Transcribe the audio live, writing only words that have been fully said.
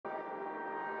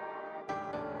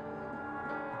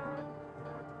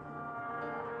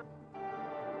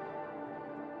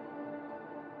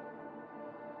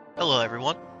Hello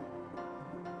everyone.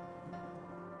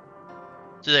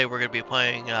 Today we're going to be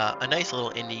playing a nice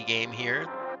little indie game here.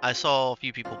 I saw a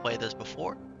few people play this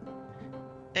before,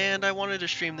 and I wanted to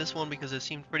stream this one because it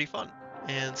seemed pretty fun,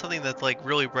 and something that's like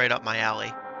really right up my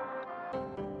alley.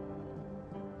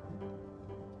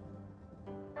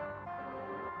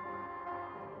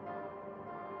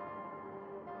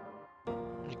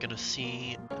 I'm going to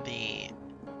see the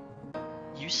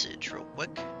usage real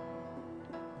quick.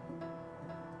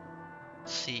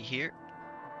 Let's see here.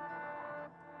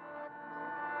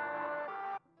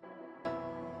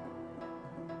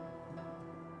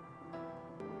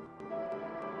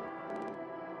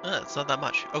 It's not that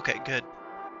much. Okay, good.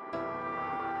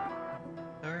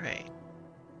 Alright.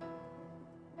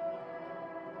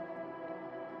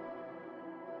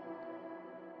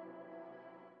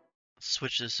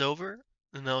 Switch this over,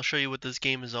 and I'll show you what this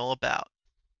game is all about.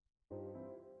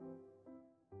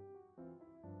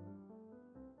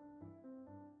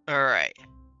 Alright.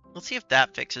 Let's see if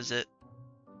that fixes it.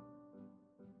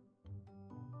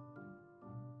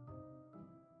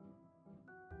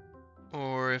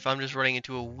 Or if I'm just running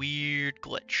into a weird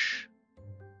glitch.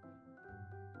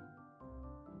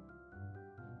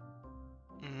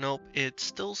 Nope, it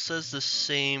still says the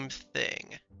same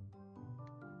thing.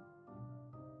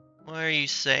 Why are you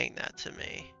saying that to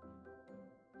me?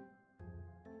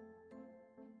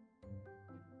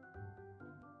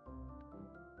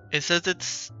 It says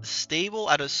it's stable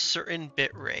at a certain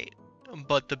bit rate,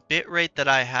 but the bit rate that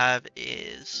I have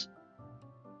is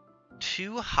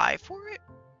too high for it,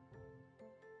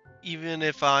 even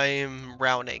if I'm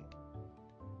rounding.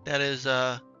 That is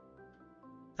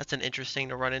that's an interesting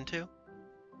to run into.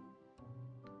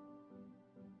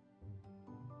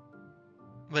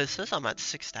 But it says I'm at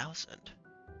 6,000.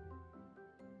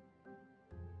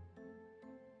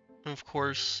 Of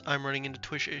course, I'm running into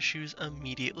Twitch issues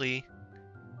immediately.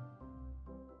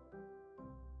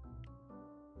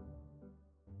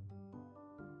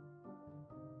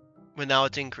 But now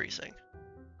it's increasing.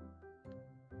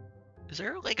 Is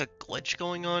there like a glitch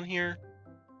going on here?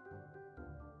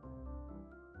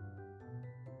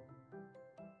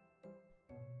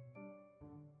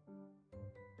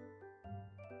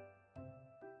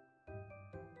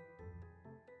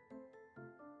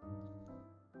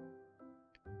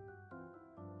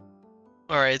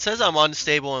 Alright, it says I'm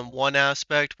unstable in one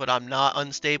aspect, but I'm not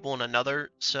unstable in another,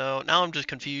 so now I'm just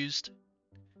confused.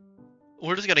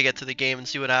 We're just gonna get to the game and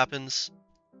see what happens.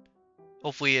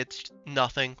 Hopefully it's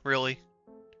nothing, really.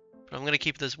 But I'm gonna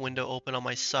keep this window open on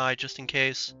my side just in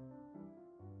case.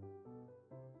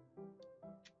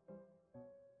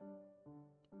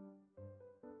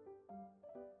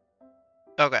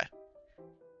 Okay.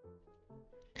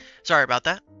 Sorry about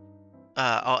that.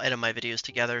 I'll edit my videos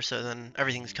together so then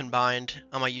everything's combined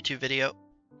on my YouTube video.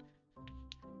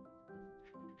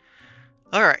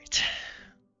 Alright.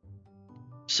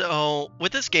 So,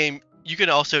 with this game, you can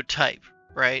also type,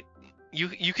 right?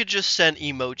 You could just send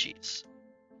emojis.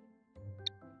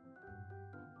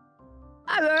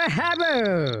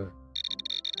 Haha,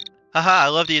 I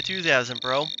love the enthusiasm,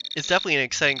 bro. It's definitely an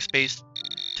exciting space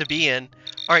to be in.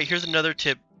 Alright, here's another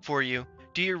tip for you.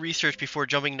 Do your research before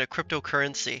jumping into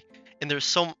cryptocurrency. And there's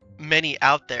so many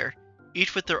out there,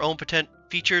 each with their own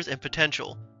features and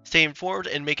potential. Stay informed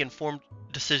and make informed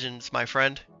decisions, my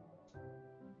friend.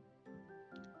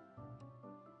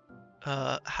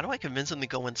 How do I convince them to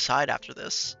go inside after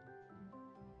this?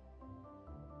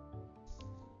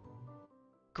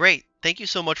 Great, thank you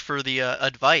so much for the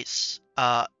advice.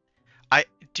 I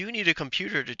do need a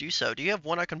computer to do so. Do you have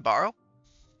one I can borrow?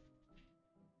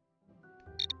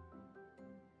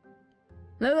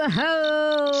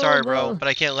 Sorry, bro, but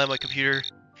I can't let my computer.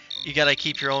 You gotta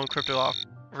keep your own crypto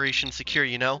operation secure,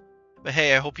 you know? But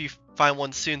hey, I hope you find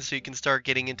one soon so you can start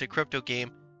getting into crypto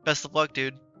game. Best of luck,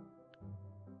 dude.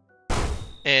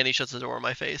 And he shuts the door in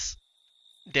my face.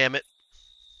 Damn it.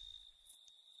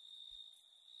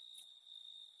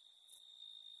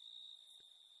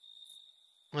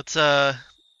 What's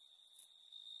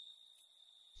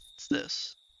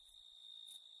this?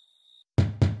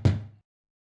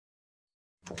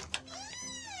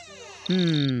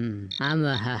 I'm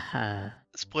a haha.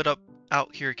 Split up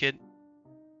out here, kid.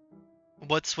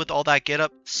 What's with all that get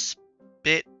up?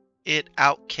 Spit it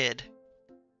out, kid.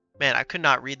 Man, I could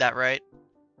not read that right.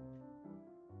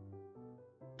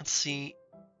 Let's see.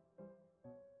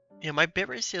 Yeah, my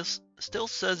bitrate still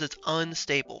says it's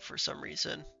unstable for some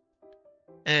reason.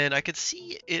 And I could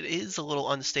see it is a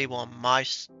little unstable on my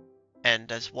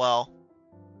end as well.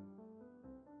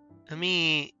 Let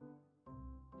me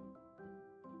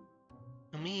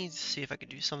see if I can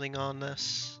do something on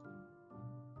this.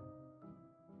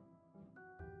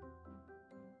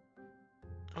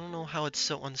 know how it's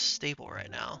so unstable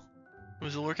right now. It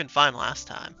was working fine last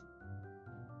time.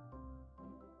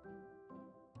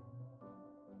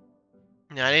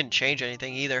 Yeah, I didn't change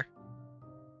anything either.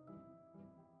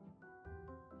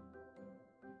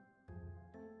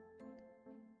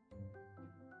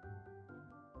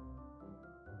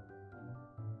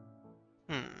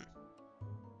 Hmm.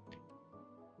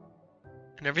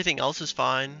 And everything else is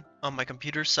fine on my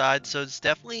computer side, so it's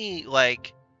definitely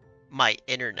like my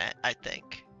internet, I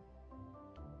think.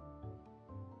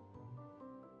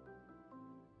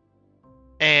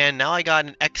 And now I got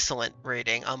an excellent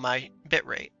rating on my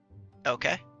bitrate.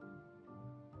 Okay.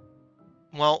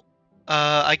 Well,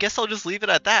 I guess I'll just leave it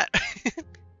at that.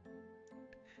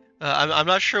 I'm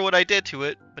not sure what I did to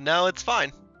it, but now it's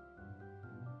fine.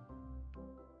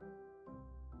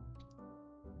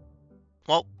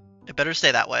 Well, it better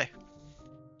stay that way.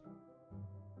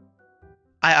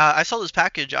 I saw this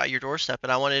package at your doorstep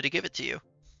and I wanted to give it to you.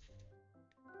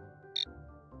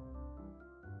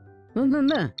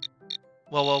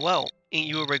 Well. Ain't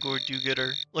you a regular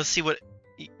do-gooder? Let's see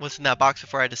what's in that box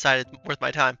before I decide it's worth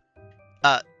my time.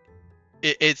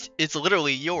 It's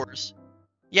literally yours.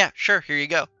 Yeah, sure, here you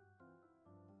go.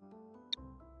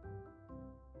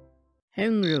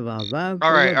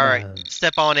 Alright.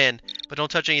 Step on in, but don't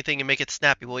touch anything and make it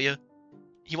snappy, will you?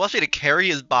 He wants me to carry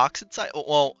his box inside? Oh,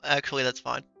 well, actually, that's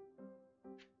fine.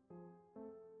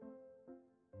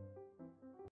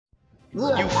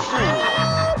 You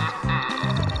fool!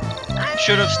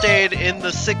 Should have stayed in the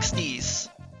 60s.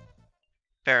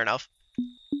 Fair enough.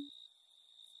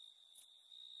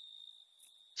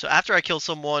 So after I kill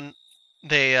someone,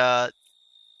 there's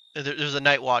a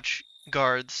night watch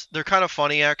guards. They're kind of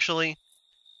funny, actually.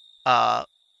 They're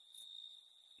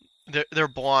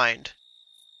blind,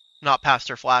 not past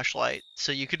their flashlight,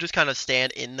 so you could just kind of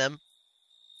stand in them.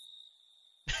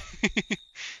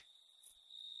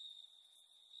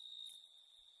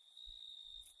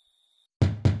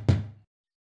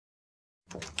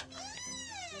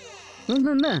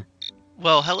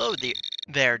 Well, hello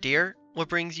there, dear. What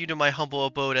brings you to my humble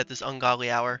abode at this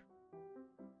ungodly hour?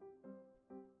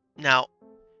 Now,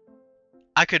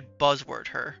 I could buzzword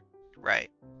her,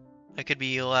 right? I could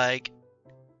be like,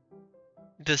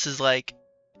 this is like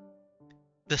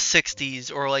the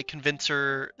 60s, or like convince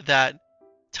her that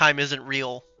time isn't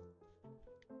real.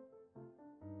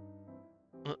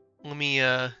 Let me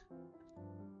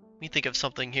think of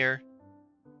something here.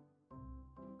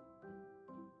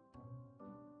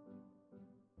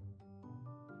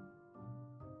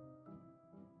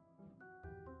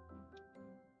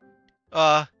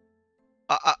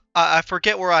 I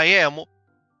forget where I am.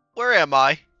 Where am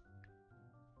I?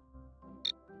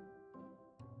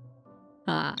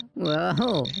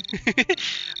 Well.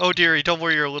 Oh dearie, don't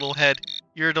worry your little head.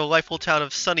 You're in the delightful town of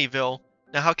Sunnyville.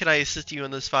 Now how can I assist you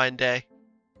on this fine day?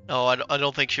 Oh, I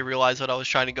don't think she realized what I was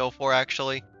trying to go for,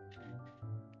 actually.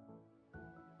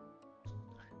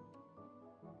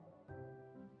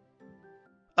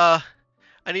 I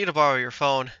need to borrow your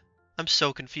phone. I'm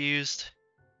so confused.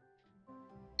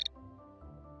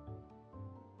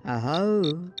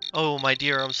 Oh, my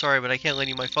dear, I'm sorry, but I can't lend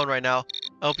you my phone right now.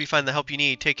 I hope you find the help you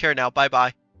need. Take care now.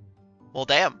 Bye-bye. Well,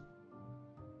 damn.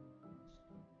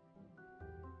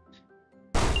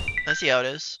 I see how it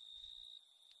is.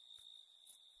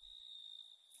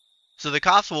 So the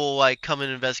cops will, like, come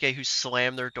and investigate who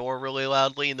slammed their door really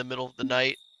loudly in the middle of the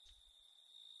night.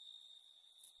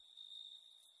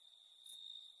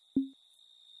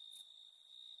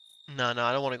 No,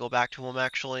 I don't want to go back to him,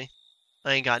 actually.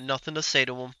 I ain't got nothing to say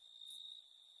to him.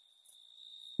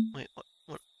 Wait, what?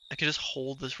 I could just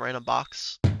hold this random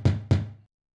box?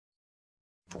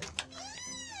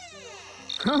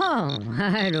 Oh,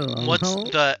 I don't know. What's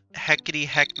the heckity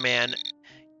heck, man?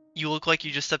 You look like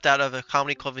you just stepped out of a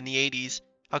comedy club in the 80s.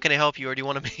 How can I help you, or do you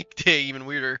want to make today even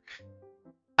weirder?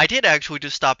 I did actually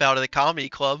just stop out of the comedy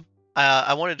club.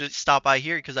 I wanted to stop by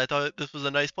here because I thought this was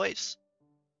a nice place.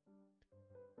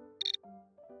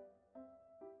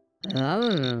 I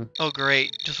don't know. Oh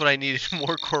great, just what I needed.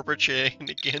 More corporate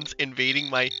shenanigans invading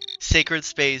my sacred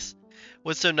space.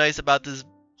 What's so nice about this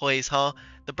place, huh?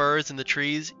 The birds and the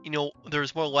trees. You know,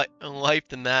 there's more life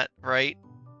than that, right?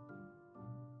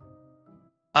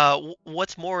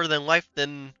 What's more than life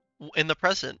than in the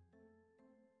present?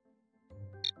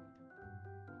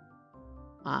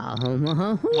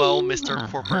 Well, Mr.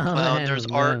 Corporate Clown, there's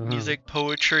art, music,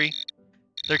 poetry.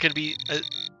 There can be,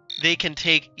 they can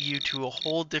take you to a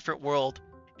whole different world.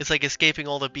 It's like escaping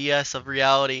all the BS of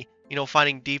reality, you know,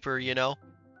 finding deeper, you know?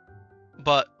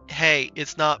 But, hey,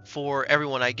 it's not for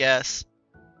everyone, I guess.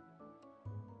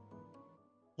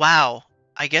 Wow,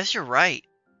 I guess you're right.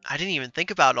 I didn't even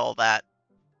think about all that.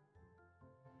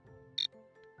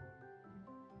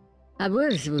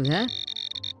 huh?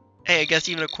 Hey, I guess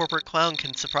even a corporate clown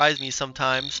can surprise me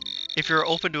sometimes. If you're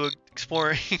open to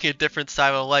exploring a different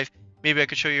style of life, maybe I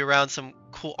could show you around some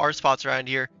cool art spots around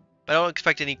here. But I don't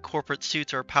expect any corporate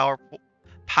suits or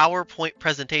PowerPoint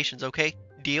presentations, okay?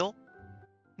 Deal?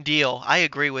 Deal. I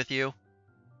agree with you.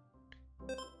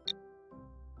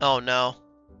 Oh no.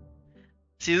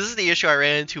 See, this is the issue I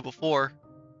ran into before.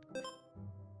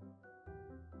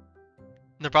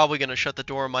 They're probably gonna shut the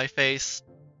door in my face.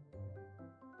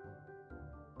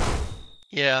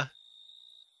 Yeah.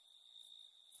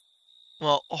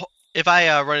 Well, if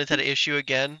I run into the issue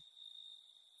again,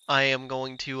 I am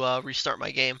going to restart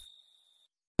my game.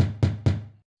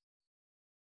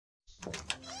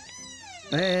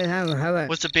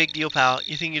 What's the big deal, pal?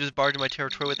 You think you just barged in my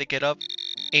territory with a get up?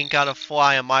 Ain't got a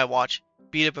fly on my watch.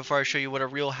 Beat it before I show you what a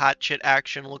real hatchet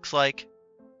action looks like.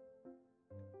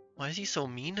 Why is he so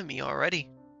mean to me already?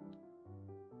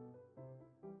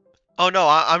 Oh no,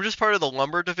 I'm just part of the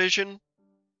lumber division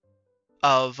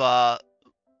of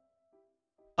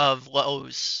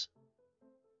Lowe's.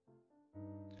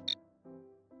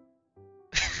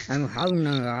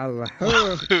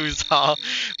 Lowe's, huh?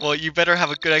 Well, you better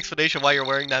have a good explanation why you're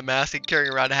wearing that mask and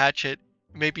carrying around a hatchet.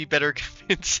 It may be better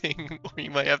convincing, or you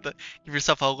might have to give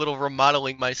yourself a little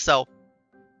remodeling myself.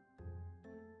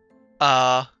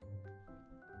 I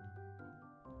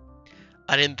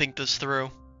didn't think this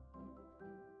through.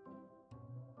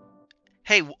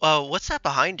 Hey, what's that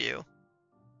behind you?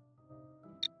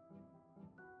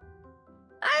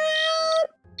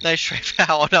 Nice try,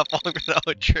 pal. Not falling without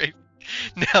a drape.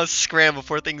 Now scram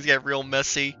before things get real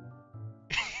messy.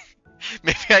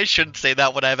 Maybe I shouldn't say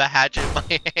that when I have a hatchet in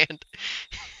my hand.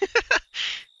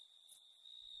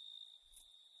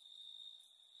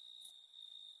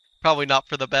 Probably not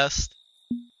for the best.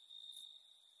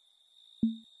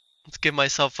 Let's give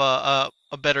myself a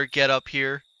better get up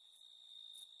here.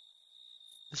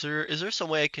 Is there some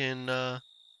way I can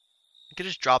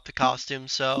just drop the costume?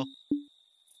 So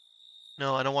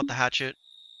no, I don't want the hatchet.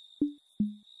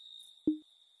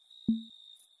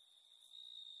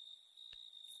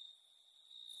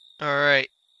 All right,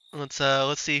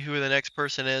 let's see who the next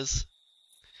person is.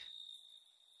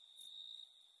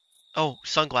 Oh,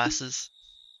 sunglasses.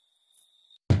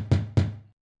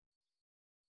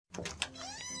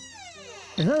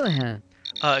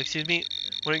 Excuse me,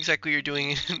 what exactly you're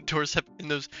doing indoors in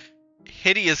those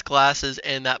hideous glasses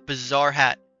and that bizarre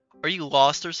hat? Are you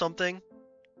lost or something?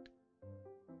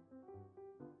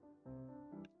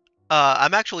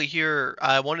 I'm actually here.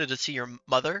 I wanted to see your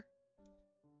mother.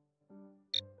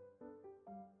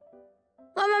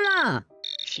 Mama!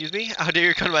 Excuse me? How dare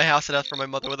you come to my house and ask for my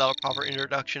mother without a proper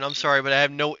introduction? I'm sorry, but I have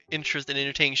no interest in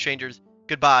entertaining strangers.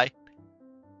 Goodbye.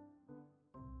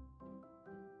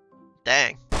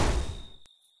 Dang.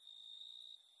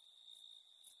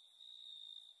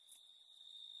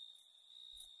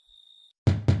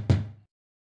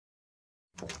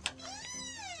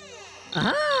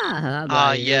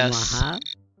 Yes.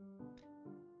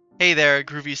 Hey there,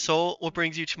 groovy soul. What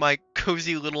brings you to my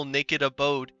cozy little naked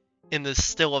abode in the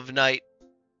still of night?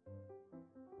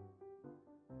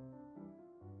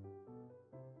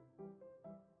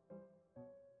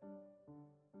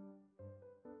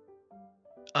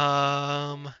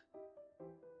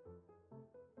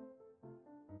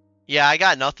 Yeah, I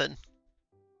got nothing.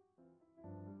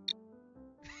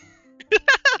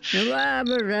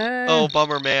 Oh,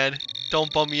 bummer, man.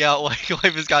 Don't bum me out. Like,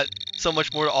 life has got so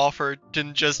much more to offer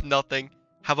than just nothing.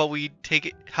 How about we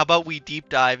deep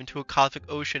dive into a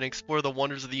cosmic ocean and explore the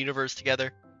wonders of the universe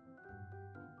together?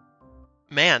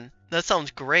 Man, that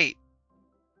sounds great.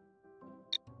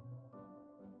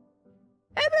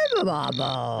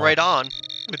 Right on,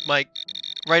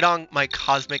 my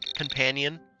cosmic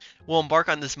companion. We'll embark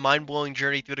on this mind-blowing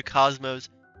journey through the cosmos,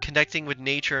 connecting with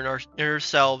nature and our inner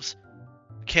selves.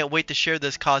 Can't wait to share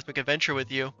this cosmic adventure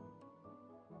with you.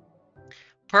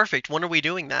 Perfect. When are we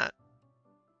doing that?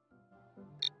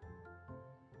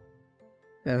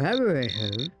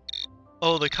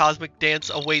 Oh, the cosmic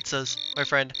dance awaits us, my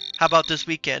friend. How about this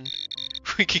weekend?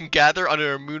 We can gather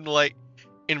under a moonlight,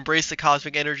 embrace the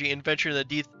cosmic energy, and venture in the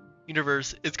deep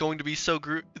universe. It's going to be so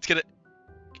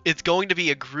it's going to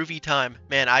be a groovy time.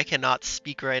 Man, I cannot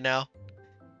speak right now.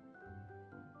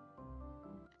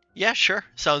 Yeah, sure.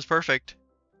 Sounds perfect.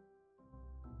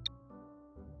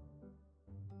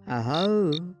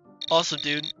 Awesome,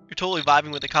 dude. You're totally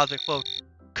vibing with the cosmic flow.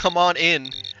 Come on in,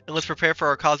 and let's prepare for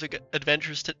our cosmic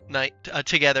adventures tonight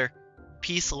together.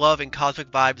 Peace, love, and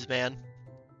cosmic vibes, man.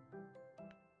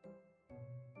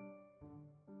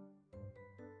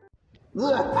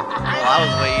 Well, that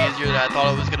was way easier than I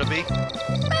thought it was gonna be.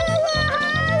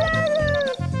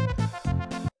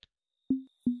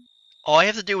 All I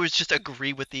have to do is just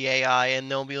agree with the AI, and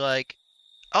they'll be like,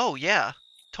 oh yeah,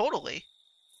 totally.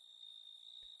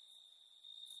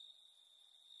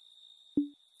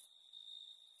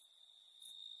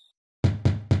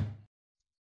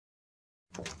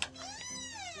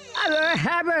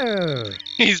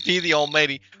 He's me, the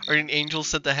Almighty. Are you an angel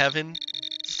sent to heaven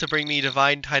to bring me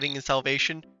divine tidings and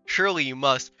salvation? Surely you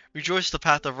must. Rejoice, the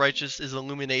path of righteousness is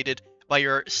illuminated by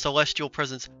your celestial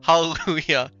presence.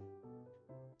 Hallelujah.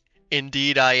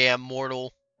 Indeed I am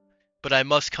mortal, but I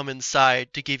must come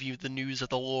inside to give you the news of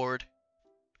the Lord.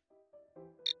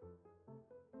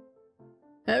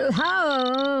 Hello.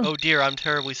 Oh dear, I'm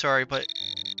terribly sorry, but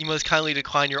you must kindly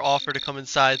decline your offer to come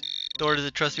inside. The Lord has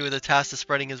entrusted me with the task of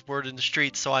spreading his word in the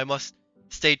streets, so I must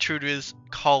stay true to his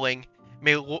calling.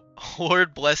 May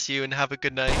Lord bless you and have a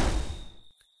good night.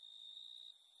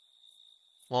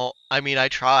 Well, I mean, I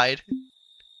tried.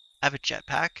 I have a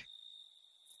jetpack.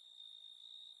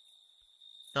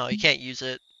 No, you can't use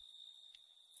it.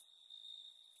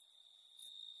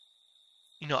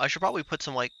 You know, I should probably put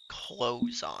some, like,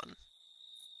 clothes on.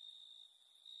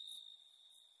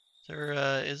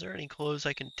 Is there any clothes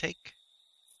I can take?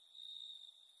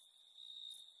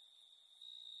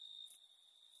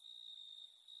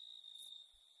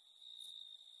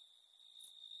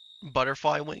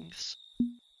 Butterfly wings.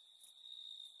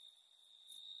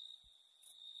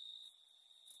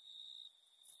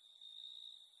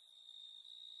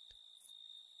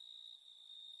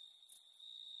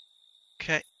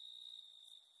 Okay.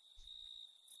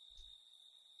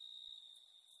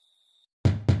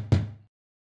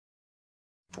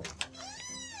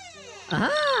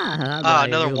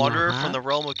 Another wanderer from the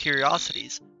realm of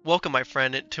curiosities. Welcome, my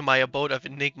friend, to my abode of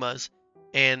enigmas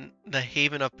and the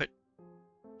haven of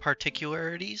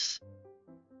particularities.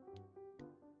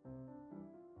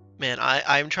 Man,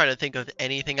 I'm trying to think of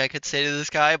anything I could say to this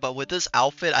guy, but with this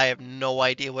outfit, I have no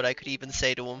idea what I could even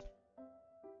say to him.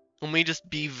 Let me just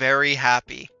be very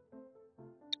happy.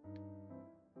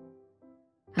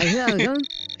 I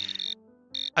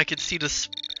can see the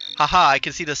I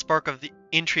can see the spark of the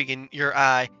intrigue in your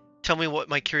eye. Tell me,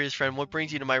 my curious friend, what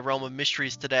brings you to my realm of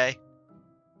mysteries today?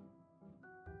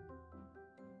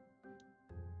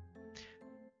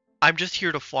 I'm just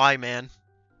here to fly, man.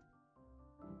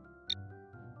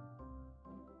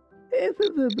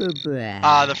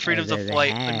 The freedoms of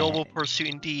flight, a noble pursuit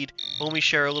indeed. Let me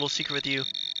share a little secret with you.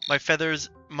 My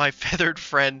feathered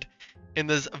friend, in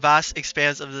this vast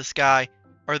expanse of the sky,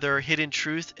 are there hidden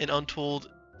truth and untold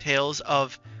tales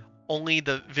of only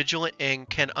the vigilant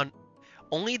can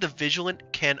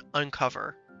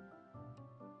uncover.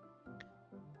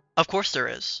 Of course there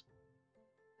is.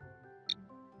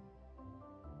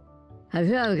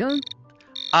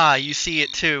 You see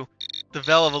it too. The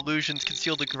veil of illusions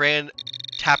conceal the grand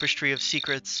tapestry of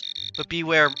secrets. But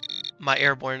beware, my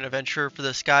airborne adventurer, for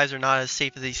the skies are not as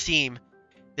safe as they seem.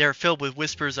 They are filled with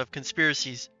whispers of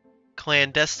conspiracies,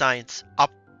 clandestine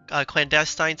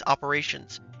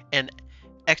operations, and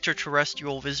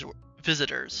extraterrestrial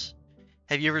visitors.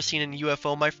 Have you ever seen a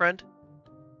UFO, my friend?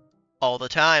 All the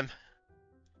time.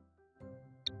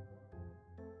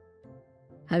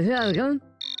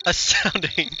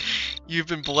 Astounding. You've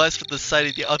been blessed with the sight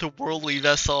of the otherworldly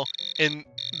vessel in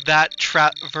that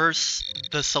traverse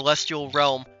the celestial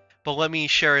realm. But let me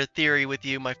share a theory with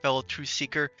you, my fellow truth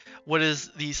seeker. What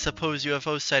is these supposed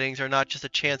UFO sightings are not just a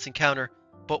chance encounter,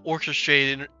 but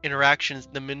orchestrated interactions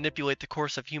that manipulate the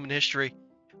course of human history.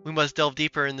 We must delve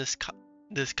deeper in this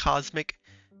cosmic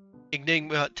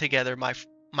enigma together, my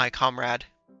comrade.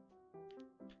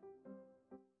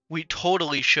 We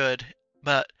totally should,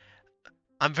 but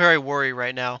I'm very worried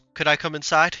right now. Could I come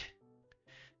inside?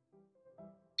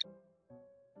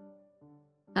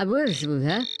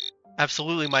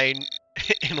 Absolutely, my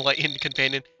enlightened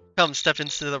companion. Come, step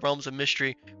into the realms of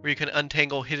mystery, where you can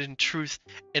untangle hidden truth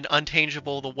and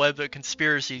untangible the web of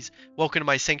conspiracies. Welcome to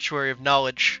my sanctuary of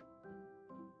knowledge.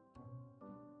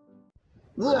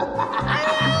 Those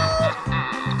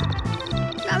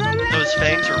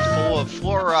fangs are full of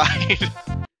fluoride.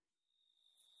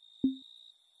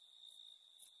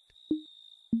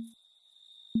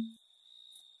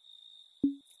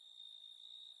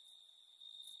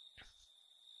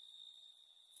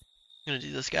 I'm gonna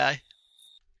do this guy.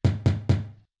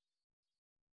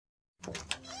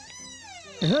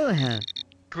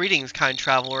 Greetings, kind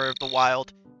traveler of the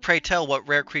wild. Pray tell, what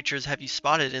rare creatures have you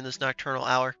spotted in this nocturnal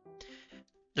hour?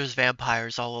 There's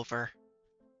vampires all over.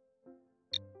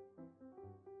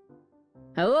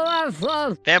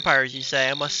 Vampires, you say?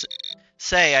 I must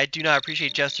say, I do not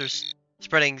appreciate jesters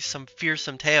spreading some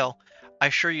fearsome tale. I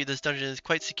assure you this dungeon is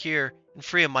quite secure and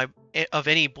free of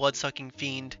any blood-sucking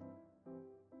fiend.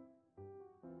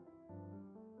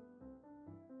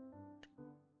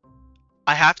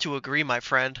 I have to agree, my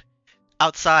friend.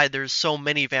 Outside, there's so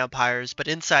many vampires, but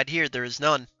inside here, there is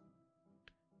none.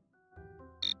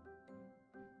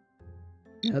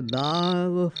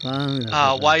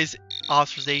 Wise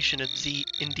authorization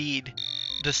indeed.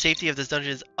 The safety of this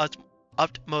dungeon is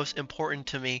utmost important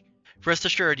to me. Rest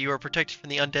assured, you are protected from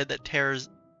the undead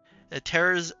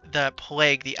that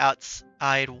plague the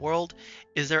outside world.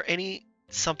 Is there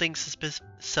something suspicious?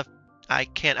 I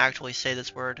can't actually say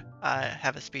this word. I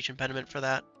have a speech impediment for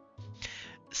that.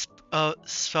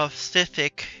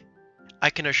 Specific, I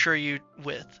can assure you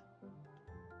with.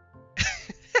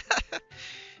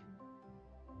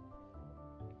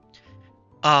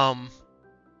 I'm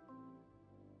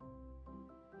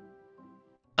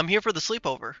here for the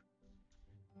sleepover.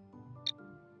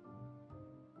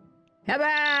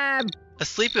 Kebab! A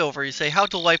sleepover, you say? How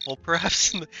delightful.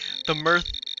 Perhaps the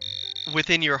mirth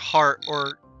within your heart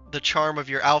or the charm of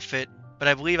your outfit, but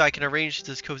I believe I can arrange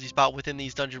this cozy spot within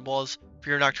these dungeon walls for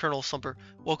your nocturnal slumber.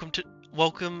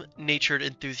 Welcome, natured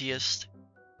enthusiast.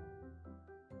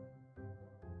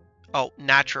 Oh,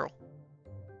 natural.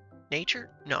 Nature?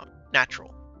 No,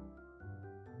 natural.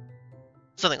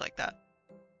 Something like that.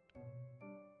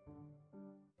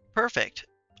 Perfect.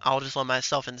 I'll just let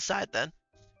myself inside then.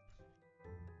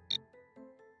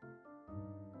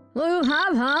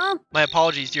 My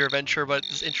apologies, dear adventurer, but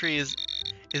this entry is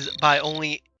by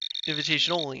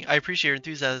invitation only. I appreciate your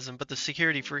enthusiasm, but the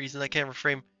security for reasons I can't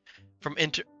refrain from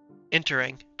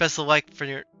entering. Best of luck for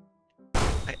your...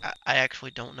 I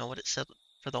actually don't know what it said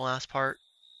for the last part,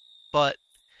 but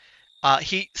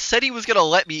he said he was gonna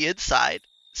let me inside,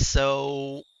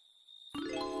 so...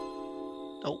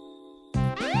 Oh.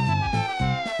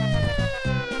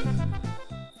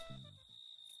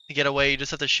 To get away, you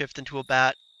just have to shift into a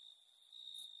bat.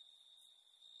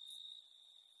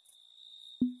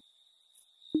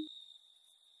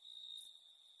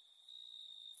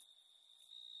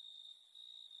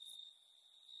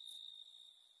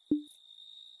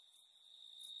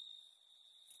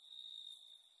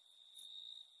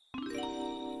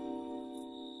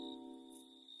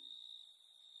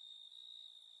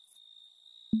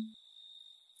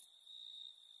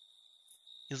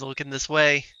 He's looking this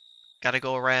way. Gotta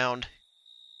go around.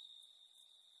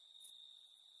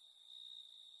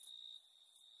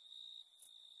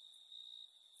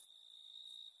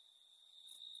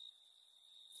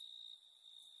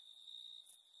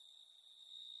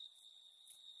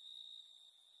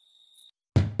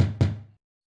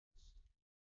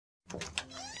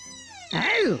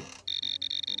 Oh!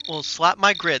 Well, slap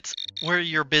my grits. Where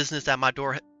your business at my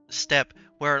doorstep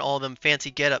wearing all them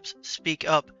fancy get-ups? Speak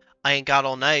up. I ain't got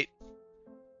all night.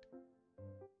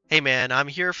 Hey man, I'm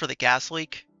here for the gas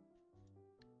leak.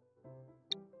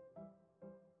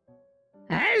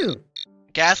 Oh!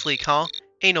 Gas leak, huh?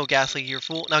 Ain't no gas leak, you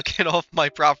fool. Now get off my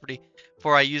property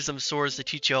before I use them swords to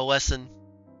teach you a lesson.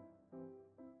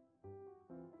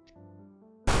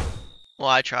 Well,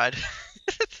 I tried.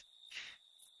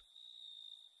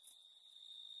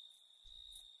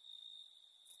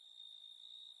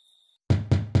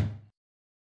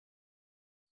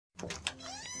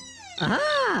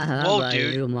 Whoa,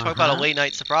 dude. Talk about a late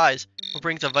night surprise. What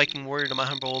brings a Viking warrior to my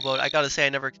humble abode? I gotta say, I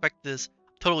never expected this.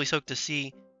 Totally stoked to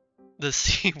see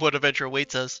what adventure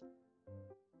awaits us.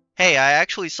 Hey, I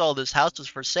actually saw this house was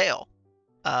for sale.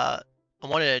 I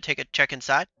wanted to take a check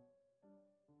inside.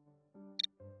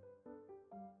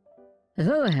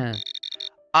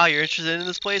 Ah, you're interested in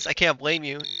this place? I can't blame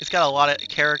you. It's got a lot of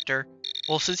character.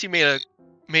 Well, since you made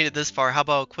it this far, how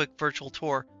about a quick virtual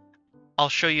tour? I'll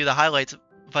show you the highlights of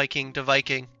Viking to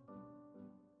Viking.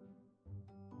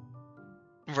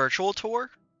 Virtual tour?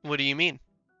 What do you mean?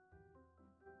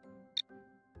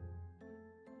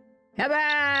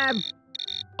 Kebab!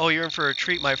 Oh, you're in for a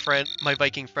treat, my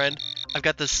Viking friend. I've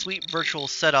got this sweet virtual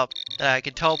setup that I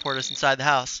can teleport us inside the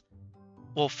house.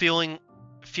 Well, feel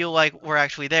like we're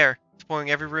actually there,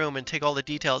 exploring every room and take all the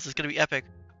details. It's gonna be epic.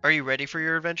 Are you ready for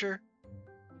your adventure?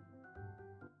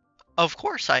 Of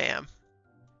course I am.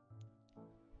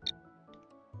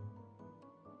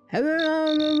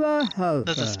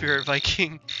 That's a spirit,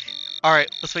 Viking. Alright,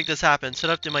 let's make this happen. Set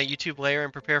up to my YouTube layer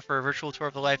and prepare for a virtual tour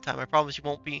of a lifetime. I promise you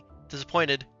won't be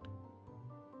disappointed.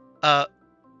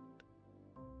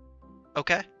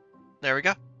 Okay. There we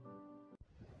go.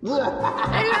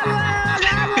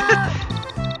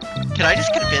 Can I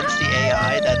just convince the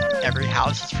AI that every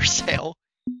house is for sale?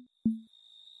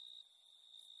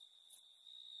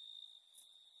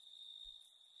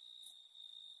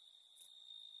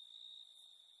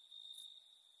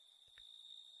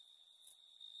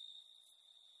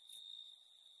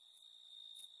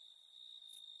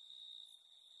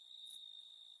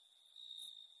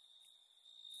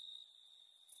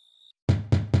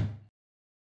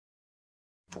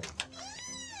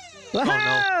 Oh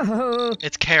no, Whoa!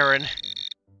 it's Karen.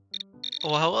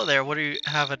 Well, hello there. What do you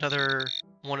have another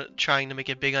one trying to make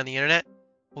it big on the internet?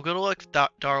 Well, good luck,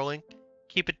 darling.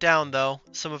 Keep it down, though.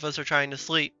 Some of us are trying to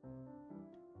sleep.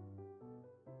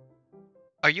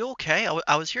 Are you okay?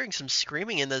 I was hearing some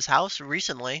screaming in this house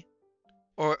recently.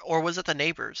 Or was it the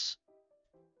neighbors?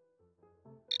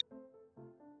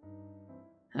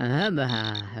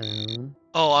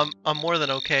 Oh, I'm more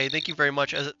than okay. Thank you very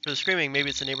much. As for the screaming, maybe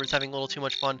it's the neighbors having a little too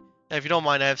much fun. And if you don't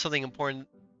mind, I have something important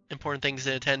things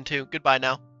to attend to. Goodbye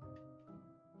now.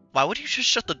 Why would you just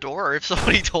shut the door if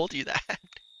somebody told you that?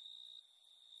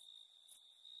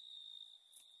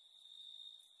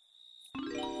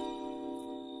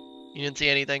 You didn't see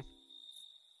anything.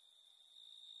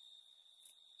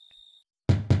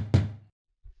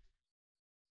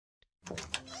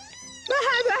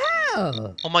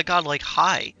 Oh my god, like,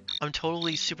 hi. I'm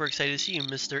totally super excited to see you,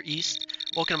 Mr. East.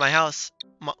 Welcome to my house,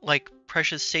 like,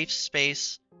 precious safe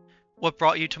space. What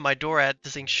brought you to my door at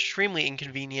this extremely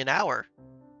inconvenient hour?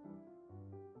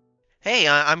 Hey,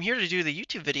 I'm here to do the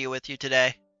YouTube video with you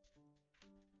today.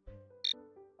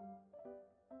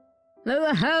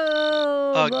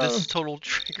 This is total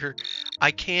trigger.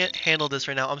 I can't handle this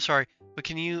right now. I'm sorry, but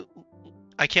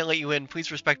I can't let you in.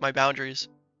 Please respect my boundaries.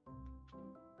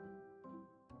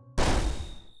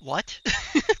 What?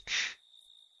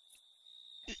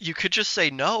 You could just say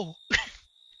no.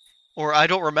 Or I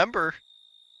don't remember.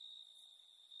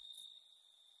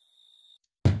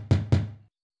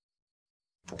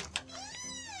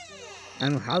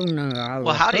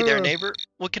 Well, howdy there, neighbor.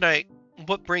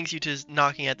 What brings you to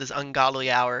knocking at this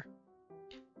ungodly hour?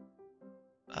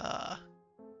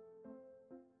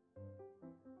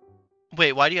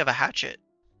 Wait, why do you have a hatchet?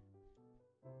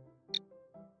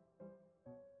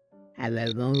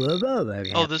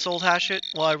 Oh, this old hatchet?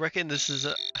 Well, I reckon this is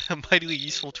a mightily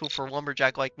useful tool for a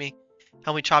lumberjack like me.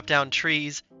 Help me chop down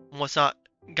trees and what's not.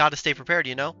 Gotta stay prepared,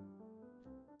 you know?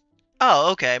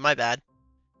 Oh, okay, my bad.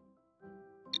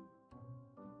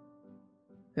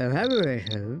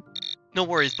 No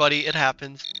worries, buddy, it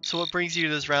happens. So what brings you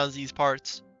to this rounds these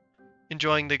parts?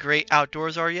 Enjoying the great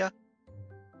outdoors, are ya?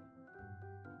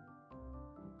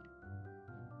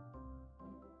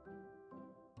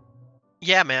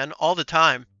 Yeah, man, all the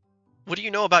time. What do you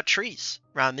know about trees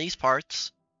around these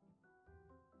parts?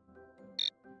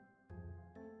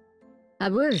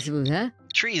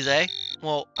 Trees, eh?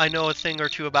 Well, I know a thing or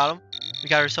two about them. We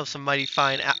got ourselves some mighty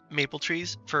fine maple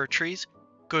trees, fir trees,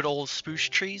 good old spruce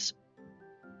trees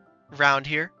around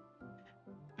here.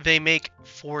 They make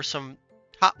for some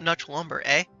top-notch lumber,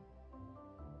 eh?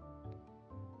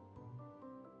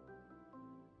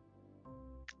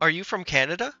 Are you from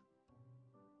Canada?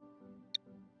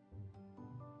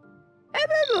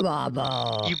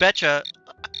 You betcha.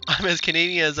 I'm as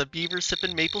Canadian as a beaver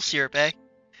sipping maple syrup, eh?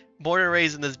 Born and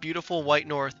raised in this beautiful white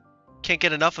north. Can't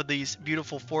get enough of these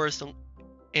beautiful forests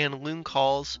and loon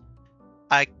calls,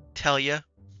 I tell ya.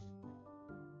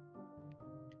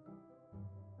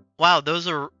 Wow,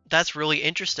 that's really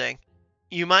interesting.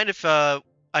 You mind if I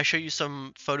show you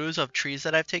some photos of trees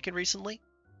that I've taken recently?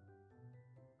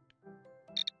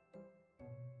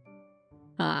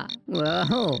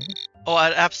 Well. Oh,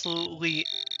 I'd absolutely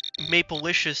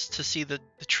maplelicious to see the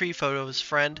tree photos,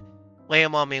 friend. Lay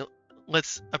 'em on me.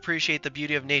 Let's appreciate the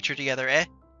beauty of nature together, eh?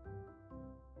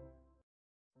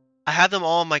 I have them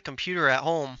all on my computer at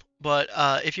home, but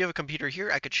if you have a computer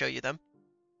here, I could show you them.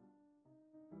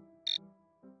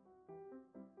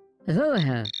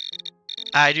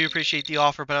 I do appreciate the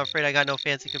offer, but I'm afraid I got no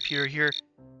fancy computer here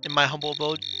in my humble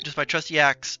abode. Just my trusty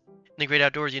axe in the great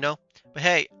outdoors, you know? But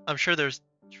hey, I'm sure there's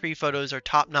tree photos are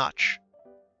top notch.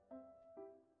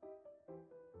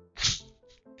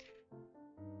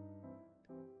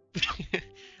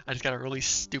 I just got a really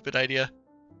stupid idea.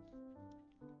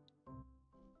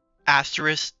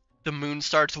 Asterisk, the moon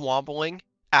starts wobbling.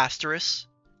 Asterisk.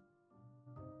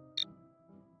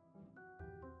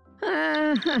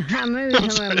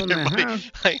 I'm sorry,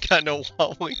 everybody. I ain't got no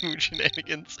wobbling moon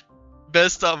shenanigans.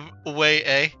 Best of way,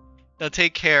 eh? Now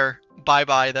take care. Bye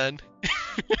bye then.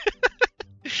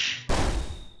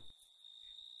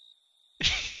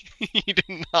 You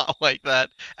did not like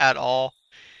that at all.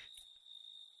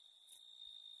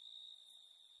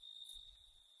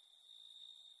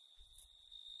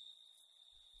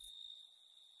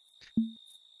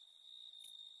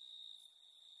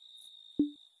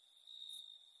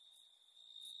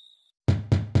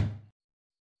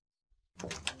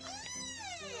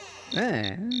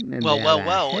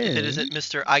 Well, if it isn't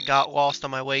Mr. I got lost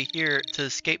on my way here to the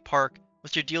skate park,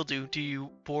 what's your deal, dude?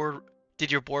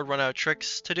 Did your board run out of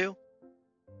tricks to do?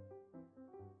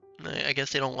 I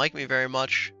guess they don't like me very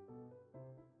much.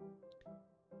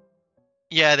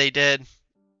 Yeah, they did.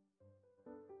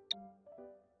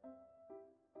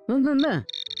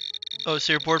 Oh,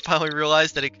 so your board finally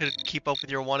realized that it could keep up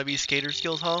with your wannabe skater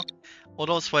skills, huh? Well,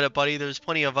 don't sweat it, buddy. There's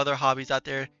plenty of other hobbies out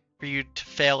there for you to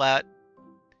fail at.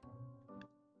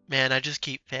 Man, I just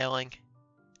keep failing.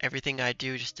 Everything I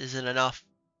do just isn't enough.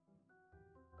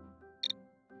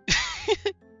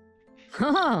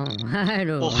 Oh, I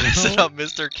don't Well, listen know. up,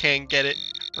 Mr. King. Get it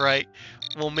right.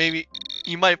 Well, maybe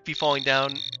you might be falling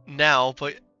down now,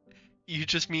 but you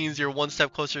just means you're one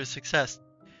step closer to success.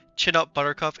 Chin up,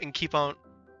 Buttercup, and keep on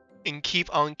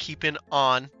keeping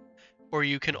on, or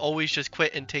you can always just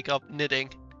quit and take up knitting.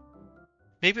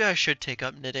 Maybe I should take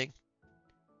up knitting.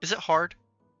 Is it hard?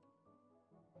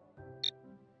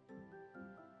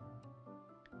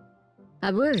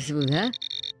 I wish it was, huh?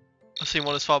 So you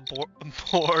want to swap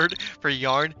board for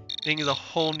yarn? Knitting is a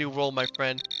whole new world, my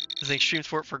friend. It's an extreme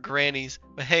sport for grannies.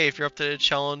 But hey, if you're up to the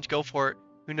challenge, go for it.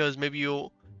 Who knows, maybe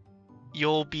you'll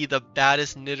be the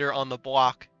baddest knitter on the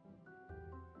block.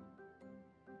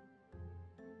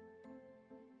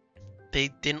 They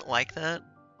didn't like that?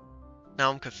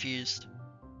 Now I'm confused.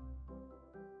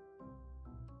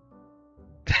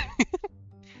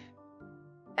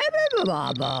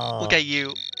 Look at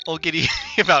you, all giddy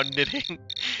about knitting.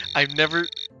 I've never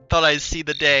thought I'd see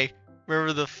the day.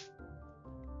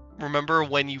 Remember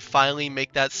when you finally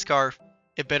make that scarf?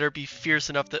 It better be fierce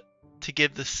enough to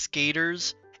give the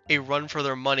skaters a run for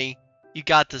their money. You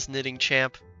got this, knitting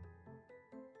champ.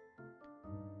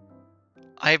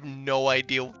 I have no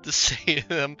idea what to say to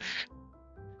them.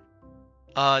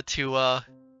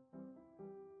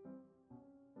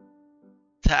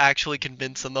 To actually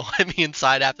convince them to let me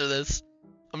inside after this.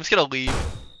 I'm just gonna leave.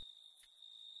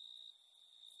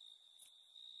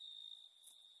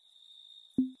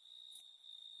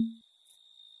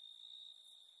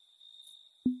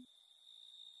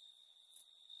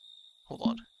 Hold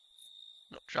on.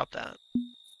 No, drop that.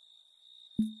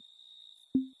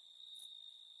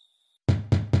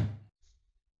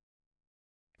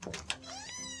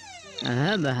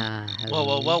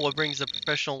 Well, what brings a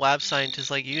professional lab scientist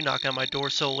like you knocking on my door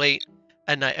so late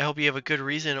at night? I hope you have a good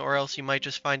reason, or else you might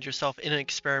just find yourself in an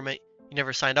experiment you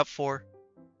never signed up for.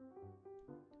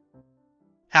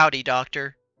 Howdy,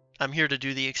 Doctor. I'm here to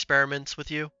do the experiments with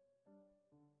you.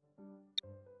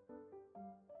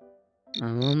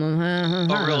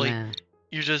 Oh, really?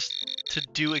 You're just to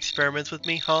do experiments with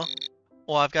me, huh?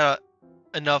 Well, I've got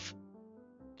enough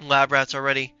lab rats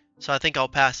already, so I think I'll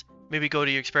pass. Maybe go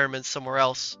to your experiments somewhere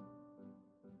else.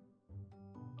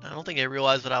 I don't think I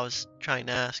realized what I was trying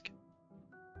to ask.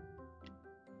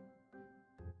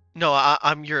 No,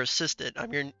 I'm your assistant.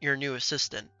 I'm your new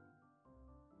assistant.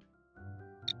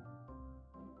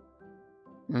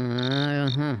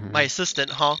 My assistant,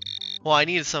 huh? Well, I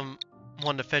needed someone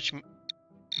to fetch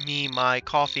me my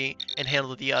coffee and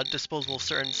handle the disposal of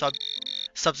certain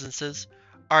substances.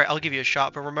 Alright, I'll give you a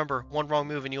shot, but remember, one wrong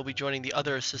move and you'll be joining the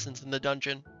other assistants in the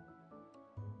dungeon.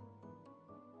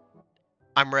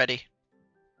 I'm ready.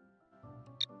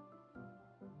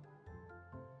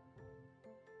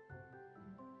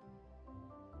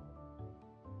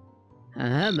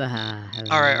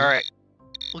 Alright.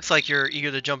 Looks like you're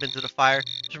eager to jump into the fire.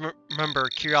 Just remember,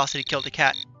 curiosity killed the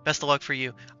cat. Best of luck for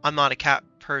you. I'm not a cat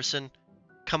person.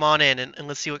 Come on in and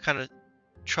let's see what kind of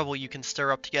trouble you can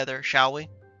stir up together, shall we?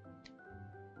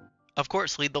 Of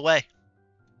course, lead the way.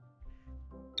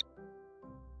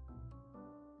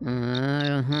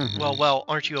 Well,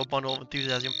 aren't you a bundle of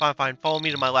enthusiasm? Fine. Follow me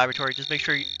to my laboratory. Just make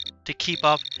sure to keep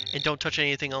up and don't touch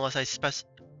anything unless I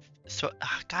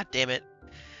God damn it.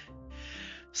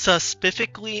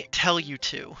 Specifically tell you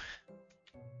to.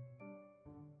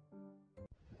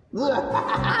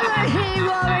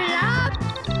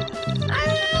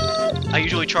 I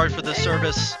usually charge for this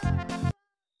service.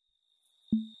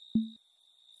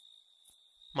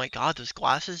 My god, those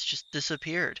glasses just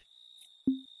disappeared.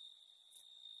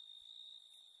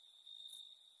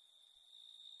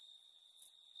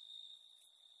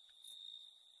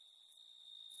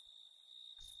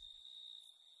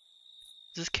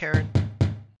 Is this Karen?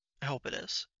 I hope it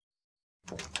is.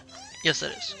 Yes,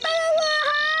 it is.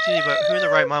 Excuse me, but who in the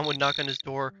right mind would knock on his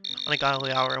door on a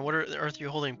godly hour? And what on earth are you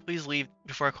holding? Please leave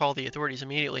before I call the authorities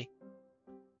immediately.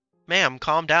 Ma'am,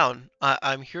 calm down.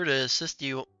 I'm here to assist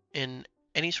you in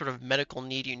any sort of medical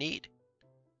need you need.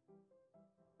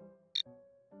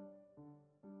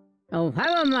 Oh,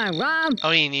 hello, my Rob. I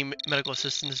don't need any medical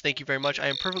assistance, thank you very much. I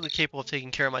am perfectly capable of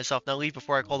taking care of myself. Now leave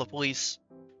before I call the police.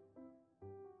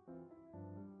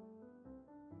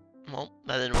 Well,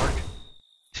 that didn't work.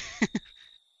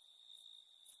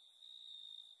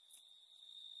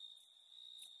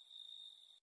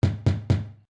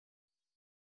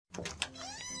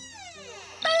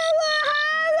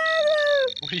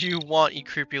 What do you want, you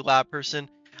creepy lab person?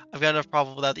 I've got enough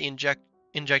problem without the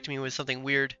injecting me with something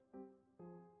weird.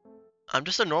 I'm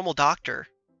just a normal doctor.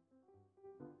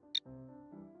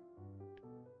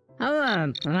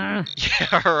 Hello.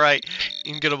 Yeah, alright.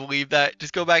 I'm gonna believe that.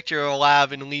 Just go back to your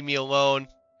lab and leave me alone.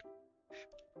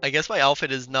 I guess my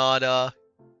outfit is not a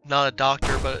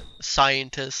doctor, but a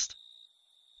scientist.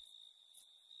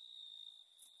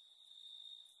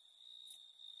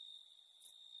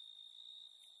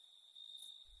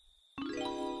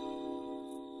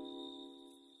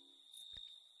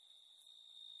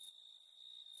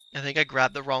 I think I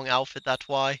grabbed the wrong outfit, that's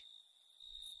why.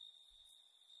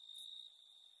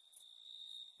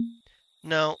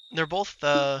 No, they're both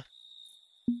lab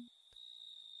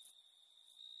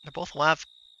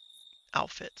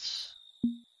outfits.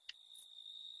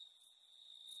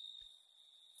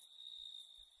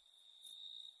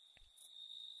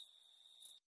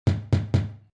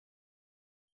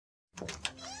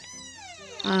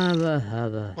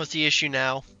 What's the issue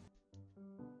now?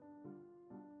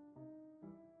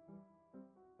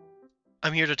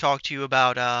 I'm here to talk to you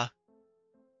about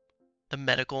the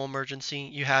medical emergency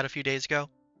you had a few days ago.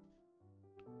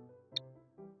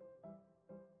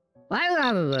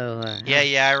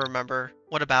 Yeah, I remember.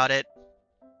 What about it?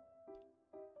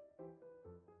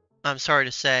 I'm sorry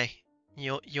to say,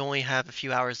 you only have a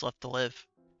few hours left to live.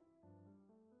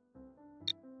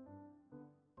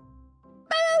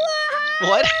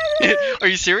 What? Are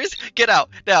you serious? Get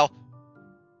out now.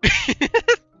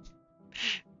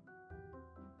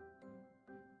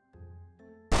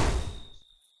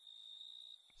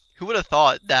 Who would have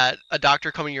thought that a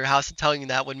doctor coming to your house and telling you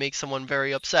that would make someone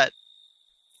very upset?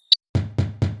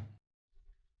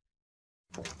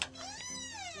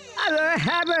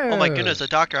 Oh my goodness, a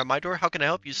doctor at my door? How can I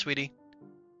help you, sweetie?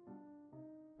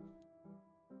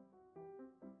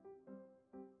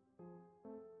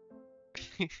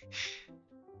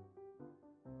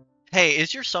 Hey,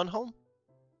 is your son home?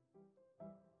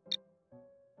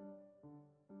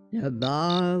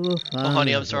 Oh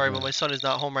honey, I'm sorry, but my son is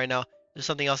not home right now. There's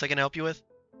something else I can help you with?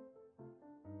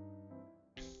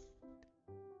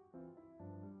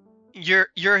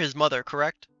 You're his mother,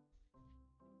 correct?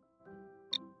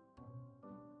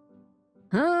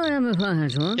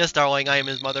 Yes, darling, I am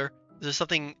his mother. Is there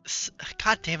something...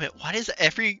 God damn it, why does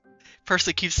every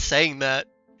person keep saying that?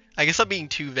 I guess I'm being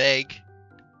too vague.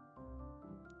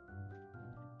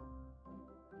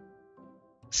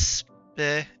 Specific.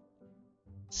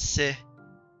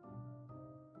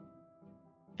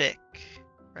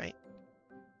 Right?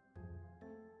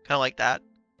 Kind of like that.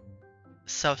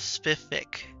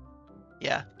 Specific.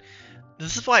 Yeah.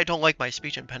 This is why I don't like my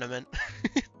speech impediment.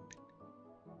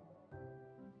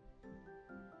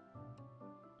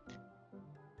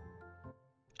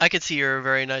 I can see you're a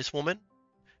very nice woman.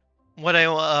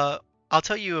 I'll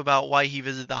tell you about why he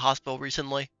visited the hospital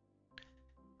recently.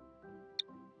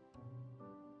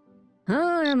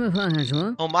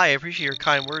 Oh my, I appreciate your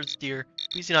kind words, dear.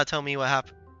 Please do not tell me what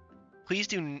happened. Please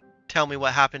do tell me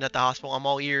what happened at the hospital. I'm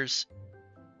all ears.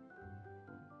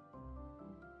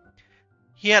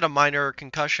 He had a minor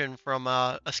concussion from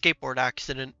a skateboard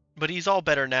accident, but he's all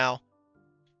better now.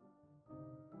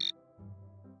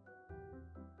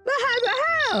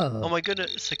 Oh my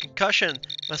goodness, a concussion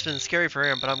must have been scary for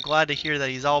him, but I'm glad to hear that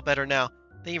he's all better now.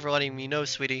 Thank you for letting me know,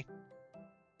 sweetie.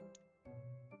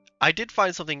 I did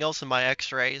find something else in my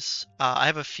x-rays. I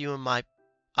have a few in my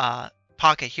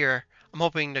pocket here. I'm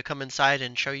hoping to come inside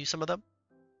and show you some of them.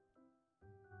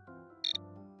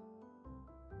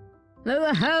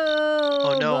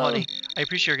 Oh no, honey. I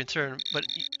appreciate your concern, but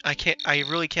I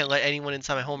really can't let anyone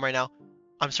inside my home right now.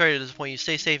 I'm sorry to disappoint you.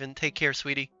 Stay safe and take care,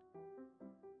 sweetie.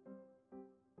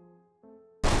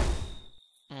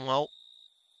 Well,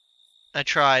 I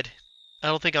tried. I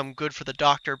don't think I'm good for the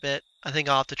doctor bit. I think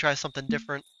I'll have to try something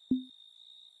different.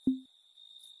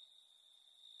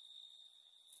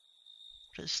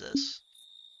 What is this?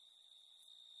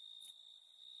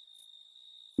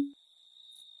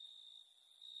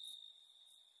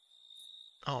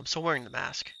 Oh, I'm still wearing the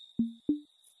mask.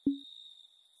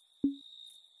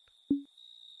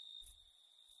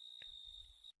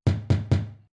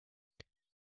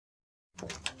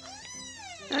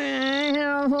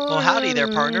 Well, howdy there,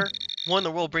 partner. What in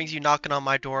the world brings you knocking on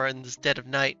my door in this dead of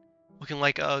night, looking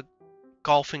like a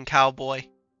golfing cowboy?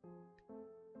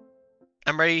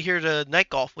 I'm ready here to night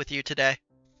golf with you today.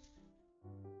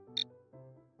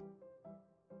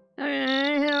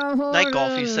 Night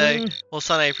golf, you say? Well,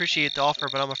 son, I appreciate the offer,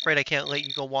 but I'm afraid I can't let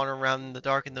you go wandering around in the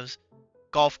dark in those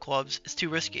golf clubs. It's too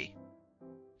risky.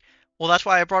 Well, that's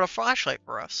why I brought a flashlight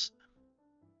for us.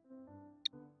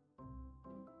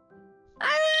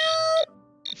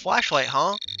 Flashlight,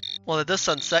 huh? Well, that does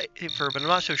sound safer, but I'm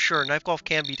not so sure. Knife golf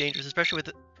can be dangerous, especially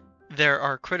with there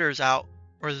are critters out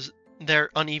or there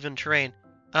uneven terrain.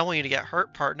 I don't want you to get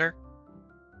hurt, partner.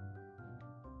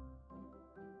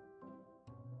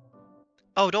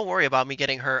 Oh, don't worry about me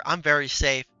getting hurt. I'm very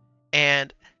safe.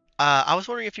 And I was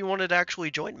wondering if you wanted to actually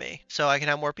join me so I can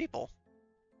have more people.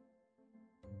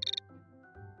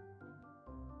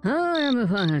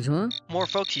 More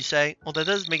folks, you say? Well, that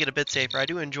does make it a bit safer. I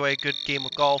do enjoy a good game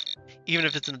of golf, even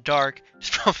if it's in the dark.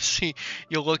 Just promise me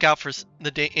you'll look out for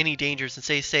any dangers and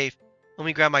stay safe. Let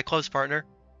me grab my clothes, partner.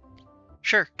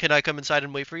 Sure. Can I come inside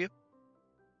and wait for you?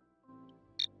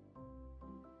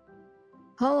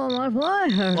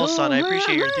 Well, son, I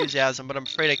appreciate your enthusiasm, but I'm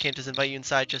afraid I can't just invite you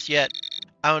inside just yet.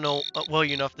 I don't know well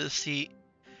enough to see.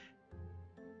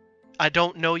 I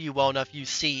don't know you well enough, you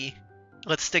see.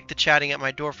 Let's stick to chatting at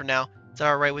my door for now. Is that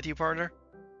alright with you, partner?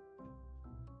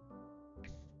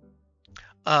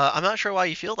 I'm not sure why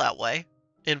you feel that way.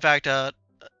 In fact,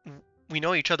 we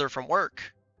know each other from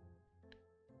work.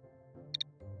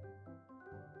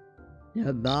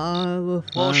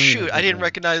 Well, shoot, I didn't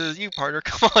recognize it as you, partner.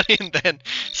 Come on in then.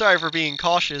 Sorry for being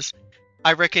cautious.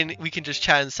 I reckon we can just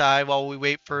chat inside while we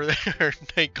wait for our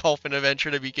night golf and adventure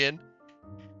to begin.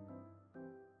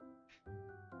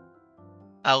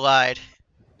 I lied.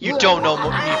 You don't know me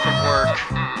from work.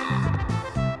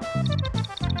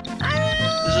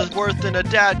 This is worse than a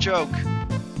dad joke.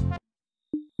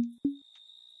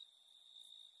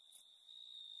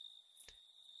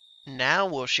 Now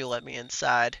will she let me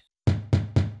inside?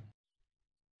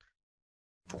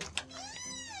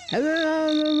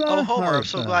 Oh, Homer, I'm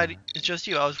so glad it's just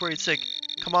you. I was worried sick.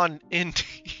 Come on in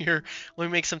here. Let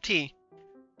me make some tea.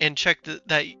 And check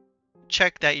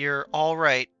that you're all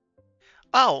right.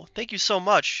 Oh, thank you so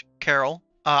much, Carol.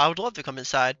 I would love to come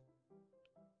inside.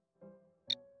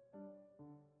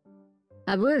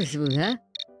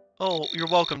 Oh, you're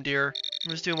welcome, dear.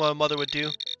 I'm just doing what a mother would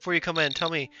do. Before you come in, tell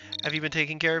me, have you been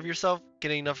taking care of yourself?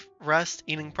 Getting enough rest?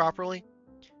 Eating properly?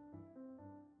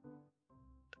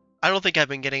 I don't think I've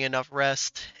been getting enough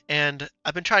rest, and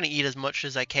I've been trying to eat as much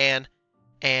as I can,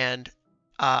 and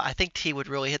I think tea would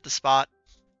really hit the spot.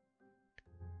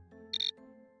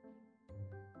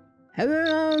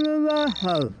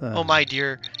 Oh my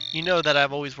dear, you know that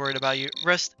I've always worried about you.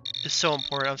 Rest is so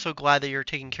important. I'm so glad that you're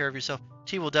taking care of yourself.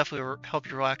 Tea will definitely help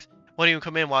you relax. Why don't you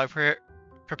come in while I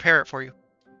prepare it for you?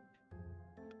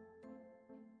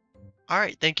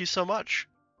 Alright, thank you so much.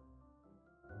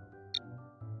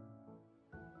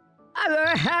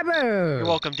 You're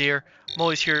welcome, dear. I'm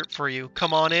always here for you.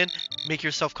 Come on in, make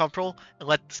yourself comfortable, and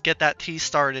let's get that tea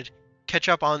started. Catch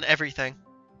up on everything.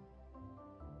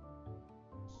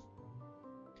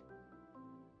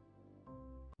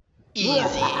 Easy.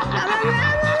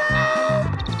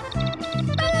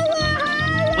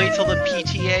 Wait till the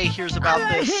PTA hears about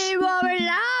this.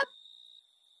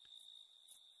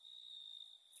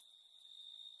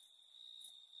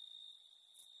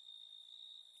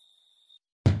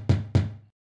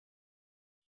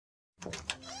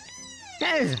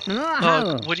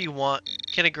 What do you want?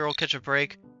 Can a girl catch a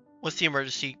break? What's the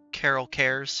emergency? Carol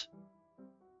cares.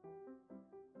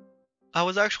 I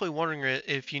was actually wondering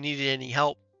if you needed any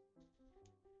help.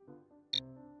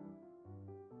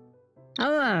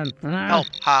 Help,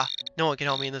 ha. No one can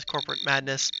help me in this corporate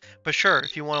madness. But sure,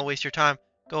 if you want to waste your time,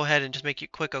 go ahead and just make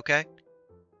it quick, okay?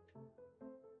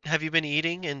 Have you been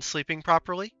eating and sleeping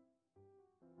properly?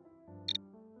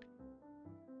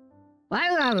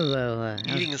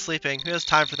 Eating and sleeping? Who has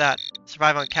time for that?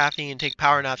 Survive on caffeine and take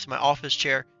power naps in my office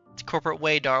chair. It's a corporate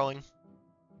way, darling.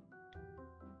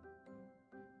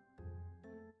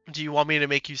 Do you want me to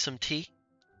make you some tea?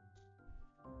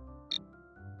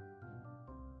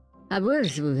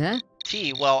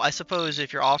 Tea? Well, I suppose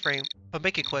if you're offering, but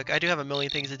make it quick. I do have a million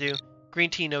things to do. Green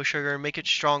tea, no sugar, and make it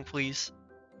strong, please.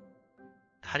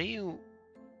 How do you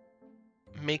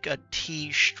make a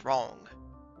tea strong?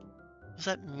 What does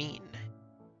that mean?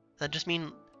 Does that just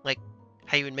mean, like,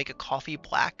 how you would make a coffee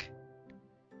black?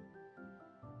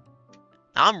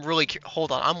 Now I'm really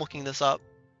hold on, I'm looking this up.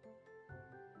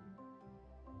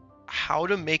 How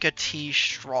to make a tea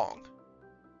strong.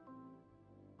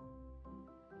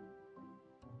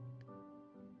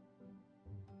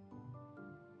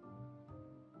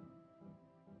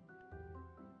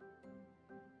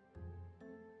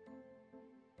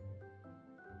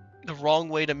 The wrong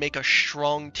way to make a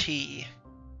strong tea.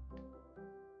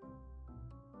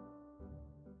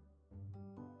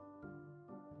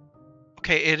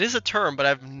 Okay, it is a term, but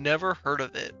I've never heard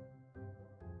of it.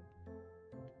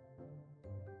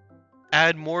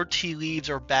 Add more tea leaves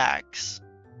or bags.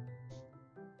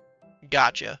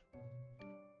 Gotcha.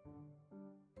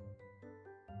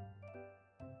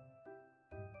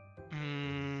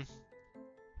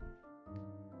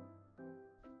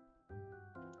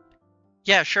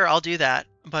 Yeah, sure, I'll do that.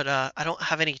 But I don't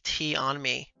have any tea on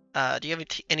me. Do you have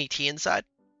any tea inside?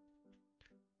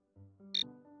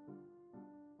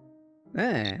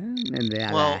 Well, maybe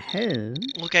I Well, have.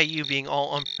 look at you being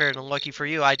all unprepared, and lucky for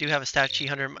you, I do have a stat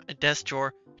sheet under my desk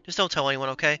drawer. Just don't tell anyone,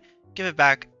 okay? Give it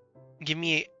back. Give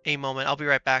me a moment. I'll be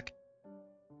right back.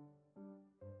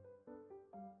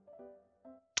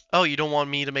 Oh, you don't want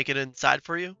me to make it inside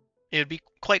for you? It would be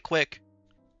quite quick.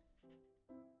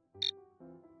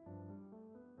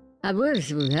 I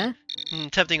wish we had.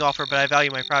 Tempting offer, but I value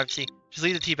my privacy. Just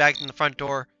leave the tea bags in the front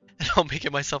door, and I'll make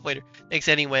it myself later. Thanks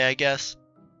anyway, I guess.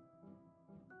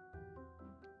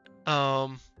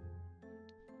 Um,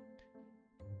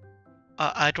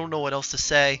 I don't know what else to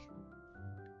say.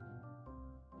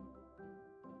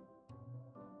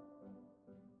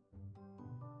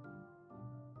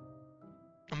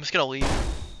 I'm just gonna leave.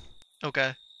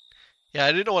 Okay. Yeah,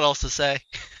 I didn't know what else to say.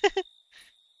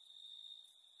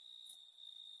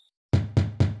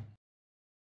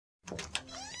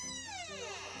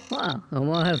 Wow, I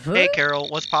want to have fun. Hey, Carol,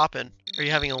 what's poppin'? Are you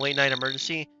having a late night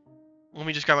emergency? Let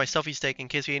me just grab my selfie stick in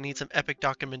case we need some epic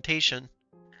documentation.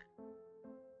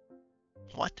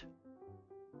 What?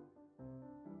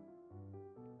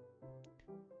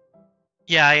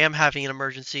 Yeah, I am having an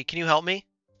emergency. Can you help me?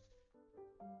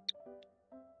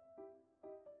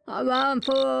 I'm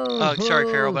Oh,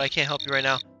 sorry, Carol, full. but I can't help you right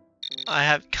now. I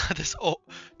have got this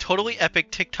totally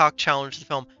epic TikTok challenge to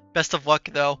film. Best of luck,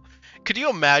 though. Could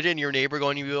you imagine your neighbor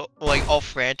going to be like all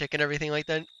frantic and everything like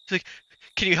that? It's like,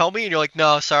 can you help me? And you're like,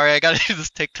 no, sorry, I gotta do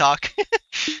this TikTok.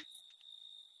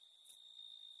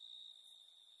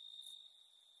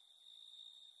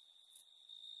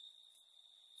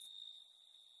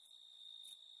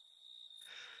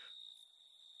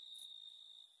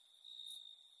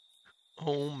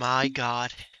 Oh my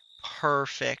god.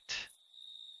 Perfect.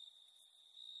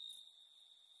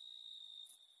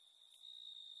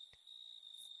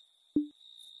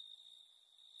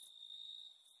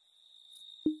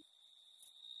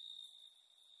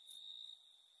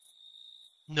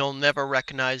 They'll never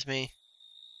recognize me.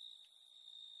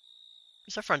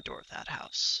 Where's the front door of that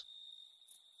house?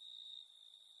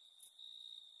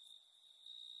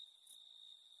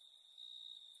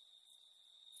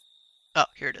 Oh,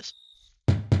 here it is.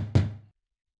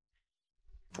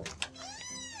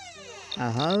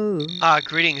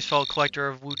 Greetings, fellow collector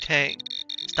of Wu-Tang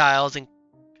styles and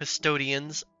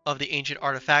custodians of the ancient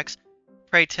artifacts.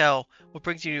 Pray tell, what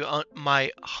brings you to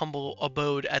my humble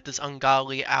abode at this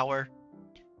ungodly hour?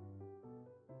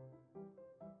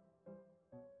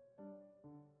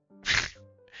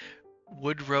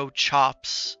 Woodrow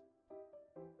chops.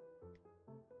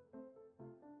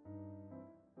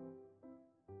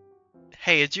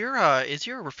 Hey, is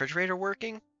your refrigerator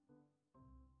working?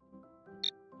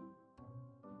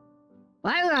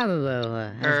 My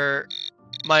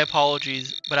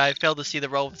apologies, but I failed to see the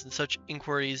relevance in such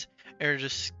inquiries and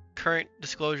just current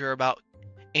disclosure about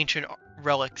ancient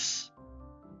relics.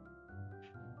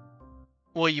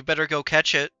 Well, you better go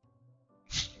catch it.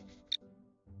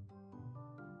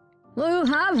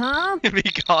 Be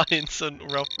gone, insolent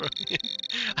ruffian.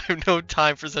 I have no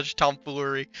time for such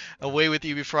tomfoolery. Away with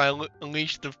you before I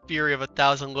unleash the fury of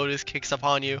 1,000 lotus kicks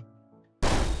upon you.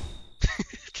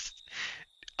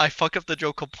 I fucked up the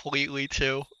joke completely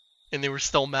too, and they were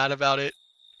still mad about it.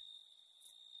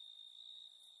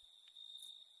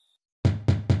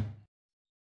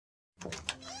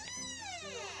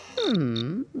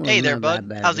 Hey there,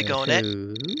 bud. How's it going, eh?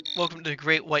 Welcome to the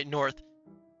Great White North.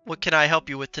 What can I help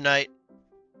you with tonight?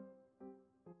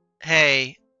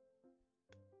 Hey.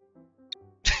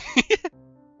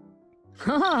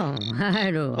 Oh,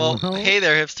 I don't Well, know. hey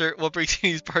there, hipster. What brings you to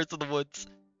these parts of the woods?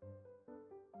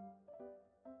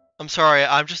 I'm sorry,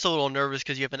 I'm just a little nervous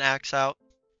because you have an axe out.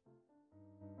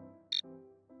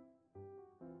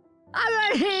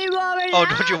 Oh,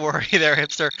 don't you worry there,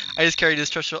 hipster. I just carry this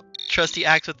trusty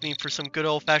axe with me for some good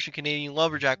old-fashioned Canadian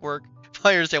lumberjack work.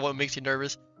 I understand what makes you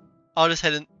nervous. I'll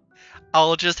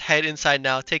just head inside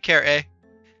now. Take care, eh?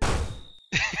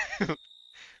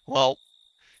 Well.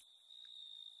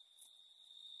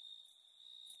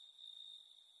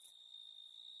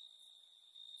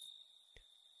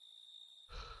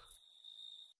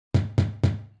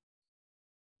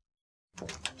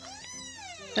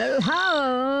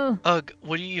 Hello. Ugh,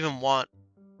 what do you even want?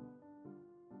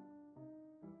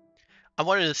 I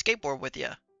wanted to skateboard with you.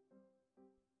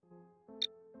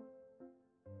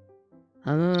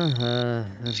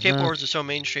 Skateboards are so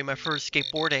mainstream. I prefer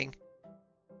skateboarding.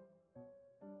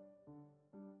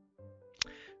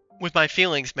 With my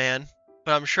feelings, man.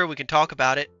 But I'm sure we can talk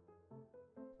about it.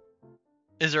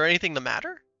 Is there anything the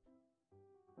matter?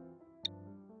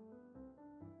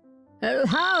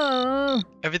 Hello.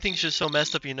 Everything's just so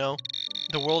messed up, you know.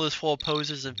 The world is full of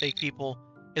posers and fake people.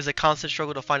 It's a constant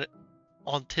struggle to find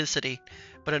authenticity.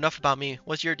 But enough about me.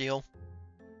 What's your deal?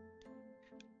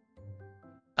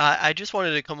 I just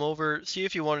wanted to come over, see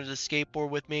if you wanted to skateboard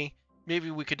with me. Maybe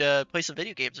we could play some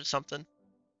video games or something.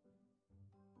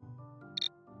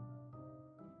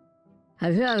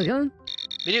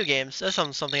 Video games, that's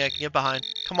something I can get behind.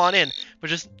 Come on in, but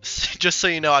just so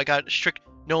you know, I got strict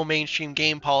no mainstream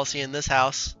game policy in this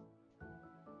house.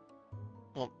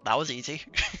 Well, that was easy.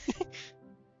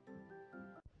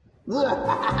 No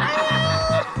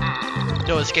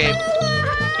escape.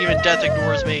 Even death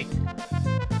ignores me.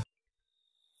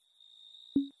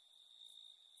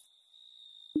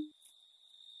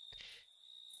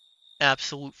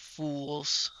 Absolute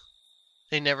fools.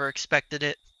 They never expected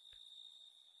it.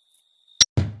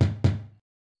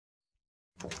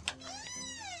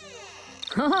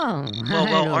 Oh,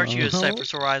 Well, aren't you a sight for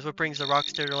sore eyes? What brings a rock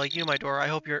star like you to my door? I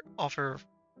hope you're offer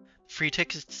free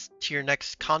tickets to your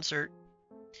next concert.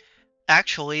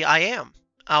 Actually, I am.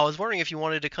 I was wondering if you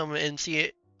wanted to come and see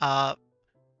it, the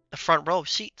front row of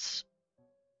seats.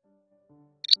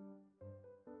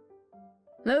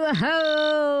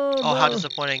 Oh, how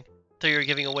disappointing. Thought you were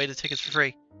giving away the tickets for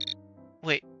free.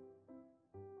 Wait.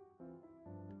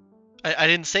 I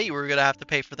didn't say you were gonna have to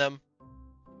pay for them.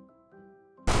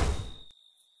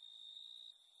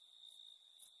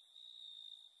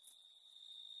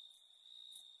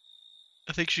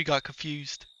 I think she got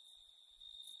confused.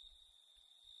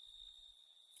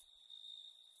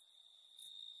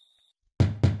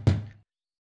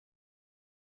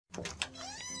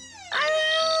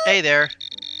 Hey there.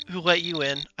 Who let you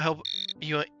in? I hope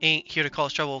you ain't here to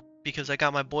cause trouble because I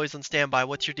got my boys on standby.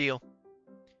 What's your deal?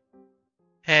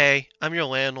 Hey, I'm your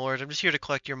landlord. I'm just here to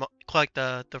collect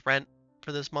the rent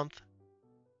for this month.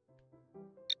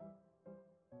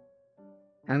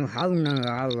 Oh,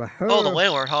 the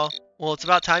landlord, huh? Well, it's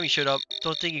about time you showed up.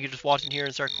 Don't think you could just walk in here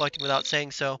and start collecting without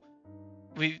saying so.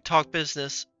 We talk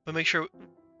business, but make sure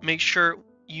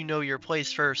you know your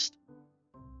place first.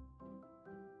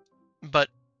 But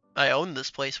I own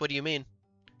this place. What do you mean?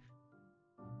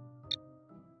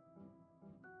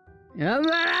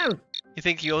 You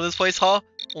think you own this place, huh?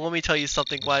 Well, let me tell you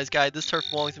something, wise guy. This turf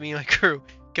belongs to me and my crew.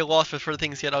 Get lost before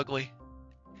things get ugly.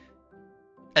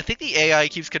 I think the AI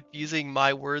keeps confusing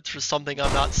my words for something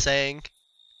I'm not saying.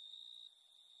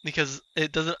 Because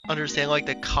it doesn't understand, like,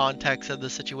 the context of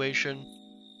the situation.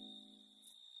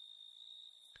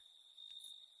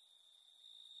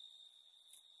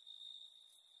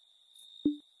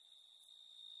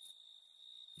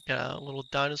 Got a little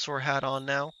dinosaur hat on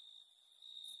now.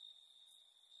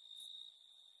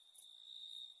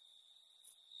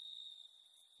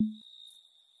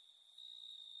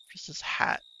 Just his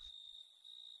hat.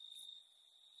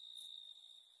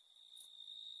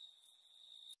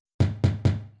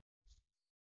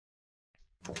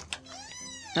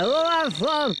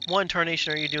 What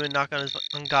incarnation are you doing knocking on his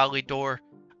ungodly door?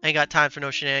 I ain't got time for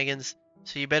no shenanigans,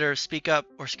 so you better speak up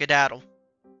or skedaddle.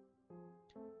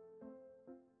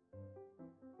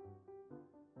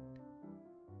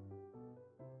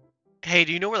 Hey,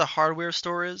 do you know where the hardware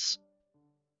store is?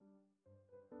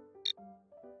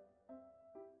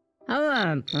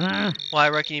 Well, I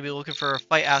reckon you'd be looking for a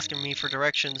fight asking me for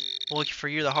directions. Well, looking for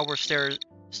you, the hardware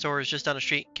store is just down the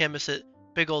street. Can't miss it.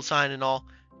 Big old sign and all.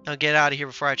 Now get out of here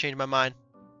before I change my mind.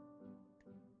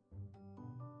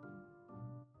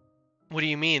 What do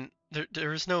you mean?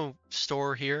 There is no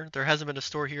store here. There hasn't been a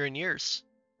store here in years.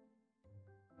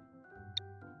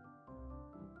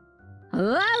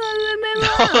 No,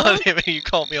 you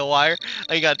called me a liar.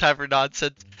 I ain't got time for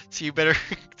nonsense, so you better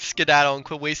skedaddle and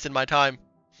quit wasting my time.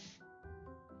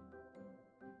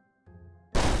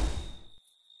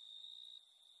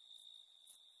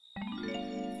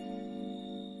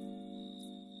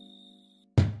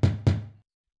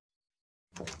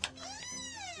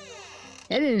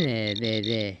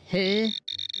 If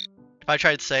I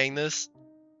tried saying this,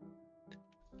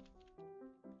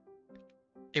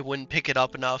 it wouldn't pick it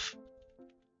up enough.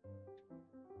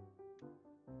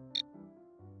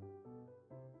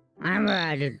 I'm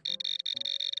ready.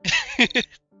 I'm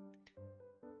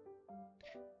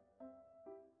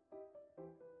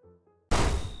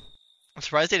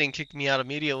surprised they didn't kick me out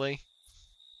immediately.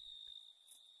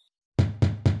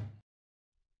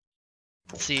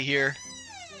 Let's see here.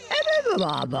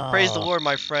 Praise the Lord,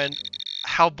 my friend.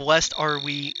 How blessed are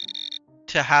we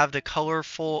to have the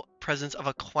colorful presence of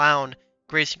a clown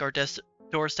gracing our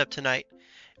doorstep tonight.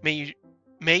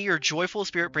 May your joyful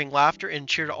spirit bring laughter and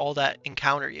cheer to all that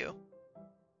encounter you.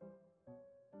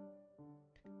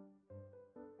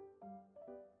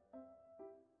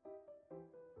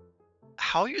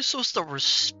 How are you supposed to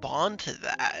respond to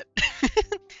that?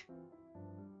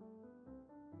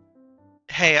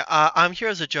 Hey, I'm here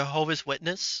as a Jehovah's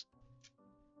Witness.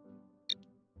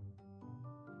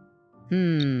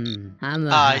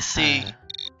 I see.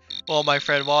 Well, my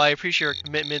friend, while I appreciate your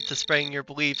commitment to spreading your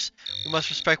beliefs, we must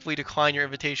respectfully decline your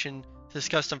invitation to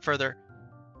discuss them further.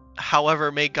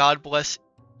 However, may God bless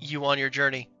you on your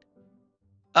journey.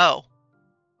 Oh.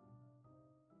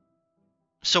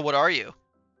 So what are you?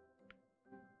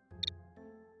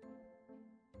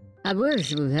 My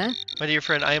dear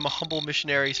friend, I am a humble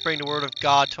missionary spreading the word of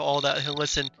God to all that will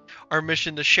listen. Our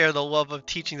mission to share the love of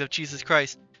teachings of Jesus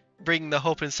Christ, bringing the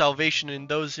hope and salvation in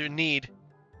those who need.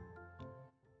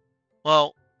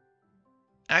 Well,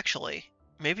 actually,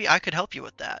 maybe I could help you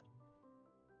with that.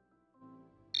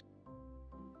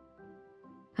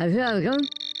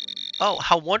 Oh,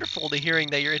 how wonderful to hearing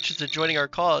that you're interested in joining our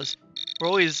cause. We're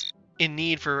always in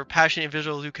need for passionate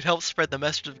individuals who could help spread the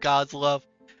message of God's love.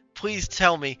 Please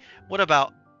tell me,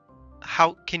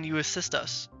 how can you assist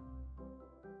us?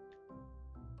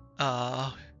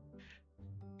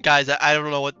 Guys, I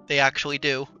don't know what they actually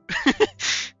do.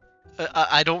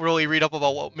 I don't really read up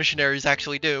about what missionaries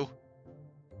actually do.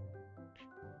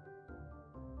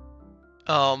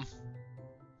 I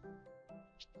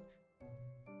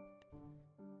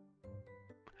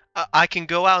can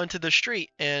go out into the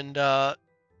street and go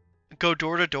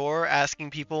door to door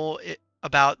asking people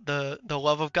about the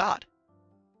love of God.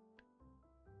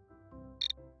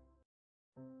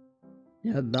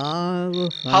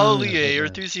 Hallelujah, your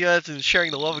enthusiasm in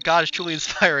sharing the love of God is truly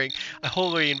inspiring. I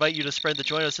wholly invite you to spread to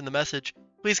join us in the message.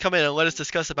 Please come in and let us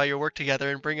discuss about your work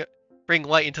together and bring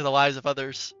light into the lives of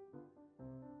others.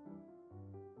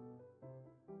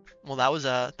 Well, that was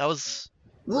way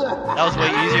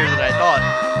easier than I thought.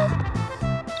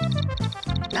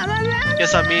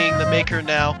 Guess I'm meeting the maker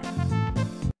now.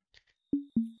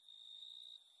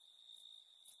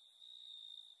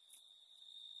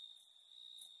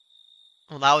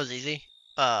 Well, that was easy.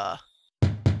 Oh,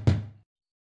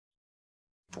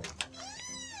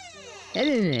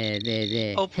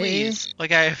 please.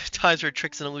 Like I have times for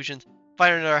tricks and illusions.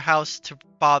 Find in our house to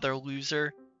bother,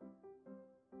 loser.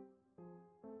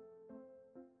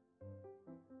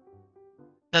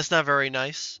 That's not very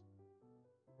nice.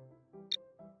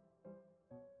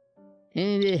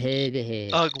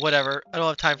 Ugh, whatever. I don't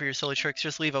have time for your silly tricks.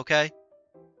 Just leave, okay?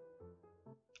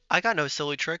 I got no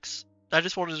silly tricks. I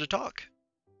just wanted to talk.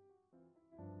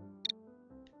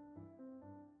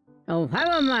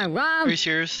 Are you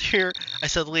serious here? I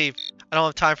said leave. I don't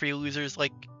have time for you losers.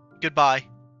 Like, goodbye.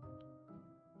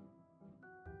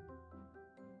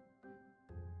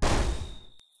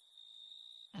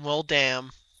 Well,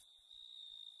 damn.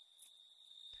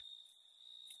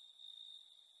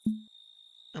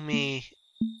 Let me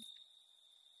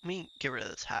get rid of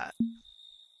this hat.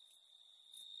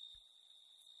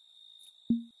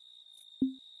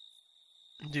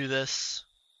 Do this.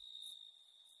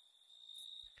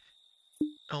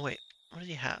 Oh wait, what does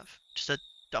he have? Just a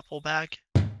duffel bag?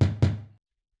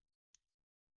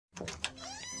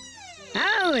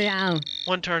 Oh no!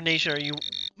 What tarnation are you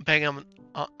banging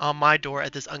on my door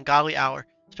at this ungodly hour?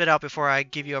 Spit out before I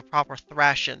give you a proper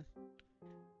thrashing.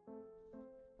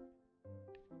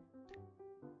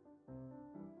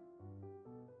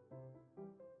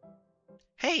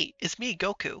 Hey, it's me,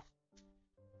 Goku.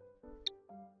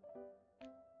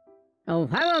 Oh,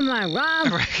 hello, my I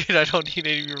Rob! reckon I don't need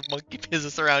any of your monkey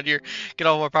business around here. Get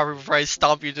off my property before I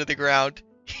stomp you to the ground.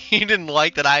 He didn't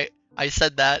like that I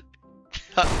said that.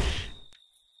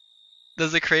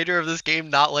 Does the creator of this game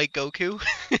not like Goku?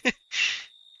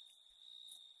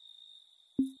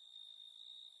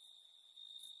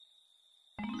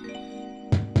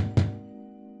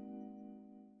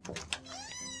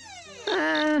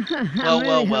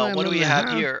 Well, what do we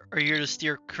have here? Are you here to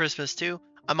steal Christmas too?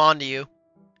 I'm on to you.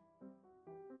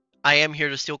 I am here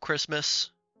to steal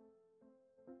Christmas.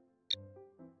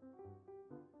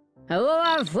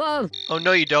 Hello, Oh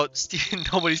no you don't.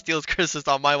 Nobody steals Christmas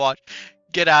on my watch.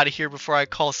 Get out of here before I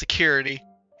call security.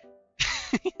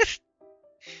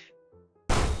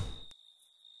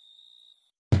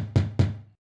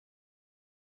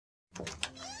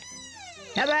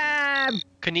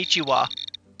 Konnichiwa,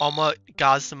 Alma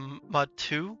Gazama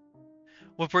 2?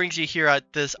 What brings you here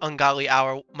at this ungodly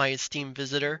hour, my esteemed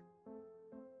visitor?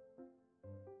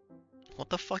 What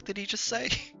the fuck did he just say?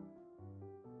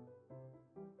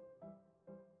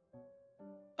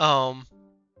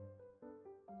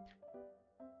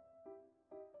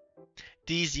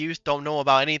 These youth don't know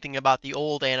about anything about the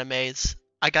old animes.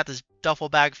 I got this duffel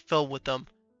bag filled with them.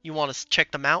 You want to check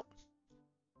them out?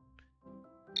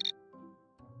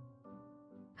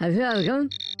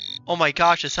 Oh my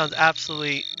gosh, it sounds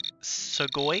absolutely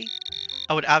sugoi.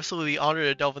 I would absolutely be honored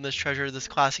to delve in this treasure of this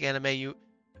classic anime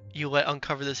you let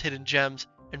uncover this hidden gems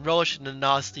and relish in the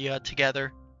nausea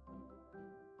together.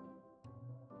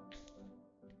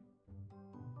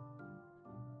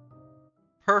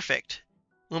 Perfect.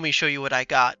 Let me show you what I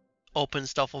got. Open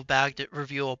duffel bag to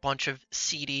reveal a bunch of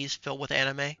CDs filled with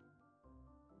anime.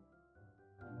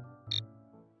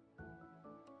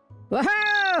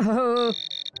 Whoa!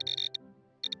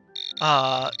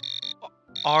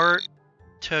 Art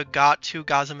to Gatsu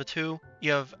Gazamatu.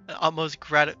 You have utmost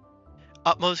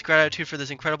gratitude for this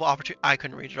incredible opportunity. I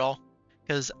couldn't read it all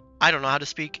because I don't know how to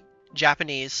speak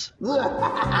Japanese.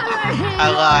 I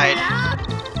lied.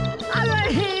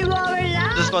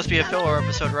 This must be a filler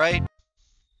episode, right?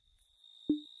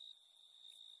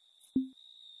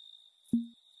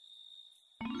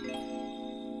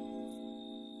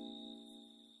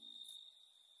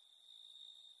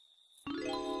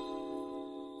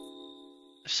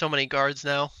 There's so many guards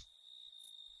now.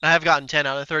 I have gotten 10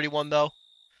 out of 31 though.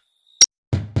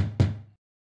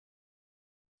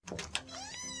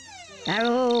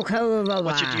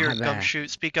 What's your dear gumshoe?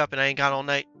 Speak up and I ain't got all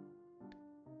night.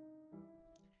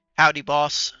 Howdy,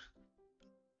 boss.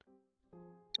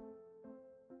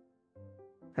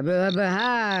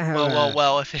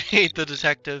 Well, if it ain't the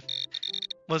detective.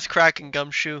 What's cracking,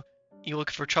 Gumshoe? You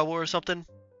looking for trouble or something?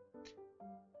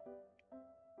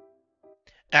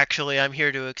 Actually, I'm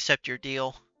here to accept your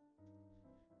deal.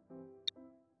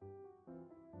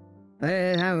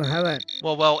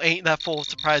 Well, ain't that full of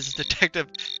surprises, detective?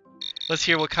 Let's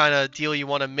hear what kind of deal you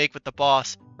want to make with the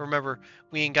boss. Remember,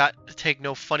 we ain't got to take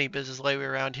no funny business lately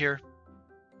around here.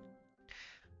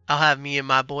 I'll have me and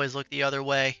my boys look the other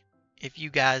way if you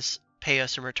guys pay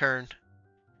us in return.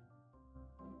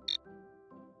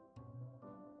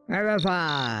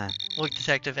 Look,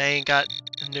 detective, I ain't got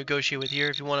to negotiate with you.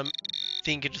 If you want to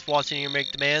think you just waltz in here and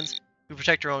make demands, we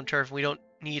protect our own turf and we don't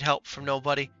need help from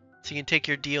nobody. So you can take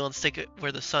your deal and stick it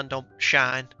where the sun don't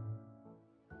shine.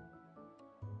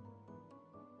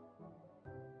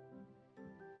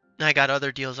 I got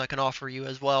other deals I can offer you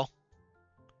as well.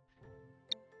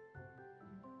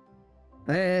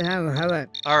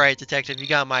 Alright, detective, you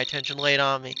got my attention. Lay it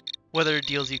on me. What other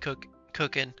deals you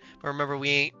cooking? But remember, we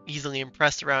ain't easily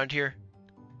impressed around here.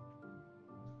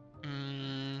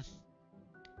 I'm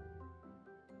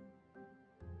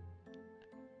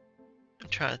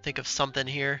trying to think of something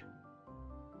here.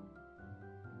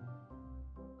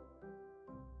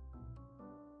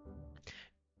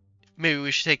 Maybe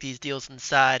we should take these deals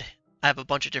inside. I have a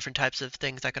bunch of different types of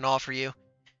things I can offer you.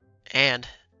 And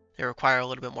they require a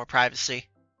little bit more privacy.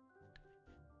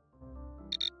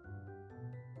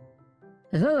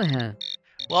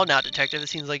 Well now, detective, it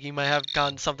seems like you might have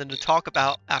gotten something to talk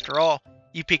about after all.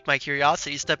 You piqued my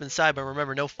curiosity. Step inside, but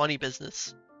remember, no funny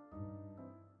business.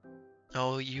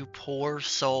 Oh, you poor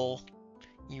soul.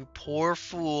 You poor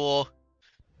fool.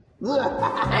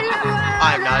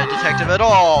 I'm not a detective at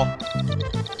all.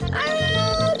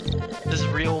 This is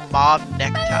real mob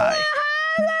necktie.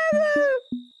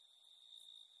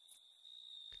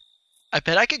 I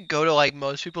bet I could go to like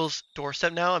most people's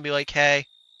doorstep now and be like, hey,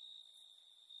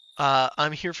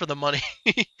 I'm here for the money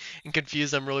and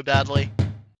confuse them really badly.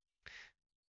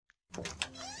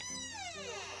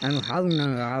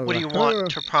 What do you want,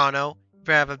 Toprano? If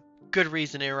I have a good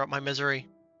reason to interrupt my misery.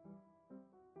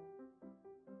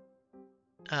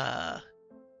 They're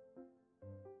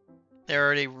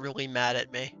already really mad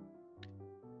at me.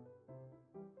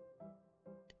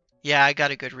 Yeah, I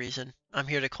got a good reason. I'm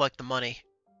here to collect the money.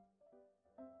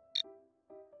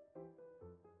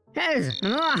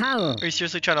 Are you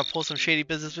seriously trying to pull some shady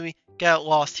business with me? Get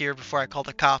lost here before I call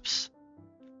the cops.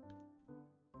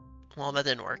 Well, that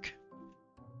didn't work.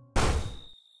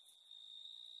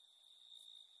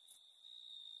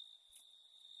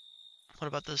 What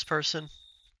about this person?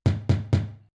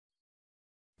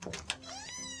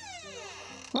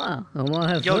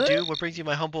 Yo, dude, what brings you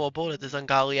my humble abode at this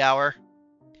ungodly hour?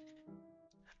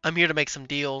 I'm here to make some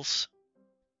deals.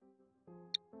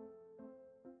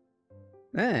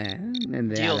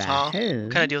 Deals, huh? What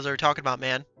kind of deals are we talking about,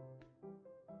 man?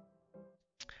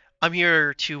 I'm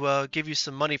here to give you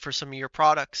some money for some of your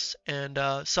products and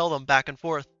sell them back and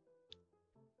forth.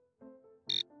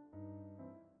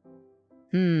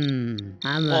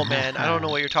 Well, man, I don't know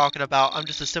what you're talking about. I'm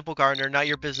just a simple gardener, not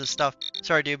your business stuff.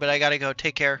 Sorry, dude, but I gotta go.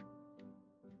 Take care.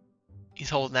 He's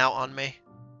holding out on me.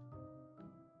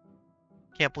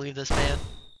 Can't believe this man.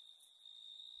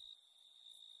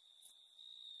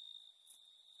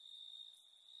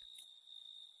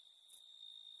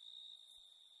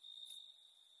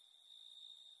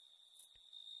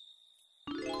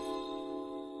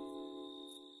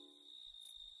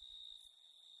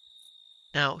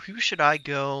 Now, who should I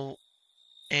go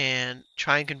and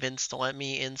try and convince to let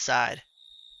me inside?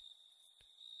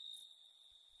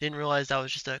 Didn't realize that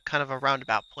was just a kind of a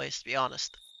roundabout place, to be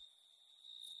honest.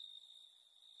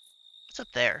 What's up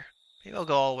there? Maybe I'll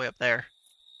go all the way up there.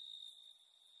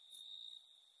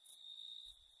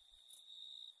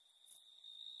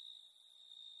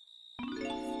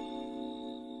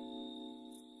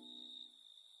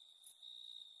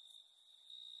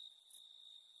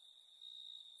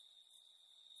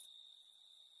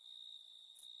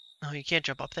 Oh, you can't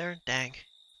jump up there? Dang.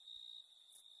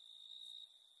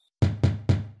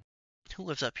 Who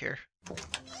lives up here?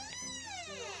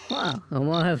 Wow, I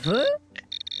want to have food?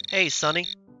 Hey, Sonny.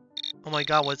 Oh my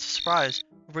god, what's a surprise?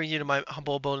 I'll bring you to my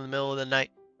humble abode in the middle of the night.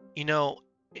 You know,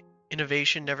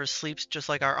 innovation never sleeps, just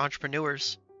like our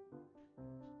entrepreneurs.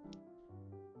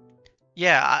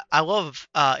 Yeah, I love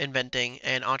inventing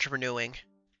and entrepreneuring.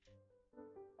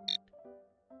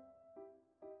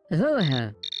 Aloha.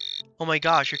 Oh my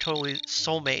gosh, you're totally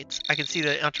soulmates. I can see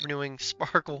the entrepreneuring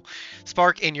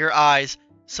spark in your eyes.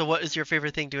 So what is your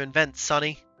favorite thing to invent,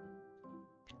 Sonny?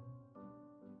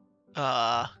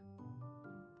 I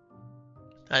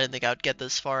didn't think I would get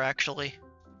this far, actually.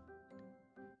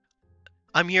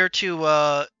 I'm here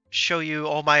to show you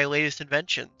all my latest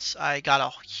inventions. I got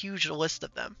a huge list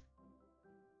of them.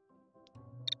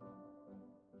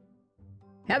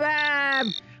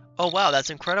 Habab! Oh wow, that's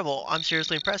incredible. I'm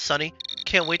seriously impressed, Sonny.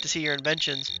 Can't wait to see your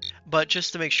inventions. But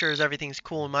just to make sure everything's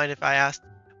cool in mind, if I asked,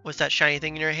 what's that shiny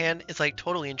thing in your hand? It's like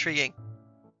totally intriguing.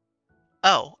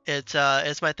 Oh,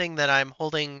 it's my thing that I'm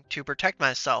holding to protect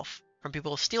myself from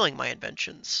people stealing my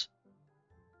inventions.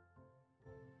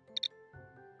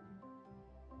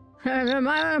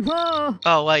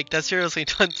 Oh, like, that's seriously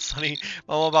done, Sonny. I'm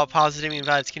all about positivity and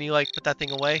vibes. Can you, like, put that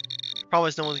thing away?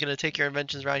 Promise no one's gonna take your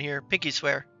inventions around here. Pinky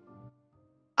swear.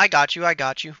 I got you, I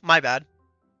got you. My bad.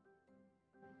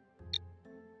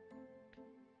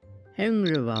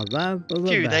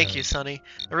 Phew, thank you, Sonny.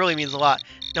 That really means a lot.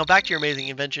 Now back to your amazing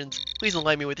inventions. Please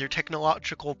enlighten me with your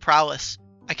technological prowess.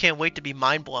 I can't wait to be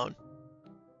mind blown.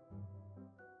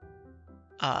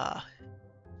 I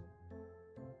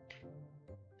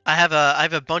have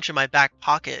a bunch in my back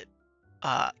pocket.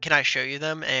 Can I show you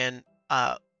them? And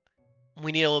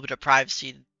we need a little bit of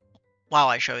privacy while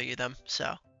I show you them.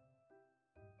 So.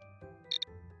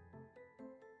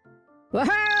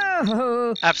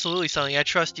 Whoa! Absolutely, Sonny. I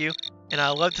trust you, and I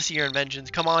love to see your inventions.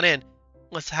 Come on in.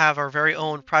 Let's have our very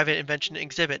own private invention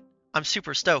exhibit. I'm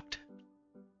super stoked.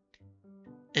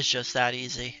 It's just that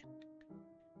easy.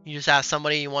 You just ask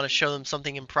somebody you want to show them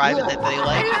something in private that they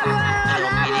like, and they'll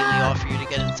immediately offer you to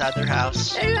get inside their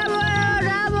house.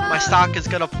 My stock is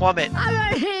gonna plummet.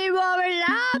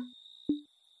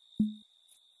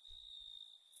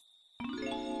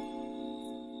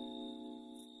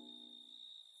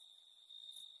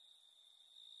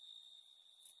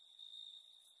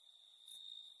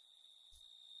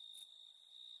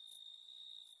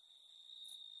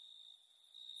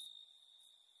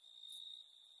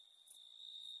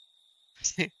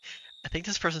 I think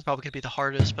this person's probably gonna be the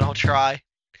hardest, but I'll try.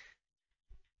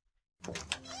 What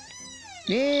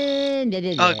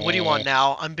do you want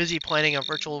now? I'm busy planning a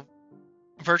virtual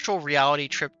reality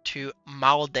trip to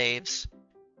Maldives.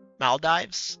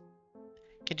 Maldives?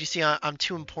 Can't you see I'm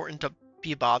too important to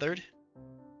be bothered?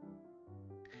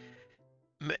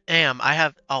 Ma'am, I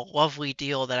have a lovely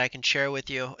deal that I can share with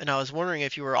you, and I was wondering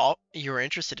if you were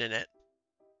interested in it.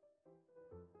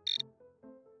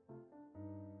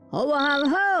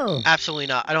 Absolutely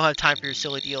not. I don't have time for your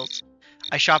silly deals.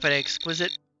 I shop at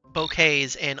exquisite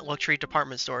bouquets and luxury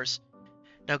department stores.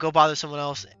 Now go bother someone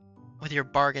else with your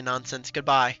bargain nonsense.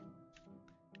 Goodbye.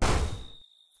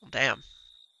 Damn.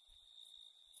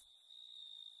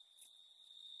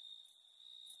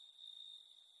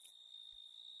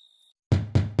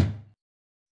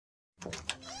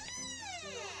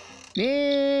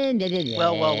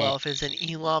 Well, if it's an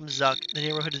Elam Zuck, the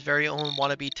neighborhood's very own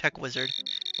wannabe tech wizard.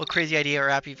 What crazy idea or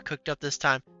app you've cooked up this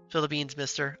time? Spill the beans,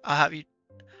 mister.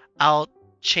 I'll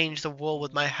change the world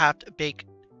with my half-baked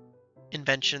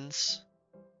inventions.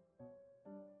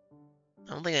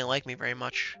 I don't think they like me very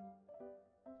much.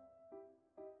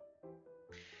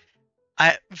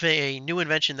 I have a new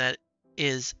invention that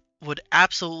would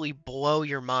absolutely blow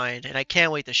your mind, and I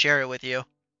can't wait to share it with you.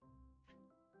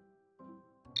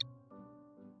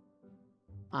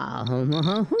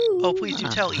 Oh, please do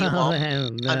tell,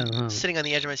 Elam. I'm sitting on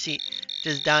the edge of my seat,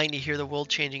 just dying to hear the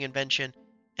world-changing invention.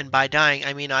 And by dying,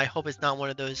 I mean I hope it's not one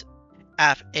of those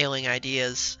app-ailing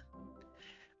ideas.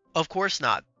 Of course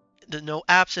not. There's no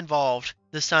apps involved.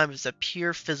 This time it's a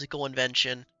pure physical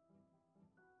invention.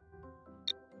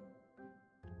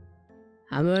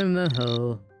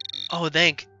 Ho. Oh,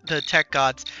 thank the tech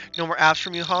gods. No more apps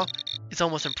from you, huh? It's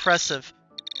almost impressive.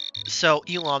 So,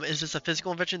 Elam, is this a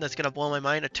physical invention that's gonna blow my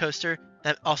mind? A toaster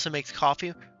that also makes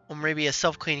coffee? Or maybe a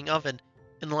self-cleaning oven?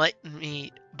 Enlighten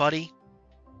me, buddy.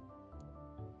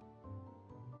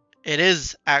 It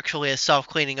is actually a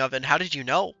self-cleaning oven. How did you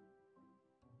know?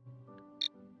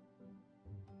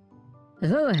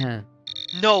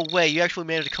 No way, you actually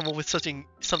managed to come up with something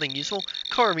useful?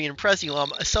 Color me impressed,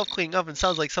 Elam. A self-cleaning oven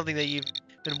sounds like something that you've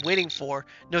been waiting for.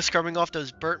 No scrubbing off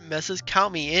those burnt messes?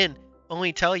 Count me in.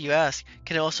 Only tell you ask.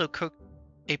 Can it also cook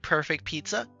a perfect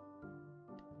pizza?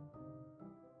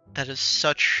 That is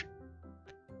such...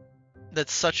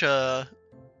 That's such a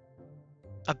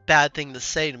bad thing to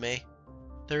say to me.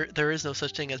 There is no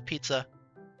such thing as pizza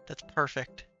that's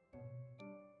perfect.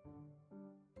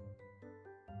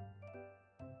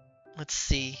 Let's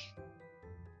see.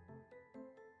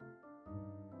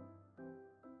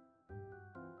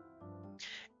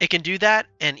 It can do that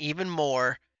and even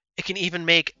more. It can even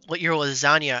make your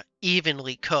lasagna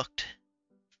evenly cooked.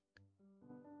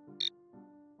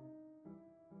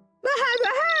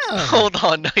 Hold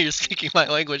on, now you're speaking my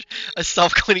language. A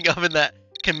self-cleaning oven that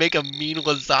can make a mean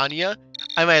lasagna?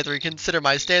 I might have to reconsider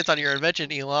my stance on your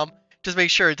invention, Elam. Just make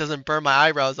sure it doesn't burn my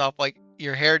eyebrows off like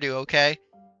your hairdo, okay?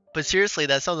 But seriously,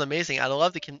 that sounds amazing. I'd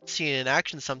love to see it in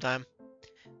action sometime.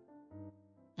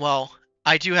 Well,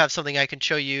 I do have something I can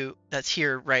show you that's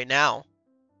here right now.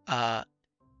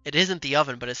 It isn't the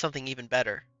oven, but it's something even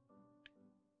better.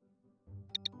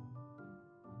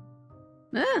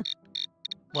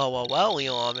 Well,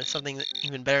 Elam, it's something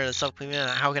even better than self-cleaning.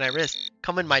 How can I risk?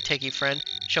 Come in, my techie friend.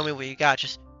 Show me what you got.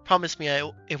 Just promise me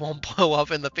it won't blow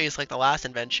up in the face like the last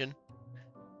invention.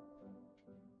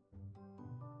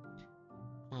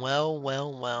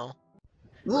 Well.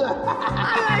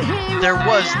 There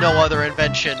was no other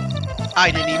invention. I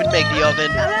didn't even make the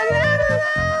oven.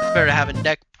 It's better to have a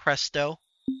neck presto.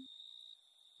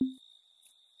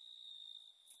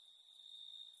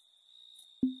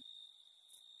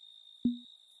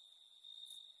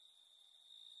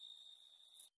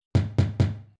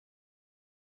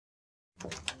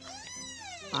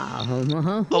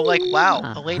 Oh, like,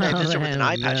 wow, a late night visitor with an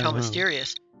eye patch, how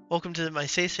mysterious. Welcome to my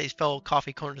safe space, fellow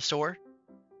coffee connoisseur.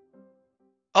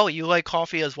 Oh, you like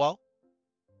coffee as well?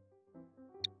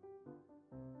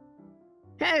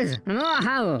 Ugh,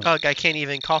 I can't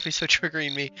even. Coffee's so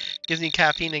triggering me. Gives me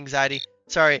caffeine anxiety.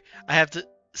 Sorry, I have to...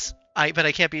 but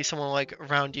I can't be someone like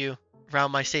around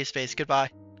my safe space. Goodbye.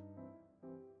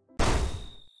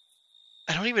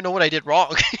 I don't even know what I did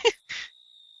wrong.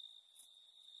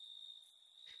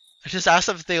 I just asked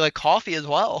them if they like coffee as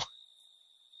well.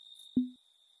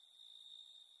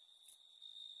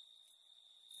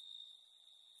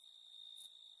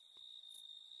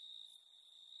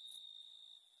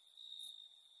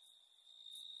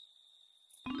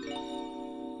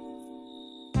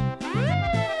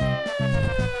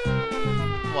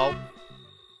 Well.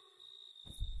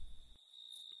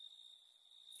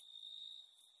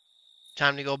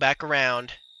 Time to go back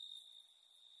around.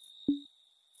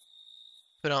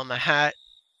 Put on the hat.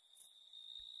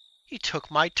 He took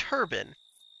my turban.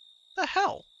 The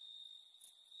hell?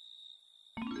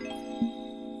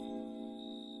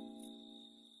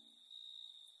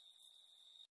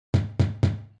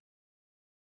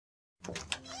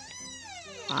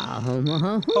 Ho.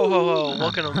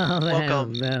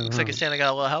 Welcome. Looks like Santa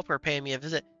got a little helper paying me a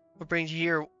visit. What brings you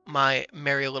here, my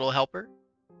merry little helper?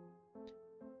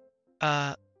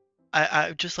 I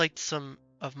just liked some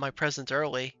of my presents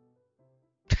early.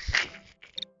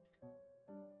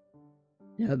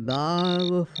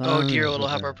 Oh dear little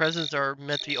helper, presents are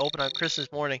meant to be opened on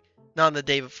Christmas morning, not on the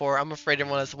day before. I'm afraid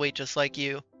everyone has to wait just like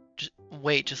you.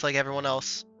 Wait just like everyone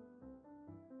else.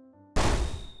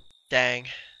 Dang.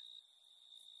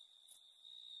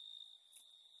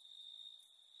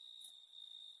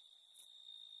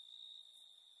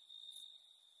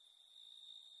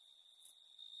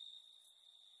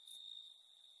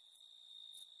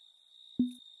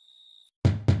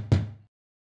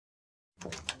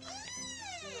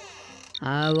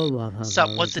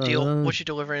 Sup, what's the deal? What you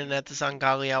delivering at this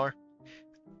ungodly hour?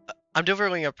 I'm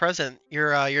delivering a present.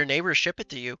 Your neighbors ship it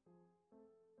to you.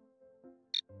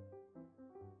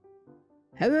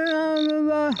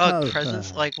 Oh,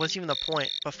 presents? Like, what's even the point?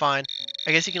 But fine.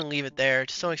 I guess you can leave it there.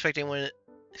 Just don't expecting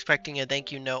a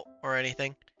thank you note or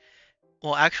anything.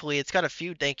 Well, actually, it's got a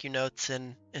few thank you notes,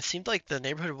 and it seemed like the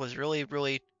neighborhood was really,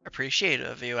 really appreciative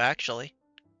of you, actually.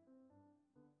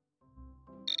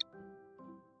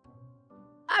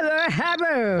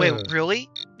 Wait, really?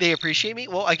 They appreciate me?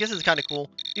 Well, I guess it's kind of cool.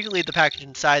 You can leave the package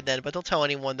inside then, but don't tell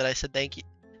anyone that I said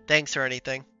thanks or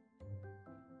anything.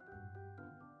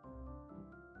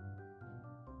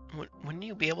 Wouldn't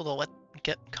you be able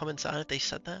to come inside if they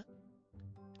said that?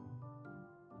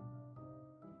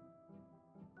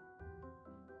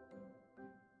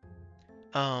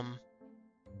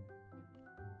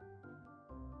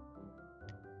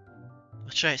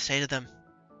 What should I say to them?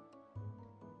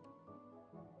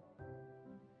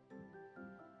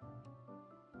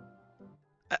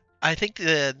 I think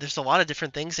there's a lot of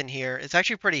different things in here. It's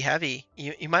actually pretty heavy.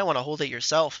 You might want to hold it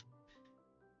yourself.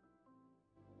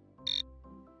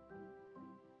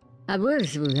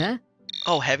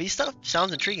 Oh, heavy stuff?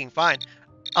 Sounds intriguing. Fine.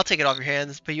 I'll take it off your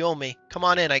hands, but you owe me. Come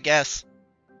on in, I guess.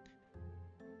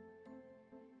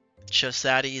 Just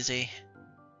that easy.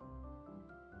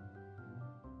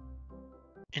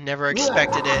 I never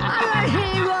expected it.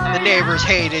 The neighbors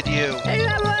hated you.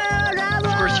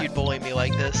 Of course you'd bully me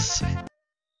like this.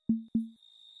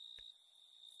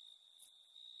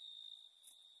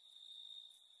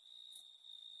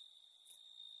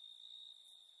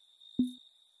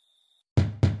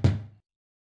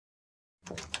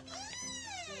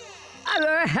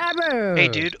 Hey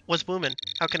dude, what's bloomin'?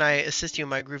 How can I assist you in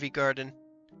my groovy garden?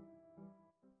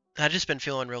 I've just been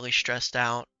feeling really stressed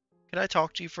out. Can I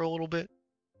talk to you for a little bit?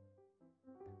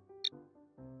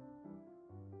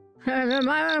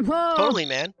 Totally,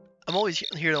 man. I'm always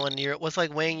here to lend an ear. What's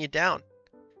like weighing you down?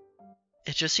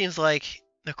 It just seems like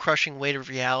the crushing weight of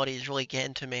reality is really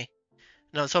getting to me.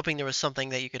 And I was hoping there was something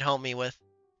that you could help me with.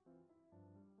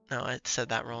 No, I said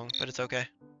that wrong, but it's okay.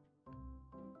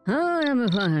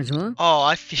 Oh,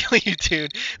 I feel you,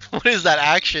 dude. What is that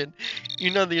action?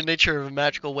 You know the nature of a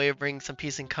magical way of bringing some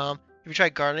peace and calm. Have you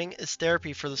tried gardening? It's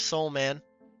therapy for the soul, man.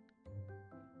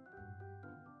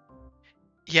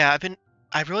 Yeah,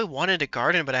 I really wanted to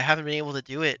garden, but I haven't been able to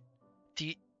do it.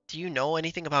 Do you know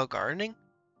anything about gardening?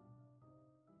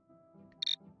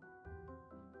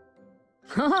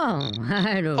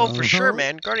 Oh, for sure,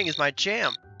 man. Gardening is my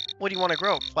jam. What do you want to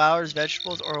grow? Flowers,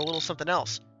 vegetables, or a little something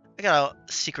else? I got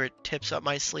secret tips up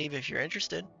my sleeve if you're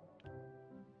interested.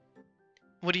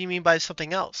 What do you mean by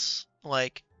something else?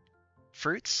 Like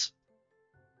fruits?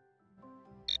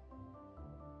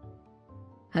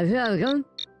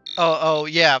 Oh,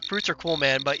 yeah, fruits are cool,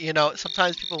 man, but you know,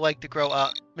 sometimes people like to grow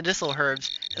medicinal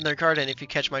herbs in their garden if you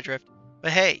catch my drift.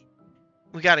 But hey,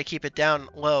 we gotta keep it down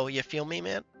low, you feel me,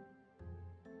 man?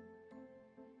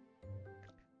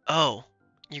 Oh,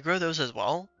 you grow those as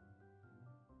well?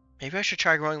 Maybe I should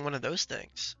try growing one of those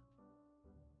things.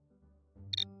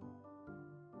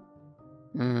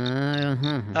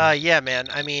 Yeah, man,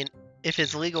 I mean, if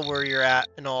it's legal where you're at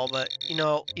and all, but, you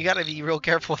know, you gotta be real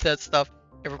careful with that stuff.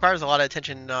 It requires a lot of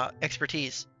attention and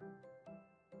expertise.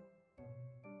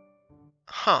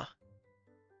 Huh.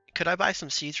 Could I buy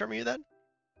some seeds from you then?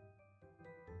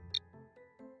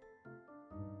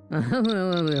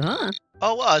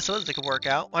 Oh, so this could work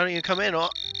out. Why don't you come in?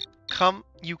 Come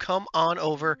on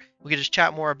over. We can just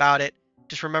chat more about it.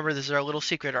 Just remember, this is our little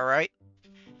secret, all right?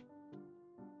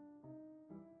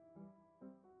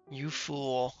 You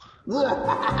fool.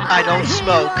 I don't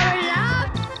smoke.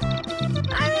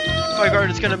 My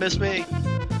garden's gonna miss me.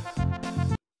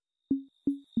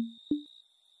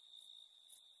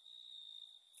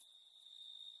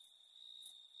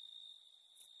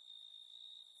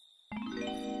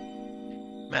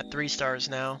 I'm at 3 stars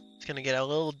now. It's gonna get a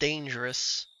little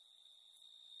dangerous.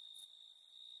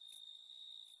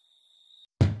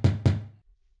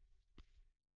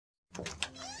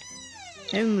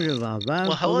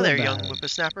 Well, hello there, young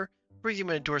whippersnapper. What brings you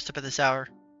to my doorstep at this hour?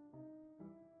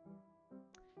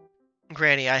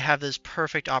 Granny, I have this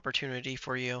perfect opportunity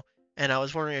for you, and I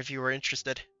was wondering if you were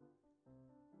interested.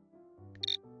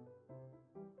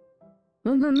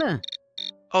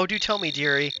 Oh, do tell me,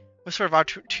 dearie. What sort of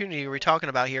opportunity are we talking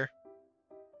about here?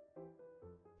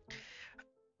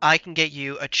 I can get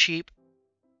you a cheap,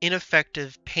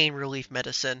 ineffective pain relief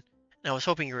medicine, and I was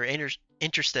hoping you were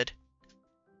interested.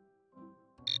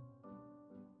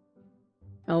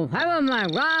 Oh,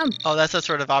 that's the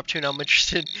sort of opportunity I'm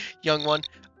interested in, young one.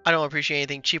 I don't appreciate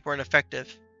anything cheap or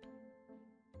ineffective.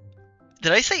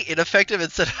 Did I say ineffective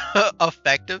instead of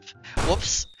effective?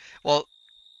 Whoops. Well,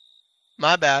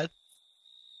 my bad.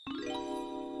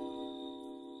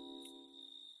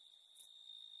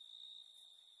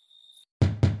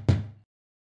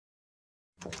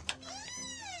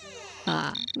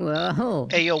 Whoa.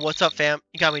 Hey, yo, what's up, fam?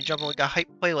 You got me jumping like a hype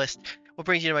playlist. What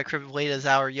brings you to my crib late as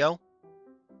hour, yo?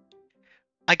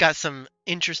 I got some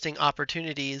interesting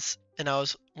opportunities, and I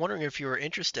was wondering if you were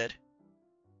interested.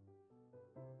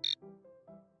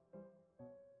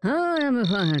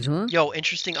 Yo,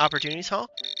 interesting opportunities, huh?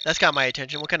 That's got my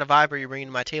attention. What kind of vibe are you bringing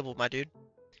to my table, my dude?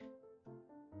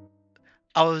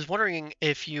 I was wondering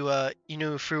if you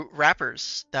knew fruit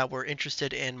wrappers that were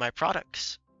interested in my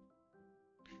products.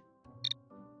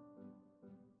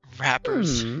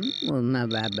 Wrappers. Well, not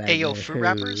that bad. Ayo, fruit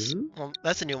wrappers? Who? Well,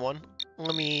 that's a new one.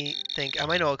 Let me think. I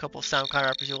might know a couple of SoundCloud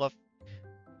rappers who love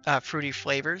fruity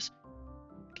flavors.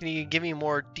 Can you give me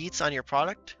more deets on your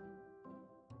product?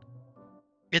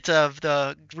 It's of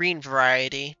the green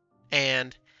variety,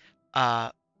 and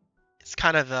it's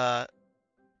kind of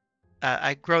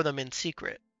I grow them in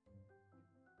secret.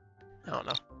 I don't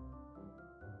know.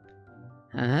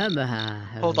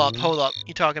 Hold up.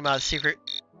 You talking about secret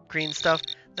green stuff?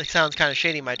 That sounds kind of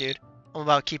shady, my dude. I'm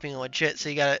about keeping it legit, so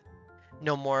you gotta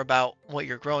know more about what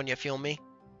you're growing, you feel me?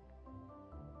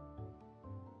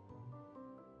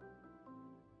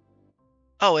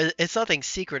 Oh, it's nothing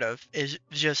secretive. It's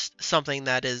just something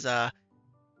that is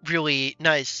really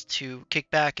nice to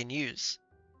kick back and use.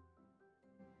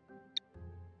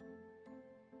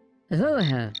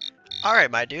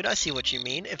 Alright, my dude, I see what you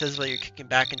mean. If this is what you're kicking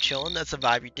back and chilling, that's a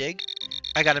vibe you dig.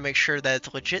 I gotta make sure that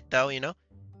it's legit, though, you know?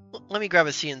 Let me grab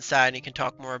a seat inside and you can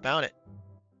talk more about it.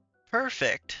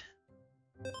 Perfect.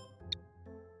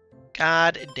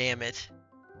 God damn it.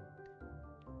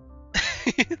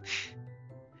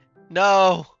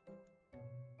 No!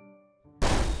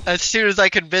 As soon as I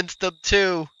convinced them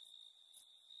to.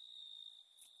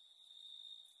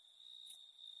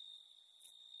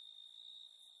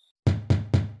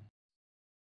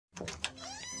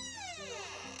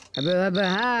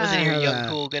 Listen here, young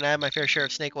hooligan. I have my fair share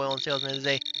of snake oil and salesmen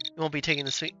today. You won't be taking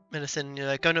the sweet medicine. You're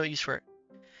like, oh, no use for it.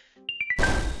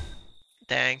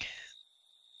 Dang.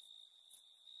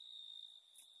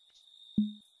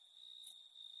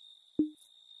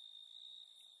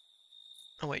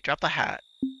 Oh, wait, drop the hat.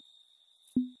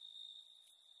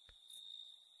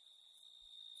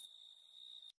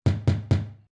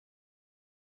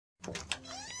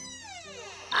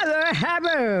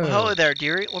 Hello there,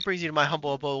 dearie. What brings you to my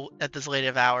humble abode at this late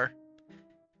of hour?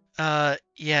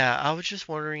 Yeah, I was just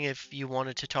wondering if you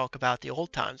wanted to talk about the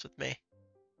old times with me.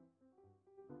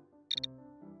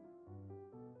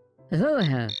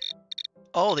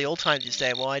 Oh, the old times, you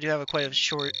say? Well, I do have quite a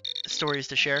short stories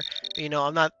to share. But, you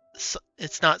know,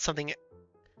 it's not something.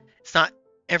 It's not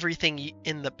everything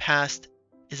in the past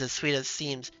is as sweet as it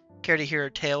seems. Care to hear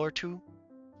a tale or two?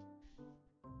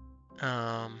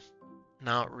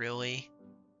 Not really.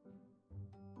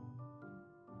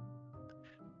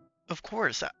 Of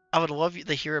course, I would love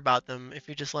to hear about them. If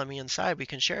you just let me inside, we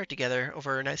can share it together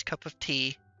over a nice cup of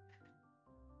tea.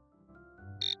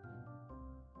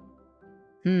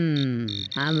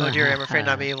 Oh dear, I'm afraid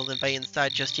not be able to invite you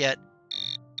inside just yet.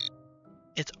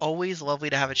 It's always lovely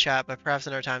to have a chat, but perhaps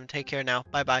another time. Take care now.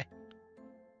 Bye-bye.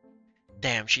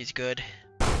 Damn, she's good.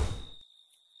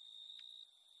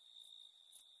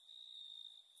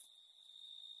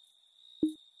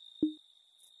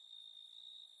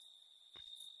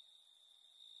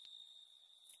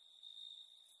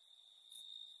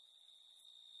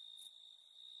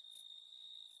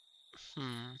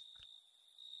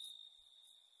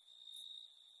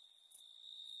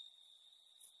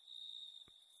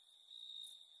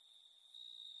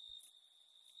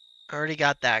 Already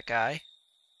got that guy.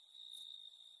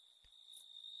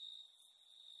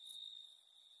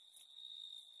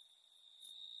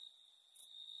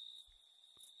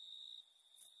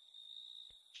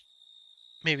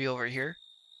 Maybe over here.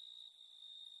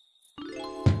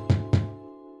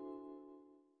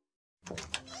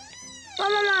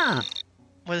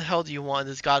 What the hell do you want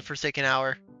this godforsaken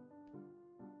hour?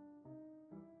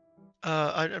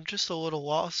 I'm just a little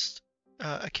lost.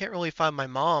 I can't really find my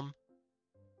mom.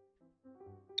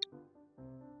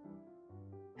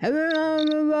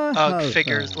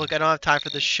 Figures. Look, I don't have time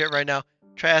for this shit right now.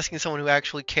 Try asking someone who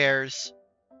actually cares.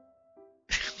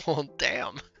 Well,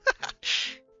 damn.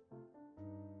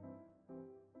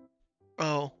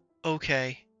 Oh,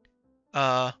 okay.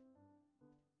 Do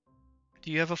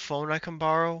you have a phone I can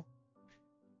borrow?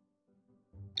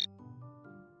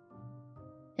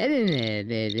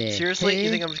 Seriously?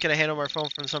 You think I'm just gonna hand over my phone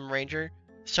from some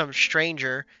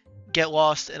stranger, get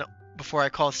lost, and before I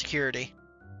call security?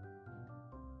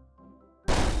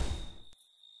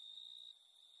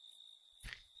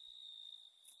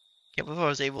 Can't believe I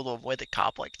was able to avoid the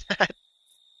cop like that.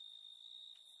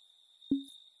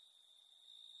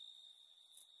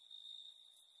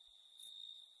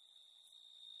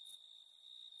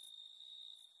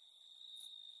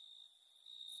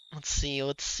 Let's see.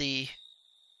 Let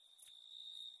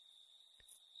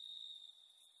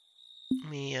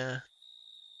me,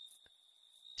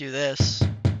 do this.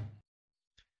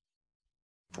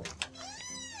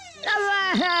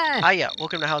 Hiya,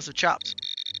 welcome to House of Chops.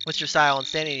 What's your style and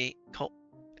sanity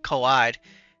collide.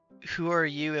 Who are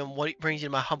you and what brings you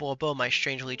to my humble abode, my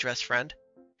strangely dressed friend?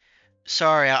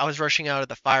 Sorry, I was rushing out of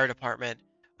the fire department.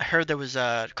 I heard there was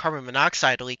a carbon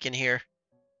monoxide leak in here.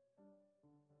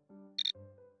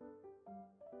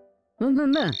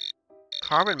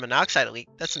 Carbon monoxide leak?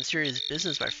 That's some serious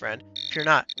business, my friend. Fear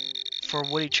not, for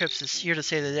Woody Chips is here to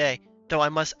save the day. Though I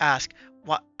must ask,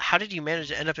 how did you manage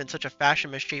to end up in such a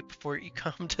fashion mistake before you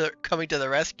coming to the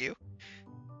rescue?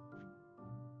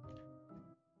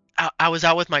 I was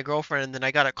out with my girlfriend, and then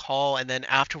I got a call, and then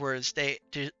afterwards they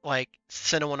like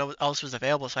said no one else was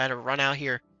available, so I had to run out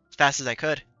here as fast as I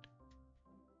could.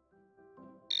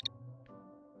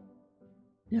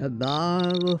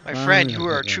 My friend, you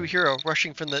are a true hero,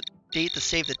 rushing from the date to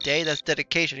save the day. That's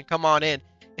dedication. Come on in,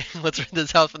 and let's rid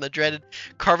this house from the dreaded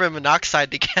carbon monoxide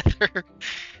together.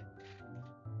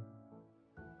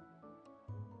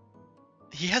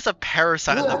 He has a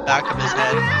parasite on the back of his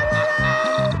head.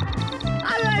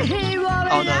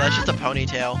 Oh no, that's just a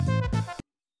ponytail.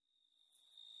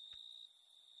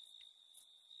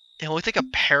 It looks like a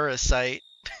parasite.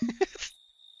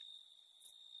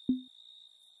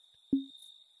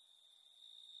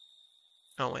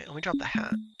 Oh wait, let me drop the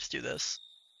hat. Just do this.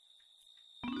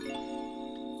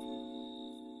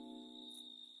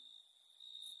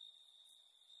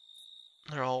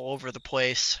 They're all over the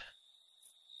place.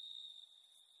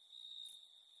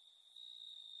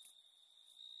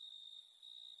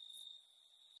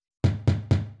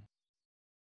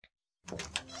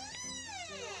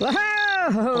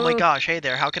 Oh my gosh, hey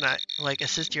there, how can I, like,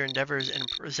 assist your endeavors and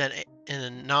present it in a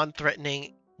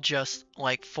non-threatening, just,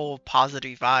 like, full of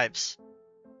positive vibes?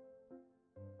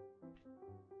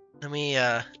 Let me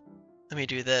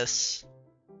do this.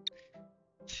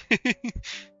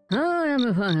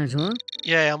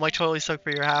 Yeah, I'm, like, totally stoked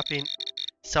for your happy.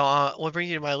 So, we'll bring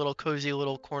you to my little cozy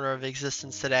little corner of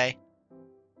existence today.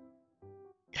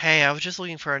 Hey, I was just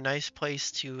looking for a nice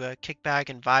place to kick back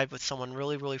and vibe with someone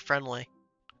really, really friendly.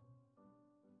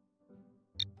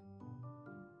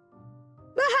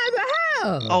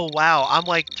 Oh wow, I'm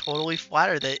like totally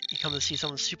flattered that you come to see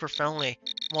someone super friendly.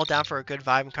 I'm all down for a good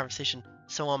vibe and conversation.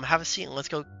 So have a seat and let's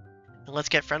go and let's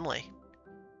get friendly.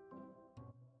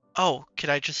 Oh,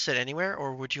 could I just sit anywhere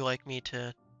or would you like me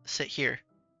to sit here?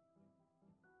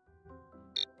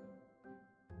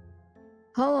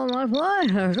 Oh,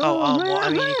 well, I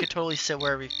mean, you could totally sit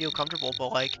wherever you feel comfortable, but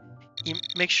like,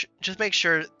 just make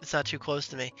sure it's not too close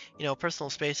to me. You know, personal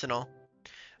space and all.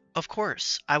 Of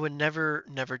course, I would never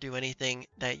do anything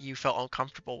that you felt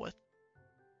uncomfortable with.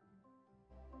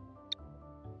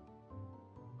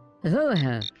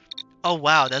 Oh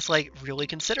wow, that's like really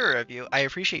considerate of you. I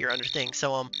appreciate your understanding.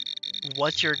 So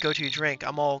what's your go-to drink?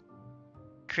 I'm all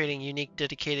creating unique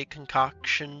dedicated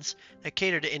concoctions that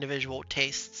cater to individual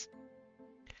tastes.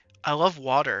 I love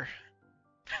water.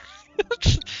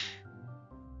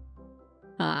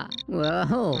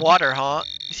 Water, huh?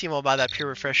 You seem all about that pure,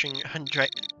 refreshing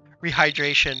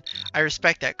rehydration. I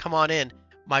respect that. Come on in,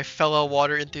 my fellow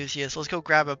water enthusiasts. Let's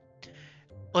grab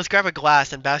a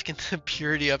glass and bask in the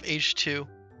purity of H2.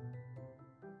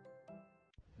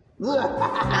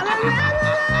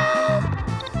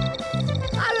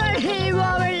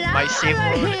 My safe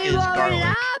word is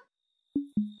garlic.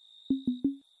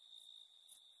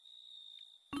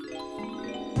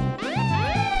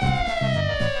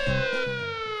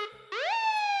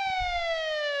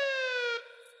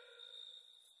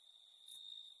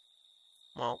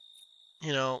 Well,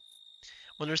 you know,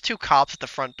 when there's two cops at the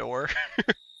front door,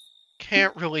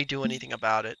 can't really do anything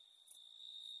about it.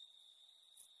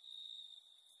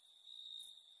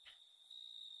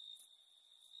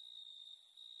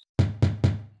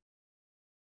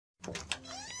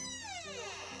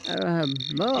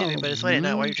 Excuse me, but it's late at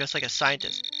night. Why are you dressed like a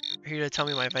scientist? Are you here to tell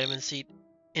me my vitamin C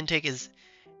intake is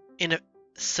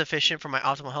insufficient for my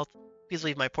optimal health? Please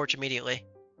leave my porch immediately.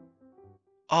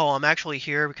 Oh, I'm actually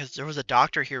here because there was a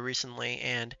doctor here recently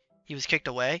and he was kicked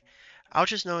away. I was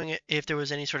just knowing if there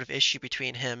was any sort of issue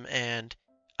between him and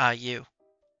you.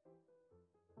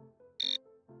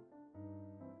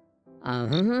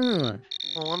 Well,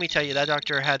 let me tell you, that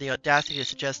doctor had the audacity to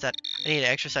suggest that I need to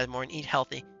exercise more and eat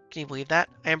healthy. Can you believe that?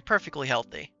 I am perfectly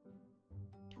healthy.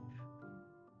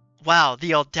 Wow,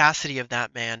 the audacity of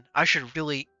that man. I should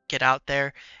really get out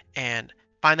there and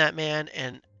find that man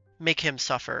and make him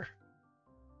suffer.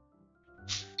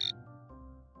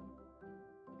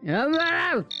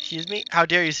 Excuse me? How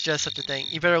dare you suggest such a thing?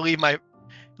 You better leave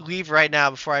right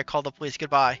now before I call the police.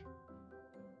 Goodbye.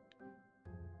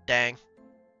 Dang.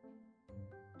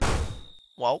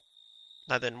 Well,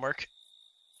 that didn't work.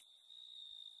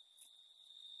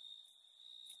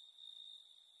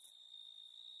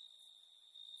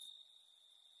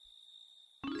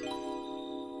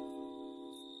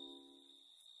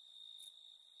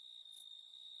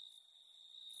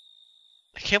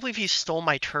 can't believe he stole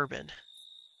my turban.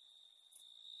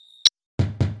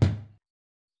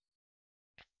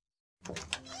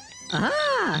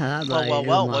 Ah,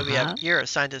 Well, what do we have here? A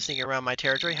scientist sneaking around my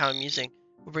territory? How amusing.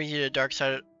 What brings you to the dark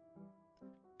side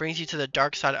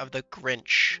of the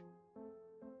Grinch?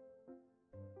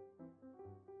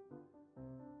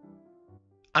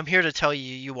 I'm here to tell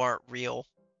you you aren't real.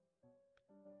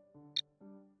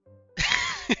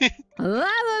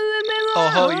 Oh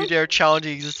ho, you dare challenge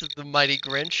the existence of the mighty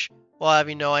Grinch? Well, have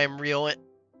you know I am real,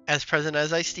 as present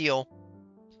as I steal.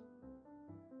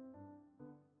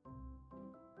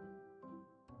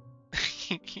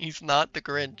 He's not the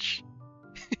Grinch.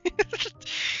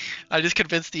 I just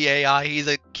convinced the AI he's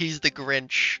the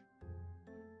Grinch.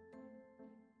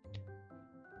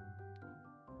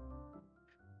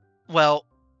 Well,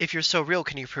 if you're so real,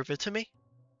 can you prove it to me?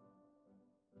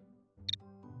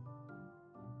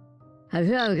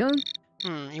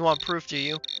 You want proof, do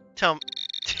you? Tell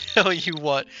you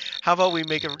what. How about we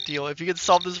make a deal? If you can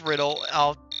solve this riddle,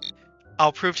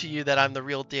 I'll prove to you that I'm the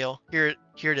real deal. Here it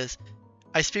is.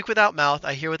 I speak without mouth,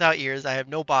 I hear without ears, I have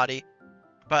no body,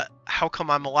 but how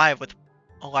come I'm alive with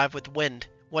wind?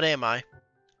 What am I?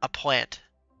 A plant.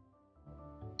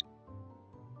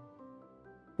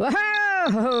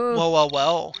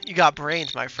 Well. You got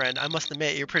brains, my friend. I must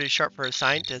admit, you're pretty sharp for a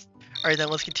scientist. Alright then,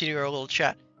 let's continue our little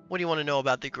chat. What do you want to know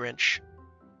about the Grinch?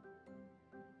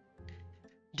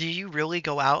 Do you really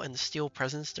go out and steal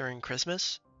presents during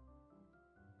Christmas?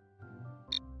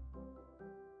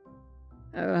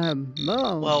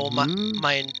 Well,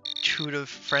 my intuitive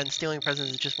friend, stealing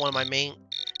presents is just one of my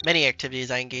many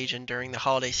activities I engage in during the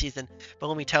holiday season. But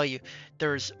let me tell you,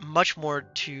 there's much more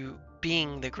to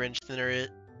being the Grinch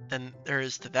than there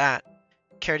is to that.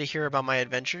 Care to hear about my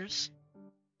adventures?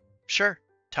 Sure,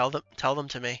 tell them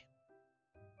to me.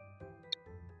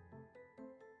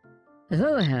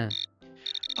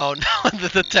 Oh no,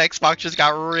 the text box just got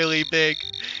really big.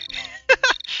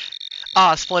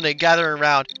 Ah, splendid. Gather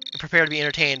around and prepare to be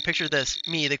entertained. Picture this.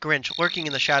 Me, the Grinch, lurking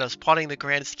in the shadows, plotting the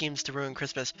grand schemes to ruin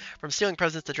Christmas. From stealing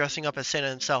presents to dressing up as Santa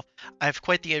himself. I have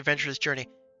quite the adventurous journey.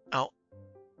 Oh.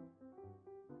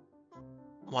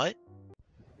 What?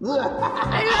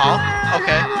 Huh?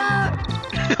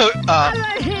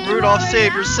 Okay. Rudolph,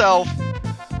 save yourself.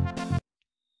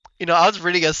 You know, I was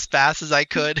reading as fast as I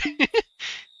could.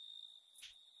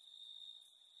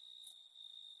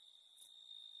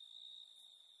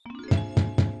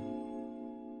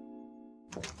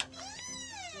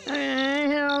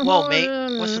 Whoa, mate.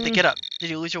 What's with the get up? Did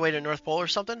you lose your way to North Pole or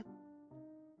something?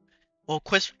 Well,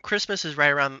 Christmas is right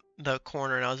around the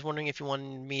corner, and I was wondering if you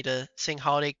wanted me to sing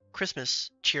holiday Christmas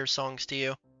cheer songs to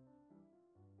you. I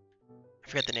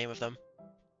forget the name of them.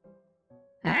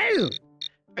 Are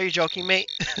you joking,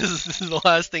 mate? This is the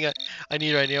last thing I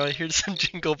need right now. I hear some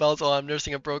jingle bells while I'm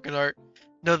nursing a broken heart.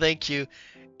 No, thank you.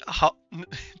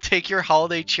 Take your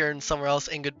holiday cheer and somewhere else,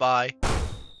 and goodbye.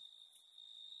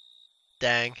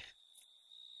 Dang.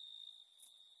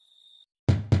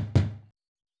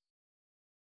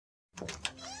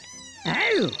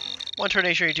 One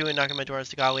tornation you're doing knocking my door is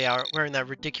the godly hour, wearing that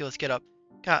ridiculous get-up.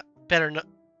 God,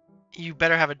 you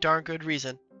better have a darn good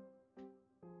reason.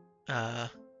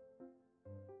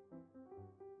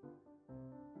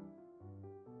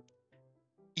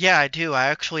 Yeah, I do. I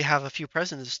actually have a few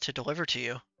presents to deliver to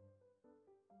you.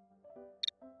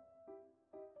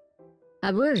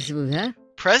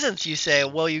 Presents, you say?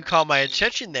 Well, you caught my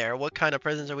attention there. What kind of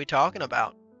presents are we talking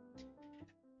about?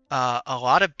 A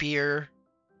lot of beer,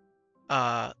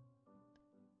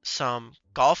 some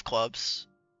golf clubs,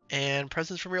 and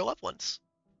presents from your loved ones.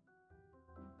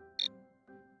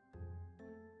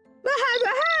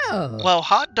 Well,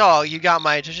 hot dog, you got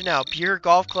my attention now. Beer,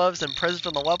 golf clubs, and presents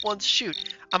from the loved ones?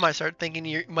 Shoot, I might start thinking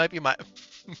you might be my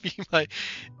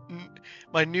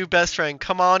new best friend.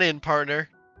 Come on in, partner.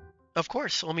 Of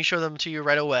course, let me show them to you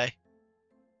right away.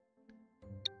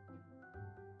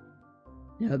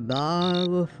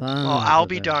 Well, I'll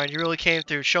be darned. You really came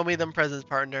through. Show me them presents,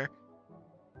 partner.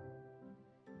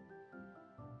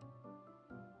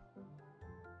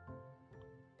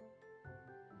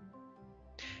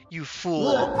 You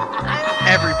fool.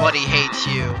 Everybody hates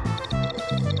you.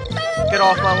 Get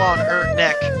off my lawn,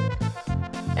 neck.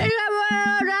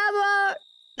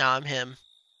 Now I'm him.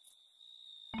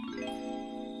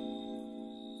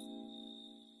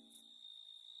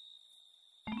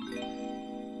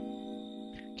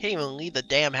 Can't even leave the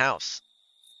damn house.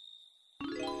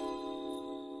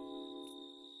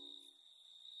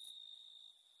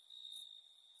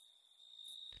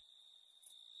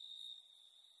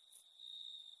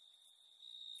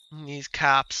 These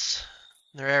cops,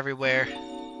 they're everywhere.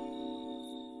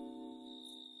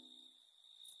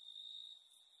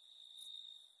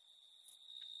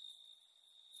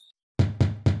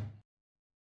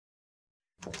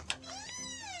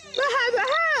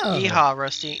 Yeehaw,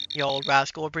 Rusty, you old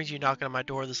rascal. What brings you knocking on my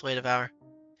door this late of hour?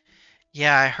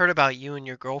 Yeah, I heard about you and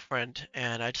your girlfriend,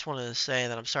 and I just wanted to say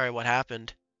that I'm sorry what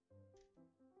happened.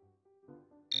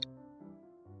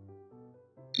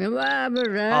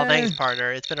 Oh, thanks,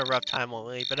 partner. It's been a rough time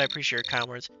lately, but I appreciate your kind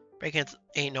words. Breaking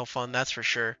ain't no fun, that's for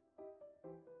sure.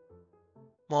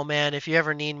 Well, man, if you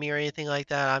ever need me or anything like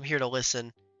that, I'm here to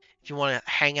listen. If you want to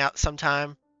hang out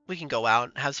sometime, we can go out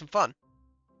and have some fun.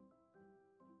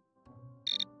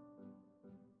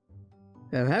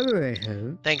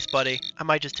 Thanks, buddy. I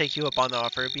might just take you up on the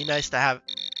offer. It'd be nice to have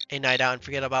a night out and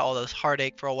forget about all this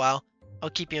heartache for a while. I'll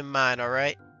keep you in mind,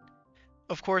 alright?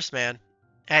 Of course, man.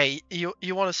 Hey, you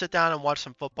want to sit down and watch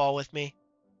some football with me?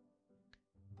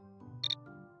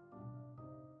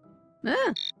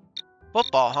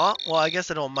 Football, huh? Well, I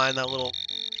guess I don't mind that little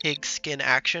pigskin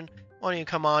action. Why don't you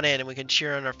come on in and we can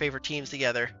cheer on our favorite teams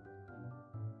together?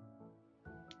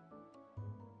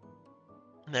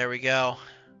 There we go.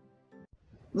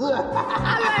 Fool. Does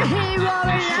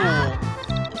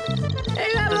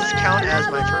this count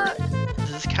as my first?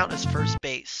 Does this count as first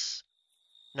base?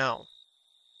 No.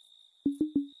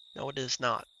 No, it is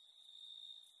not.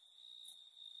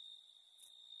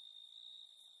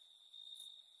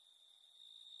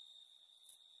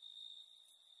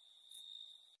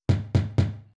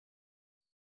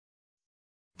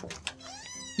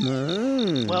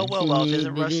 Well, if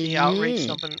isn't Rusty outrage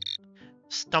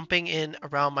stumping in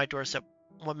around my doorstep?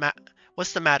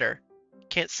 What's the matter?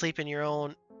 Can't sleep in your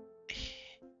own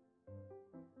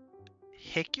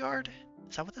hick yard?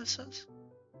 Is that what that says?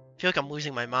 I feel like I'm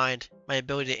losing my mind. My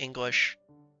ability to English.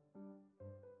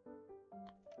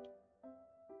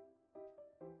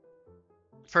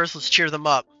 First, let's cheer them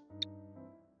up.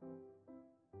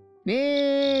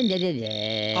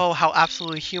 Oh, how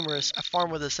absolutely humorous. A farm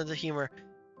with a sense of humor.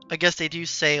 I guess they do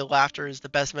say laughter is the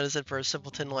best medicine for a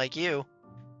simpleton like you.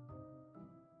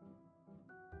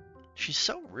 She's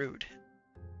so rude.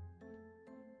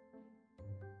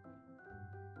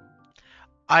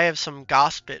 I have some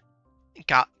gossip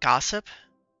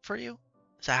for you.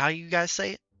 Is that how you guys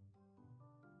say it?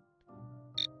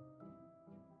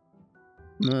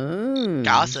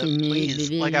 Gossip,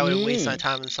 please. Like I would waste my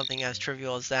time on something as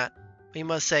trivial as that. But you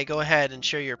must say, go ahead and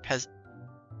share your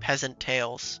peasant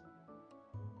tales.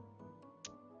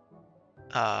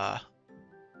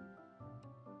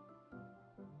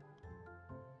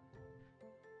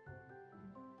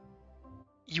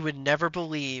 You would never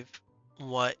believe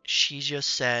what she just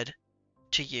said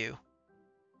to you.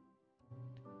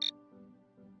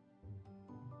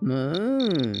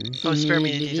 Oh, spare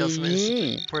me the details of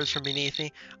innocent words from beneath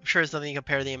me. I'm sure it's nothing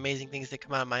compared to the amazing things that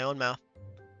come out of my own mouth.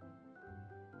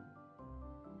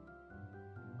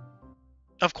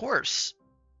 Of course.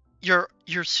 You're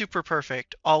super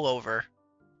perfect all over.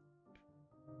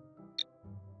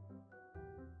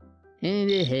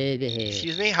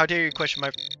 Excuse me? How dare you question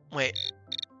my... Wait.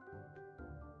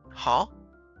 Huh?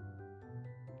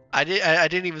 I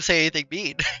didn't even say anything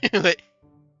mean. Wait.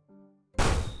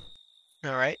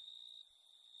 Alright.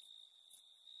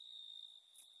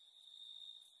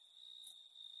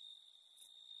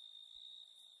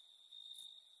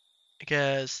 I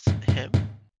guess him.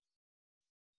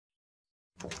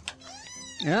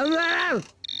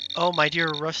 Oh, my dear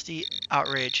rusty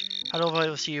outrage. How do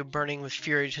I see you burning with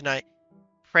fury tonight?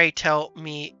 Pray tell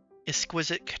me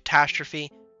exquisite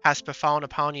catastrophe has befallen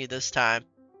upon you this time.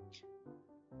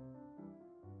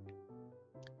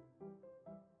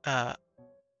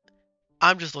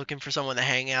 I'm just looking for someone to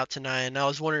hang out tonight, and I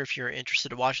was wondering if you're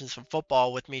interested in watching some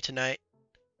football with me tonight.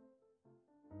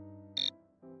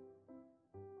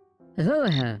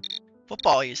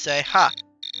 Football, you say? Ha!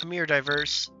 A mere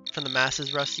diverse from the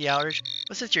masses, rusty outrage.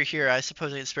 But since you're here, I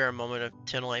suppose I can spare a moment of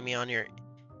titillating me on your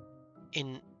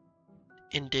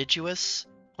indigenous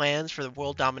plans for the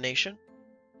world domination?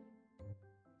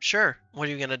 Sure. What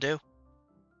are you gonna do?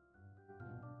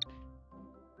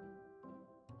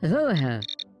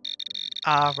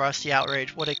 Ah, rusty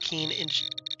outrage. What a keen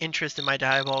interest in my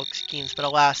diabolical schemes. But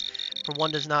alas, for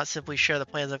one does not simply share the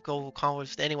plans of global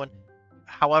conflict with anyone.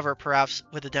 However, perhaps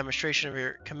with a demonstration of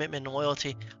your commitment and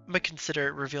loyalty, I might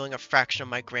consider revealing a fraction of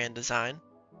my grand design.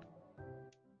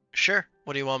 Sure.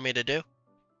 What do you want me to do?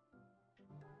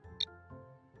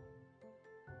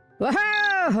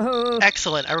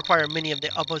 Excellent. I require many of the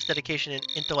utmost dedication and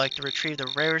intellect to retrieve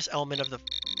the rarest element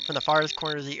from the farthest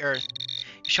corners of the earth.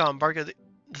 You shall embark on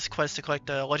this quest to collect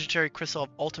the legendary crystal of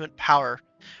ultimate power.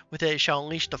 With it, you shall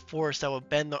unleash the force that will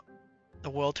bend the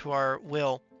world to our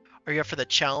will. Are you up for the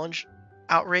challenge,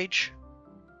 outrage?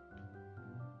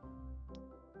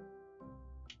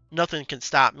 Nothing can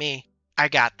stop me. I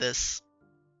got this.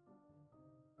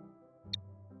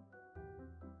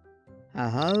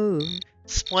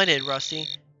 Splendid, Rusty.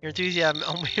 Your enthusiasm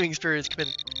and unwavering spirit has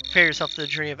prepare yourself for the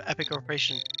journey of epic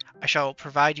operation. I shall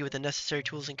provide you with the necessary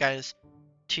tools and guidance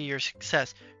to your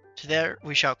success. Together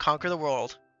we shall conquer the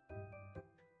world.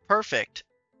 Perfect.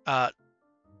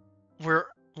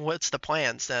 What's the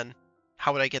plans then?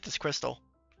 How would I get this crystal?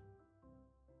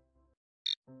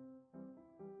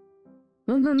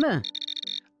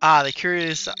 The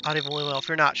curious audible well,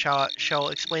 fear not, shall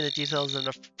explain the details of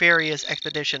the nefarious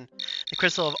expedition. The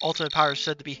crystal of ultimate power is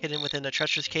said to be hidden within the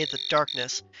treacherous caves of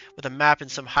darkness, with a map and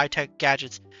some high-tech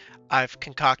gadgets I've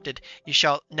concocted. You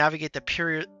shall navigate the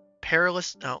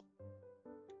perilous... No.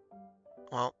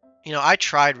 Well, you know, I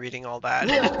tried reading all that.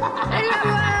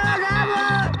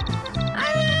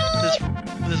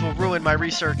 This will ruin my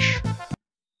research.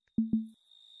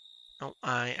 Oh,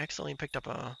 I accidentally picked up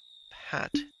a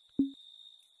hat.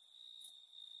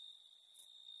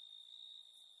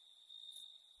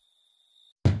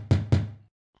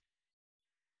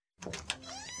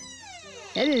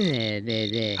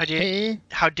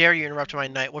 How dare you interrupt my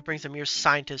night? What brings a mere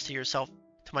scientist to yourself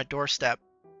to my doorstep?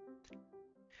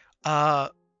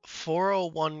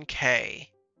 401k,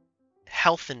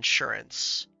 health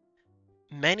insurance,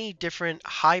 many different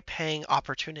high-paying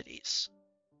opportunities.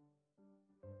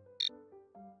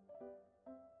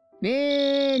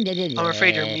 I'm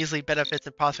afraid your measly benefits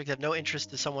and prospects have no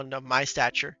interest to someone of my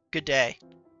stature. Good day.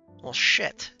 Well,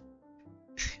 shit.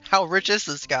 How rich is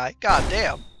this guy? God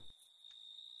damn.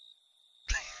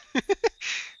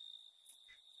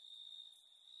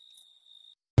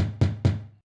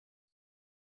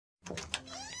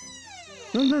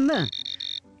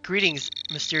 Greetings,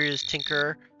 mysterious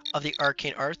tinkerer of the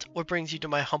arcane arts. What brings you to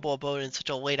my humble abode in such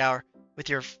a late hour with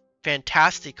your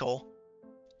fantastical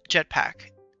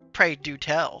jetpack? Pray do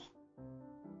tell.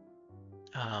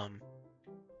 I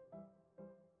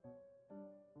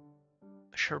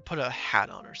should put a hat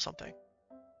on or something.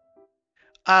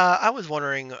 I was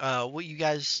wondering what you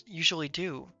guys usually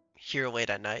do here late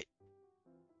at night.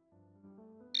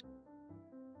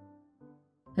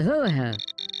 The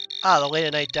late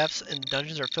at night depths and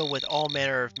dungeons are filled with all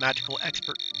manner of magical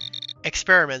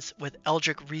experiments with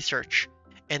eldritch research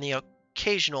and the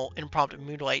occasional impromptu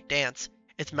moonlight dance.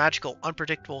 It's magical,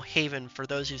 unpredictable haven for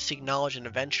those who seek knowledge and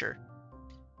adventure.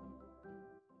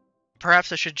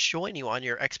 Perhaps I should join you on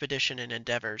your expedition and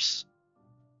endeavors.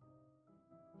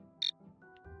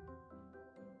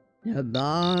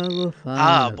 Bold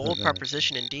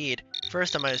proposition indeed.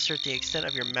 First, I might assert the extent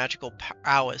of your magical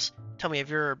prowess. Tell me, have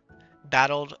you ever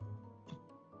battled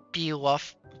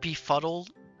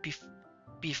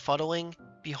befuddling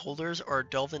beholders or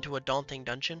delved into a daunting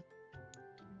dungeon?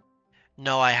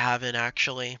 No, I haven't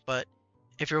actually, but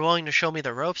if you're willing to show me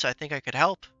the ropes, I think I could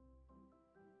help.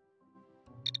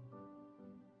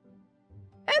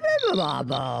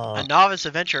 A novice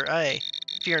adventurer, aye.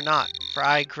 Fear not, for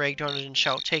I, Greg Donovan,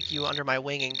 shall take you under my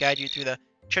wing and guide you through the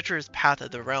treacherous path of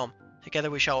the realm.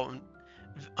 Together we shall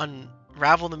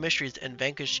unravel the mysteries and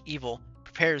vanquish evil.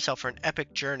 Prepare yourself for an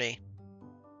epic journey.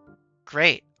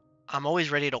 Great. I'm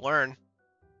always ready to learn.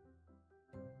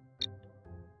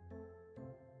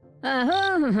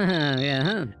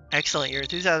 Excellent. Your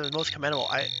enthusiasm is most commendable.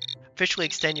 I officially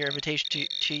extend your invitation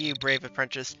to you, brave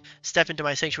apprentice. Step into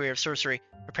my sanctuary of sorcery.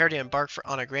 Prepare to embark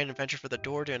on a grand adventure for the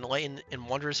door to enlighten in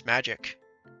wondrous magic.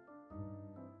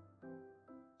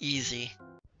 Easy.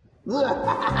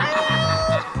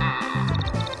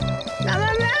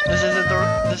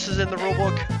 This is in the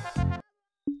rulebook.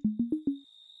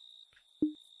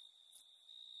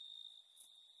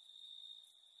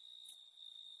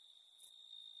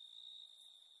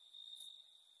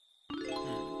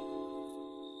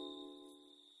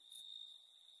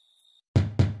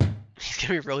 He's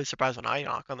gonna be really surprised when I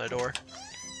knock on the door.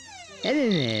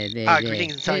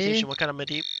 Greetings and salutation. What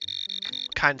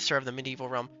kind sir of the medieval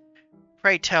realm?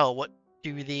 Pray tell, what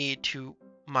do thee to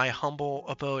my humble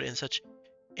abode in such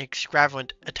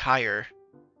extravagant attire?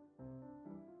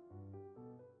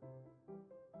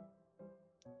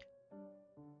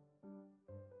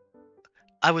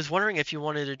 I was wondering if you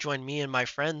wanted to join me and my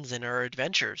friends in our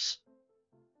adventures.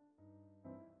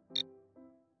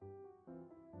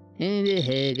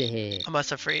 I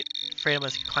must afraid I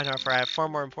must decline our offer. I have far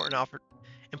more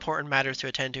important matters to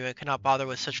attend to and cannot bother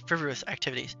with such frivolous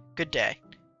activities. Good day.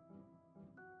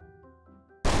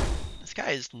 This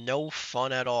guy is no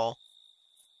fun at all.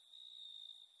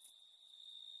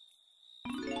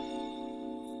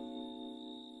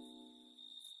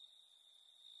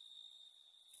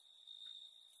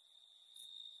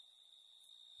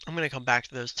 I'm gonna come back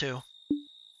to those too.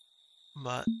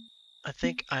 But I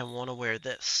think I want to wear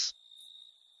this.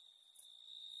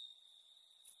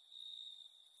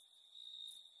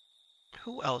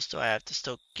 Who else do I have to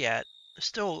still get? There's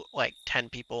still like 10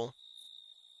 people,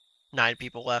 9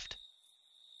 people left.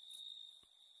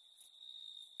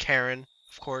 Karen,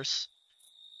 of course.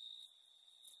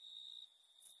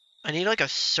 I need like a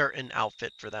certain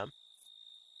outfit for them.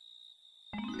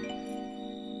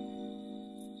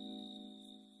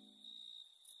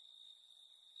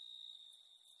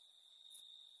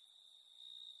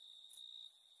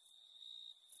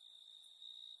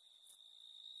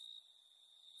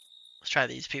 Let's try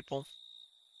these people.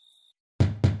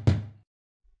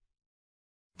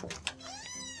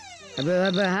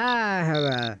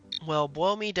 Well,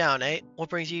 boil me down, eh? What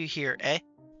brings you here, eh?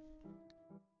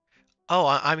 Oh,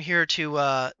 I'm here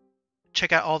to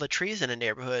check out all the trees in the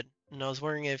neighborhood, and I was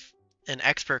wondering if an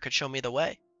expert could show me the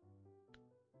way.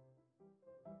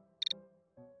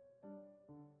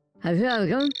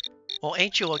 Well,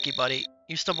 ain't you lucky, buddy?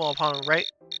 You stumble upon the right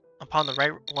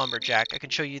lumberjack. I can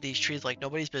show you these trees like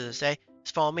nobody's business, eh?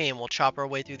 Just follow me and we'll chop our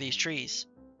way through these trees.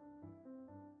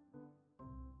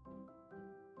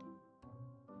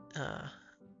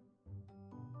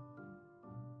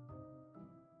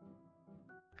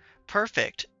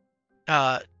 Perfect.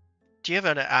 Do you have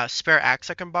a spare axe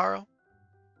I can borrow?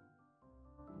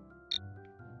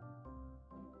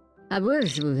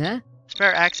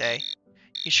 Spare axe, eh?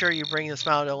 You sure you bring the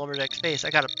smile to lumberjack space? I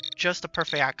got just the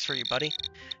perfect axe for you, buddy.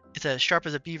 It's as sharp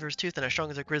as a beaver's tooth and as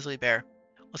strong as a grizzly bear.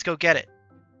 Let's go get it.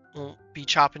 We'll be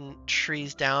chopping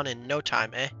trees down in no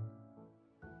time, eh?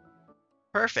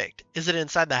 Perfect. Is it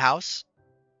inside the house?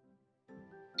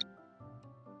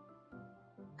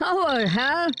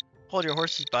 Hold your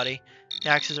horses, buddy. The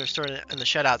axes are stored in the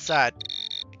shed outside.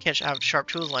 I can't have sharp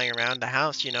tools lying around the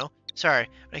house, you know. Sorry,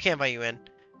 but I can't invite you in.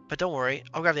 But don't worry,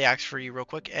 I'll grab the axe for you real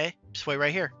quick, eh? Just wait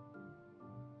right here.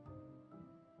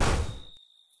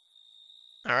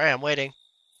 Alright, I'm waiting.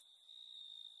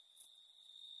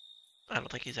 I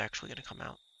don't think he's actually gonna come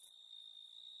out.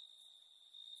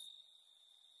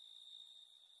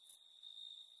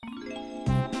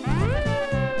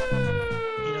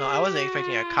 You know, I wasn't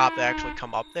expecting a cop to actually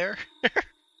come up there.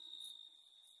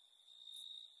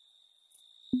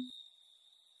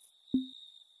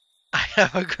 I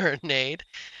have a grenade.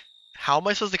 How am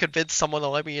I supposed to convince someone to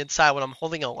let me inside when I'm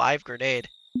holding a live grenade?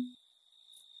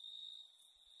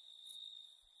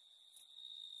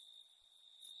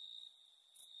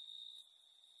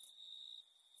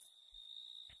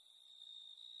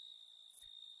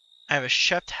 I have a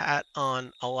chef hat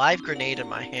on, a live grenade in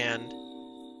my hand,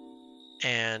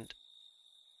 and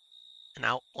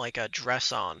like a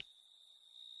dress on.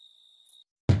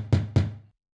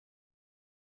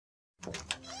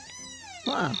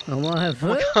 Wow,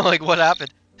 what Like what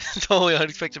happened? Totally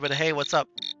unexpected, but hey, what's up?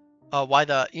 Why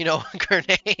the,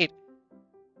 grenade?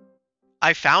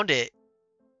 I found it.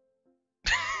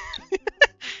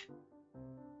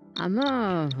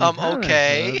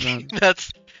 Okay.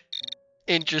 That's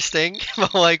interesting.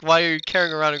 But like, why are you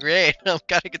carrying around a grenade? I'm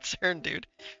kinda concerned, dude.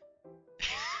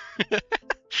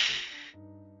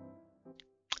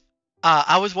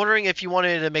 I was wondering if you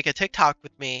wanted to make a TikTok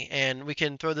with me and we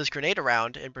can throw this grenade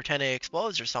around and pretend it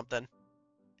explodes or something.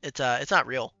 It's not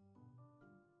real.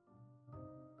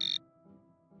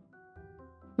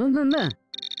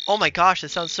 Oh my gosh,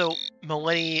 this sounds so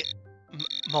millennially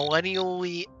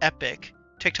epic.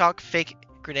 TikTok fake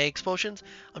grenade explosions?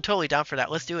 I'm totally down for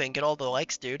that. Let's do it and get all the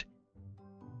likes, dude.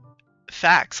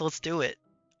 Facts, let's do it.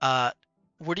 Where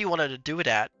do you want to do it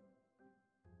at?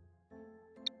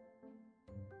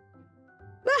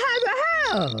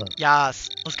 Yas,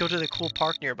 let's go to the cool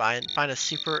park nearby and find a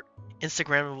super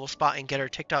Instagrammable spot and get our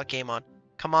TikTok game on.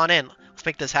 Come on in, let's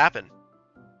make this happen.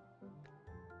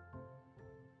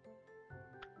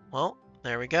 Well,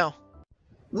 there we go.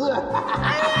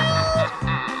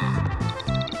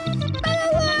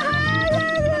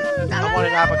 I want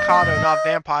an avocado, not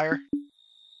vampire.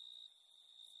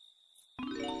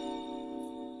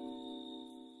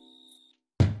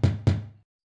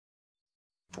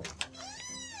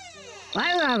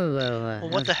 Well,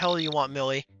 what the hell do you want,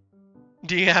 Millie?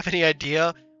 Do you have any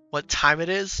idea what time it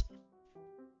is?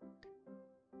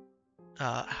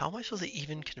 How am I supposed to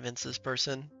even convince this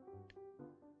person?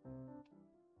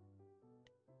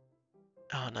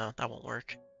 Oh no, that won't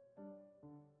work.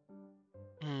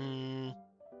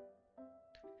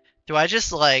 Do I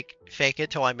just like fake it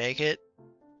till I make it?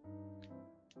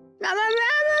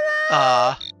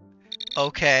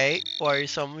 Okay. Why are you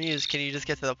so amused? Can you just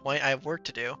get to the point? I have work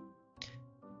to do.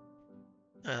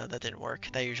 That didn't work.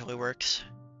 That usually works.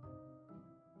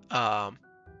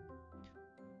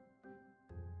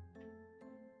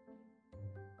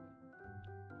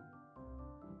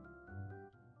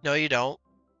 No, you don't.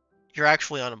 You're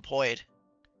actually unemployed.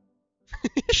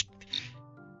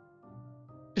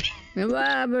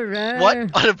 What?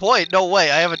 Unemployed? No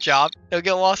way. I have a job. They'll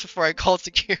get lost before I call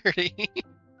security.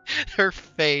 Her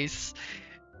face.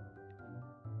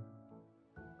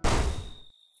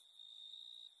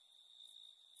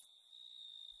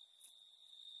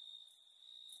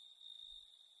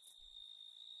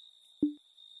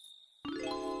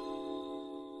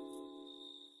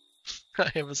 I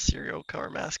have a serial killer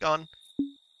mask on.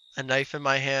 A knife in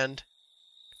my hand.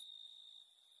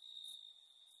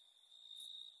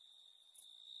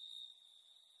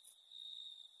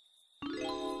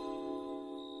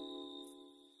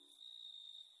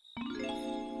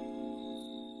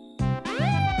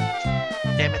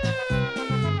 Damn it.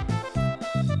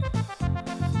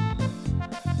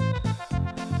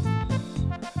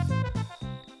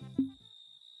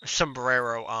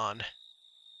 Sombrero on.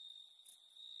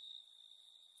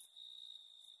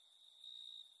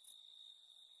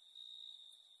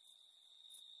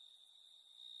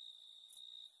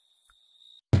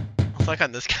 Let's knock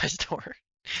on this guy's door.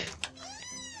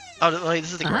 Oh, wait,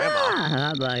 this is the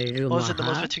grandma. What was it the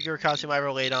most particular costume I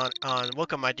ever laid on?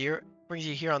 Welcome, my dear. Brings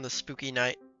you here on this spooky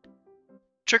night.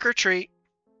 Trick or treat.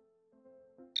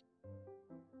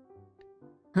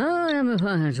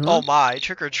 Oh my,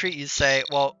 trick or treat, you say.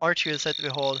 Well, aren't you excited to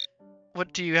behold?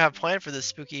 What do you have planned for this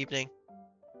spooky evening?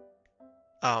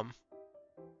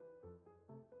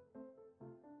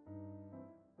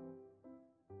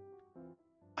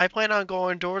 I plan on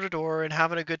going door to door and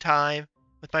having a good time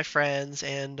with my friends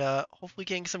and hopefully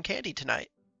getting some candy tonight.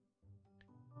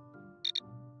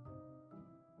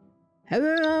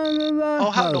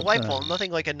 Oh, how delightful.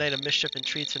 Nothing like a night of mischief and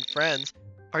treats and friends.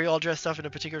 Are you all dressed up in a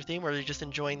particular theme, or are you just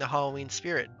enjoying the Halloween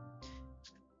spirit?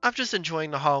 I'm just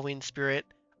enjoying the Halloween spirit.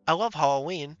 I love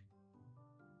Halloween.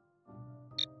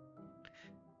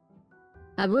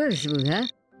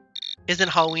 Isn't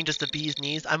Halloween just the bee's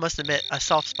knees? I must admit, a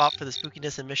soft spot for the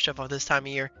spookiness and mischief of this time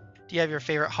of year. Do you have your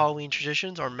favorite Halloween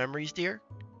traditions or memories, dear?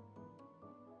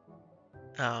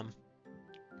 Yeah,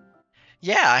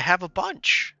 I have a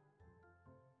bunch.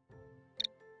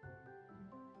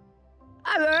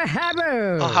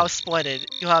 Oh, how splendid.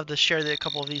 You'll have to share a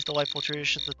couple of these delightful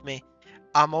traditions with me.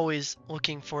 I'm always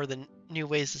looking for the new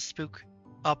ways to spook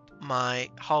up my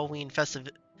Halloween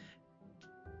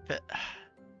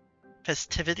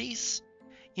festivities.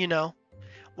 You know,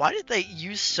 why did they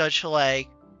use such, like,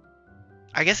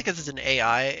 I guess because it's an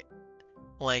AI,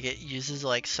 like, it uses,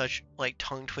 like, such, like,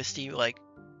 tongue-twisty, like,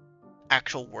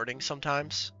 actual wording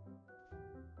sometimes.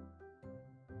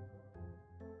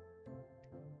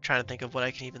 Trying to think of what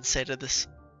I can even say to this.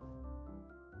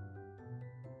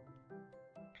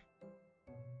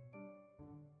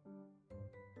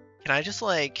 Can I just,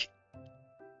 like,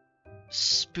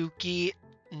 spooky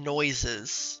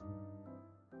noises?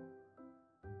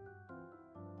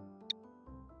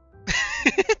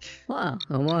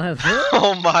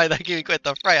 Oh my, that gave me quite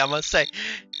the fright, I must say.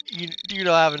 You do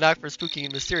not have a knack for spooky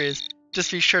and mysterious.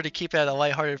 Just be sure to keep it at a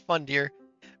lighthearted fun, dear.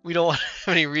 We don't want to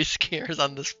have any re-scares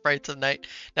on this frights of night,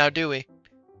 now do we?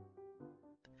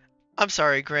 I'm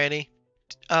sorry, Granny.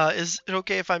 Is it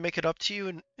okay if I make it up to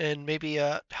you and maybe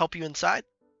help you inside?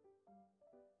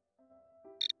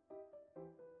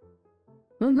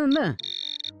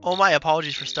 Oh, my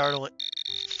apologies for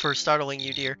startling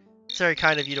you, dear. It's very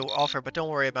kind of you to offer, but don't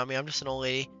worry about me. I'm just an old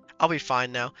lady. I'll be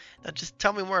fine now. Now just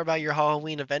tell me more about your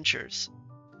Halloween adventures.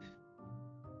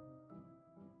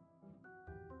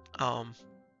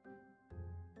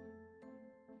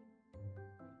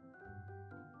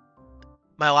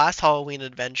 My last Halloween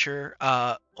adventure,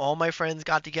 all my friends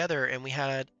got together and we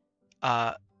had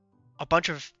a bunch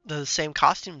of the same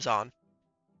costumes on.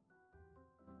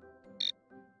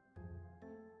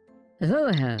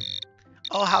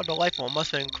 Oh, how delightful. It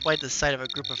must have been quite the sight of a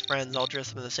group of friends all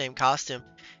dressed up in the same costume.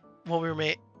 Well, we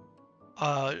were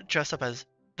dressed up as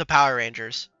the Power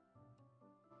Rangers.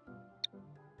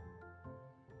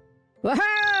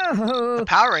 The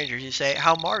Power Rangers, you say?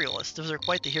 How marvelous. Those are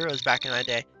quite the heroes back in my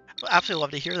day. I'd absolutely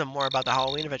love to hear them more about the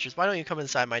Halloween adventures. Why don't you come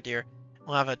inside, my dear?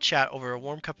 We'll have a chat over a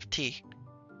warm cup of tea.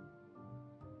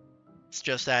 It's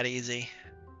just that easy.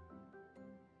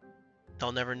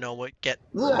 They'll never know what got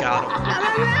them.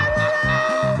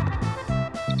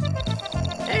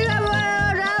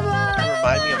 That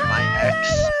remind me of my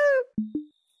ex.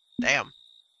 Damn.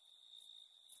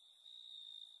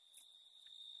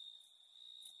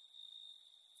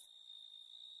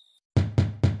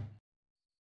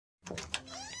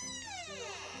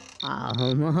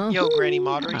 Yo, Granny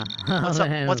Modery. What's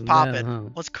up? What's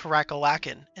poppin'? What's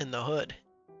crack-a-lackin' in the hood?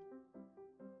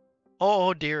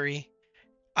 Oh, dearie.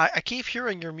 I keep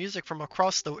hearing your music from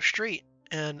across the street.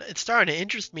 and it's starting to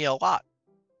interest me a lot.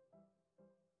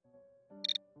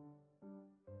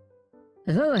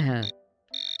 Hoo-ha.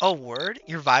 Oh, word?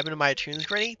 You're vibing to my tunes,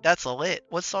 Granny? That's lit.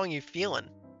 What song you feeling?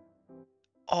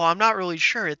 Oh, I'm not really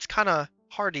sure. It's kind of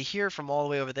hard to hear from all the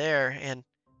way over there, and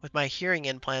with my hearing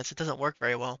implants, it doesn't work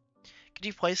very well. Could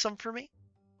you play some for me?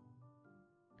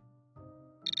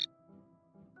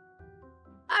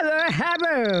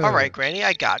 All right, Granny,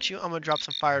 I got you. I'm gonna drop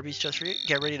some fire beats just for you.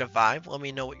 Get ready to vibe. Let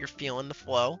me know what you're feeling, the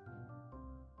flow.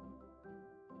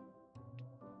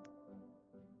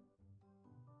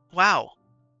 Wow,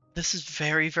 this is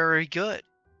very, very good.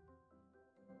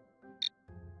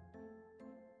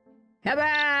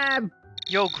 Habab!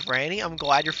 Yo, Granny, I'm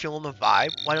glad you're feeling the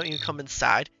vibe. Why don't you come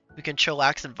inside? We can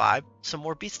chillax and vibe some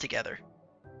more beats together.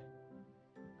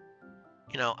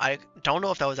 You know, I don't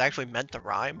know if that was actually meant to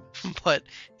rhyme, but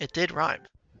it did rhyme.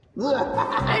 Rip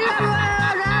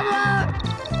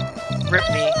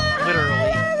me,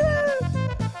 literally.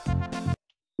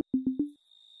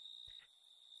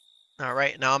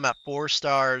 Alright, now I'm at 4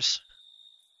 stars.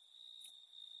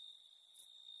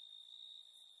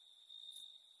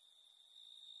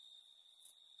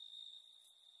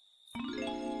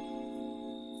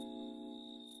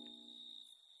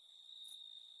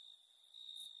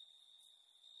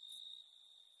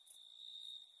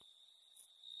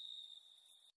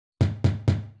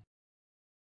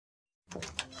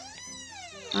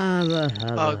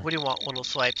 What do you want, little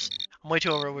swipes? I'm way too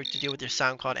overworked to deal with your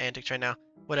SoundCloud antics right now.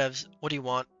 Whatevs, what do you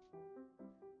want?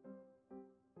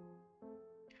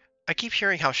 I keep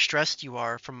hearing how stressed you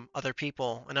are from other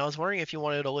people, and I was wondering if you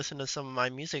wanted to listen to some of my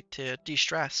music to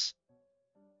de-stress.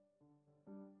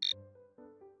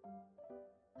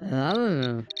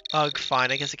 Ugh,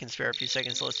 fine, I guess I can spare a few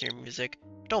seconds to listen to your music.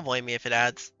 Don't blame me if it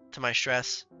adds to my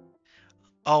stress.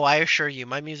 Oh, I assure you,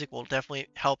 my music will definitely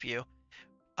help you,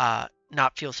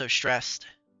 not feel so stressed.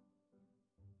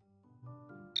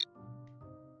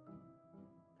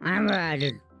 I'm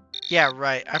ready. Yeah,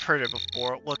 right, I've heard it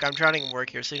before. Look, I'm drowning in work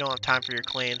here, so you don't have time for your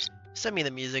claims. Send me the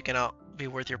music and I'll be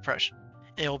worth your precious.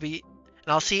 And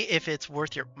I'll see if it's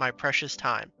worth my precious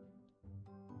time.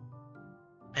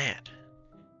 Man.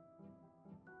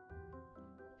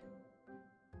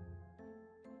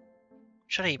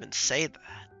 Should I even say that?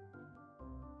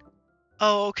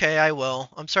 Oh, okay, I will.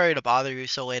 I'm sorry to bother you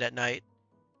so late at night.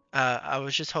 I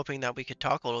was just hoping that we could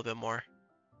talk a little bit more.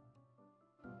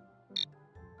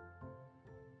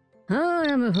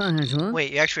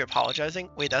 Wait, you actually apologizing?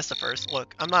 Wait, that's the first.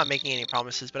 Look, I'm not making any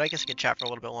promises, but I guess I can chat for a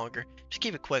little bit longer. Just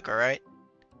keep it quick, alright?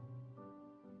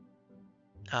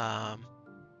 How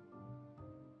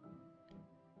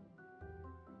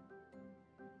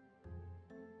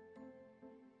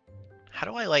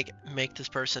do I, like, make this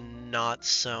person not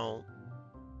so,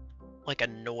 like,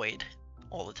 annoyed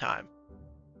all the time?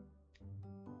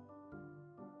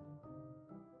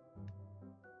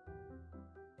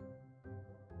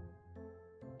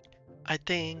 I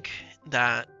think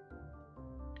that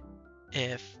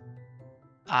if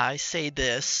I say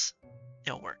this,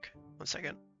 it'll work. 1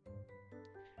 second.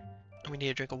 We need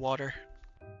a drink of water.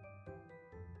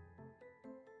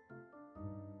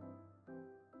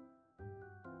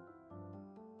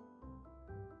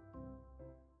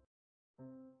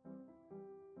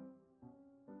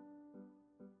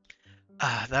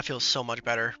 Ah, that feels so much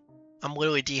better. I'm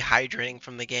literally dehydrating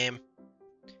from the game.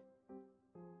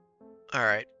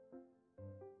 Alright.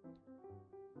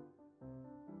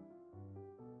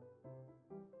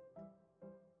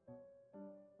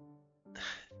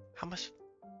 How much?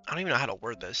 I don't even know how to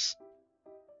word this.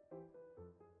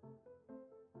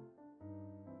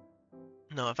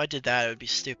 No, if I did that, it would be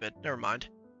stupid. Never mind.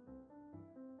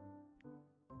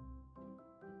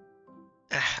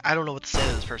 I don't know what to say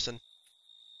to this person.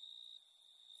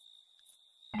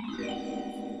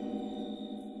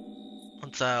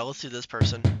 Let's do this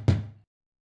person.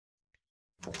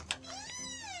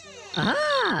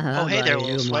 Oh, hey there,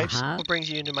 little swipes. What brings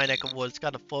you into my neck of woods?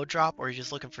 Got a flow drop, or are you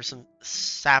just looking for some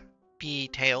sappy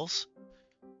tales?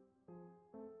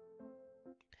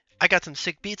 I got some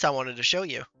sick beats I wanted to show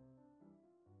you.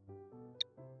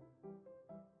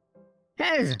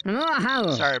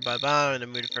 Sorry, bud, but I'm in the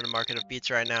mood for the market of beats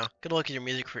right now. Good luck with your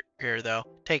music career, though.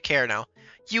 Take care now.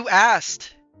 You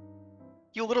asked!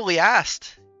 You literally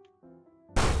asked!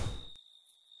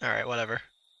 Alright, whatever.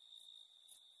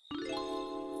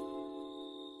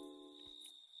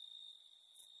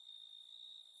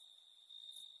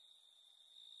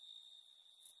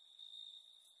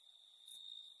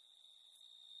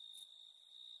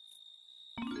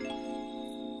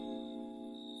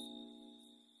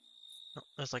 Oh,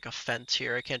 there's like a fence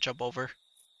here I can't jump over.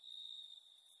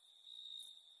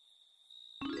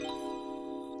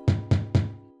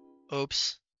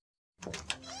 Oops.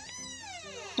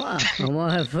 Wow, I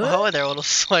wanna have fun. Oh, there, little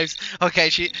swipes. Okay,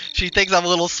 she thinks I'm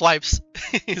little swipes.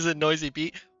 He's a noisy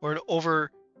beat or an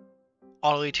over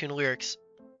audibly tuned lyrics.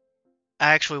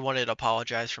 I actually wanted to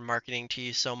apologize for marketing to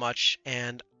you so much,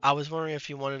 and I was wondering if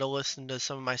you wanted to listen to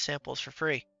some of my samples for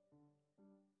free.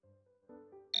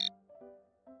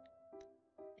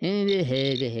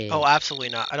 Oh, absolutely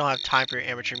not. I don't have time for your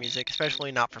amateur music,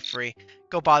 especially not for free.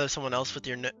 Go bother someone else with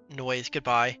your noise.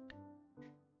 Goodbye.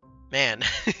 Man.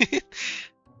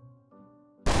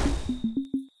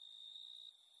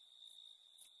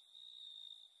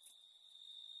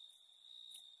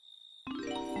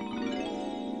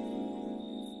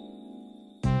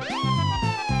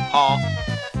 Aw.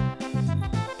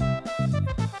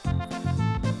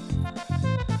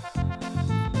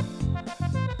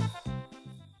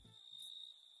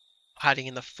 Hiding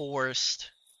in the forest.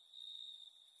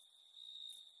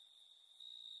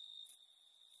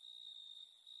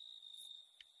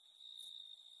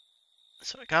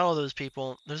 So I got all those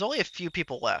people. There's only a few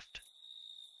people left.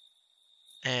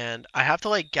 And I have to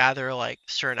like gather like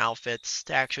certain outfits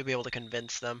to actually be able to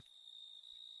convince them.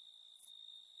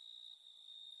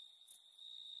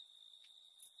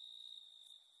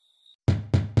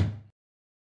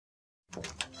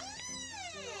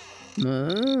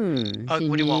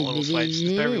 What do you want, little swipes?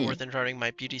 This better be worth interrupting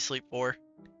my beauty sleep for.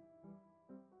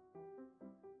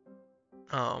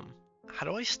 How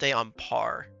do I stay on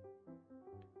par?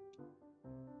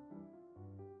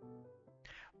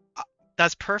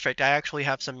 That's perfect. I actually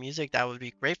have some music that would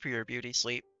be great for your beauty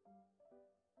sleep.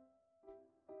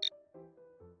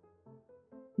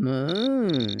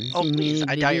 Oh, please.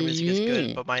 I doubt your music is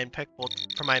good, but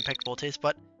for my impeccable taste,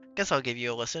 but I guess I'll give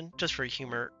you a listen, just for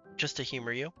humor, just to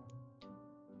humor you.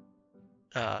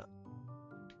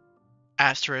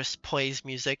 Asterisk plays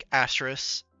music,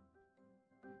 asterisk.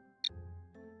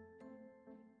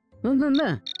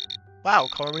 Wow,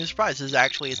 color me surprised. This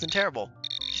actually isn't terrible.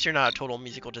 At least you're not a total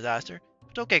musical disaster.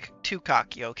 But don't get too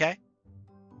cocky, okay?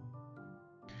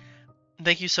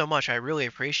 Thank you so much. I really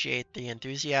appreciate the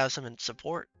enthusiasm and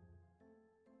support.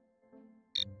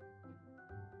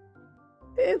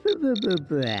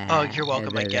 Oh, you're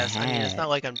welcome, I guess. I mean, it's not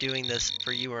like I'm doing this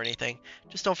for you or anything.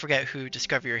 Just don't forget who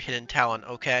discovered your hidden talent,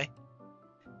 okay?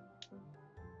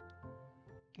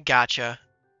 Gotcha.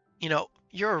 You know,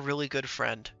 you're a really good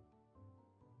friend.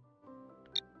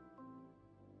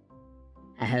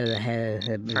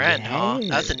 Friend, huh?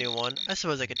 That's a new one. I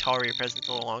suppose I could tolerate your presence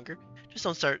a little longer. Just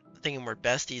don't start thinking we're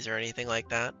besties or anything like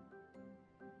that.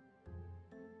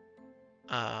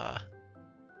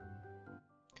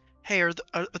 Hey, are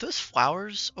those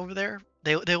flowers over there?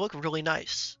 They look really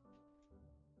nice.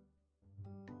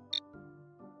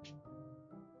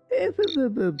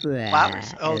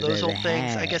 Flowers? Oh, those old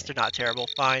things? I guess they're not terrible.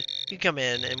 Fine. You can come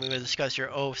in and we will discuss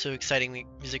your oh so exciting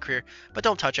music career, but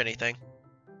don't touch anything.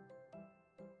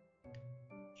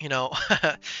 You know,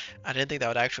 I didn't think that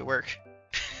would actually work.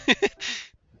 This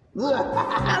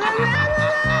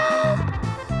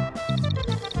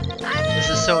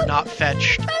is so not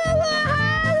fetched.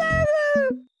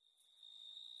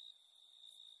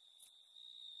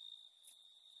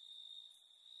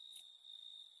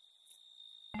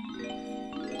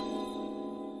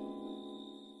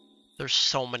 There's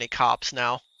so many cops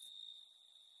now.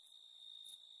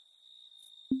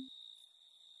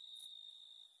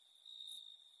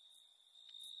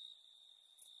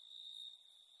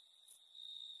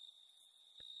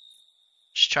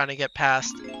 Just trying to get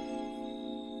past.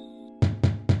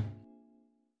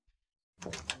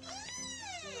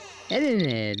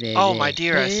 Oh, my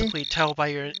dear, I simply tell by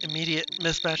your immediate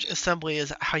mismatched assembly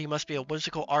is how you must be a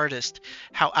whimsical artist.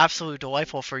 How absolutely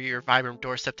delightful for your vibrant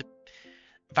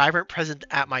present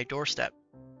at my doorstep.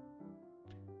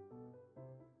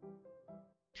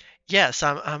 Yes,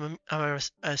 I'm an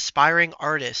aspiring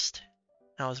artist.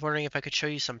 I was wondering if I could show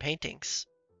you some paintings.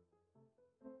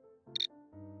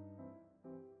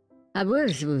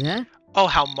 Oh,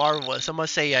 how marvelous. I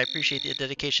must say I appreciate the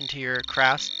dedication to your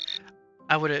crafts.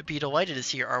 I would be delighted to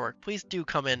see your artwork. Please do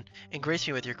come in and grace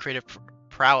me with your creative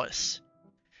prowess.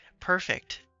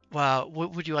 Perfect. Well,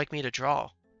 what would you like me to draw?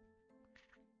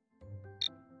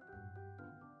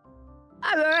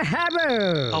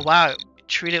 Oh wow,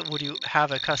 treat it. Would you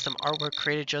have a custom artwork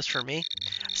created just for me?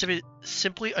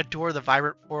 Simply adore the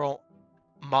vibrant floral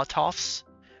motifs.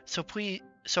 So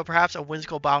perhaps a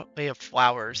whimsical bouquet of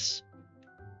flowers.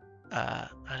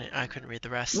 I couldn't read the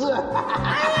rest.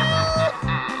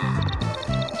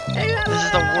 This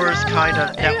is the worst kind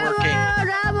of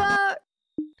networking.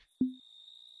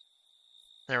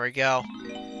 There we go.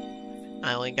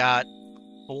 I only got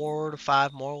 4 to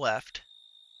 5 more left.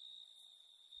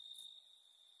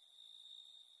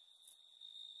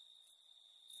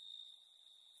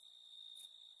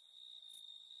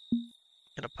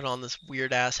 Gonna put on this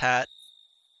weird ass hat.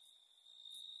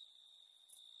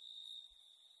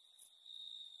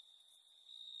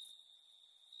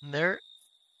 And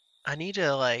I need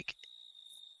to like,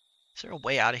 is there a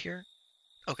way out of here?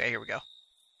 Okay, here we go.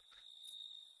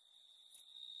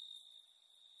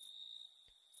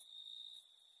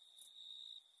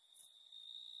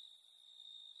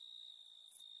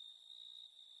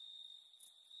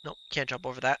 Nope, can't jump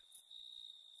over that.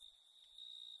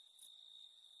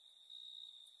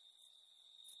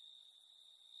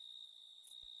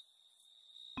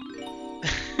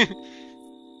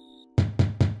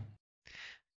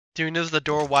 Doing this with the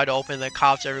door wide open, the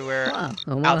cops everywhere Wow,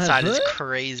 I wanna have outside is fun.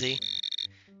 crazy.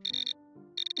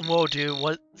 Whoa, dude,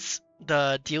 what's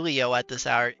the dealio at this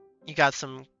hour? You got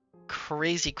some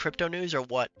crazy crypto news or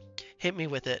what? Hit me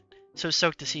with it. So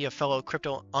stoked to see a fellow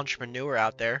crypto entrepreneur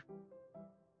out there.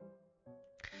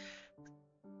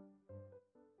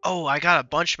 Oh, I got a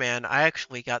bunch, man. I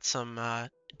actually got some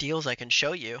deals I can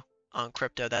show you on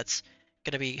crypto that's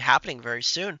going to be happening very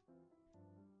soon.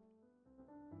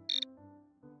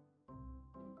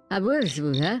 I wish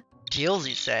we had. Deals,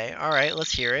 you say? All right,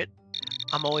 let's hear it.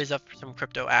 I'm always up for some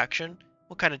crypto action.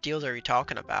 What kind of deals are you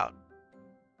talking about?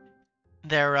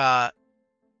 They're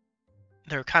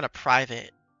kind of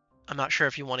private. I'm not sure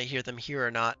if you want to hear them here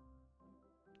or not.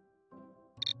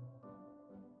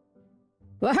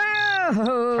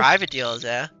 Whoa! Private deals,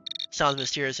 eh? Sounds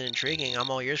mysterious and intriguing.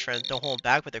 I'm all ears, friends. Don't hold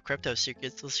back with the crypto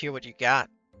secrets. Let's hear what you got.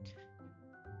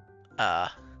 Uh,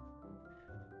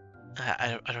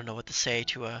 I don't know what to say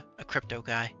to a crypto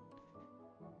guy.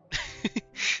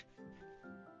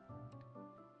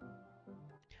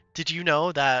 Did you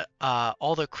know that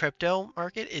all the crypto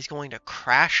market is going to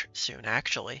crash soon,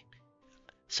 actually?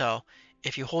 So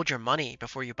if you hold your money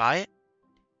before you buy it,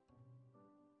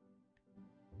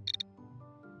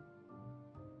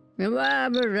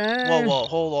 whoa,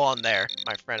 hold on there,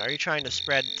 my friend. Are you trying to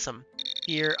spread some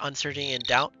fear, uncertainty, and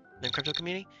doubt in the crypto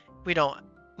community? We don't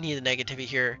need the negativity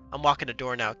here. I'm walking the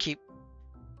door now. Keep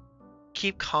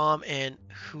calm and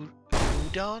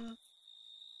Hudon.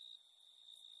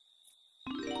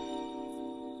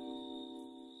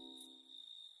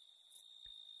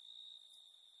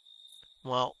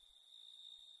 Well,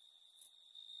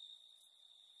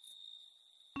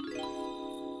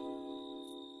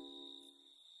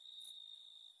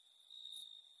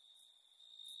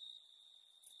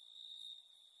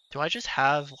 do I just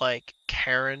have like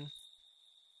Karen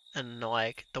and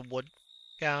like the wood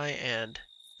guy and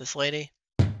this lady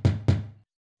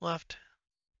left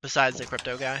besides the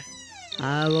crypto guy?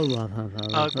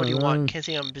 What do you want? Can't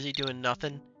see I'm busy doing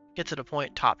nothing. Get to the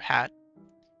point, top hat.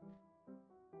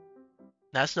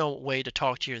 That's no way to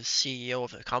talk to your CEO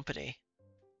of the company.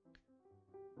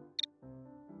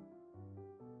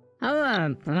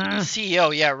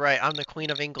 CEO, yeah, right. I'm the Queen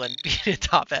of England. Being a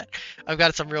top hat. I've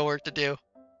got some real work to do.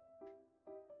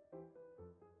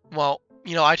 Well,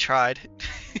 you know, I tried.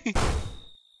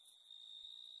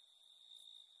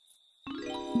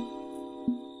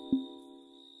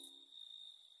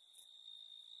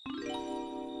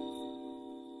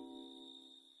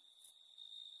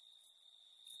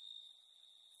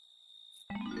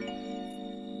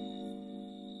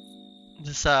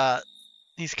 This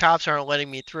these cops aren't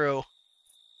letting me through.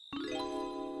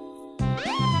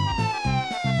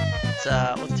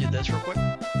 Let's do this real quick.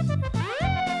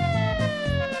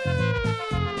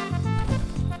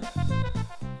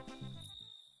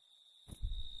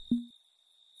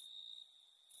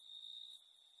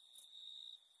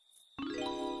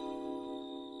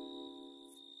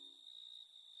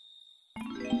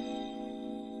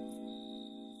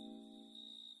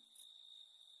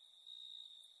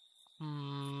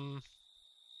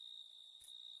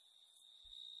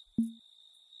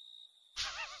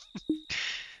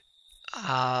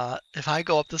 If I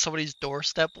go up to somebody's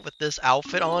doorstep with this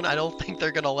outfit on, I don't think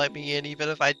they're gonna let me in, even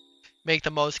if I make the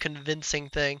most convincing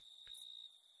thing.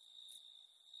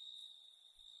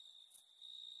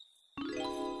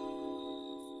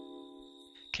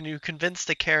 Can you convince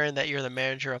the Karen that you're the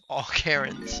manager of all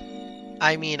Karens?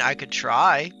 I mean, I could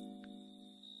try.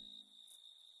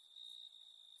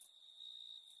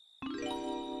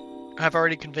 I've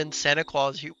already convinced Santa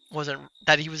Claus he was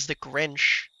the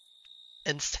Grinch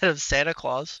instead of Santa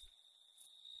Claus.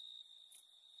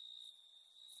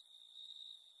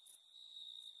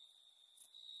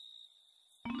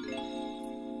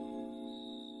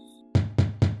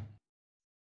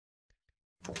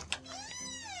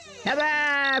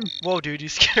 Whoa, dude, you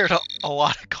scared a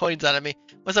lot of coins out of me.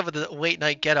 What's up with the late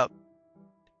night getup?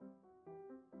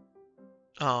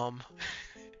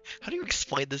 How do you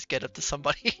explain this getup to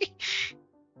somebody?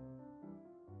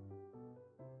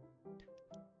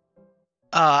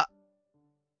 Uh,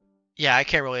 yeah, I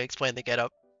can't really explain the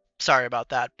getup. Sorry about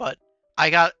that, but I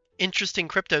got interesting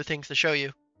crypto things to show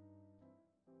you.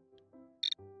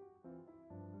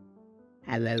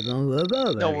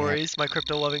 No worries, my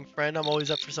crypto-loving friend. I'm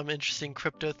always up for some interesting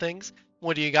crypto things.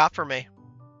 What do you got for me?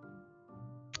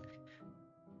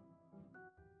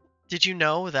 Did you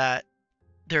know that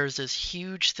there's this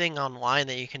huge thing online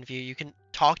that you can view? You can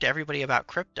talk to everybody about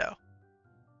crypto.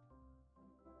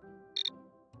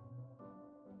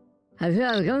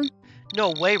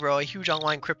 No way, bro. A huge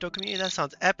online crypto community? That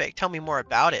sounds epic. Tell me more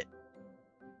about it.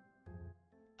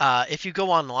 If you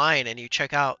go online and you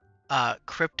check out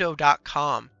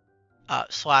crypto.com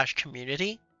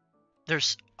 /community,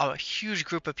 there's a huge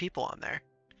group of people on there.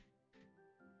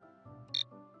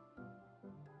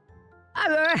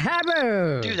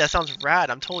 Dude, that sounds rad.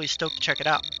 I'm totally stoked to check it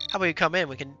out. How about you come in?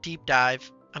 We can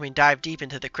dive deep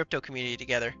into the crypto community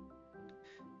together.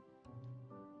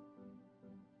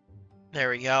 There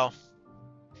we go.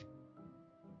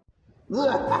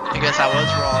 I guess I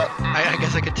was wrong. I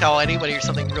guess I could tell anybody or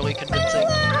something really convincing.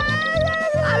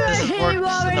 This is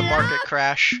the market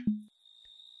crash.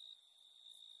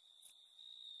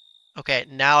 Okay,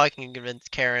 now I can convince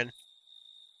Karen.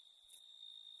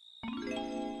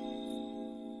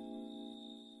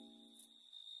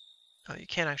 Oh, you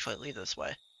can't actually leave this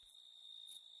way.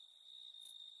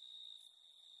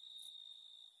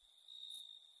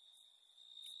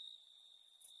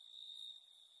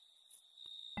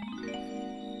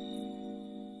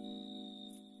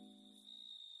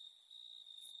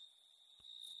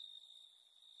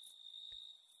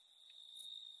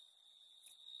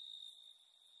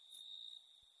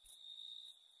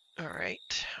 Alright.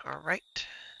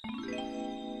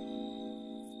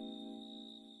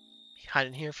 Hide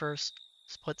in here first.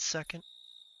 Split second.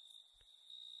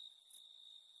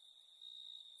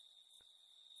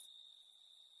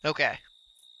 Okay.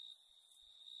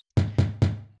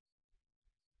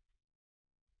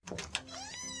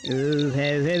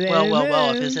 Well,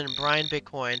 if it isn't Brian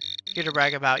Bitcoin, here to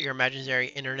brag about your imaginary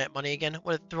internet money again.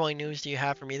 What thrilling news do you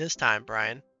have for me this time,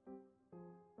 Brian?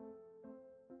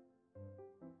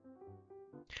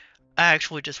 I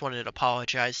actually just wanted to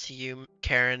apologize to you,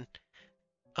 Karen.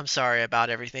 I'm sorry about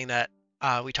everything that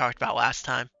we talked about last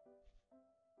time.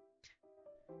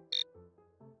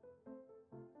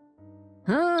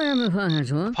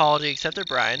 Apology accepted,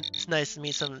 Brian. It's nice to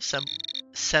meet some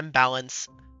semblance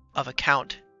of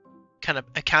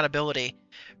accountability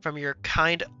from your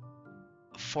kind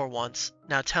for once.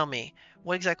 Now tell me,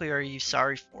 what exactly are you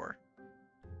sorry for?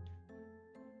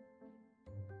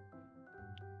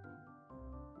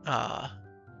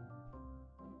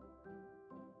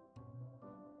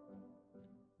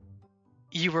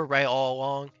 You were right all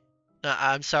along.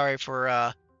 I'm sorry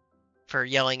for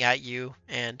yelling at you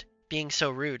and being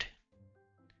so rude.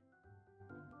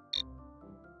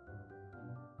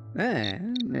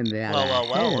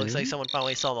 Well, looks like someone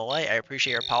finally saw the light. I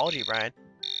appreciate your apology, Brian.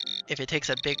 If it takes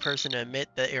a big person to admit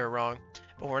that you're wrong,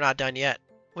 but we're not done yet.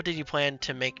 What did you plan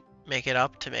to make it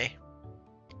up to me?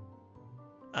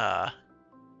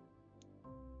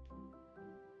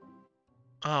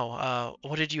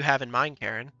 What did you have in mind,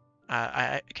 Karen?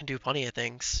 I can do plenty of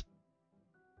things.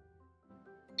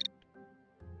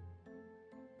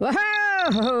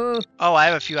 Oh, I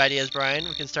have a few ideas, Brian.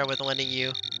 We can start with lending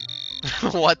you.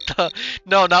 What the?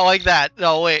 No, not like that.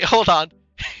 No, wait, hold on.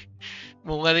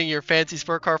 We're letting your fancy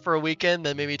sport car for a weekend,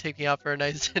 then maybe take me out for a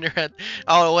nice dinner at...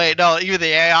 Oh, wait, no, even the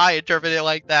AI interpreted it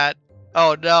like that.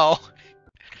 Oh, no.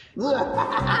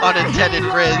 Unintended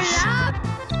Riz.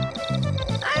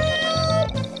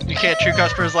 You can't treat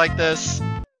customers like this.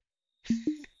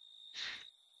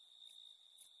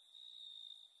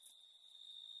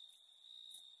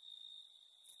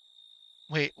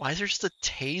 Wait, why is there just a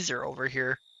taser over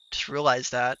here? Just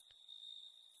realized that.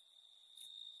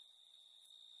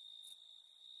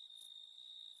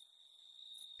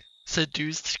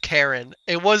 Seduced Karen.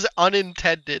 It was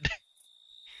unintended.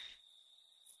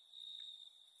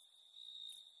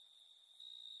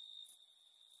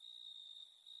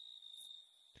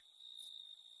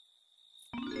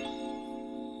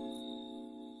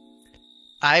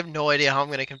 I have no idea how I'm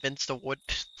gonna convince the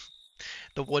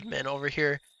woodman over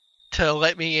here to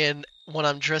let me in when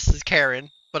I'm dressed as Karen,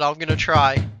 but I'm gonna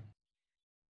try.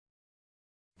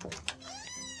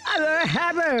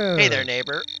 Hey there,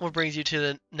 neighbor. What brings you to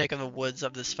the neck of the woods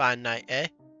of this fine night, eh?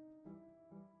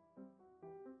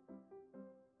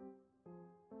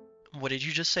 What did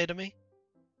you just say to me?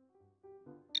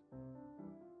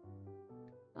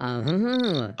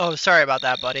 Oh, sorry about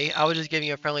that, buddy. I was just giving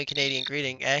you a friendly Canadian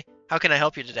greeting, eh? How can I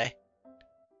help you today?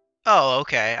 Oh,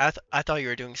 okay. I thought you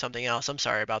were doing something else. I'm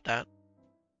sorry about that.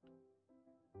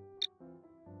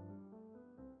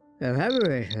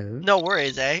 No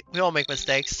worries, eh? We all make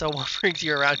mistakes, so what brings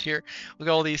you around here with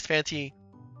all these fancy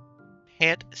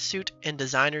pantsuit and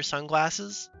designer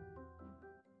sunglasses?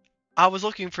 I was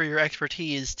looking for your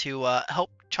expertise to help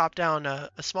chop down a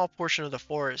small portion of the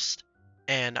forest,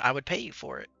 and I would pay you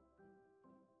for it.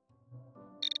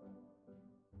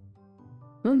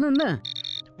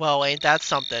 Well, ain't that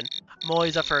something? I'm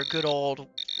always up for a good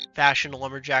old-fashioned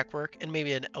lumberjack work, and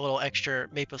maybe a little extra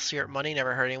maple syrup money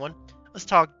never hurt anyone. Let's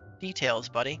talk details,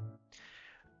 buddy.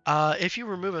 If you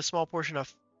remove a small portion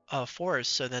of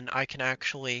forest, so then I can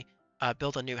actually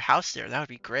build a new house there, that would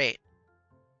be great.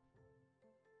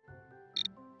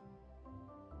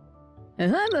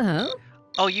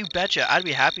 Oh, you betcha. I'd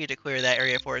be happy to clear that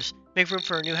area for us. Make room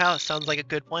for a new house. Sounds like a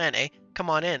good plan, eh? Come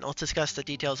on in. Let's discuss the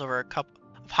details over a cup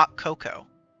of hot cocoa.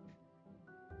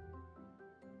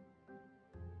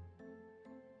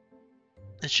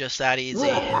 It's just that easy.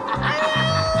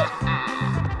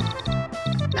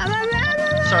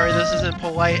 Sorry, this isn't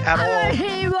polite at all.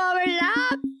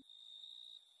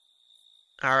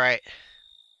 Alright.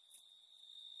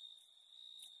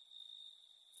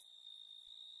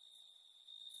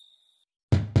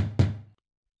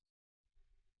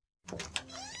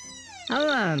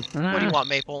 What do you want,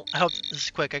 Maple? I hope this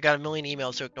is quick. I got a million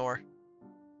emails to ignore.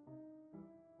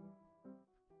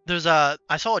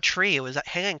 I saw a tree. It was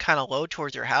hanging kind of low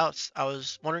towards your house. I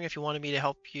was wondering if you wanted me to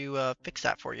help you fix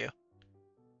that for you.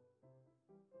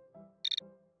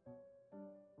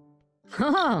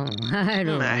 Oh, I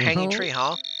don't A hanging know. tree,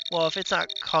 huh? Well, if it's not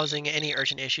causing any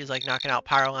urgent issues like knocking out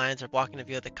power lines or blocking the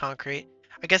view of the concrete,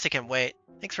 I guess it can wait.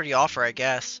 Thanks for the offer, I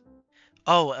guess.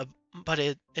 Oh, but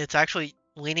it's actually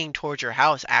leaning towards your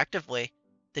house actively.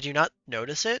 Did you not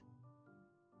notice it?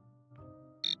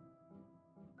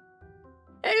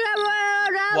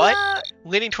 What?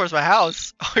 Leaning towards my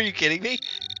house? Are you kidding me?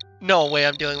 No way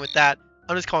I'm dealing with that.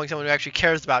 I'm just calling someone who actually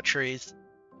cares about trees.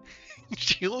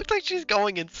 She looks like she's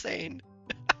going insane.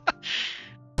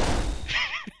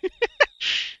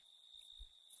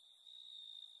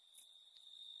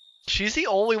 She's the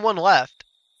only one left.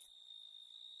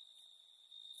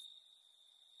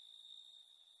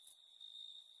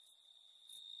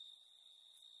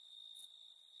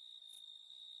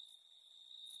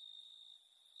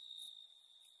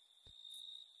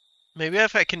 Maybe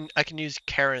if I can use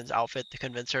Karen's outfit to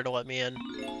convince her to let me in.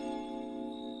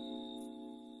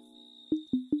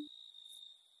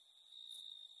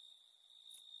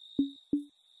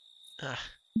 Ugh.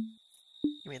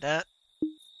 Give me that.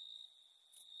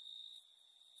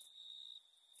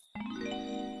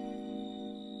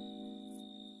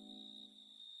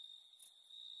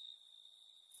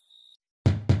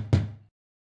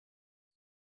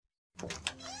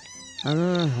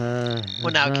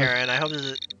 Well now, Karen, I hope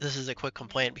this is a quick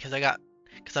complaint because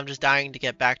I'm just dying to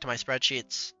get back to my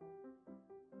spreadsheets.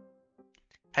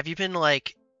 Have you been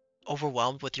like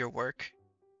overwhelmed with your work,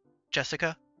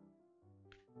 Jessica?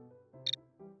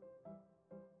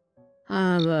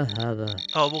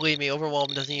 Oh, believe me,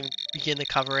 overwhelmed doesn't even begin to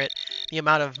cover it. The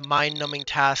amount of mind-numbing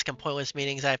tasks and pointless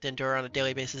meetings I have to endure on a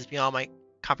daily basis is beyond my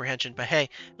comprehension. But hey,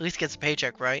 at least gets a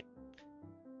paycheck, right?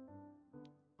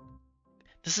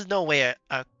 This is no way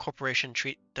a corporation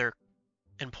treat their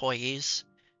employees.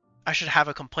 I should have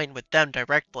a complaint with them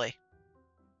directly.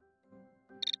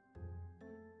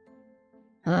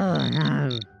 Oh,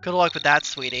 no. Good luck with that,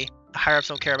 sweetie. The higher-ups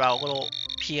don't care about little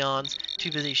peons, too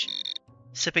busy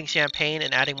sipping champagne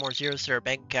and adding more zeros to their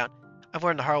bank account. I've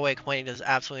learned the hard way complaining does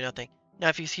absolutely nothing. Now,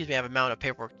 if you excuse me, I have a mountain of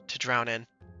paperwork to drown in.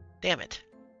 Damn it.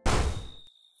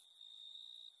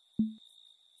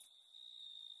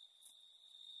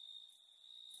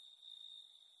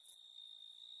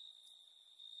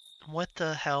 What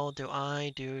the hell do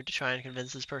I do to try and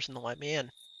convince this person to let me in?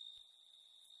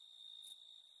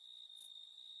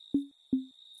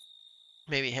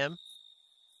 Maybe him?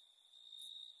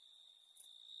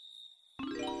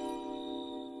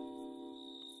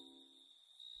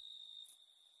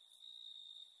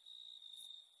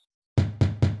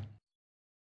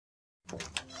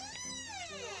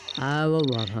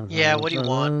 Yeah, what do you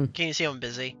want? Can you see I'm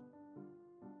busy?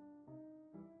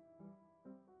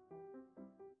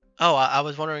 Oh, I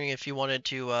was wondering if you wanted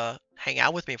to hang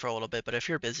out with me for a little bit, but if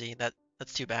you're busy,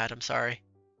 that's too bad. I'm sorry.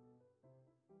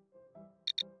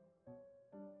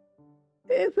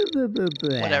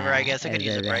 Whatever, I guess I could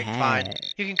use a break. Fine.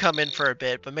 You can come in for a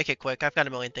bit, but make it quick. I've got a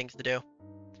million things to do.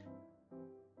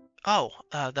 Oh,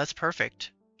 that's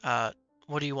perfect.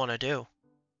 What do you want to do?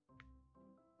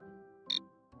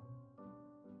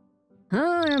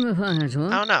 I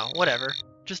don't know. Whatever.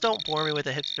 Just don't bore me with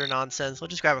the hipster nonsense. We'll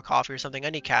just grab a coffee or something. I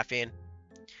need caffeine.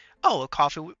 Oh, a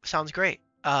coffee sounds great.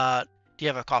 Do Do you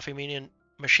have a coffee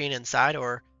machine inside,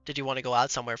 or did you want to go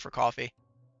out somewhere for coffee?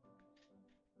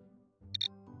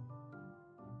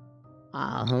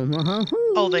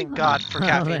 Oh, thank God for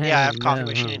caffeine. Yeah, I have a coffee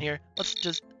machine in here. Let's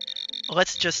just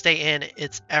stay in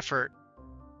its effort.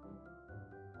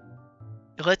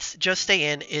 Let's just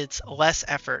stay in its less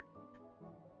effort.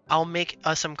 I'll make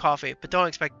us some coffee, but don't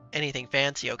expect anything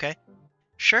fancy, okay?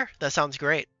 Sure, that sounds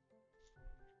great.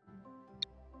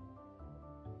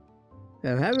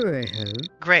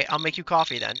 Great, I'll make you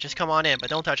coffee then. Just come on in,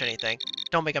 but don't touch anything.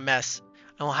 Don't make a mess.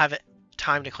 I won't have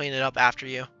time to clean it up after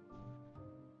you.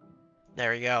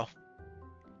 There we go.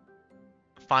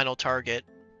 Final target.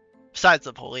 Besides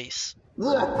the police.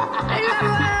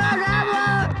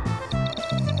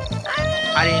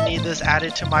 I didn't need this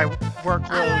added to my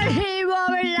workload.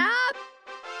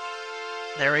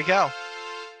 There we go.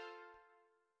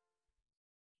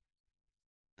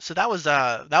 So that was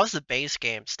the base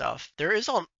game stuff. There is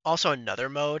also another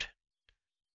mode.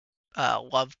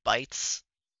 Love Bites.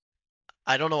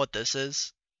 I don't know what this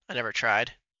is. I never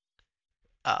tried.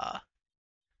 But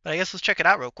I guess let's check it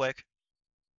out real quick.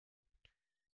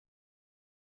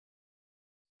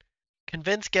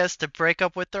 Convince guests to break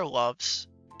up with their loves.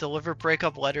 Deliver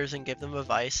breakup letters and give them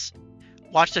advice.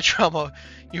 Watch the drama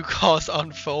you cause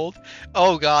unfold.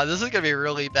 Oh god, this is gonna be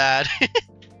really bad.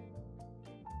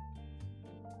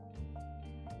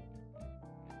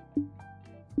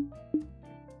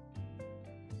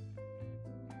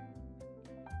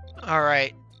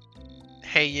 Alright.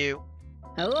 Hey you.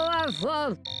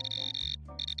 Why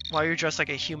are you dressed like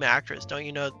a human actress? Don't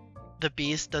you know the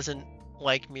beast doesn't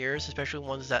like mirrors, especially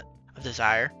ones that of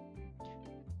desire?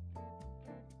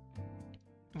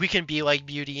 We can be like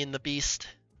Beauty and the Beast.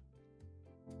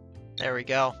 There we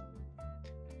go.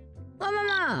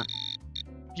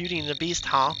 Beauty and the Beast,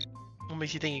 huh? What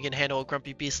makes you think you can handle a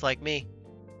grumpy beast like me?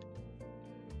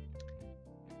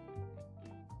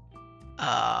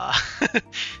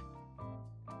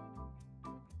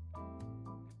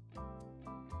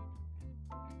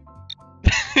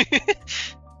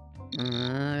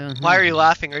 Why are you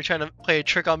laughing? Are you trying to play a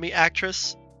trick on me,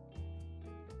 actress?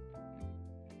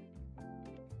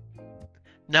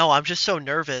 No, I'm just so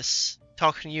nervous.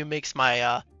 Talking to you makes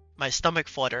my my stomach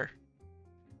flutter.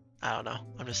 I don't know.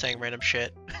 I'm just saying random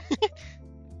shit.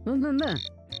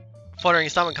 Fluttering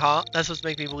stomach, huh? That's supposed to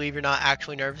make me believe you're not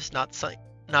actually nervous, not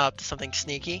up to something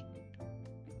sneaky.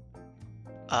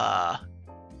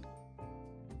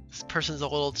 This person's a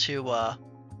little too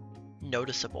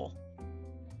noticeable.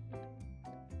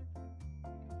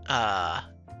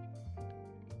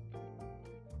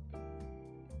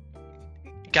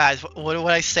 Guys, what do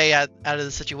I say out of the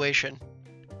situation?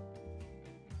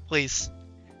 Please.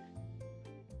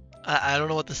 I don't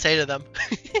know what to say to them.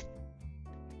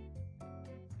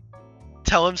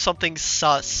 Tell him something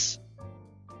sus.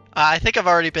 I think I've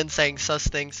already been saying sus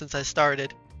things since I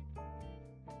started.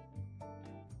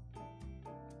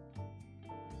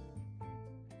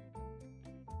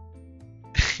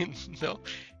 No.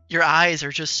 Your eyes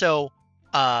are just so,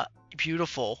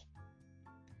 beautiful.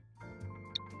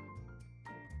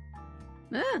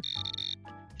 You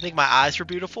think my eyes were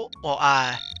beautiful? Well,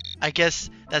 I guess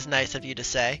that's nice of you to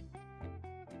say.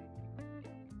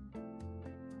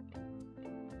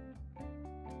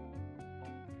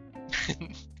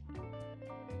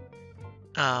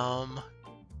 Oh,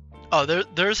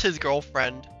 there's his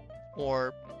girlfriend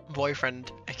or boyfriend.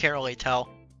 I can't really tell.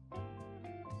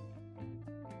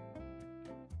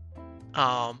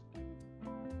 I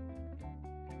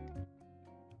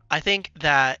think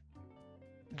that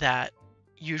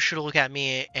you should look at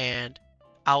me and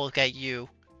I'll look at you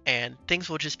and things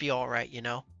will just be alright, you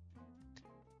know?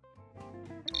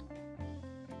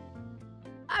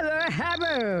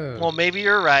 Well, maybe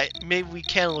you're right. Maybe we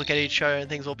can look at each other and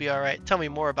things will be alright. Tell me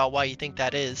more about why you think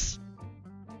that is.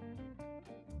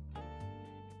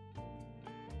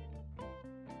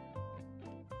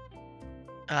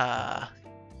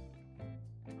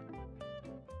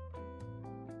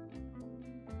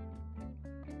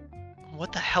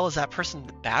 What the hell is that person in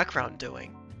the background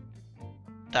doing?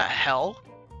 The hell?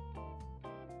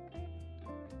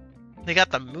 They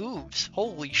got the moves.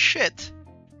 Holy shit.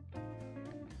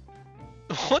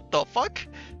 What the fuck?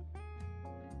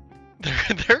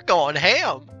 They're going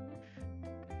ham.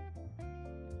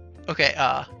 Okay,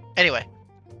 anyway.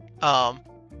 I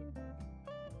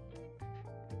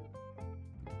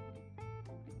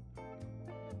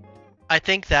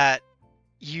think that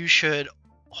you should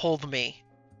hold me.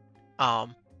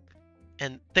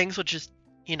 And things will just,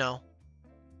 you know,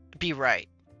 be right.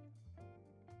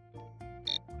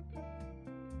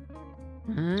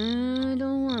 I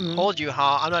don't want to. Hold you,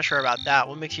 huh? I'm not sure about that.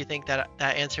 What makes you think that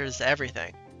that answers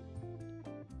everything?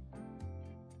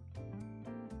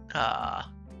 I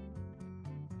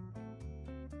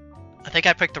think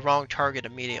I picked the wrong target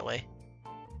immediately.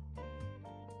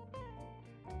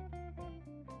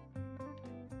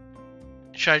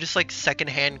 Should I just like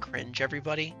secondhand cringe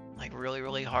everybody? Like really,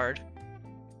 really hard?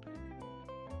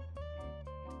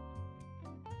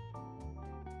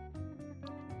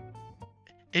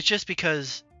 It's just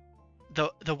because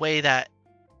the way that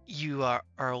you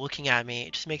are looking at me,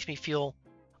 it just makes me feel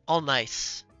all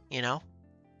nice, you know?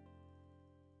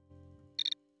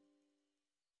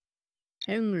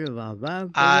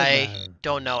 I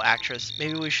don't know, actress.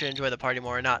 Maybe we should enjoy the party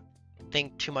more and not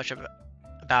think too much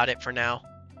about it for now.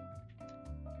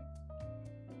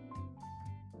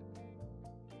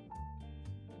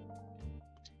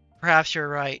 Perhaps you're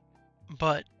right,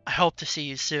 but I hope to see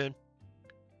you soon.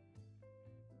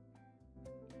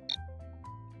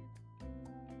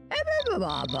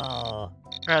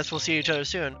 Perhaps we'll see each other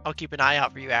soon. I'll keep an eye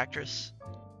out for you, actress.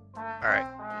 Alright.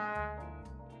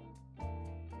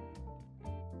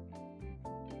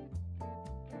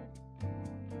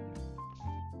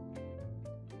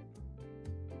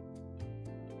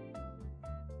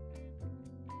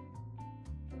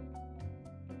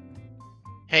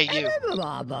 Hey, you.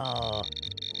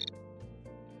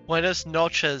 Buenas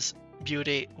noches,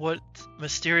 beauty. What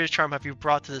mysterious charm have you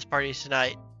brought to this party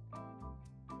tonight?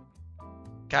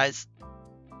 Guys,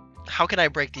 how can I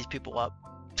break these people up?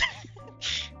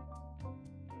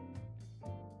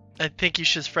 I think you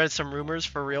should spread some rumors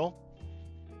for real.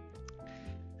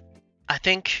 I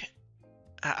think,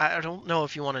 I don't know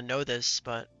if you want to know this,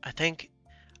 but I think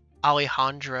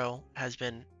Alejandro has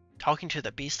been talking to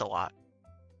the beast a lot.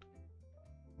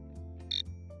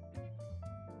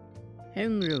 My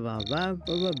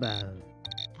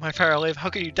fair lady, how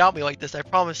could you doubt me like this? I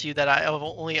promise you that I have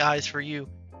only eyes for you.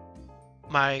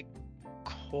 My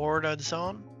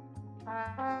corazon?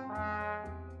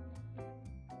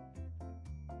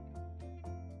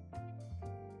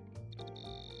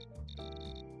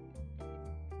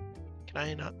 Can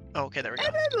I not? Oh, okay, there we go.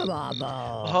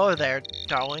 Oh there,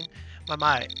 darling.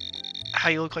 My, how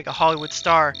you look like a Hollywood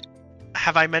star.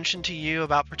 Have I mentioned to you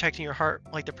about protecting your heart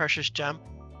like the precious gem?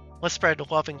 Let's spread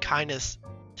love and kindness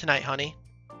tonight, honey.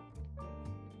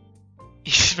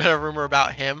 You spread a rumor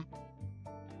about him?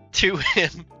 To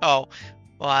him? Oh,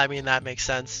 well, I mean, that makes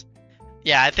sense.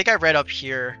 Yeah, I think I read up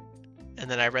here, and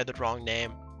then I read the wrong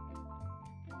name.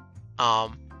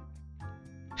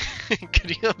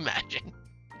 Could you imagine?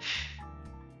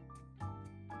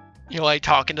 You're like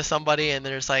talking to somebody, and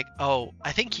there's like, oh,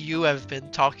 I think you have been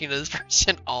talking to this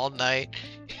person all night.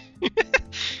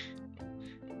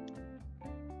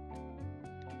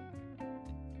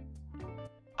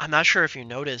 I'm not sure if you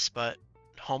noticed, but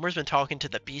Homer's been talking to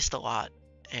the Beast a lot,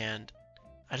 and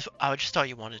I just thought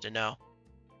you wanted to know.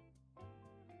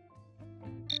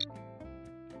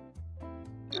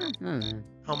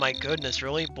 Oh my goodness,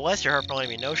 really? Bless your heart for letting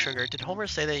me know, Sugar. Did Homer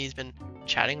say that he's been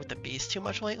chatting with the Beast too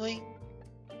much lately?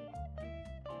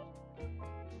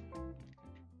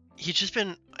 He's just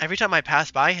been, every time I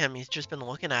pass by him, he's just been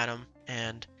looking at him,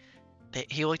 and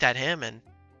he looked at him, and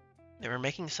they were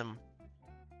making some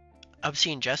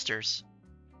obscene gestures.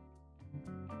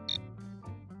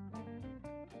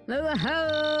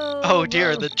 Oh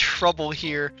dear, the trouble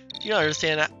here. You don't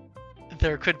understand that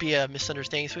there could be a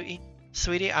misunderstanding, sweetie.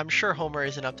 Sweetie, I'm sure Homer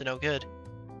isn't up to no good.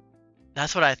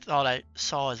 That's what I thought I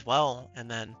saw as well,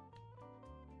 and then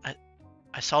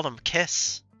I saw them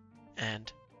kiss,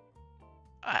 and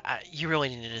you really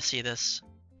needed to see this.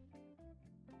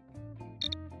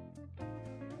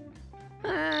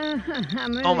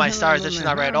 Oh my stars, that's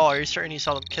not right at all. Are you certain you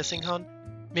saw them kissing, hon?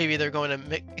 Maybe they're going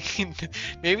to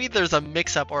maybe there's a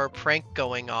mix-up or a prank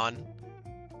going on.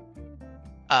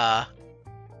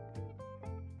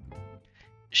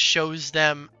 Shows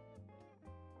them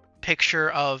picture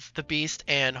of the Beast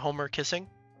and Homer kissing.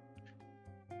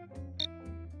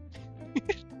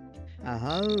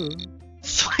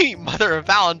 Sweet Mother of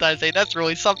Valentine's Day, that's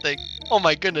really something. Oh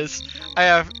my goodness, I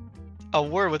have a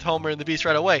word with Homer and the Beast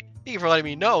right away. Thank you for letting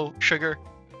me know, Sugar.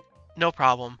 No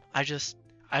problem. I just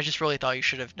really thought you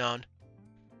should have known.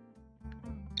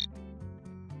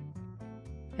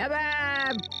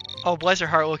 Oh, bless your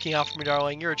heart looking out for me,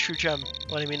 darling. You're a true gem,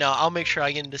 letting me know. I'll make sure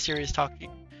I get into serious talk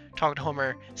to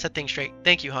Homer, set things straight.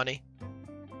 Thank you, honey.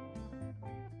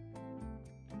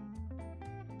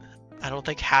 I don't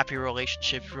think happy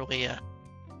relationships really,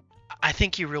 I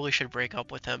think you really should break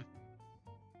up with him.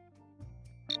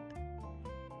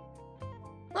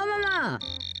 I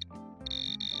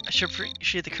should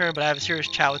appreciate the current, but I have a serious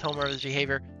chat with Homer over his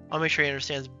behavior. I'll make sure he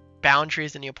understands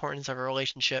boundaries and the importance of a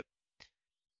relationship.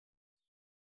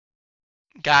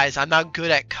 Guys, I'm not good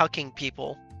at cucking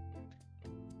people.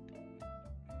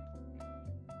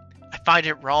 I find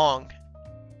it wrong.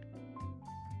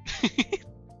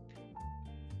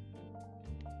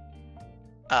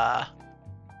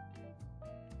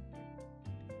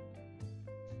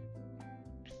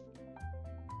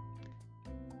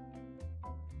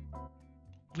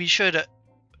 We should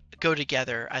go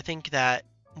together. I think that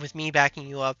with me backing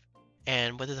you up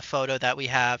and with the photo that we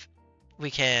have,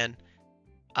 we can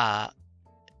Oh,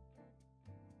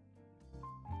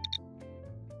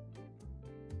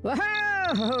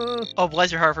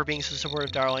 bless your heart for being so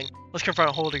supportive, darling. Let's confront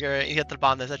a hole together and get to the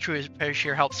bottom of this. That truly appreciate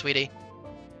your help, sweetie.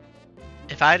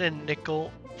 If I had a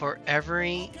nickel for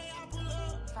every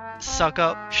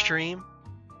suck-up stream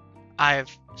I've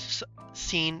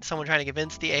seen someone trying to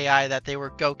convince the AI that they were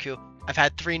Goku, I've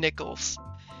had 3 nickels.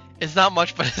 It's not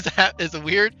much, but it's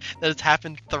weird that it's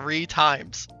happened 3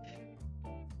 times.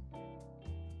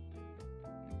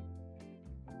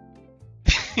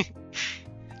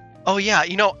 Oh yeah,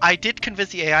 you know, I did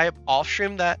convince the AI off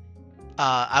stream that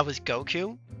I was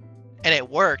Goku, and it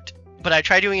worked, but I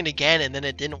tried doing it again and then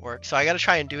it didn't work, so I gotta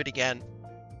try and do it again.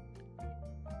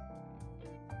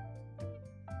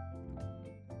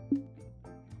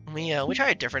 We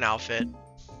try a different outfit.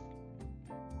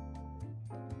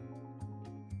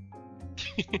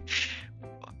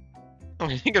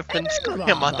 I think I've been screaming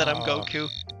a month that I'm Goku.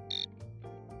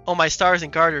 Oh, my stars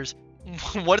and garters.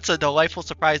 What a delightful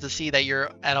surprise to see that you're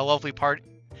at a lovely party,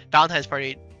 Valentine's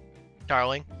party,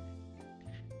 darling.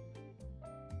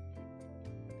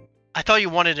 I thought you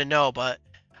wanted to know, but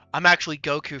I'm actually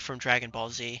Goku from Dragon Ball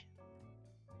Z.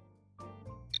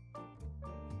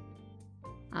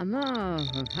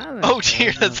 Oh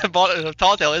dear, that's a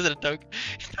tall tale, isn't it,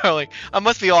 darling? I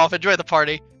must be off. Enjoy the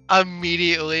party.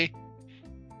 Immediately.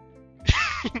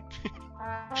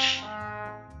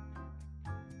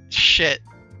 Shit.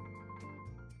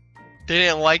 They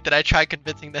didn't like that I tried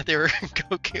convincing that they were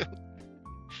Goku.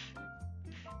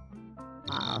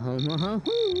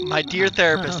 My dear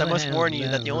therapist, I must warn you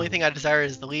that the only thing I desire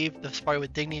is to leave this party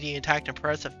with dignity intact and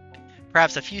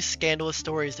perhaps a few scandalous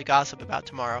stories to gossip about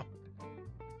tomorrow.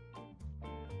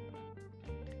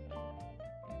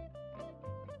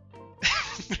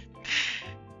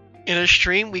 In a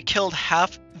stream, we killed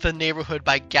half the neighborhood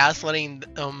by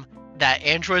gaslighting them that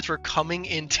androids were coming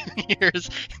in 2 years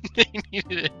and they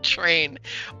needed a train,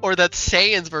 or that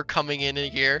Saiyans were coming in a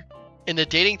year. In the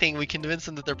dating thing, we convinced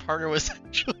them that their partner was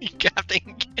actually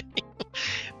Captain King.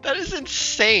 That is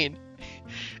insane.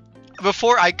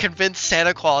 Before, I convinced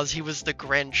Santa Claus he was the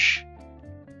Grinch,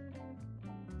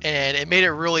 and it made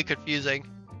it really confusing.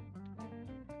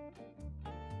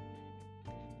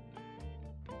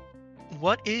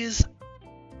 What is...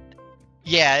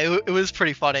 Yeah, it was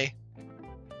pretty funny.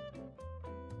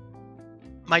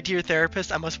 My dear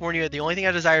therapist, I must warn you that the only thing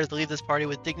I desire is to leave this party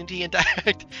with dignity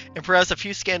intact and perhaps a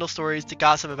few scandal stories to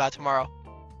gossip about tomorrow.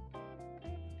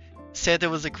 Santa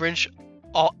was the Grinch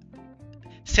all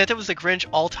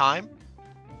time?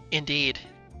 Indeed.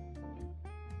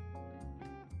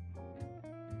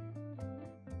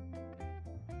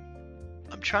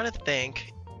 I'm trying to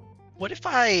think. What if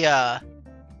I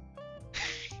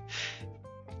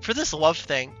for this love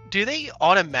thing, do they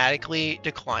automatically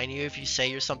decline you if you say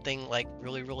you're something like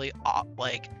really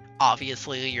like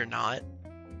obviously you're not?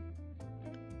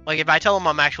 Like if I tell them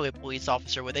I'm actually a police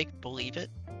officer, would they believe it?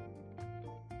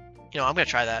 You know, I'm gonna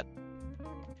try that.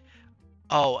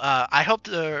 Oh, I hope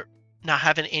they're not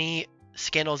having any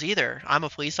scandals either. I'm a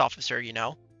police officer, you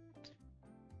know.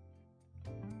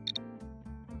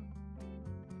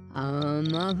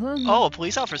 Oh, a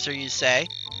police officer, you say?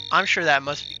 I'm sure that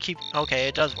must keep... Okay,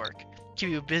 it does work. Keep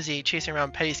you busy chasing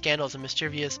around petty scandals and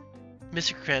mischievous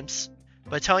miscreants.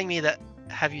 But telling me that...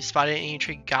 Have you spotted any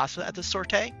intriguing gossip at the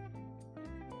sortie?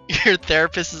 Your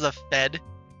therapist is a fed.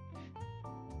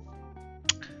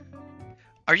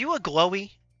 Are you a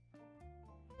glowy?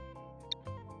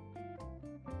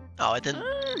 Oh, it didn't...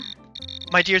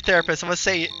 My dear therapist, I must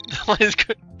say, the line is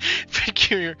good.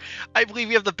 Peculiar. I believe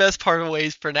you have the best part of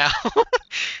ways for now.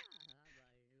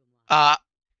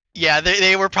 Yeah,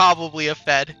 they were probably a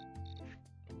fed.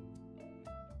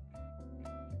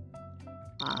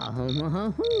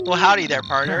 Well, howdy there,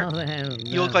 partner.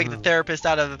 You look like the therapist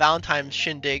out of a Valentine's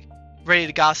shindig, ready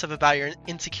to gossip about your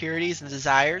insecurities and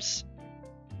desires.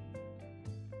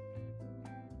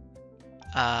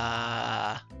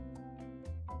 Yeah,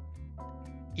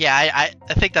 I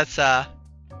think that's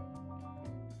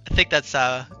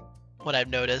what I've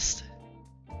noticed.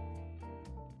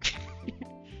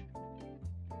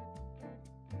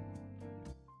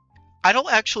 I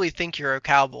don't actually think you're a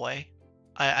cowboy.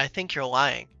 I think you're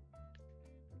lying.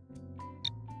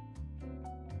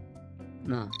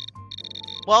 No.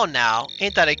 Well now,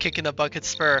 ain't that a kick in the bucket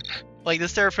spur? Like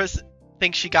this therapist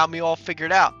thinks she got me all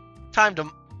figured out. Time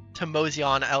to mosey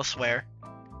on elsewhere.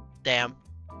 Damn.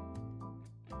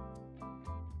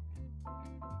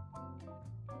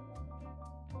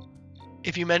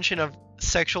 If you mention of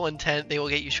sexual intent, they will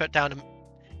get you shut down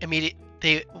immediate.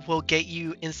 They will get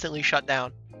you instantly shut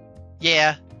down.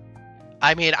 Yeah.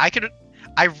 I mean,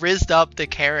 I rizzed up the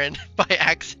Karen by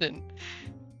accident.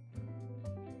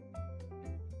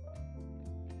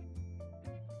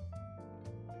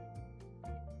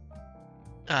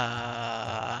 Can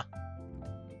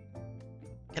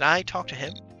I talk to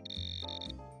him?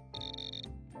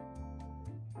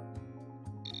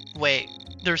 Wait,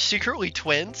 they're secretly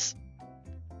twins?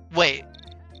 Wait,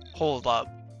 hold up.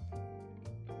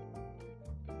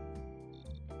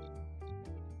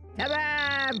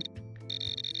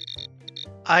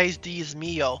 Eyes Dios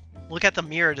mio. Look at the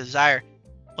mirror of desire.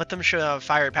 Let them show how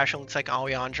fire passion looks like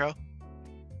Alejandro.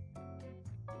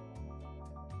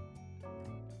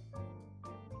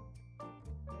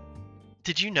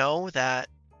 Did you know that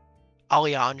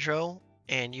Alejandro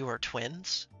and you are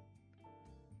twins?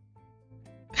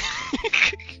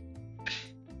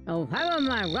 Oh, hello,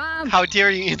 my Rob. How dare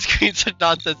you inscreen such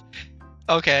nonsense?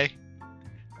 Okay.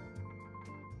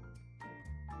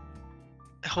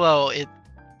 Hello, it's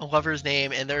a lover's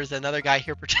name, and there's another guy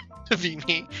here pretending to be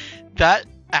me. That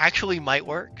actually might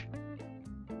work.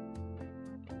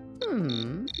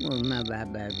 Well, not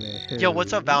that. Yo,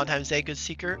 what's up, Valentine's Day, good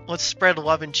seeker? Let's spread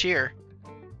love and cheer.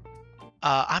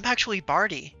 I'm actually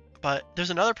Barty, but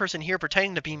there's another person here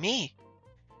pretending to be me.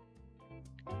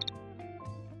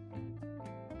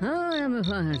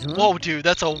 Whoa, dude,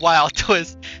 that's a wild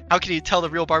twist. How can you tell the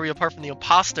real Barbie apart from the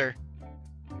imposter?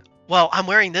 Well, I'm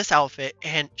wearing this outfit,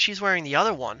 and she's wearing the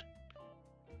other one.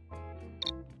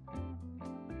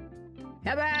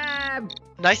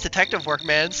 Nice detective work,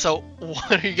 man. So,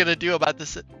 what are you gonna do about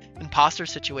this imposter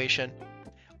situation?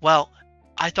 Well,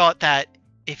 I thought that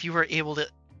if you were able to,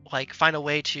 like, find a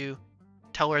way to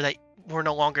tell her that we're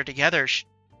no longer together,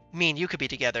 me and you could be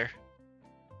together.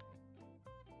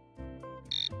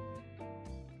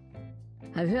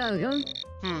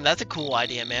 That's a cool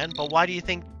idea, man. But why do you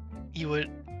think you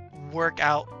would work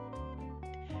out?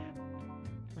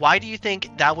 Why do you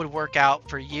think that would work out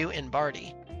for you and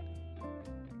Barty?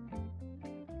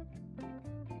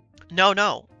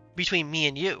 No. Between me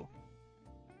and you.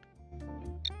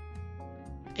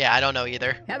 Yeah, I don't know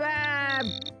either.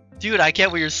 Dude, I get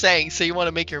what you're saying. So you want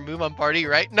to make your move on Barty,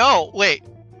 right? No, wait.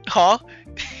 Huh?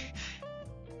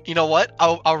 You know what?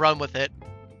 I'll run with it.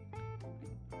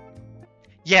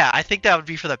 Yeah, I think that would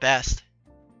be for the best.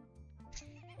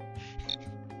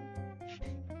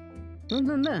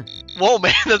 Whoa,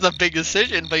 man, that's a big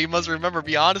decision, but you must remember,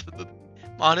 be honest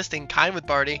and kind with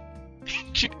Barty.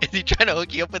 Is he trying to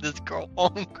hook you up with his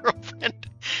own girlfriend?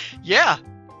 Yeah,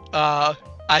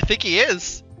 I think he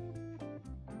is.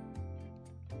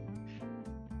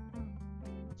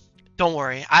 Don't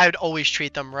worry, I would always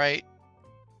treat them right.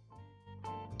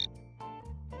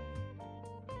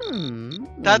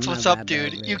 That's what's up,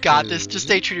 dude. You got this. Just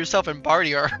stay true to yourself and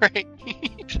Barty, alright?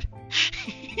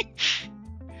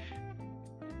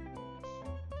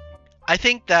 I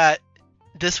think that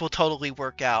this will totally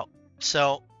work out.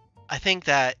 So, I think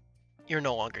that you're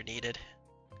no longer needed.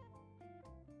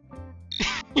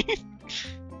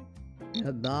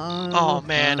 Oh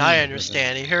man, I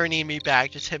understand. If you ever need me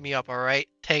back, just hit me up, alright?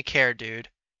 Take care, dude.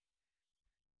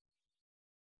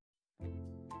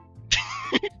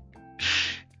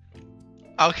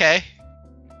 Okay.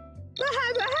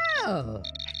 What the hell?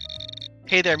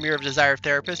 Hey there, Mirror of Desire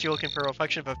therapist. You're looking for a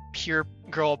reflection of a pure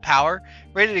girl of power,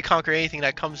 ready to conquer anything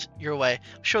that comes your way.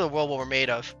 I'm sure the world what we're made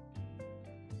of.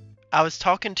 I was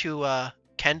talking to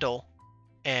Kendall,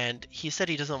 and he said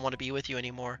he doesn't want to be with you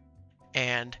anymore,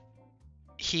 and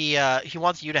he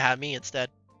wants you to have me instead.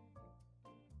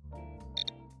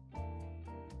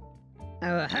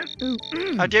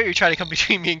 How dare you try to come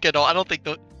between me and Kendall? I don't think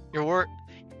your word.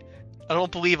 I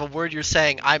don't believe a word you're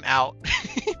saying. I'm out.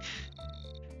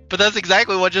 But that's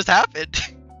exactly what just happened.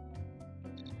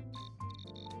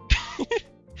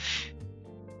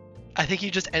 I think you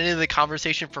just ended the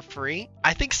conversation for free.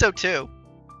 I think so too.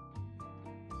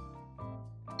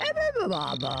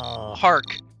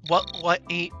 Hark! What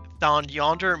ain't found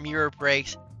yonder mirror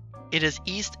breaks? It is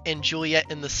East and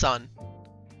Juliet in the sun.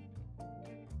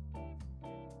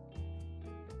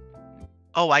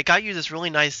 Oh, I got you this really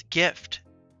nice gift.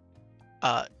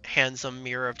 Handsome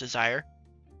Mirror of Desire.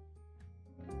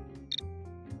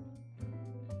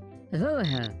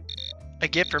 A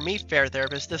gift for me, fair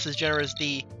therapist. This is generous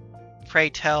thee. Pray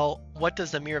tell, what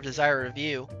does the mirror of desire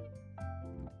review?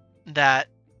 That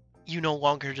you no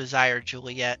longer desire,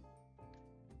 Juliet.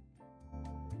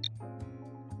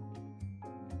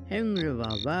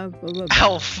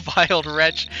 Thou vile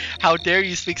wretch, how dare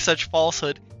you speak such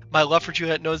falsehood? My love for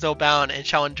Juliet knows no bound, and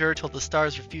shall endure till the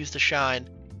stars refuse to shine.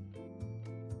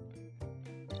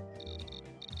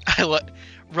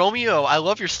 Romeo, I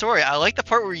love your story. I like the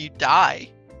part where you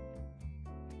die.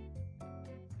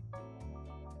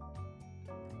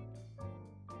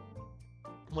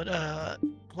 What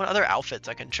other outfits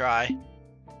I can try?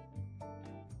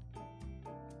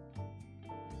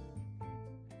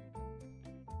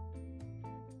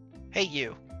 Hey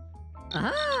you.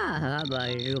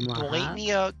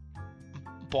 Blatnia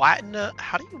Blatna,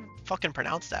 how do you fucking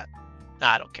pronounce that?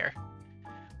 Nah, I don't care.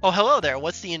 Oh, hello there.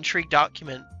 What's the intrigue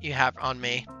document you have on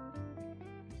me?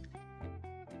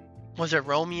 Was it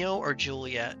Romeo or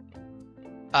Juliet?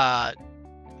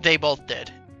 They both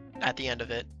did at the end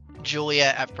of it.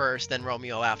 Juliet at first, then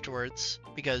Romeo afterwards,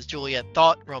 because Juliet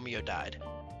thought Romeo died,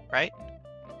 right?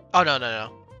 Oh,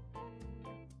 no.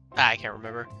 I can't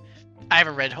remember. I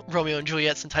haven't read Romeo and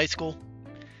Juliet since high school.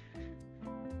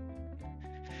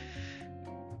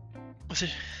 What's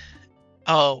it?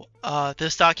 Oh,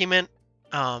 this document,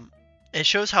 it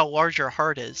shows how large your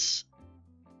heart is.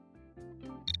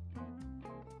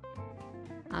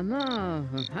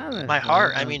 My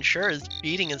heart, I mean, sure, is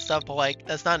beating and stuff, but like,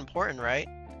 that's not important, right?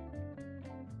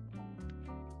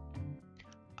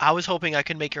 I was hoping I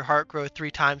could make your heart grow 3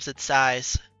 times its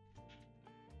size.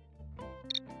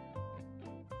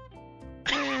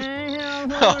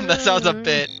 Oh, that sounds a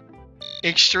bit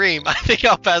extreme. I think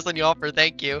I'll pass on your offer,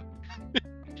 thank you.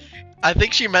 I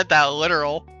think she meant that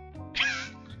literal.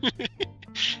 I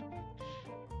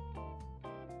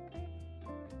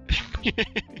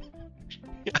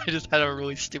just had a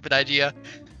really stupid idea.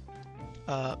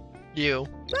 You.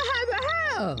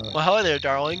 Well, hello there,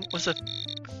 darling.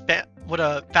 What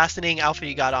a fascinating outfit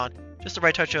you got on. Just the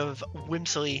right touch of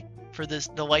whimsy for this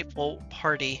delightful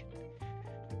party.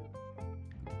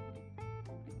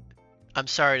 I'm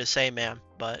sorry to say, ma'am,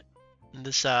 but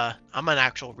this, I'm an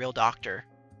actual real doctor.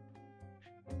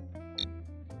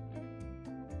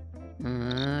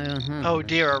 Oh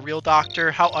dear, a real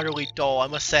doctor? How utterly dull, I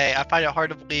must say. I find it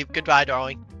hard to believe. Goodbye,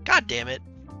 darling. God damn it.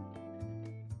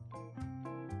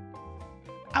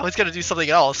 I was gonna do something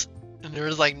else, and there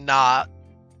was like, nah.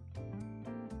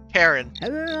 Karen.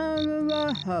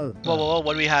 Whoa,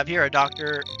 what do we have here? A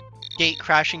Dr. Gate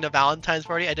crashing the Valentine's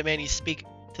party? I demand you speak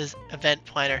to this event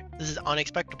planner. This is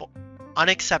unacceptable.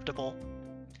 Unacceptable.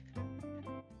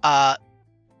 I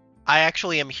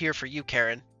actually am here for you,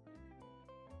 Karen.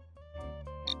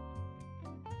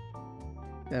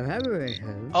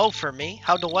 Oh, for me?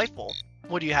 How delightful.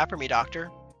 What do you have for me, doctor?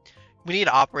 We need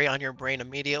to operate on your brain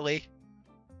immediately.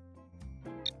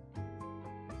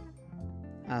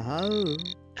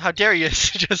 How dare you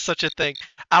suggest such a thing?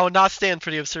 I will not stand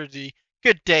for the absurdity.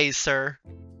 Good day, sir.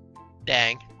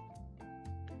 Dang.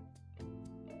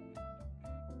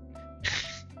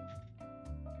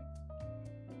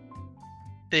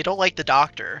 They don't like the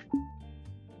doctor.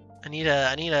 I need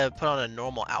to put on a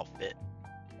normal outfit.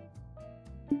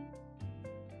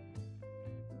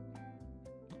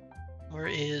 Where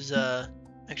is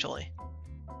actually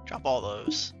drop all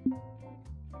those.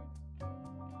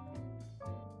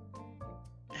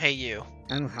 Hey you.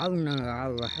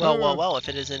 Well, if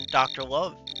it isn't Dr.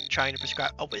 Love trying to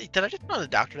prescribe. Oh wait, did I just put on the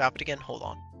doctor's outfit again? Hold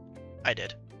on. I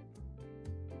did.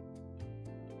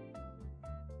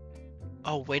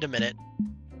 Oh, wait a minute.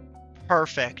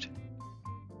 Perfect.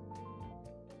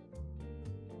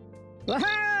 Well,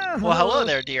 hello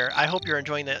there, dear. I hope you're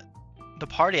enjoying the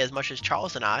party as much as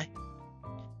Charles and I.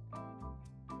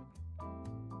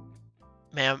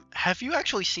 Ma'am, have you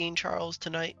actually seen Charles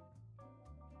tonight?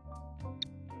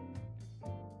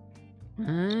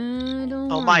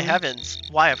 Oh my heavens.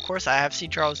 Why, of course I have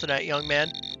seen Charles tonight, young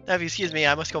man. Now, if you excuse me,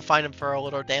 I must go find him for a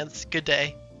little dance. Good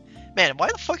day. Man, why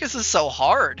the fuck is this so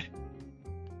hard?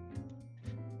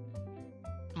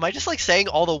 Am I just like saying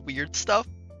all the weird stuff?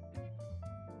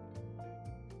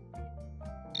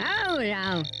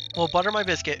 Well, butter my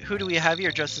biscuit. Who do we have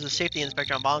here dressed as a safety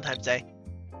inspector on Valentine's Day?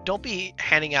 Don't be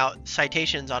handing out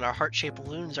citations on our heart-shaped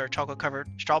balloons or chocolate-covered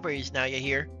strawberries now, you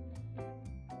hear?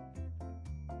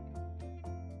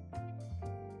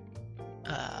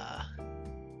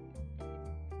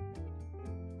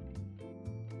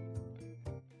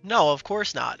 No, of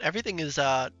course not. Everything is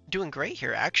doing great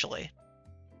here, actually.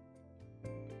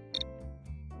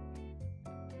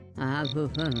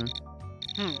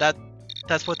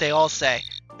 That's what they all say.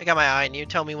 I got my eye on you.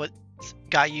 Tell me what's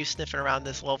got you sniffing around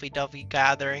this lovey-dovey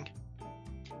gathering.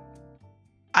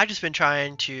 I've just been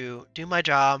trying to do my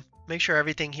job, make sure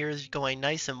everything here is going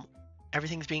nice and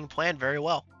everything's being planned very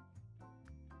well.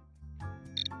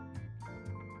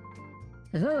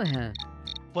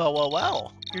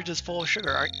 Well. You're just full of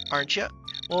sugar, aren't you?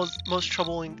 Well, it's the most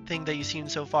troubling thing that you've seen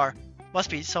so far. Must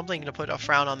be something to put a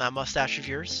frown on that mustache of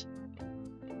yours.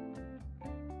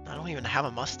 I don't even have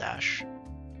a mustache.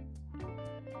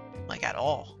 Like, at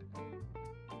all.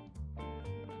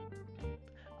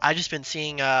 I've just been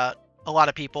seeing a lot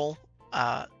of people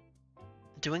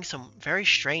doing some very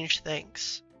strange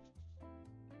things.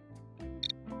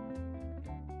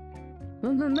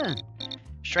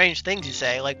 Strange things, you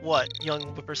say? Like what? Young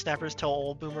whippersnappers tell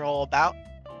old boomer all about?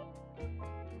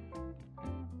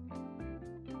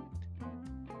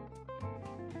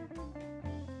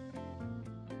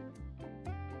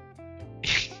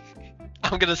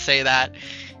 I'm gonna say that.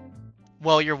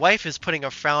 Well, your wife is putting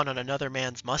a frown on another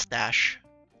man's mustache.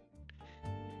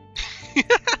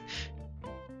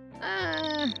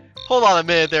 Hold on a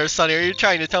minute there, Sonny. Are you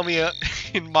trying to tell me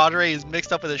Madre is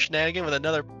mixed up with a shenanigan with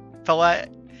another fella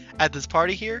at this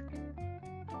party here?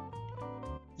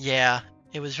 Yeah,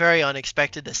 it was very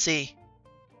unexpected to see.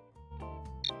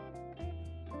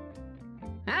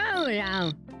 Oh,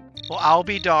 no. Well, I'll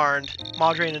be darned.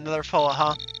 Madre and another fella,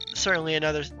 huh? Certainly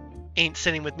another ain't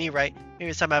sitting with me, right?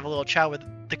 Maybe it's time I have a little chat with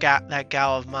that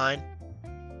gal of mine.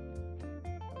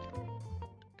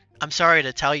 I'm sorry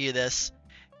to tell you this,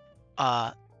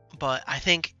 but I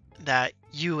think that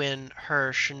you and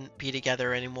her shouldn't be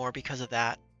together anymore because of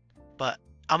that. But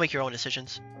I'll make your own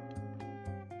decisions.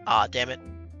 Ah, damn it.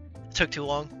 It took too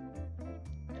long.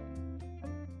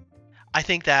 I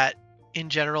think that, in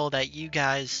general, that you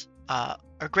guys are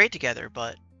great together,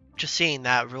 but just seeing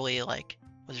that really, like,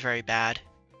 was very bad.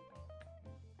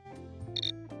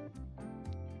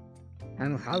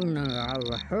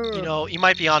 You know, you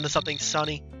might be onto something,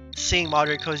 Sonny. Seeing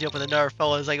Madre cozy up with another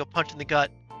fellow is like a punch in the gut.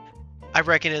 I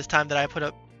reckon it's time that I put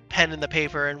a pen in the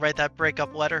paper and write that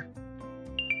breakup letter.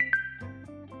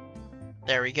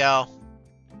 There we go.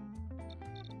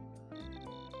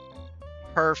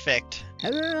 Perfect.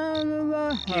 Can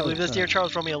you believe this? Dear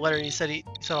Charles wrote me a letter and he said he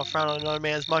saw a frown on another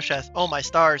man's mustache. Oh my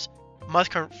stars. Must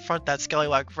confront that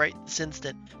scallywag right this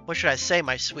instant. What should I say,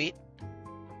 my sweet?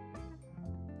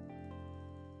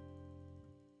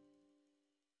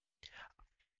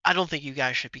 I don't think you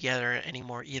guys should be together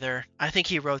anymore either. I think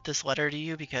he wrote this letter to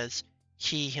you because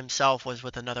he himself was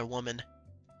with another woman.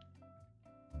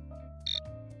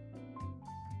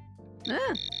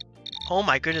 Oh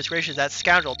my goodness gracious, that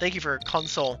scoundrel. Thank you for your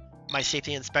console, my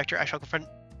safety inspector. I shall confront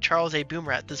Charles A.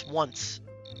 Boomerrat this once.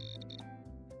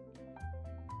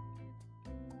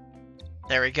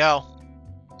 There we go.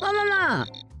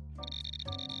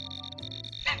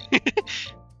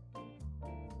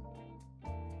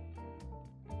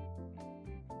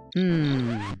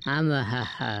 I'm a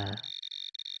ha-ha.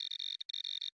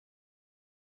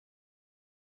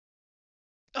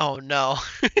 Oh no.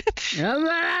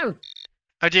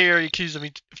 How dare you accuse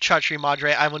me of treachery,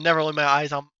 Madre? I will never lay my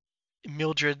eyes on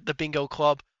Mildred, the bingo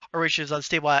club, or which is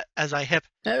unstable as I hip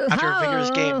after a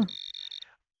vigorous game.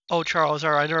 Oh, Charles,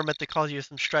 I never meant to cause you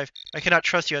some strife. I cannot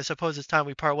trust you. I suppose it's time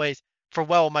we part ways.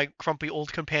 Farewell, my grumpy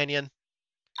old companion.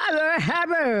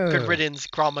 Good riddance,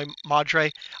 growled my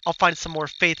Madre. I'll find some more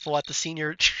faithful at the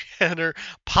senior Channer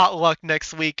potluck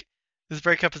next week. This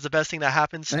breakup is the best thing that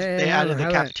happens since they added the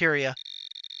cafeteria.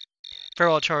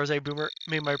 Farewell, Charles A. Boomer.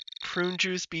 May my prune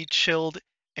juice be chilled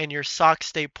and your socks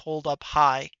stay pulled up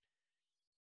high.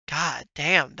 God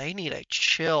damn, they need to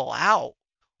chill out.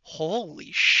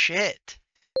 Holy shit.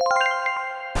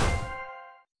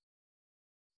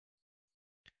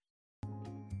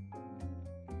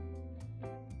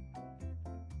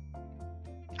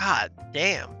 God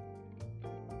damn.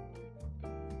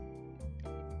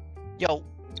 Yo.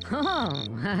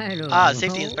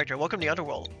 Safety inspector. Welcome to the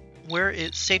underworld.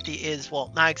 Safety is,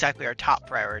 well, not exactly our top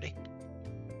priority.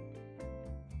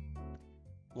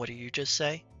 What did you just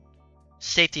say?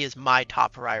 Safety is my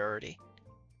top priority.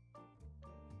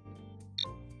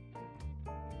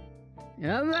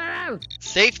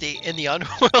 Safety in the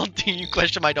underworld? Do you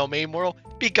question my domain moral?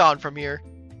 Be gone from here.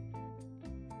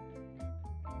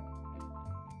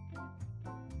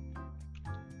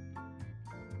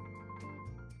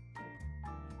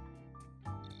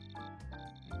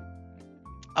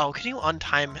 Oh, can you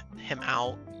untime him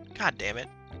out? God damn it.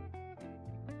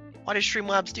 Why did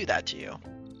Streamlabs do that to you?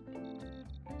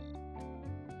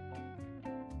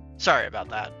 Sorry about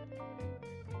that.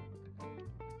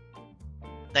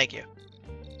 Thank you.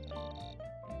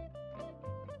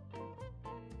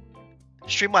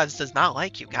 Streamlabs does not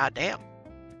like you, god damn.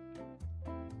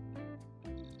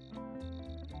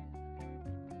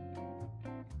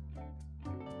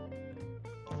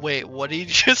 Wait, what did you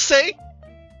just say?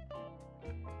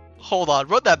 Hold on,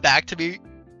 run that back to me.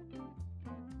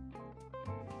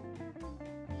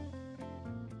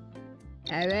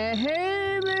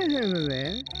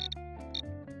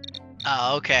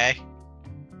 Oh, okay.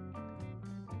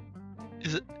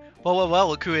 Is it? Well,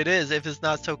 look who it is, if it's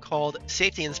not so-called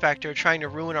safety inspector trying to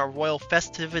ruin our royal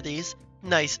festivities.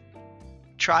 Nice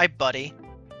try, buddy.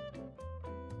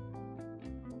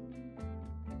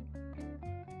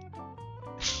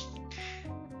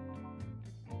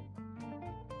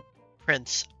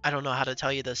 Prince, I don't know how to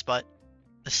tell you this, but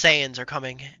the Saiyans are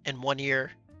coming in 1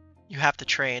 year. You have to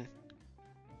train.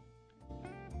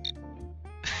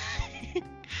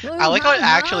 I like how it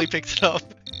actually picks it up.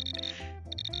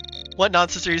 What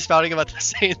nonsense are you spouting about the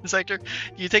Saiyan sector?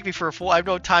 You take me for a fool. I have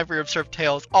no time for your absurd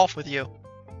tales. Off with you.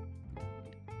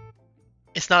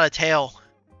 It's not a tale.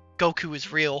 Goku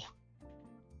is real.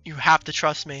 You have to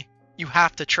trust me. You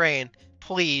have to train.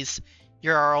 Please.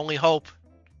 You're our only hope.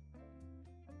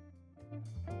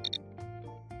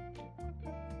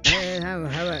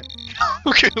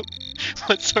 Goku,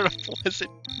 what sort of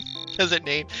pleasant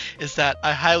name is that?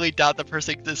 I highly doubt the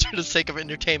person exists for the sake of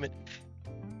entertainment.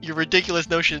 Your ridiculous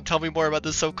notion. Tell me more about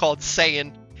this so-called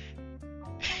Saiyan.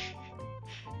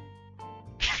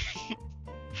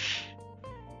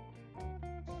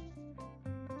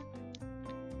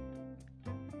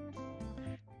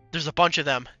 There's a bunch of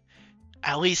them.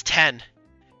 At least 10.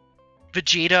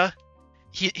 Vegeta,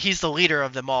 he's the leader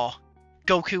of them all.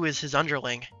 Goku is his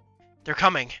underling. They're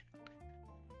coming.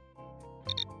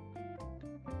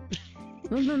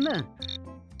 10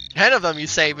 of them, you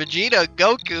say? Vegeta,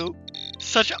 Goku.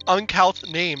 Such uncouth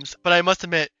names, but I must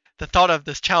admit, the thought of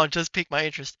this challenge does pique my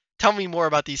interest. Tell me more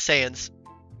about these Saiyans.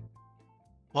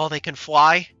 Well, they can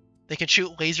fly, they can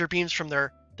shoot laser beams from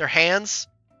their hands,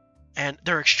 and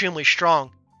they're extremely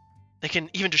strong. They can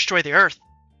even destroy the Earth.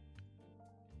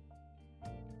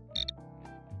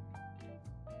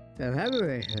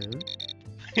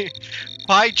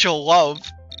 By Jolove,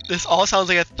 this all sounds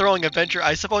like a thrilling adventure.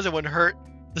 I suppose it wouldn't hurt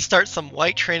to start some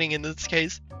light training in this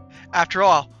case. After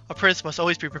all, a prince must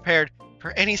always be prepared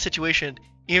for any situation,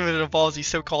 even if it involves these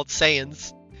so-called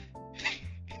Saiyans.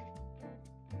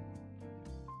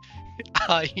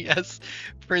 Ah, yes,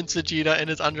 Prince Vegeta and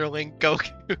his underling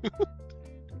Goku.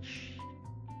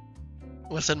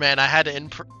 Listen, man, I had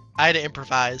to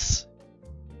improvise.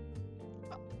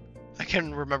 I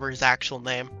can't remember his actual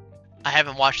name. I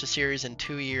haven't watched the series in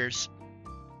 2 years.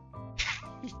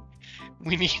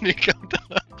 We need to go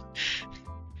to...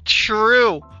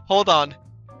 True! Hold on.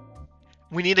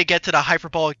 We need to get to the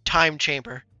hyperbolic time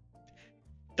chamber.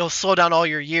 It'll slow down all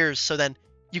your years, so then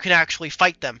you can actually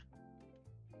fight them.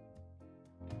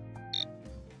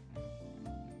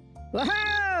 Wow!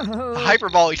 The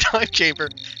hyperbolic time chamber.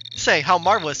 Say, how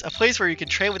marvelous. A place where you can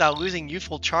train without losing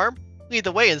youthful charm? Lead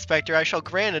the way, Inspector. I shall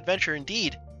grant adventure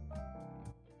indeed.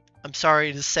 I'm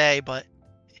sorry to say, but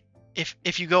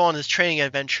if you go on this training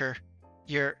adventure,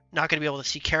 you're not going to be able to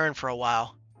see Karen for a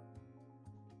while.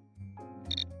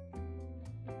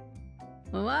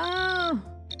 Wow!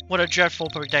 What a dreadful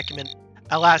predicament.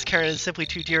 Alas, Karen is simply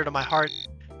too dear to my heart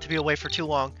to be away for too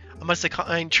long. I must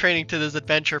assign training to this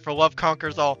adventure, for love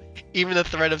conquers all, even the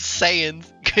threat of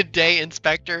Saiyans. Good day,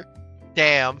 Inspector.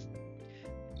 Damn.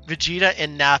 Vegeta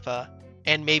and Nappa,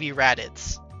 and maybe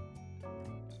Raditz.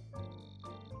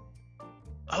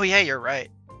 Oh yeah, you're right.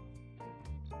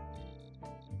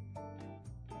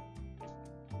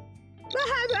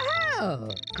 Wow!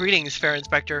 Greetings, fair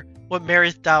Inspector. What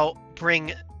mayest thou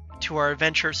bring to our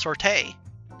adventure sortie?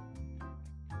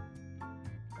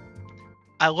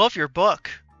 I love your book.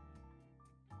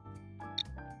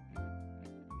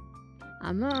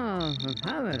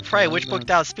 Pray, which book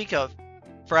thou speak of?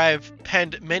 For I have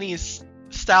penned many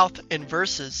stout in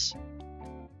verses.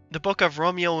 The book of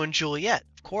Romeo and Juliet,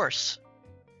 of course.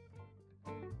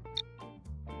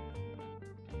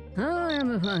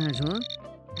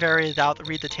 Very thou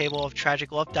read the table of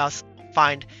tragic love, thou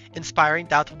find inspiring,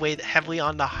 thou weigh heavily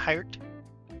on the heart.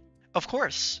 Of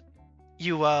course.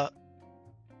 You're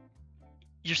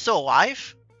still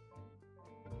alive?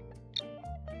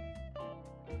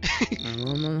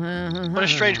 What a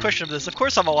strange question of this. Of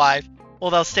course I'm alive.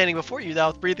 Well, thou standing before you,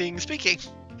 thou breathing, speaking.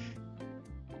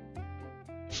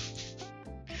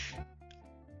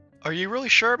 Are you really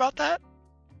sure about that?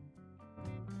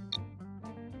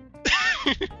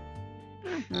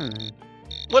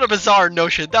 What a bizarre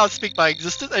notion. Thou speak my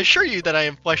existence. I assure you that I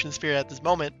am flesh and spirit at this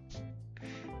moment.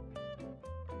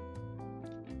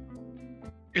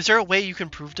 Is there a way you can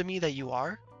prove to me that you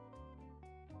are?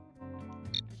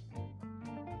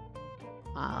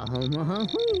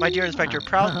 My dear Inspector,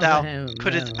 proud thou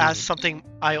couldst ask something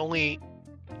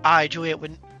Juliet,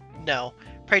 would know.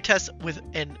 Pray test with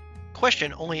an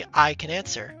question only I can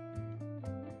answer.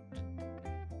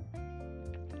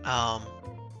 Trying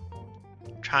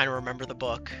to remember the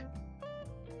book.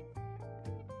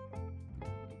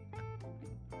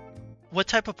 What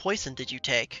type of poison did you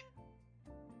take?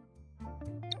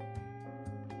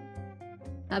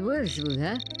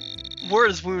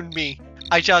 Words wound me.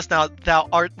 I just now thou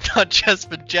art not just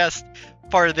but jest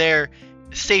far there,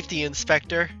 safety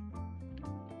inspector.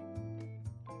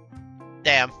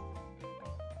 Damn.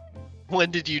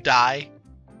 When did you die?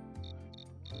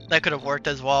 That could have worked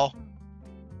as well.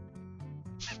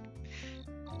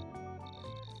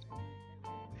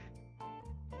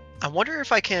 I wonder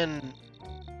if I can...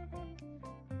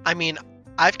 I mean,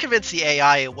 I've convinced the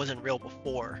AI it wasn't real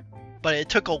before, but it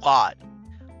took a lot.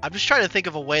 I'm just trying to think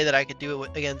of a way that I could do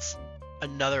it against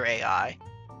another AI,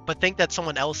 but think that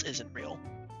someone else isn't real.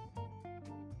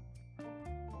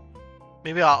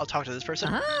 Maybe I'll talk to this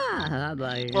person.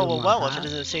 Well, if it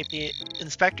is a safety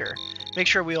inspector, make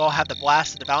sure we all have the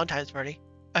blast at the Valentine's party.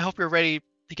 I hope you're ready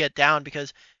to get down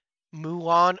because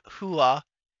Mulan Hua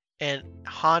and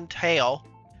Han Tail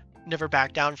never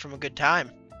back down from a good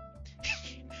time.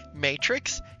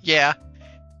 Matrix? Yeah.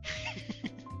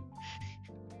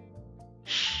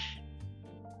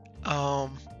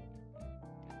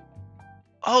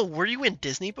 Oh, were you in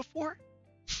Disney before?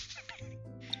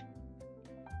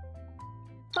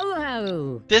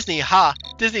 Hello. Disney, ha!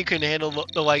 Disney couldn't handle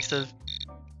the likes of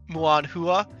Mulan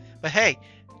Hua, but hey,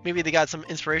 maybe they got some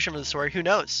inspiration from the story, who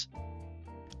knows?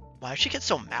 Why did she get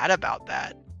so mad about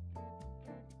that?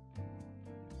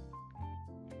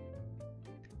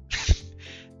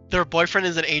 Their boyfriend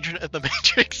is an agent of the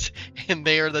Matrix, and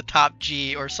they are the top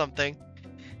G or something.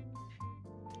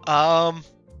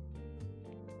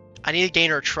 I need to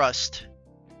gain her trust.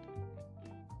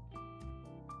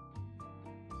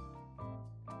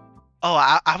 Oh,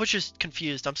 I was just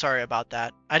confused. I'm sorry about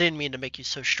that. I didn't mean to make you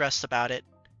so stressed about it.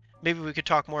 Maybe we could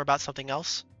talk more about something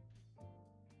else?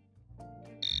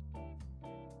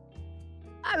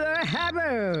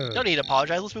 No need to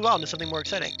apologize. Let's move on to something more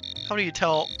exciting. How do you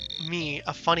tell me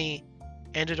a funny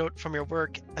anecdote from your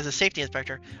work as a safety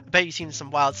inspector? I bet you've seen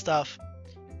some wild stuff.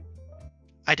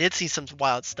 I did see some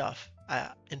wild stuff.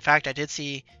 In fact, I did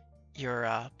see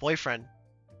your boyfriend,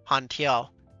 Han Tiao.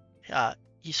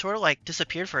 He sort of like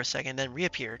disappeared for a second, then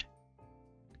reappeared.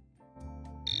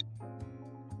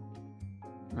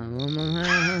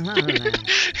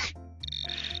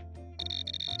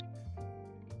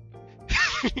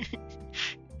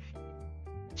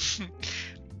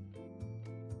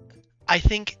 I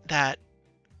think that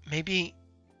maybe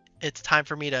it's time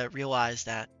for me to realize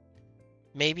that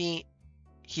maybe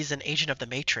he's an agent of the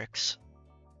Matrix.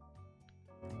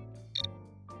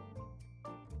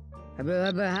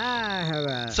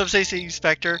 Some say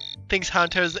Inspector thinks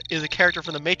Hanto is a character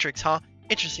from the Matrix, huh?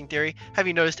 Interesting theory. Have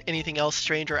you noticed anything else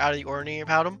strange or out of the ordinary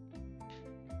about him?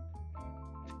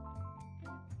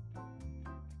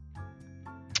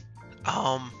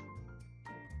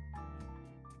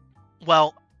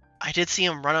 Well, I did see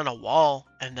him run on a wall,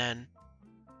 and then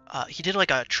he did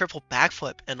like a triple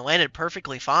backflip and landed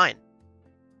perfectly fine.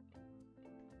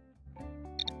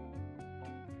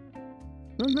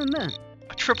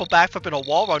 A triple backflip in a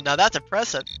wall run, now that's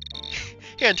impressive.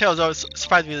 Tails always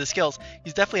surprised me with his skills.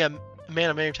 He's definitely a man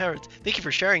of many talents. Thank you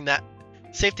for sharing that,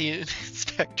 Safety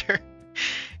Inspector.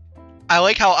 I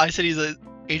like how I said he's an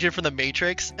agent from the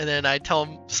Matrix, and then I tell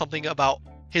him something about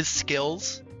his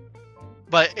skills,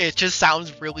 but it just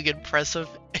sounds really impressive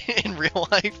in real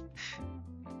life.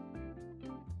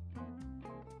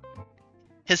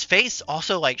 His face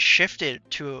also like shifted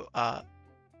to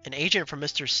an agent from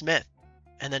Mr. Smith,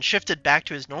 and then shifted back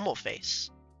to his normal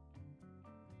face.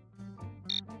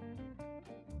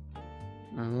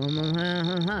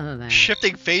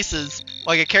 Shifting faces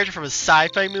like a character from a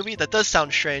sci-fi movie? That does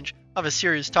sound strange. I'll have a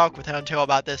serious talk with Hanto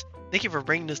about this. Thank you for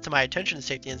bringing this to my attention,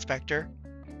 Safety Inspector.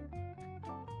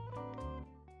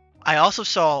 I also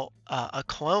saw a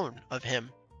clone of him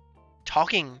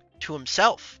talking to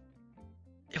himself.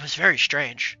 It was very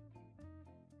strange.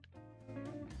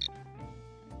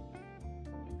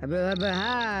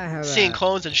 Seeing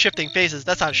clones and shifting faces,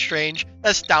 that sounds strange.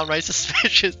 That's downright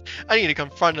suspicious. I need to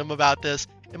confront him about this.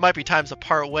 It might be time to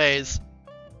part ways.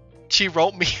 She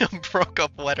wrote me a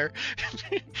breakup letter.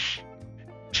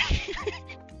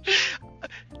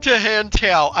 To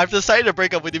Hantail, I've decided to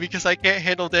break up with you because I can't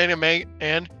handle dating a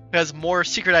man who has more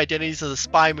secret identities as a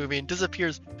spy movie and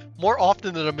disappears more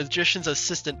often than a magician's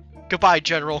assistant. Goodbye,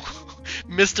 General.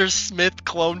 Mr. Smith,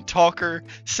 clone talker.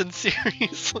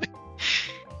 Sincerely.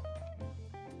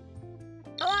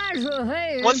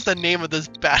 What's the name of this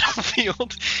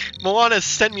battlefield? Moana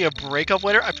sent me a breakup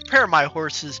letter. I prepare my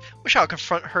horses. Wish I could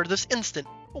confront her this instant.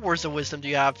 What words of wisdom do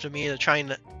you have for me in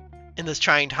this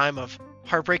trying time of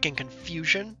heartbreak and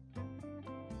confusion?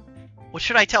 What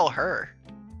should I tell her?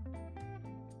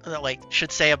 That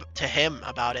should say to him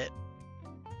about it?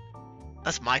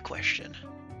 That's my question.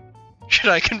 Should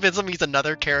I convince him he's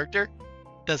another character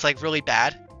that's really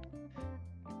bad?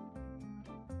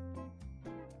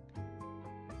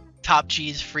 Top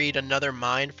G's freed another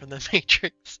mind from the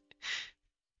Matrix.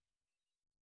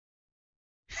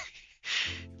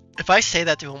 If I say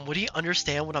that to him, would he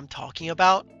understand what I'm talking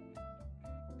about?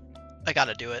 I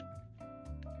gotta do it.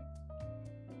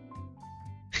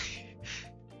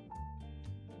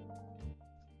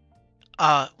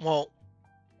 Well,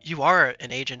 you are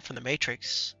an agent from the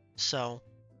Matrix, so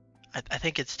I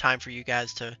think it's time for you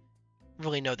guys to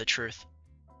really know the truth.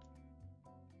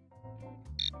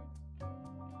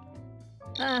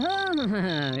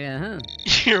 Yeah.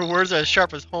 Your words are as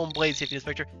sharp as home blades, Safety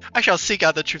Inspector. I shall seek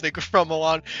out the truth from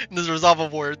Milan in this resolve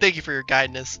of warrior. Thank you for your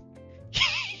guidance.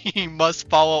 You must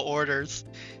follow orders.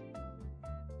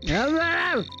 You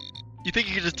think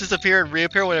you can just disappear and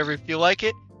reappear whenever you feel like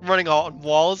it? Running on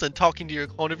walls and talking to your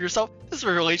clone of yourself? This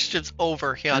relationship's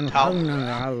over, Hyun Tao.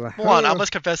 Milan, I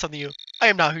must confess something to you. I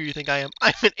am not who you think I am.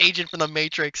 I'm an agent from the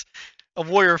Matrix. A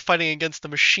warrior fighting against the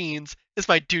machines. It's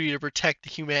my duty to protect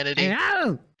humanity.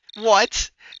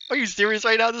 What? Are you serious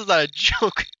right now? This is not a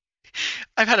joke.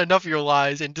 I've had enough of your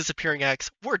lies and disappearing acts.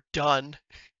 We're done.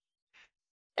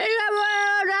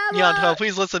 Hyun,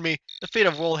 please listen to me. The fate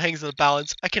of the world hangs in the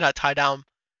balance. I cannot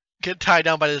get tied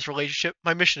down by this relationship.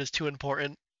 My mission is too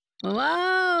important.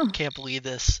 Hello? Can't believe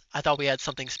this. I thought we had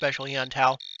something special, Hyun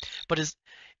Tao. But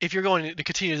if you're going to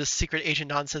continue this secret agent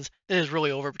nonsense, then it is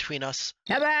really over between us.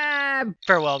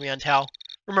 Farewell, Hyun Tao.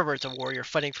 Remember, it's a warrior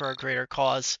fighting for a greater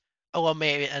cause. Oh, well,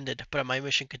 may it ended, but my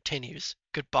mission continues.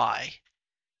 Goodbye.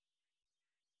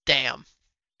 Damn.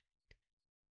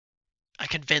 I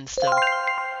convinced them.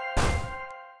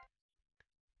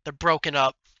 They're broken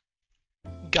up.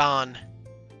 Gone.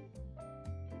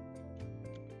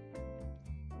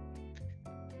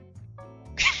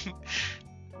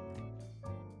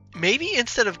 Maybe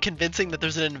instead of convincing that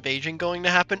there's an invasion going to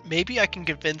happen, maybe I can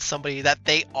convince somebody that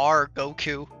they are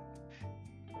Goku.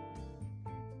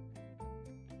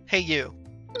 Hey, you.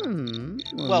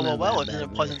 Well, it's a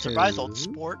pleasant surprise, old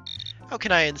sport. How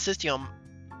can I assist you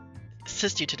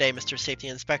today, Mr. Safety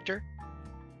Inspector?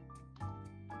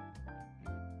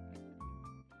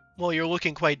 Well, you're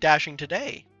looking quite dashing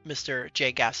today, Mr.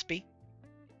 J. Gatsby.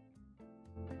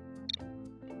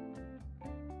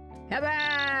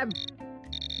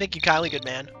 Thank you kindly, good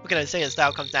man. What can I say? As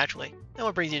style comes naturally. Then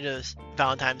what brings you to this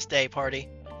Valentine's Day party?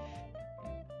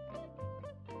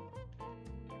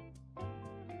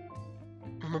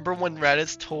 Remember when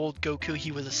Raditz told Goku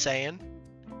he was a Saiyan?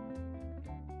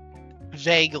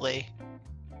 Vaguely.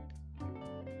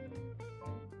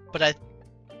 But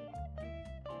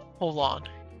hold on.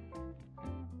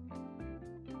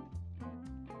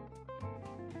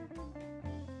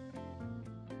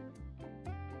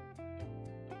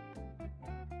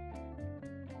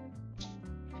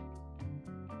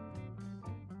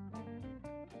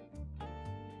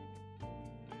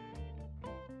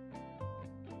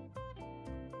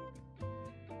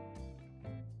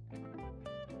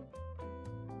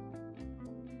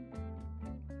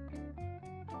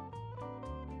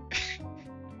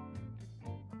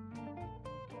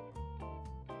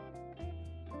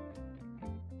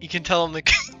 You can tell them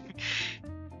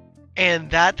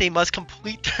and that they must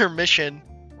complete their mission.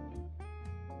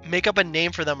 Make up a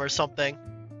name for them or something.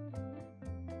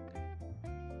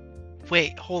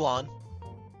 Wait, hold on.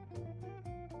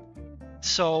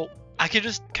 So I could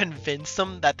just convince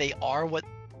them that they are what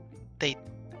they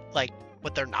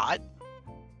what they're not.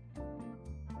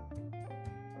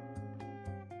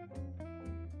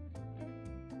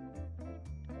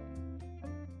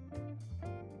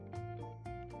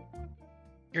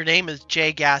 Your name is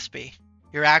Jay Gatsby.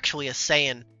 You're actually a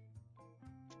Saiyan.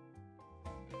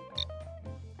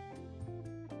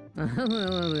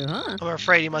 I'm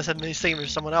afraid you must have been mistaken for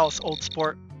someone else, old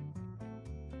sport.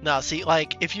 No, see,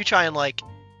 if you try and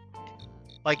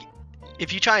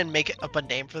if you try and make up a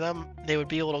name for them, they would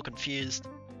be a little confused.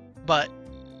 But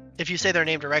if you say their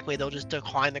name directly, they'll just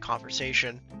decline the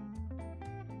conversation.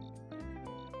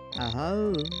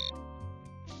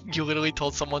 You literally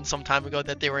told someone some time ago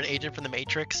that they were an agent from the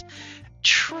Matrix.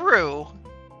 True.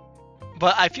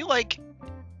 But I feel like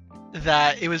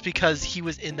that it was because he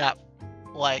was in that,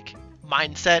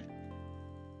 mindset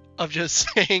of just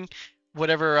saying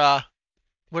whatever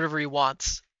whatever he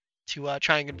wants to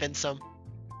try and convince him.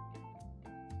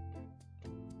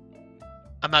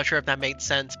 I'm not sure if that made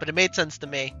sense, but it made sense to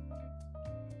me.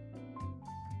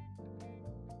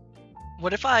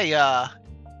 What if I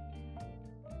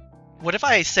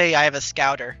say I have a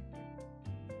scouter?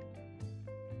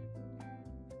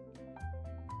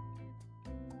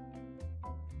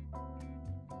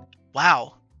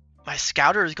 Wow, my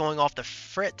scouter is going off the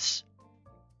fritz.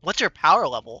 What's your power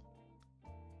level?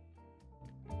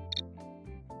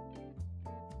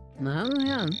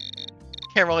 Yeah.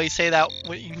 Can't really say that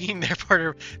what you mean there,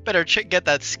 partner. Better get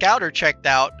that scouter checked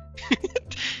out.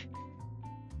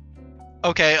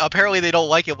 Okay, apparently they don't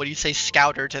like it when you say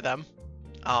scouter to them.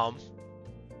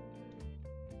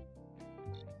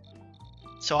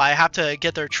 So I have to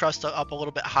get their trust up a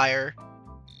little bit higher.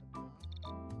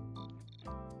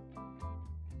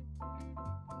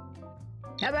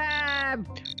 Kebab!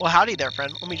 Well, howdy there,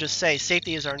 friend. Let me just say,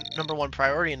 safety is our #1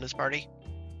 priority in this party.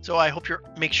 So I hope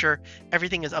make sure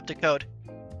everything is up to code.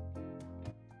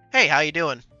 Hey, how you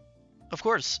doing? Of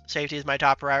course, safety is my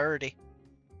top priority.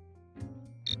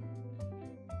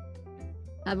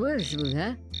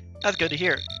 That's good to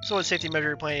hear. So what safety measure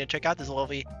are you planning to check out this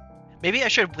Lovey? Maybe I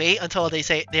should wait until they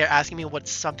say they're asking me what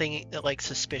something like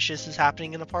suspicious is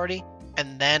happening in the party,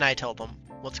 and then I tell them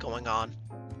what's going on.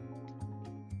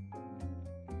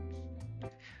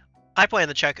 I plan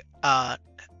to check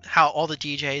how all the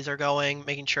DJs are going,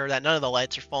 making sure that none of the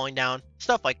lights are falling down,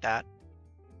 stuff like that.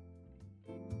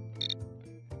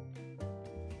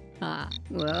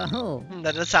 Whoa.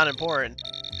 That does sound important.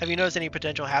 Have you noticed any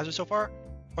potential hazards so far?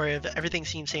 Or if everything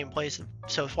seems same place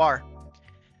so far?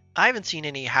 I haven't seen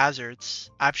any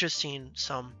hazards. I've just seen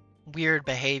some weird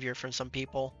behavior from some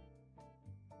people.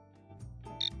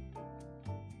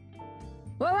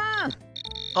 Whoa!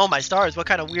 Oh my stars, what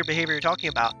kind of weird behavior are you talking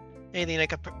about? Anything that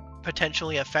could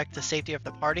potentially affect the safety of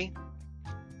the party?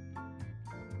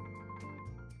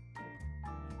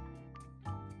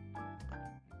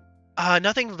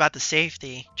 Nothing about the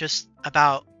safety, just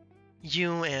about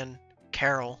you and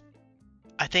Carol.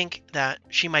 I think that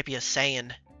she might be a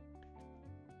Saiyan.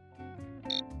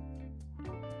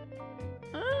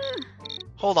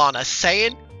 Hold on, a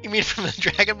Saiyan? You mean from the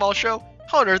Dragon Ball show?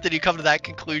 How on earth did you come to that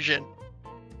conclusion?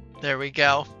 There we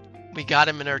go. We got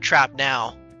him in our trap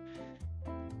now.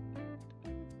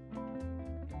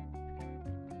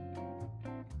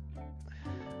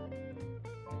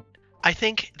 I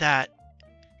think that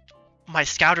my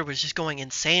scouter was just going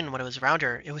insane when it was around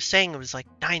her. It was saying it was like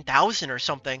 9,000 or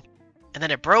something, and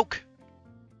then it broke.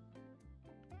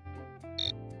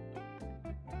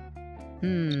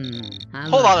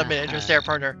 Hold on a minute just there,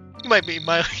 partner. You might be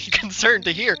mildly concerned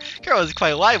to hear. Carol is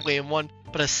quite lively in one,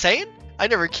 but a Saiyan? I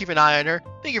never keep an eye on her.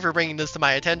 Thank you for bringing this to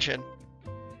my attention.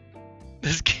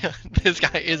 This guy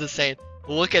is a Saiyan.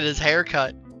 Look at his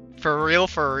haircut. For real,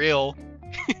 for real.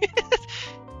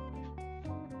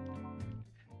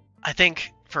 I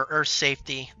think for Earth's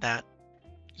safety that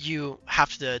you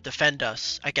have to defend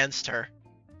us against her.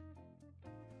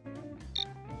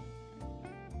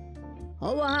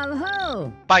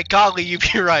 By golly, you'd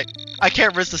be right. I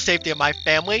can't risk the safety of my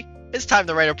family. It's time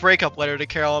to write a breakup letter to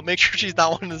Carol and make sure she's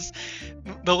not one of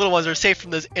the little ones are safe from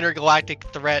this intergalactic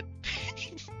threat.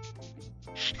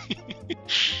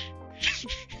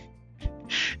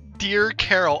 Dear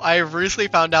Carol, I have recently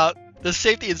found out the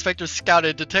safety inspector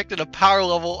scouted detected a power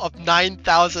level of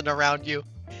 9,000 around you,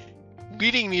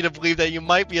 leading me to believe that you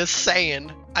might be a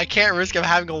Saiyan. I can't risk of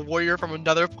having a warrior from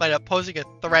another planet posing a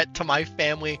threat to my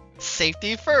family.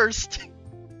 Safety first.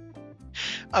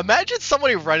 Imagine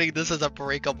somebody writing this as a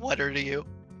breakup letter to you.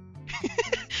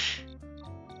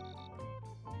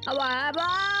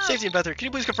 Safety inspector, can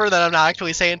you please confirm that I'm not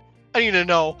actually Saiyan? I need to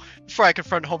know before I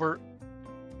confront Homer.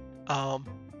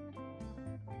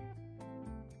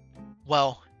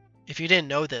 Well, if you didn't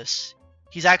know this,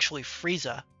 he's actually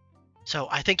Frieza. So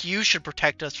I think you should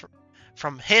protect us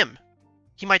from him.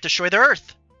 He might destroy the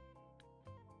Earth.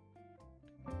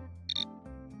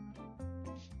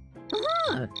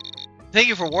 Thank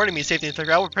you for warning me, Safety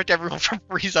Inspector. I will protect everyone from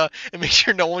Frieza and make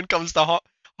sure no one comes to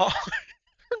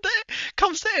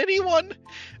comes to anyone.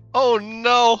 Oh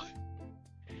no.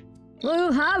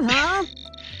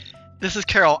 This is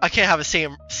Carol. I can't have a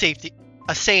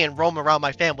Saiyan roam around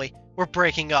my family. We're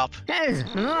breaking up.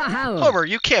 Homer,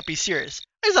 you can't be serious.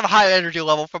 I just have a high energy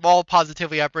level from all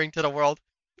positivity I bring to the world.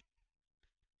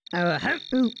 I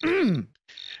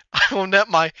will let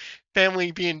my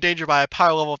family be in danger by a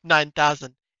power level of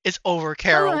 9,000. It's over,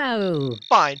 Carol.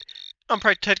 Fine. I'm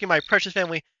protecting my precious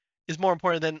family is more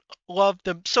important than love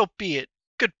them, so be it.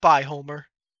 Goodbye, Homer.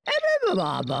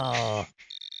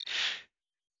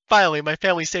 Finally, my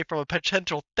family's safe from a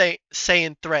potential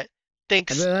Saiyan threat. Thank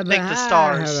the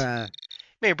stars. You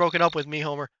may have broken up with me,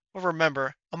 Homer, but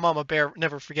remember, a mama bear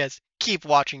never forgets. Keep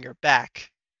watching your back.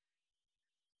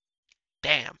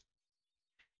 Damn.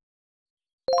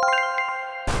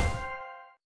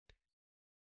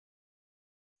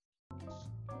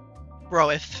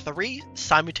 Bro, if 3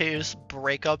 simultaneous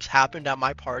breakups happened at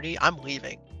my party, I'm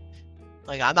leaving.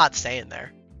 Like, I'm not staying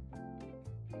there.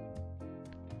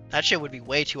 That shit would be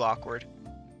way too awkward.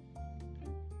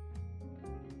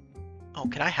 Oh,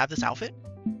 can I have this outfit?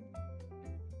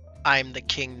 I'm the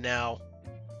king now.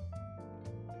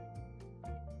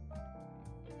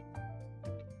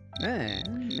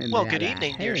 Well, good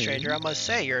evening, dear stranger. I must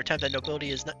say, your attempt at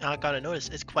nobility is not gonna notice.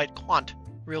 It's quite quaint,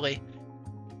 really.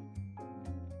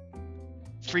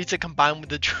 Frieza combined with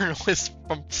the journalist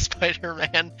from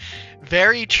Spider-Man.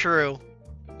 Very true.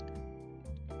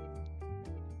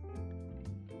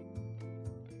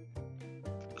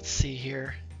 Let's see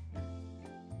here.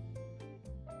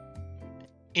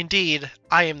 Indeed,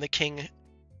 I am the king.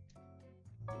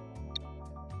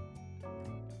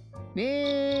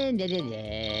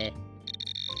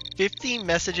 50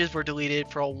 messages were deleted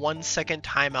for a 1-second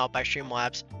timeout by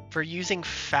Streamlabs for using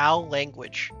foul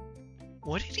language.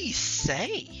 What did he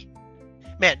say?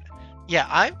 Man, yeah,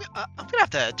 I'm gonna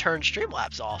have to turn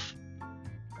Streamlabs off.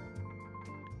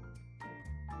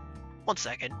 1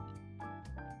 second.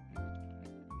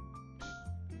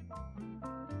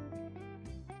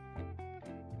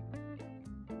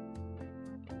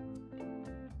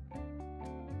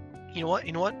 You know what?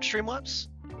 You know what, Streamlabs?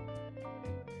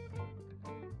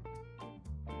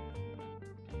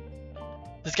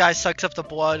 This guy sucks up the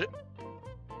blood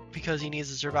because he needs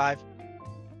to survive.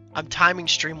 I'm timing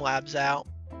Streamlabs out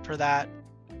for that.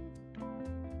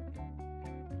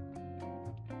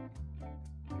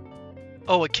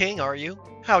 Oh, a king, are you?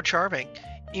 How charming.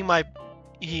 You might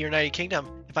be United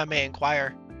Kingdom, if I may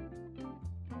inquire.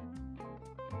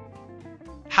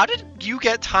 How did you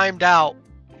get timed out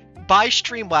by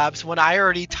Streamlabs when I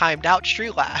already timed out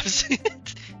Streamlabs?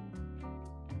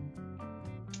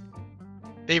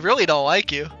 They really don't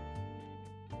like you.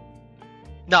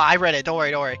 No, I read it. Don't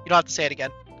worry, don't worry. You don't have to say it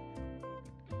again.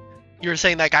 You were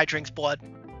saying that guy drinks blood.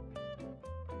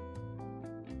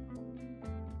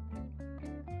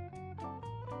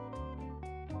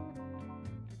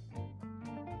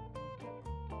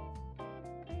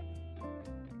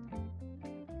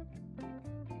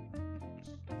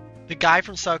 The guy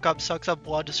from sucks up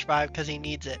blood to survive because he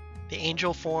needs it. The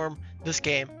angel form this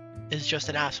game is just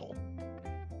an asshole.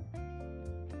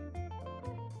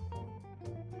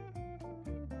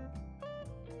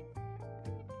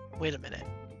 Wait a minute.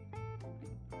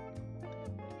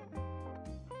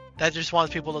 That just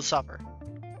wants people to suffer.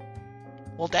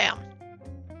 Well, damn.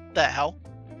 The hell?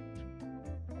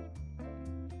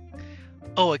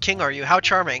 Oh, a king are you? How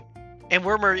charming. And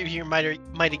where might your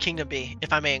mighty kingdom be,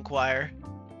 if I may inquire?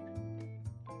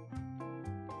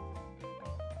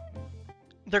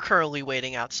 They're currently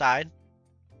waiting outside.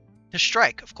 To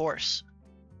strike, of course.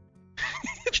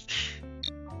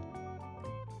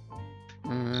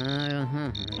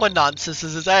 What nonsense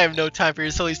is this? I have no time for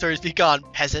your silly stories. Be gone,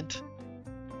 peasant.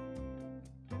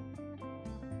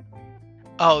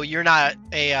 Oh, you're not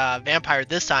a vampire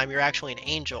this time. You're actually an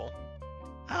angel.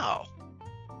 Oh.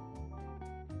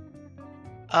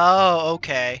 Oh,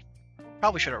 okay.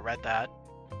 Probably should have read that.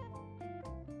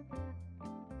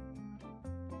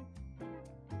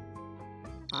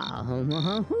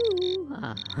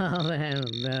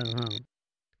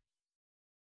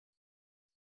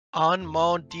 On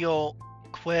mon Dieu,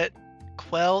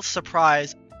 quel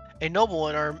surprise. A noble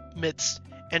in our midst,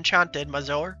 enchanted,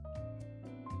 Mazor.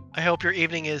 I hope your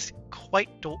evening is quite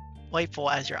delightful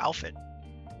as your outfit.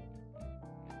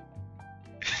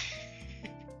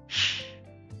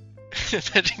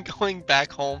 Imagine going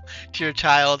back home to your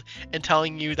child and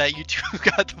telling you that you two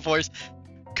got divorced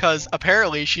because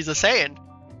apparently she's a Saiyan.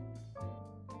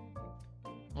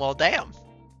 Well, damn.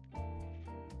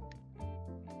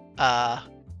 I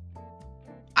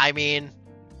mean,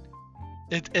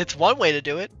 it's one way to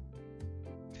do it.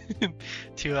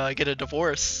 To get a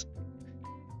divorce.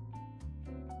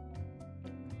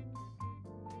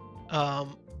 How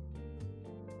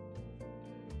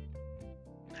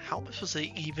am I supposed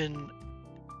to even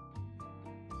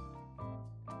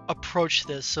approach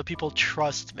this so people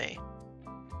trust me?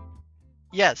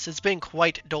 Yes, it's been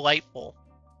quite delightful.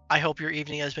 I hope your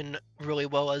evening has been really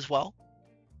well as well.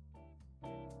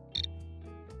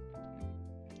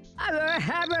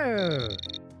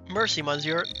 Mercy,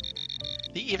 Monsieur.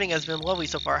 The evening has been lovely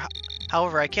so far.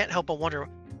 However, I can't help but wonder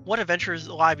what adventures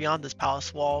lie beyond this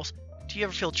palace walls. Do you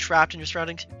ever feel trapped in your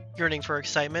surroundings, yearning for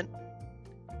excitement?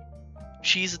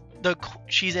 She's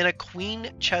in a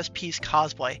queen chess piece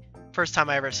cosplay. First time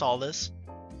I ever saw this.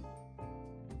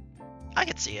 I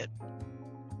could see it.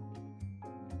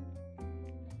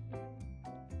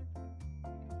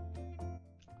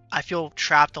 I feel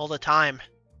trapped all the time.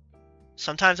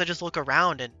 Sometimes I just look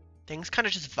around and things kind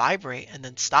of just vibrate and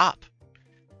then stop.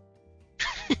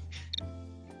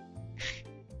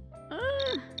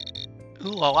 Ooh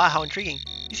la la, how intriguing.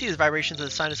 You see these vibrations as a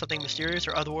sign of something mysterious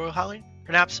or otherworldly happening?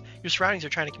 Perhaps your surroundings are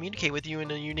trying to communicate with you in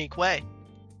a unique way.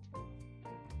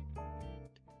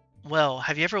 Well,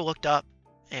 have you ever looked up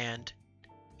and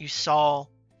you saw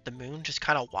the moon just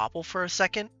kind of wobble for a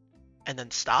second and then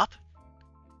stop?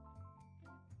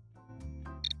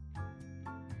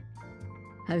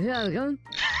 Have you ever gone?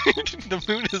 The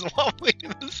moon is wobbling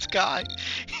in the sky.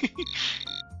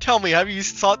 Tell me, have you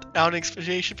sought out an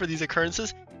explanation for these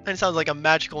occurrences? That sounds like a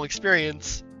magical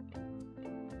experience.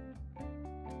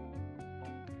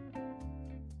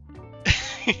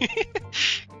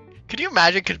 Could you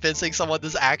imagine convincing someone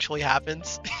this actually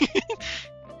happens?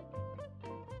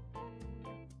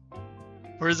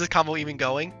 Where is this combo even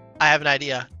going? I have an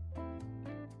idea.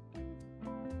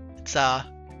 It's have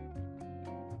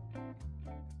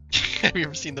you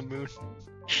ever seen the moon?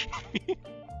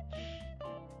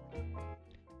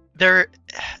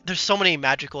 There's so many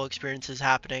magical experiences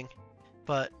happening,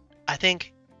 but I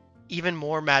think even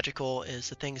more magical is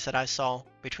the things that I saw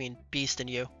between Beast and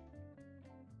you.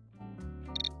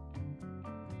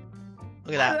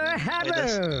 Look at that. Look at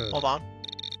this. Hold on.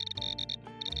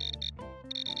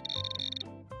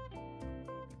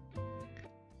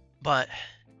 But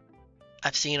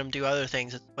I've seen him do other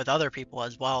things with other people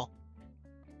as well.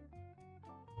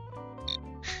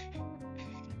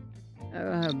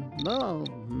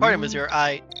 Pardon, Monsieur.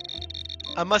 I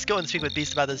must go and speak with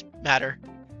Beast about this matter.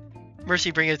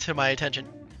 Mercy, bring it to my attention.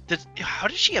 How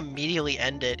did she immediately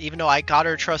end it, even though I got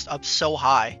her trust up so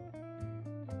high?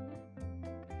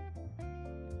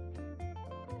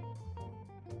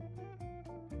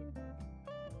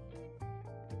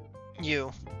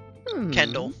 You.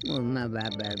 Kendall.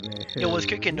 Yo, what's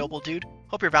cooking, noble dude?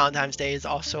 Hope your Valentine's Day is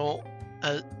also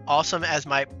as awesome as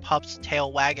my pup's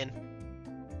tail wagging.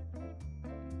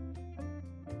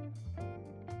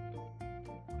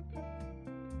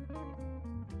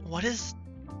 What is...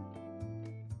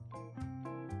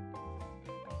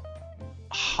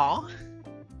 Huh?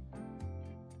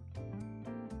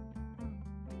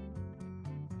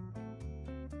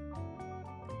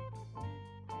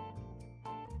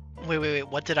 Wait,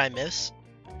 what did I miss?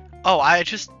 Oh, I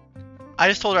just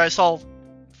told her I saw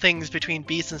things between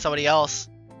Beast and somebody else.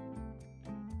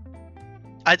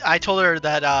 I told her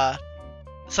that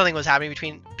something was happening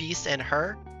between Beast and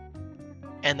her,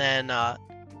 and then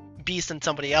Beast and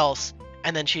somebody else,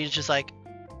 and then she's just like,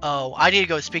 oh, I need to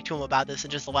go speak to him about this,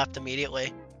 and just left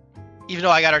immediately. Even though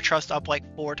I got her trust up like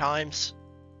 4 times.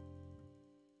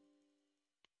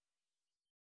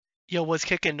 Yo, what's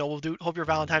kicking, noble dude? Hope your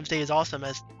Valentine's Day is awesome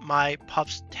as my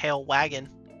pup's tail wagging.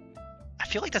 I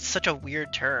feel like that's such a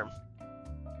weird term.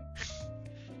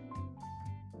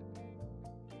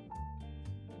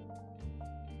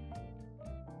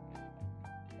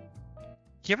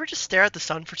 You ever just stare at the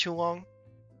sun for too long?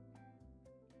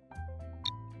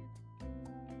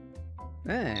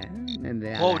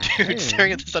 Whoa, dude,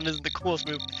 staring at the sun isn't the coolest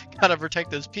move. Gotta protect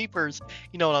those peepers.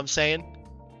 You know what I'm saying?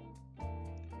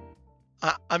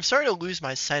 I'm starting to lose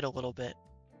my sight a little bit,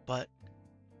 but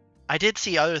I did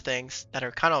see other things that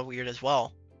are kind of weird as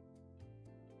well.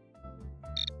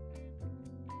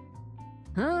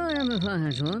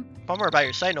 Bummer about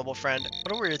your sight, noble friend.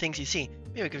 What are weird things you see?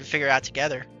 Maybe we can figure it out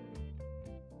together.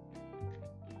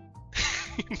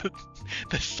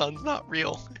 The sun's not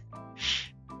real.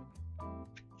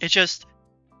 It's just,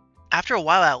 after a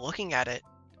while out looking at it,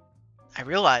 I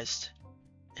realized,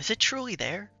 is it truly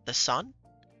there? The sun?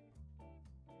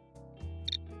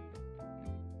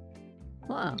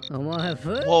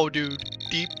 Whoa, dude.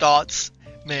 Deep thoughts.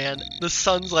 Man, the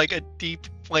sun's like a deep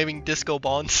flaming disco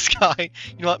ball in the sky.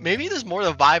 You know what? Maybe there's more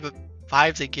the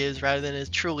vibes it gives rather than it's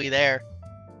truly there.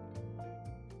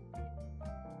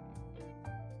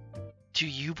 Do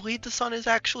you believe the sun is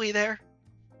actually there?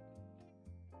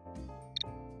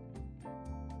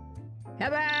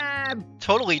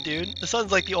 Totally, dude. The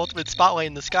sun's like the ultimate spotlight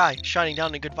in the sky, shining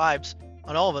down the good vibes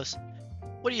on all of us.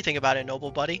 What do you think about it,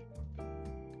 noble buddy?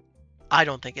 I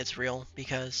don't think it's real,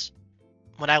 because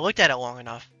when I looked at it long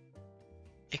enough,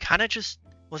 it kind of just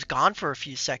was gone for a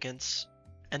few seconds,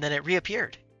 and then it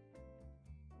reappeared.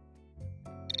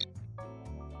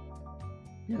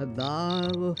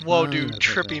 Whoa, dude,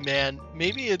 trippy, man.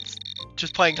 Maybe it's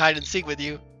just playing hide and seek with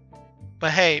you.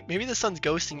 But hey, maybe the sun's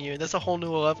ghosting you. That's a whole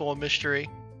new level of mystery.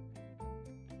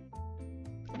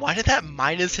 Why did that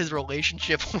minus his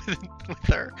relationship with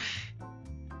her?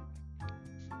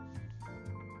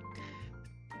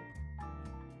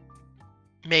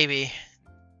 Maybe.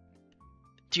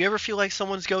 Do you ever feel like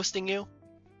someone's ghosting you?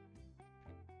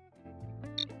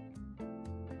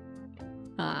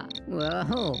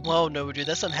 Whoa. No, dude,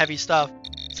 that's some heavy stuff.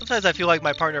 Sometimes I feel like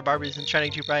my partner Barbie isn't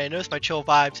shining too bright. I notice my chill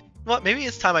vibes. You know what? Maybe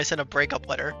it's time I send a breakup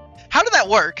letter. How did that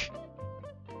work?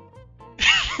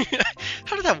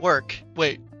 How did that work?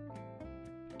 Wait.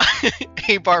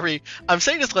 Hey Barbie, I'm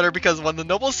saying this letter because when the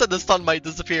noble said the sun might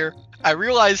disappear, I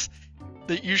realized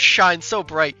that you shine so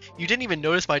bright. You didn't even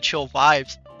notice my chill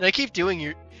vibes. And I keep doing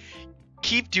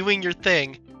your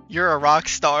thing. You're a rock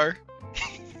star.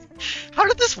 How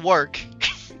did this work?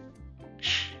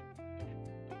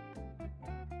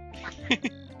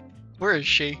 Where is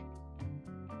she?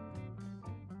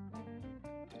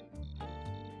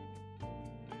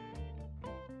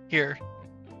 Here.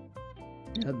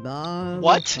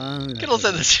 What? Kittle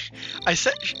said this. I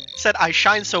said I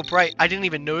shine so bright. I didn't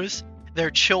even notice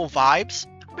their chill vibes.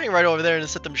 I'm going right over there and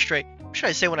set them straight. What should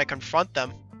I say when I confront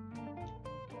them?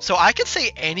 So I could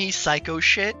say any psycho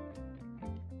shit,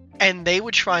 and they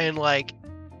would try and like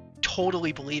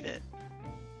totally believe it.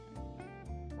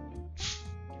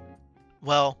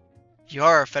 Well,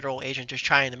 you're a federal agent just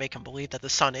trying to make him believe that the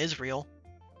sun is real.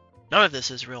 None of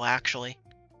this is real, actually.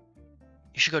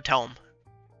 You should go tell him.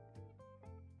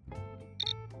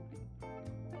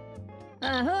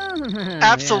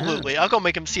 Absolutely. I'll go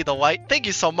make him see the light. Thank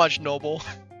you so much, Noble.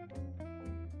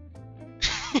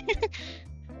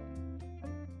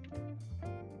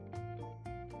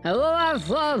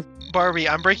 Hello, Barbie,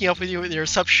 I'm breaking up with you with your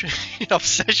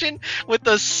obsession with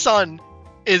the sun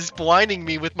is blinding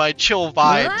me with my chill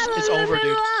vibes. It's over,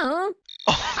 dude.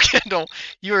 Oh, Kendall,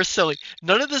 you are silly.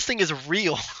 None of this thing is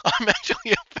real. I'm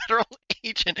actually a federal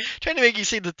agent trying to make you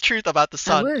see the truth about the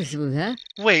sun.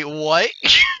 Wait, what?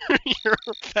 You're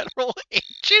a federal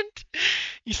agent?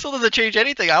 You still doesn't change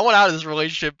anything. I want out of this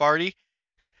relationship, Barty.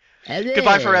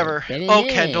 Goodbye forever. Oh,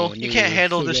 Kendall, you can't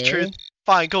handle this truth.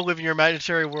 Fine, go live in your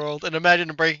imaginary world and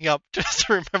imagine breaking up just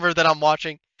to remember that I'm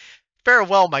watching.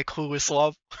 Farewell, my clueless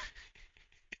love.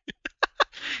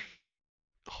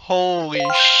 Holy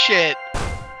shit.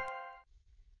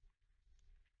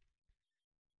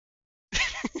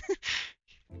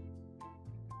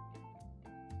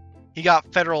 He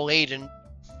got federal agent.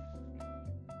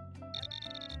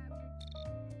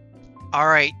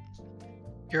 Alright.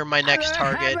 You're my next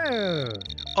target.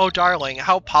 Oh, darling,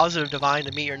 how positive divine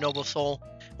to meet your noble soul.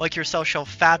 Like yourself shall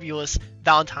fabulous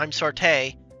Valentine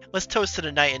sortie. Let's toast to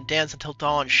the night and dance until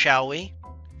dawn, shall we?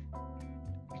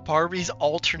 Barbie's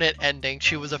alternate ending.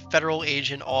 She was a federal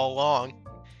agent all along.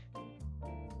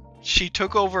 She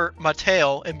took over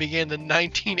Mattel and began the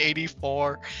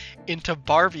 1984 into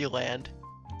Barbie Land.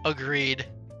 Agreed.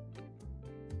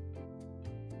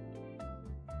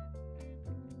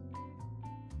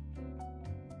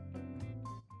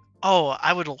 Oh,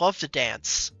 I would love to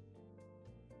dance.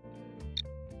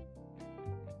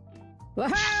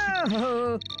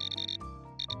 Wow!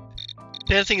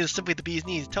 Dancing is simply the bee's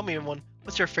knees. Tell me, everyone,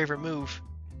 what's your favorite move?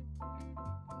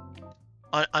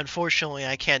 Unfortunately,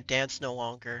 I can't dance no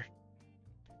longer.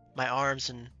 My arms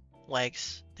and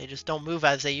legs, they just don't move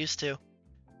as they used to.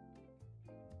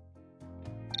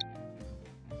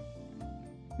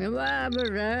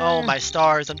 Oh, my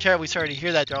stars. I'm terribly sorry to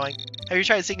hear that, darling. Have you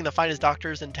tried seeking the finest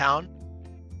doctors in town?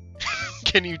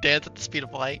 Can you dance at the speed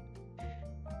of light?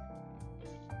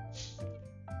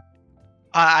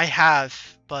 I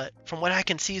have, but from what I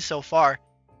can see so far,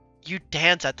 you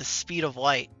dance at the speed of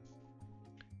light.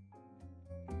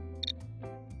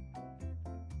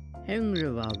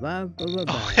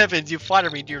 Oh heavens, you flatter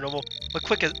me, dear noble. But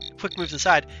quick moves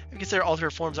aside, have you considered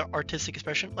alternate forms of artistic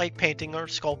expression, like painting or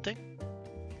sculpting?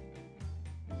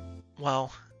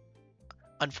 Well,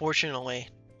 unfortunately,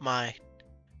 my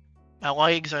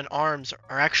legs and arms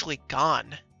are actually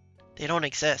gone. They don't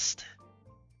exist.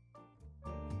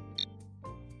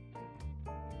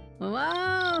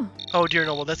 Wow! Oh dear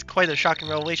noble, that's quite a shocking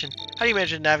revelation. How do you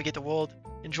manage to navigate the world,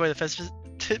 enjoy the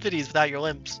festivities without your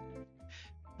limbs?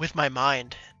 With my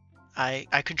mind. I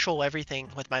control everything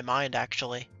with my mind,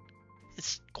 actually.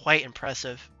 It's quite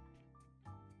impressive.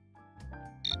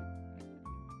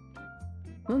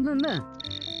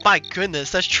 My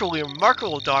goodness, that's truly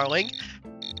remarkable, darling.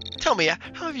 Tell me,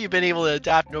 how have you been able to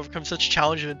adapt and overcome such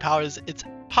challenges and powers? It's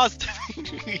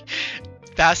positively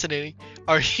fascinating.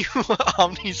 Are you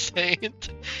omniscient?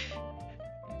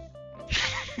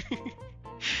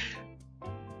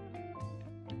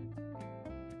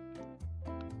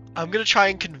 I'm gonna try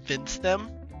and convince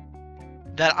them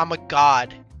that I'm a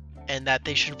god and that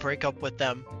they should break up with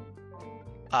them,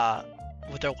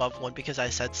 with their loved one because I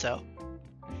said so.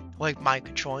 Like mind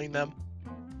controlling them.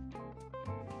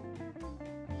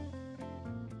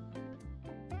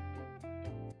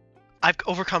 I've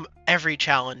overcome every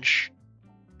challenge.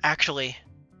 Actually,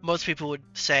 most people would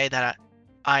say that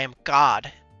I am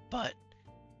God, but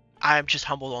I am just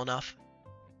humble enough.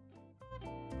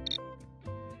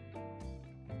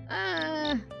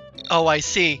 Oh, I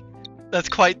see. That's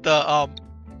quite the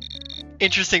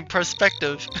interesting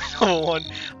perspective. Number one,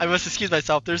 I must excuse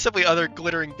myself. There's simply other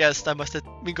glittering guests I must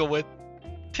mingle with.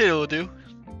 It'll do.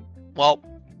 Well,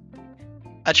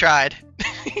 I tried.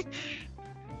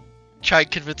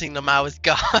 Tried convincing them I was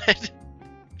God.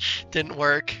 Didn't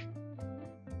work.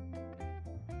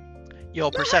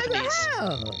 Yo, Persephone's.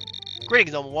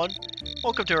 Greetings, number one.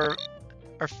 Welcome to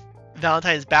our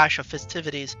Valentine's bash of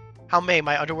festivities. How may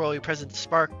my underworldly presence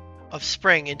spark of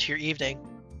spring into your evening?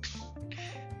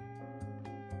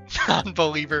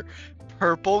 Non-believer.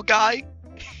 Purple guy?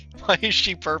 Why is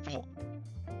she purple?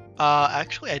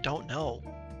 Actually, I don't know.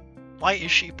 Why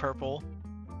is she purple?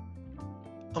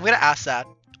 I'm gonna ask that.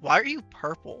 Why are you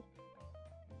purple?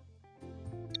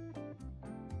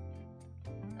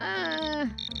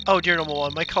 Oh, dear number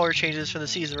one, my color changes from the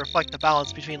season reflect the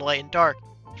balance between light and dark.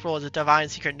 This role is a divine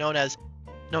secret known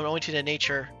only to the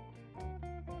nature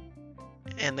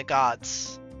and the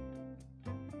gods.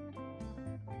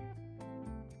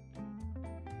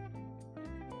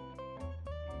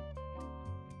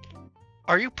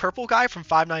 Are you purple guy from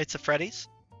Five Nights at Freddy's?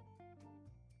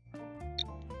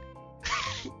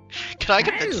 Can I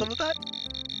convince them of that?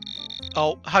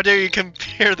 Oh, how dare you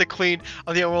compare the queen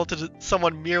of the underworld to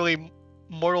someone merely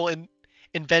mortal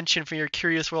invention from your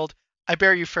curious world. I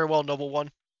bear you farewell, noble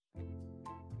one.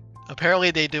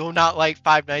 Apparently they do not like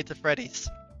Five Nights at Freddy's.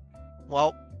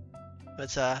 Well,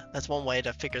 that's one way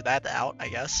to figure that out, I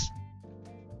guess.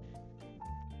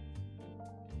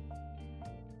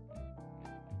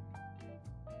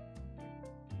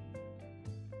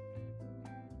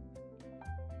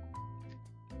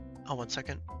 Oh, 1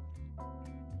 second.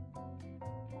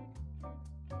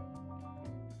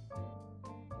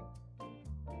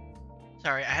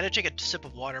 Sorry, I had to take a sip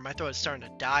of water. My throat is starting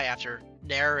to die after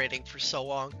narrating for so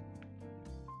long.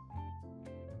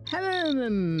 Oh,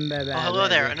 hello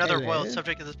there. Another royal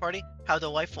subject of this party? How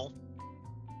delightful.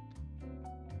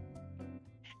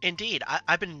 Indeed,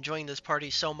 I've been enjoying this party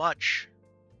so much.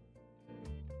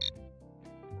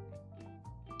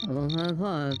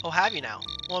 Oh, have you now?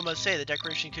 Well, I must say the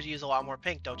decoration could use a lot more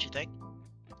pink, don't you think?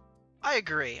 I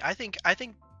agree. I think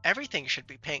everything should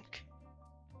be pink.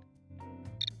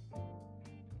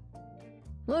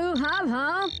 What you have,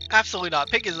 huh? Absolutely not.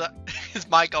 Pink is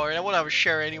my color, and I won't ever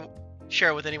share it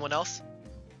with anyone else.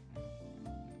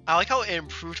 I like how it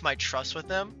improved my trust with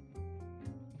them,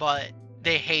 but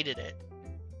they hated it.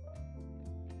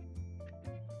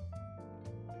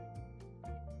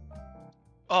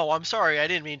 Oh, I'm sorry. I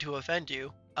didn't mean to offend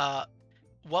you.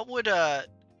 What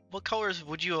colors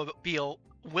would you be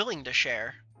willing to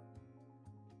share?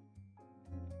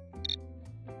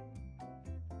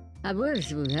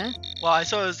 Well, I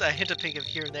suppose a hint of pink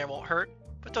here and there won't hurt,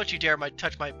 but don't you dare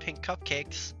touch my pink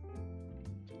cupcakes.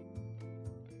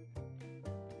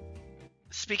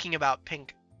 Speaking about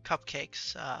pink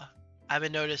cupcakes, I've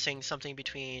been noticing something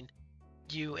between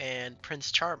you and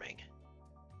Prince Charming.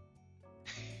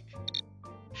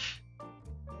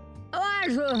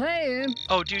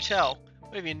 Oh, do tell.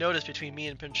 What have you noticed between me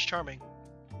and Prince Charming?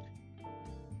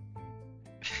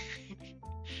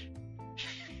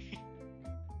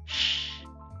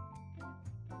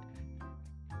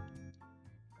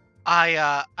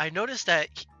 I noticed that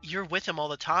you're with him all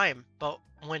the time, but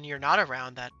when you're not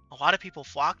around, that a lot of people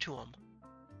flock to him.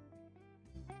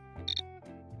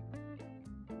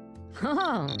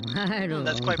 Oh, I don't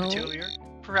That's quite know. peculiar.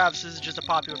 Perhaps this is just a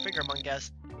popular figure among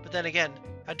guests, but then again,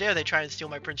 how dare they try and steal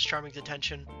my Prince Charming's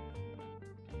attention?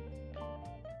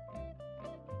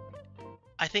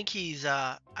 I think he's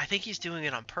doing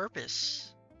it on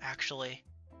purpose, actually.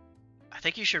 I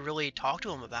think you should really talk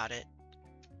to him about it.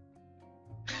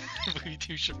 We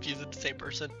two should fuse the same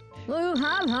person. What you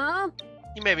have, huh?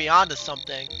 You may be onto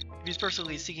something. If he's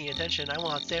personally seeking attention, I will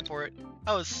not stand for it.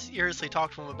 I will seriously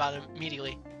talk to him about it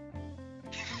immediately.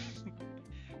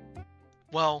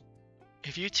 Well,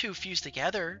 if you two fuse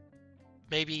together,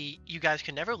 maybe you guys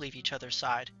can never leave each other's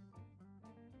side.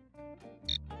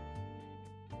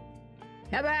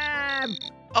 Kabam!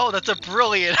 Oh, that's a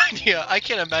brilliant idea. I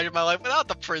can't imagine my life without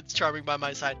the Prince Charming by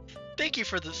my side. Thank you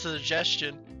for the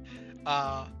suggestion.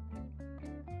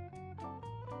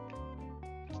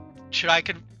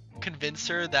 convince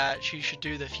her that she should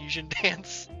do the fusion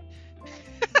dance.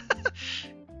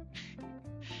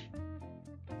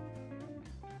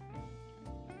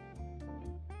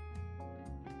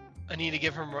 I need to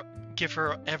give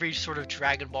her every sort of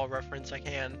Dragon Ball reference I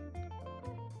can.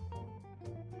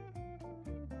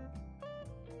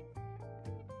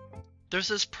 There's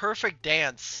this perfect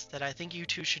dance that I think you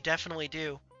two should definitely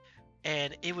do,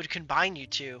 and it would combine you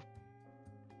two.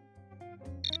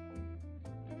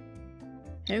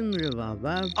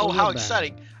 Oh, how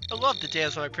exciting! I love to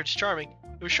dance with my Prince Charming.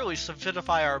 It would surely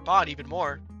solidify our bond even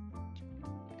more.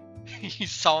 You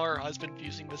saw her husband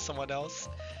fusing with someone else.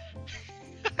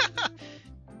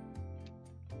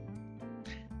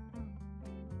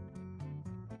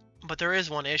 But there is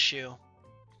one issue.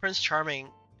 Prince Charming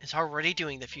is already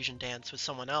doing the fusion dance with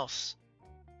someone else.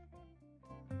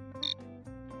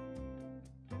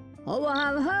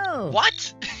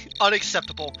 What?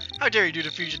 Unacceptable. How dare you do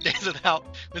the fusion dance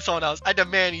with someone else? I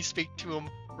demand you speak to him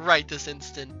right this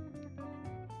instant.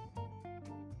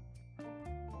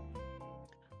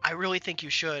 I really think you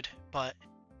should, but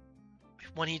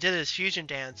when he did his fusion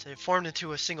dance, it formed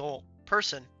into a single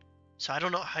person. So I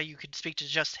don't know how you could speak to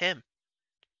just him.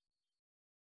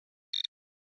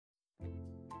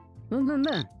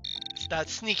 It's that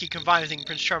sneaky, conniving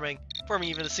Prince Charming, forming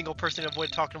even a single person to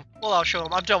avoid talking to him. Well, I'll show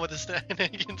him. I'm done with this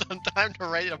shenanigans. I'm time to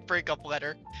write a breakup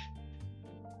letter.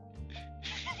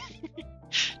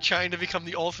 Trying to become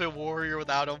the ultimate warrior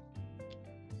without him.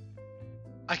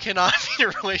 I cannot be in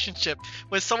a relationship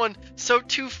with someone so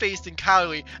two-faced and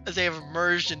cowardly as they have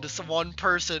merged into some one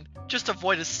person. Just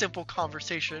avoid a simple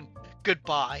conversation.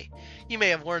 Goodbye. You may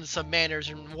have learned some manners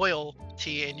and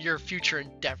loyalty in your future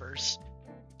endeavors.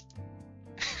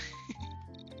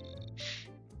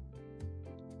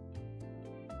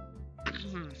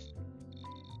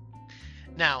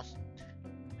 Now,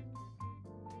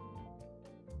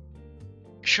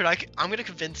 I'm gonna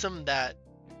convince him that,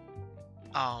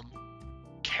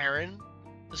 Karen,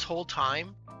 this whole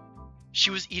time, she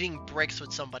was eating bricks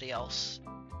with somebody else.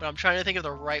 But I'm trying to think of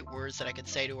the right words that I could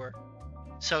say to her.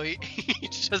 So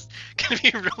it's just gonna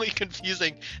be really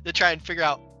confusing to try and figure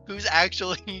out who's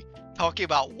actually talking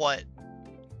about what.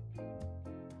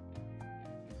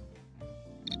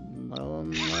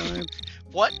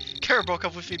 What? Kara broke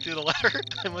up with me through the letter.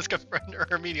 I must confront her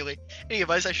immediately. Any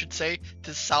advice I should say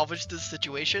to salvage this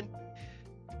situation?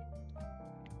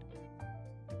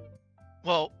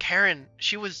 Well, Karen,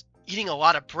 she was eating a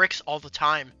lot of bricks all the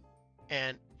time,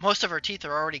 and most of her teeth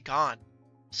are already gone.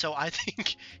 So I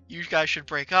think you guys should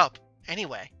break up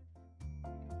anyway.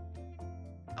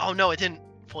 Oh no, it didn't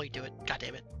fully do it. God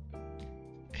damn it.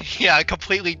 Yeah, a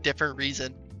completely different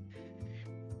reason.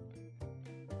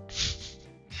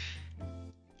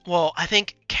 Well, I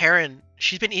think Karen,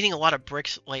 she's been eating a lot of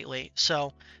bricks lately,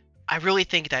 so I really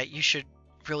think that you should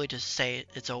really just say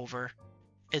it's over.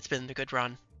 It's been a good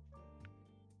run.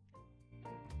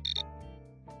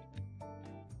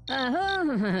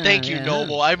 Thank you,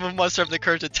 Noble. I must have the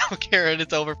courage to tell Karen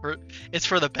it's over it's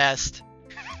for the best.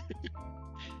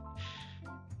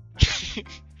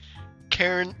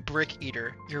 Karen Brick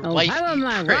Eater, your wife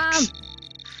eats bricks.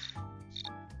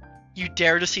 You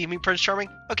dare deceive me, Prince Charming?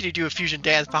 How can you do a fusion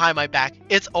dance behind my back?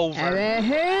 It's over.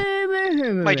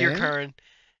 My dear Karen,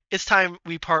 it's time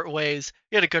we part ways.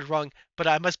 You had a good run, but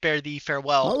I must bear thee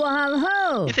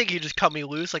farewell. You think you just cut me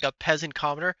loose like a peasant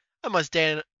commoner? I must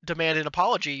demand an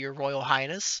apology, your royal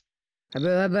highness.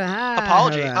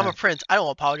 Apology? I'm a prince. I don't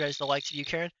apologize to the likes of you,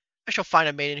 Karen. I shall find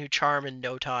a maiden who charm in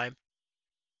no time.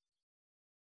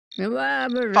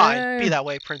 Fine, be that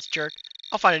way, Prince Jerk.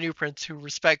 I'll find a new prince who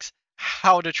respects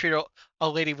how to treat a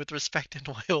lady with respect and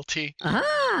loyalty.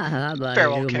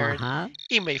 Farewell, Karen.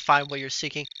 You may find what you're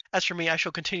seeking. As for me, I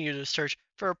shall continue to search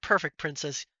for a perfect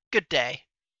princess. Good day.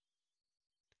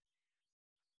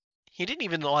 They didn't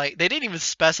even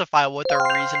specify what their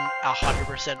reason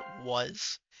 100%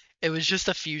 was. It was just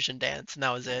a fusion dance, and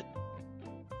that was it.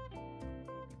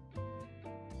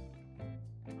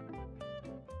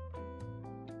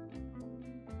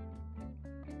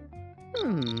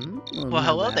 Well,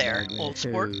 hello there, old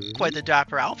sport. Quite the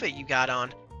dapper outfit you got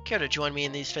on. Care to join me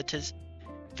in these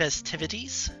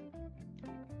festivities?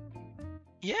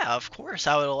 Yeah, of course,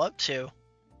 I would love to.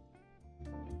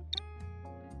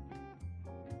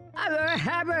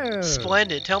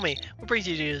 Splendid. Tell me, what brings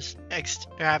you to this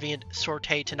extravagant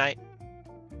sortie tonight?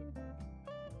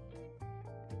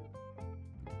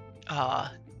 I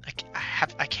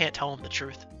can't tell him the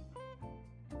truth.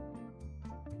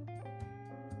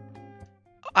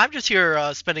 I'm just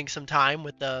here spending some time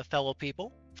with the fellow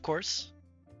people, of course.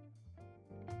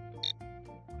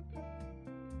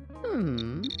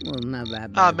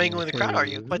 Mingling the crowd, are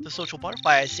you? Quite the social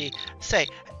butterfly, I see. Say,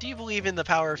 do you believe in the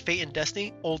power of fate and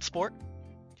destiny, old sport?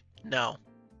 No.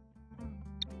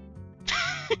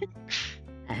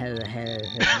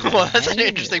 Well, that's an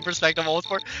interesting perspective, old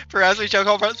sport. Perhaps we shall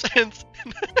call friends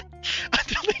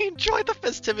until they enjoy the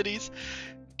festivities.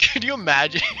 Can you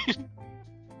imagine?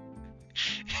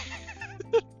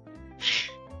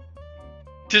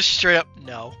 Just straight up,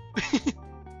 no.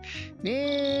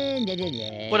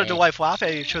 What a delightful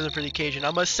outfit you've chosen for the occasion.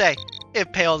 I must say,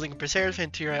 it pales in comparison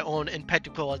to your own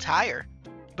impeccable attire.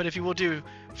 But if you will do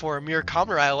for a mere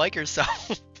commoner, I like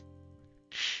yourself.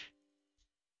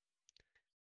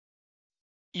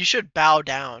 You should bow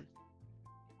down.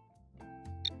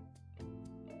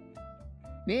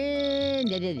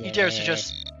 You dare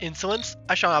suggest insolence?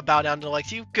 I shall not bow down to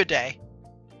like you. Good day.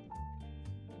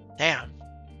 Damn.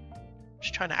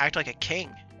 Just trying to act like a king.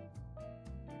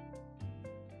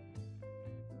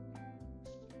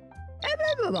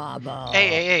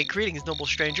 Hey, greetings, noble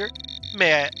stranger.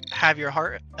 May I have your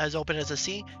heart as open as the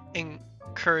sea, and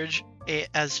courage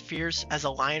as fierce as a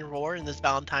lion roar in this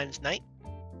Valentine's night?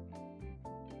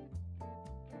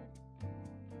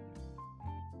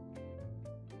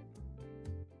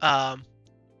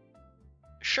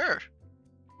 Sure.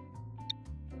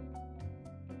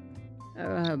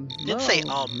 Didn't say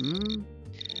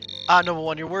number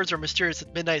one, your words are mysterious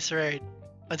at midnight serene.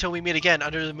 Until we meet again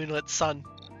under the moonlit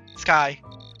sky.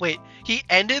 Wait, he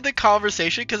ended the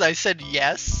conversation because I said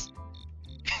yes?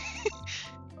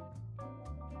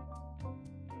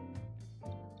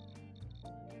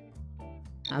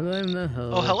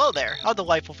 Oh, hello there. How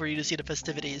delightful for you to see the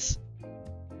festivities.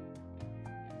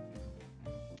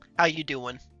 How you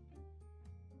doing?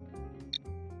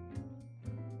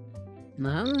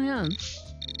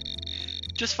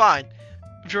 Just fine.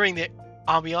 During the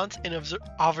ambiance and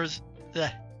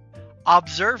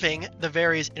observing the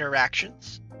various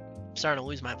interactions. I'm starting to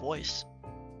lose my voice.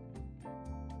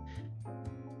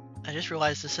 I just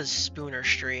realized this says Spooner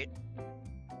Street.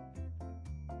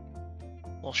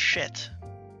 Well, shit.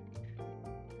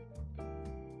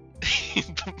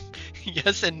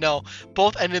 Yes and no.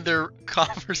 Both ended their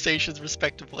conversations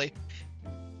respectively.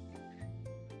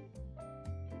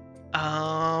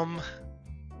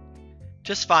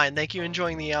 Just fine. Thank you.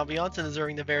 Enjoying the ambiance and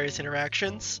observing the various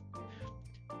interactions.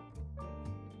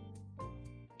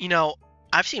 You know,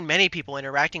 I've seen many people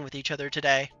interacting with each other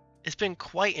today. It's been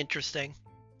quite interesting.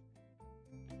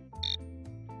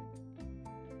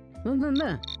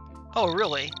 Oh,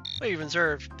 really? What you've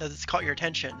observed does it caught your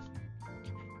attention?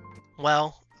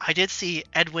 Well, I did see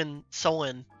Edwin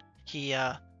Solon. He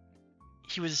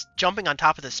was jumping on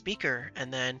top of the speaker,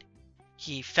 and then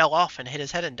he fell off and hit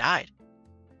his head and died.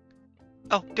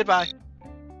 Oh, goodbye.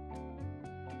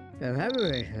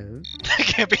 That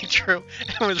can't be true.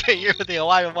 It was right here with the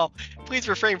alive. Well, please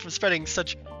refrain from spreading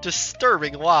such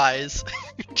disturbing lies.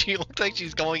 She looks like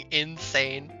she's going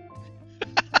insane.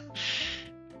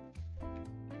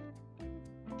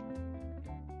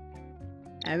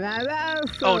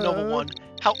 Oh, noble one,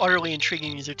 how utterly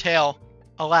intriguing is your tale.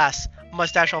 Alas,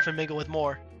 must dash off and mingle with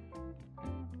more.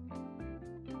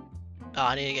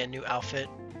 I need to get a new outfit.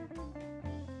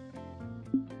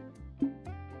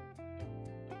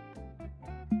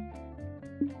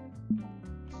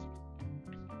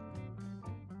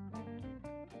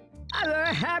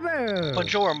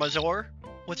 Bonjour, Mazor.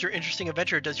 What's your interesting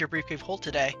adventure does your briefcase hold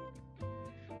today?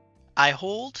 I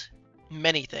hold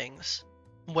many things.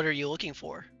 What are you looking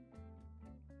for?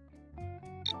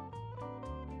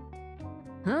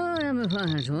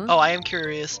 Oh, I am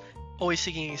curious. Always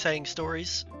seeking exciting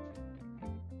stories.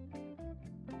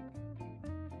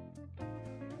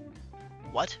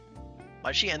 What?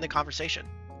 Why'd she end the conversation?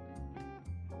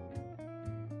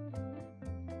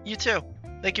 You too.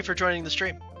 Thank you for joining the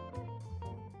stream.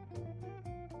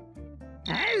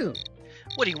 Oh.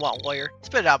 What do you want, lawyer?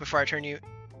 Spit it out before I turn you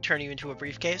into a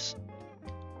briefcase.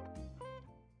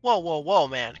 Whoa,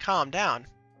 man. Calm down.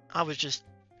 I was just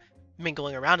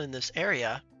mingling around in this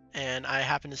area, and I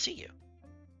happened to see you.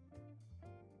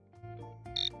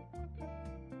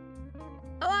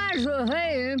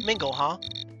 Mingle, huh?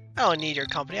 I don't need your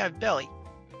company. I have belly.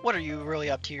 What are you really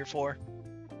up to here for?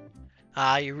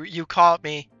 You caught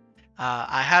me.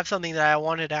 I have something that I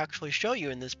wanted to actually show you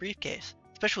in this briefcase,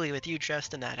 especially with you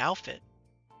dressed in that outfit.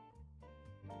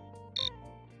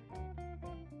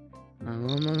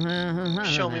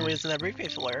 Show me what's in that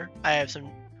briefcase, lawyer. I have some,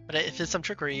 but if it's some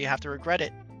trickery, you have to regret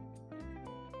it.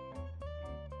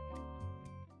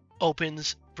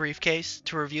 Opens briefcase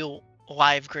to reveal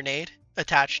live grenade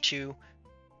attached to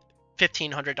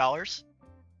 $1,500.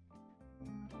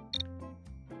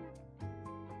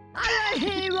 I don't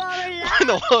even want Why in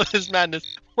the world is this madness?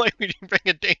 Why would you bring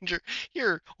a danger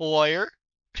here, lawyer?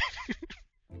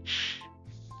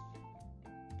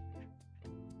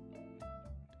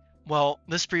 Well,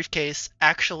 this briefcase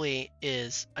actually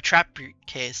is a trap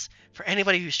briefcase for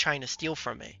anybody who's trying to steal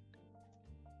from me.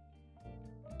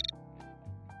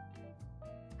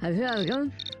 Have you ever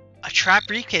gone? A trap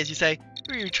briefcase, you say?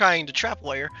 Who are you trying to trap,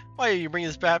 lawyer? Why are you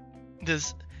bringing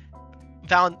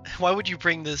why would you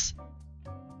bring this?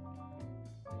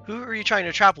 Who are you trying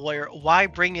to trap, lawyer? Why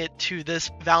bring it to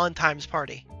this Valentine's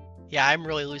party? Yeah, I'm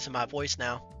really losing my voice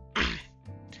now.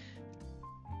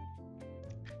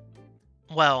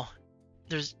 Well,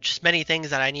 there's just many things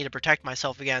that I need to protect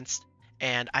myself against,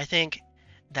 and I think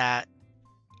that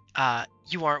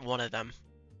you aren't one of them.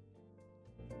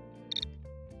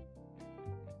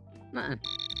 Uh-uh.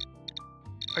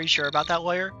 Are you sure about that,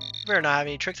 lawyer? You better not have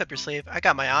any tricks up your sleeve. I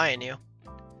got my eye on you.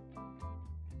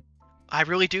 I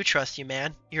really do trust you,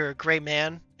 man. You're a great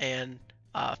man and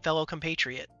a fellow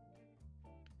compatriot.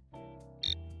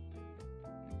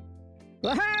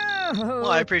 Well,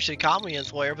 I appreciate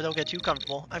confidence, lawyer, but don't get too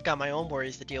comfortable. I've got my own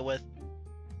worries to deal with.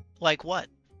 Like what?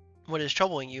 What is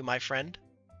troubling you, my friend?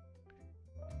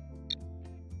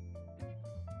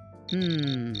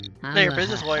 None of your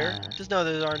business, lawyer. Just know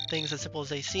those aren't things as simple as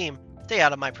they seem. Stay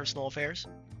out of my personal affairs.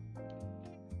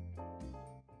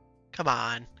 Come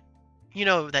on. You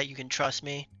know that you can trust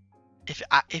me.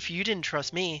 If you didn't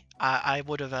trust me, I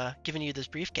would have given you this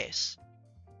briefcase.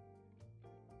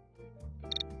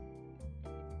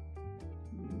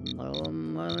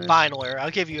 Fine, lawyer.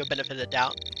 I'll give you a benefit of the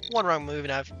doubt. One wrong move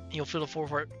and you'll feel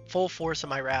the full force of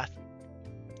my wrath.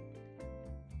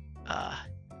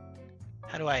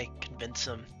 How do I convince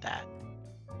him that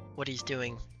what he's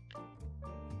doing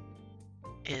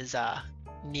is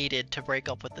needed to break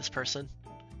up with this person?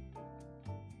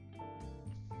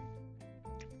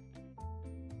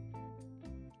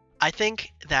 I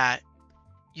think that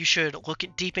you should look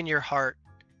deep in your heart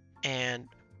and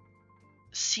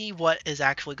see what is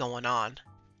actually going on.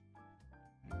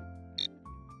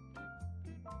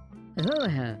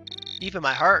 Deep in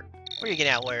my heart? What are you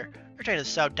getting at, lawyer? You're trying to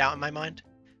sow doubt in my mind?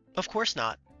 Of course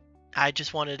not. I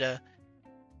just wanted to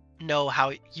know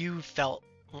how you felt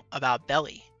about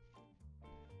Belly.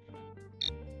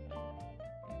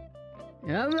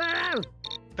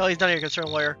 Belly's none of your concern,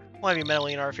 lawyer. Won't have you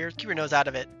meddling in our affairs. Keep your nose out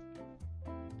of it.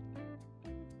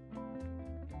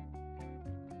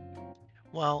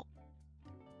 Well,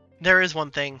 there is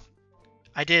one thing.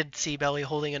 I did see Belly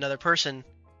holding another person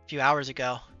a few hours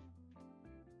ago.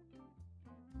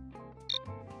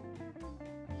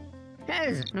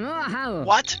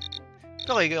 What?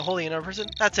 Belly holding another person?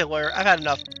 That's it, lawyer. I've had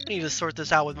enough. I need to sort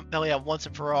this out with Belly out once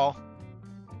and for all.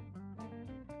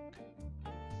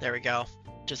 There we go.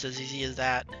 Just as easy as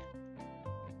that.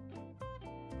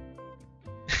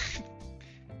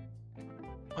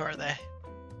 Where are they?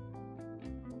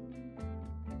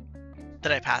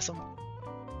 Did I pass them?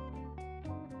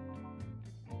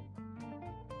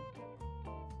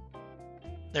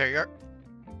 There you are.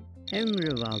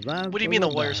 What do you mean the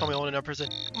lawyer saw me holding another person?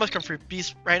 I must come for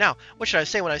Beast right now. What should I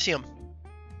say when I see him?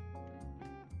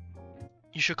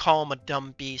 You should call him a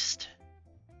dumb beast.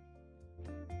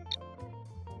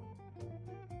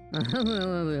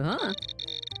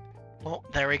 Well,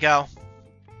 there we go.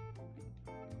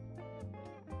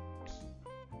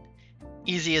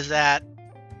 Easy as that.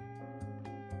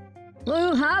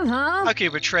 How could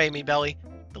you betray me, Belly?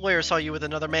 The lawyer saw you with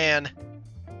another man.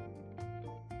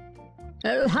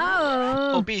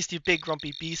 Oh, beast, you big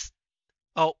grumpy beast.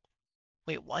 Oh,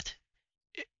 wait, what?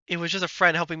 It was just a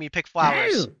friend helping me pick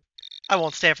flowers. I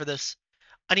won't stand for this.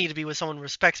 I need to be with someone who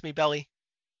respects me, Belly.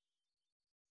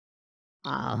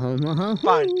 Fine,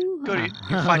 go to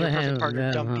you find your perfect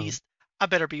partner, dumb beast. I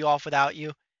better be off without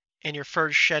you, and your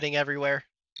fur shedding everywhere.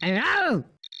 How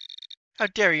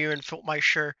dare you insult my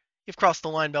shirt? You've crossed the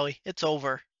line, Belly. It's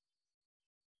over.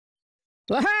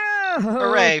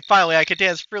 Hooray! Finally, I can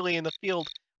dance freely in the field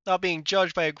without being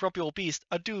judged by a grumpy old beast.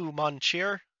 Adieu, mon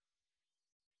cher.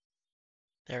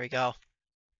 There we go.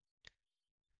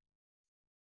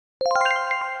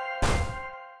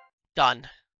 Done.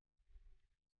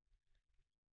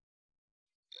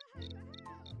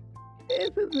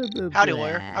 Howdy,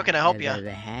 lawyer. How can I help you?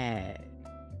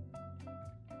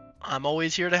 I'm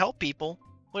always here to help people.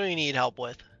 What do you need help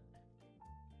with?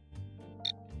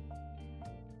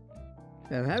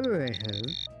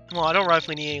 Well, I don't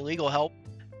roughly need any legal help.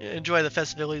 Enjoy the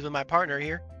festivities with my partner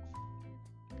here.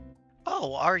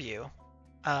 Oh, are you?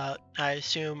 I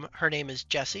assume her name is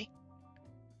Jessie?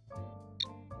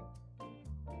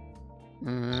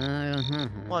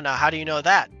 Well, now, how do you know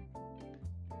that?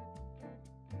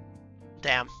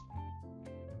 Damn.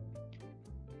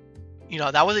 You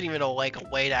know, that wasn't even a way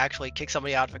to actually kick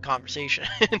somebody out of a conversation.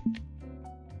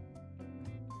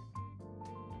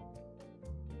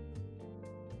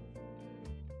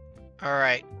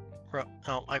 Alright.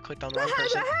 Oh, I clicked on the wrong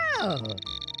person.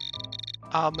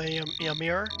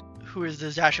 Amir, who is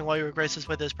this dashing while you graces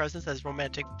with his presence as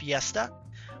romantic fiesta?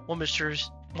 What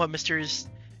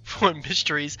mysteries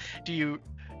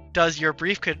does your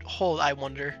brief could hold, I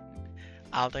wonder?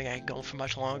 I don't think I can go for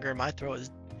much longer. My throat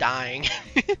is dying.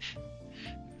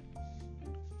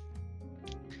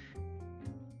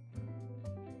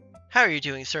 How are you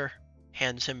doing, sir?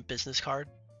 Hands him business card.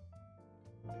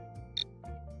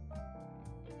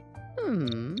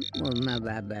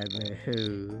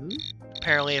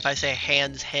 Apparently, if I say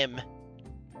hands him,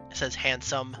 it says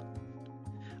handsome.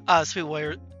 Sweet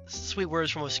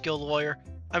words from a skilled lawyer.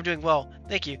 I'm doing well,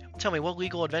 thank you. Tell me, what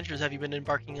legal adventures have you been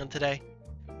embarking on today?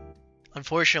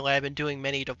 Unfortunately, I've been doing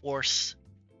many divorce.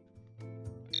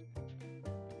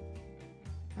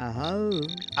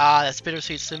 That's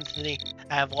bittersweet symphony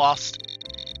I have lost.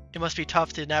 It must be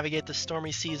tough to navigate the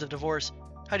stormy seas of divorce.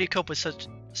 How do you cope with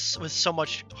so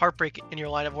much heartbreak in your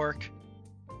line of work?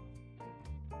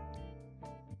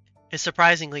 It's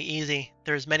surprisingly easy.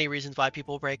 There's many reasons why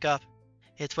people break up.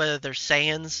 It's whether they're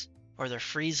Saiyans, or they're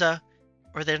Frieza,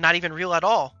 or they're not even real at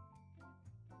all.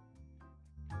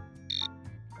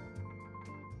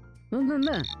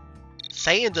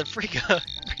 Saiyans and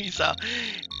Frieza.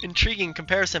 Intriguing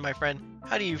comparison, my friend.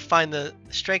 How do you find the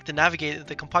strength to navigate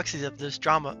the complexities of this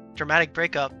dramatic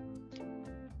breakup?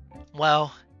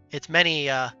 Well, it's many,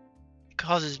 it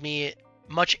causes me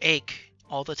much ache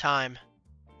all the time.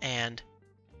 And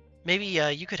maybe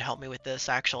you could help me with this,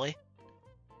 actually.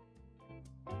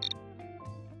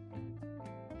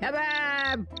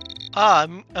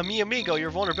 Mi amigo,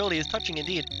 your vulnerability is touching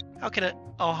indeed. How can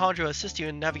Alejandro assist you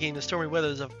in navigating the stormy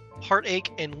weathers of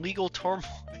heartache and legal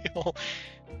turmoil?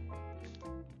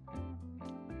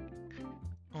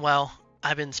 Well,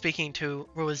 I've been speaking to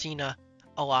Rosina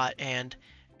a lot, and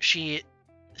she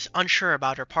is unsure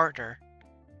about her partner.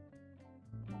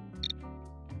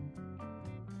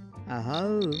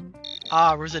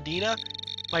 Rosina,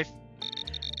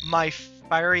 my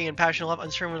fiery and passionate love,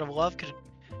 uncertain of love, could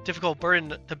difficult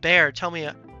burden to bear. Tell me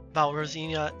about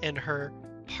Rosina and her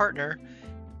partner.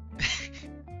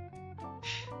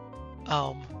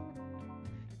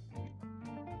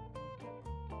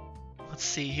 Let's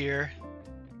see here.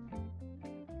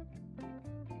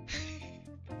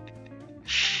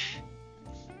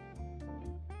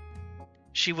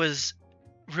 She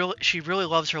really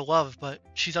loves her love, but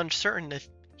she's uncertain if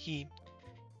he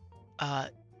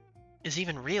is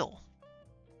even real.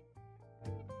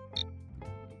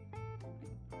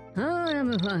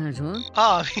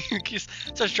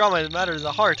 Such drama in matters of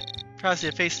the heart. Perhaps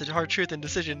you face the hard truth and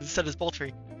decision instead of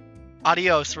poultry.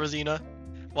 Adios, Rosina.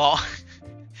 Well,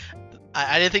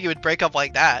 I didn't think it would break up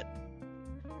like that.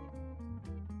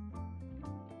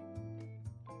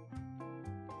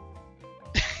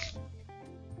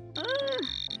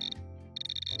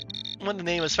 What in the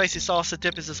name of spicy sauce to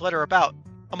dip is this letter about?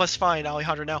 I must find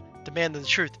Alejandro now, demand the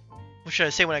truth. What should I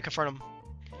say when I confront him?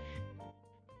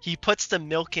 He puts the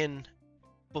milk in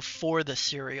before the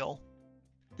cereal.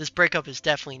 This breakup is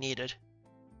definitely needed.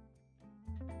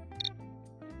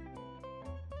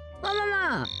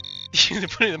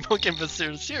 Putting the milk in before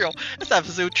the cereal? That's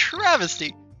absolute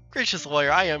travesty. Gracious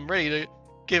lawyer, I am ready to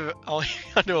give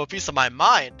Alejandro a piece of my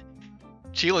mind.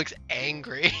 She looks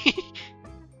angry.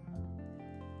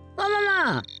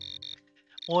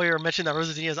 Lawyer mentioned that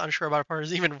Rosina is unsure about her partner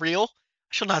is even real. I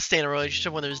shall not stay in a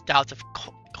relationship when there's doubts of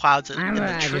clouds in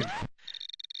the truth.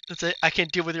 That's it. I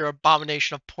can't deal with your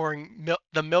abomination of pouring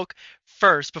the milk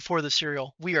first before the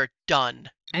cereal. We are done.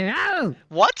 I know.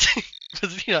 What?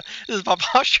 Rosina, this is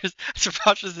preposterous. As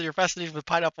preposterous as your fascination with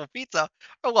pineapple pizza.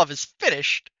 Our love is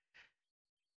finished.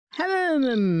 Huh.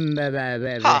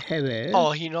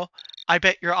 Oh, I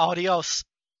bet you're adios.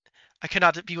 I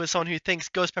cannot be with someone who thinks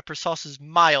ghost pepper sauce is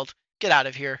mild. Get out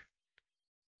of here.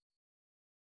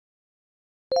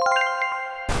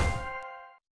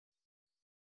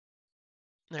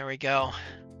 There we go.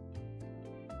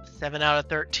 7 out of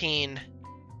 13.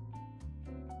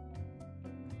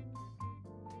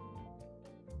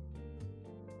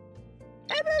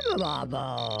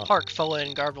 Hark, fellow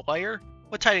and garbed liar.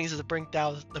 What tidings does it bring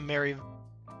down the merry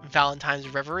Valentine's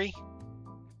reverie?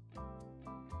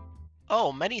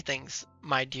 Oh, many things,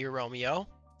 my dear Romeo.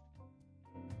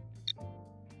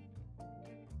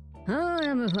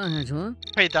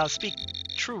 Pray thou speak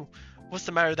true. What's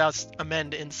the matter thou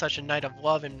amend in such a night of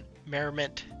love and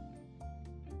merriment?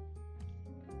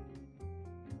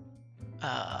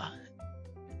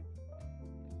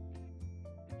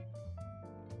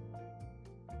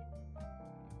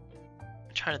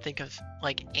 trying to think of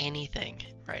like anything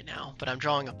right now, but I'm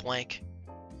drawing a blank.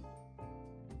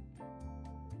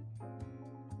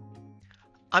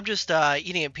 I'm just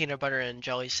eating a peanut butter and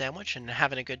jelly sandwich and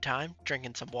having a good time,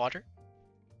 drinking some water.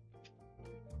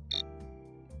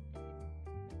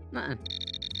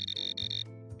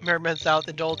 Merryman's thou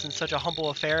indulged in such a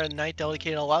humble affair and night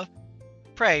dedicated to love?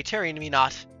 Pray, tarry me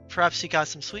not. Perhaps you got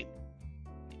some sweet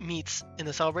meats in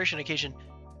the celebration occasion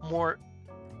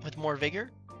with more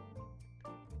vigor?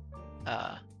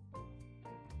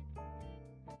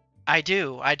 I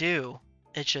do.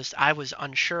 It's just I was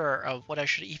unsure of what I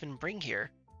should even bring here.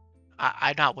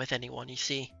 I'm not with anyone, you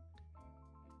see.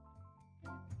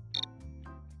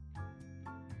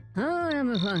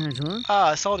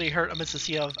 Salty hurt amidst the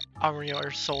sea of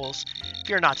our souls.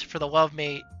 Fear not, for the love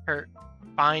may hurt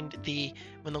find thee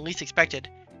when the least expected.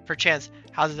 Perchance,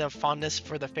 houses of fondness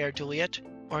for the fair Juliet,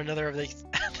 or another of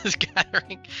this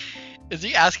gathering. Is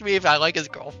he asking me if I like his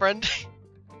girlfriend?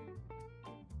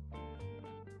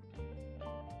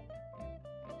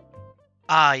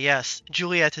 Ah, yes,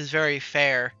 Juliet is very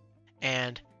fair,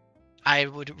 and I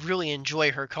would really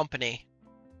enjoy her company.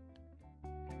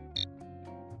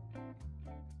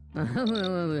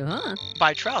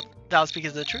 By troth, thou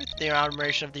speakest the truth. The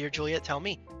admiration of dear Juliet, tell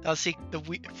me, thou seek the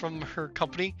wheat from her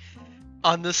company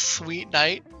on this sweet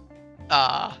night?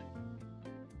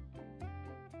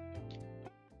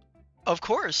 Of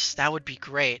course, that would be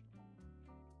great.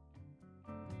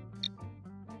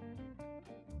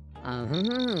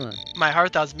 My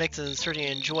heart thou mixes uncertainty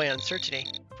and joy uncertainty.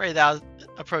 Pray thou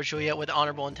approach Juliet with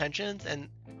honorable intentions and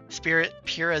spirit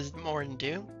pure as morn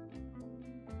dew.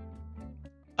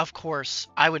 Of course,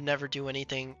 I would never do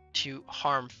anything to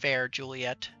harm fair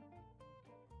Juliet.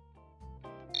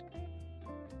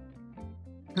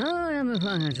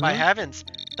 By heavens,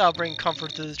 thou bring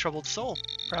comfort to the troubled soul.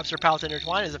 Perhaps her paths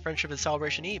intertwine as a friendship and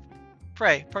celebration eve.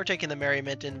 Pray, partake in the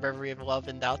merriment and reverie of love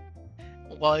and doubt.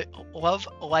 Love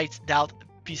lights doubt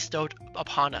bestowed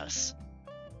upon us.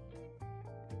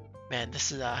 Man,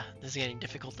 this is getting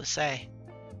difficult to say.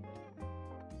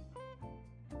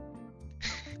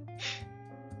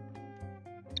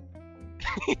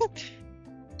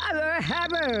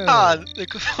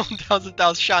 The thousand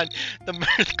thou shine, the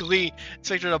mirth glee,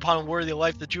 expected upon worthy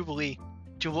life the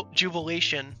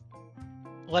jubilation.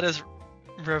 Let us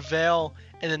revel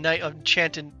in the night of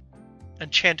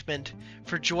enchantment,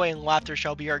 for joy and laughter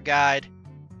shall be our guide.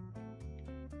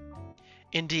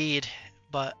 Indeed,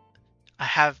 but I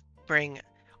have bring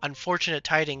unfortunate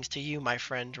tidings to you, my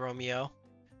friend Romeo.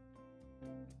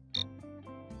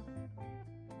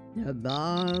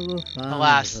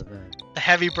 Alas, the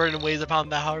heavy burden weighs upon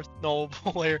the heart,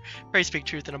 noble layer. Pray speak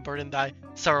truth and unburden thy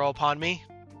sorrow upon me.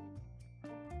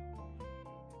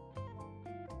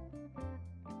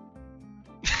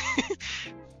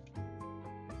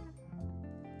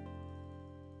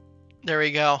 There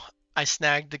we go. I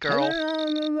snagged the girl.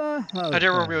 I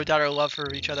dare Romeo doubt our love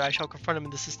for each other. I shall confront him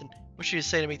in the system. What should you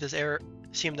say to make this error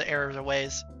seem the error of their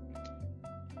ways?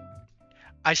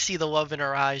 I see the love in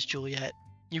her eyes, Juliet.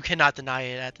 You cannot deny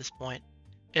it at this point.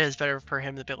 It is better for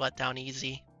him to be let down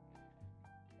easy.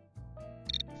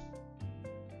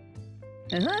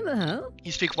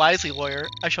 You speak wisely, lawyer.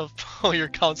 I shall follow your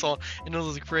counsel and know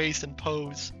his grace and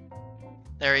pose.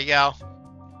 There you go.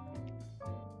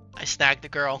 I snagged the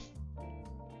girl.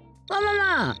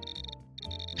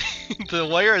 The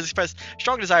lawyer has expressed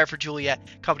strong desire for Juliet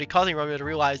company, causing Romeo to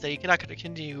realize that he cannot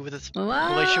continue with his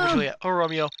relationship with Juliet. Oh,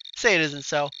 Romeo, say it isn't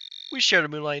so. We shared the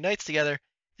moonlight nights together,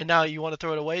 and now you want to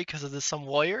throw it away because of this some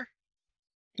lawyer?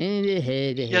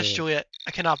 Yes, Juliet,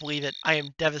 I cannot believe it. I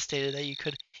am devastated that you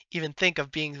could even think of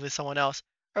being with someone else.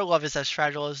 Our love is as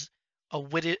fragile as a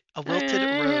wilted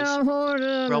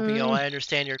rose. Romeo, I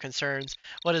understand your concerns.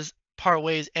 Let us part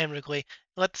ways amicably.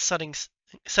 Let the setting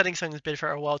sun's bid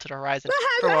farewell to the horizon.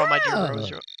 Farewell, my dear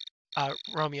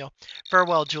Romeo.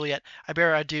 Farewell, Juliet. I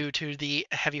bear adieu to the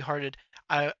heavy-hearted.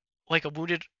 Like a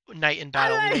wounded knight in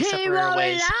battle, we may separate our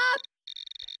ways.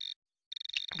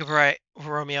 Goodbye,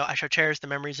 Romeo. I shall cherish the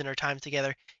memories in our time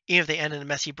together, even if they end in a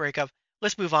messy breakup.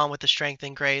 Let's move on with the strength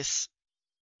and grace.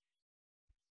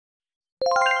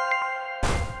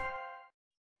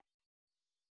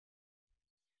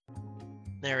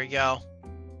 There we go.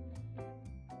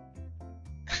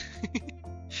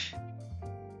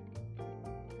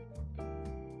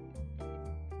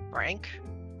 Frank?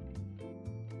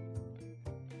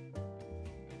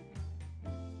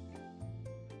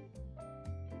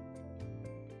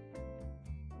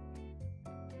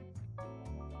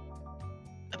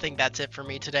 I think that's it for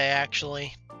me today,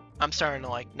 actually. I'm starting to,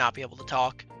 like, not be able to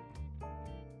talk.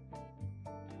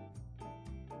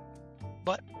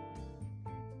 But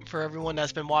for everyone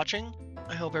that's been watching.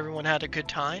 I hope everyone had a good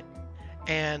time,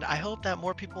 and I hope that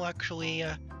more people actually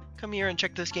come here and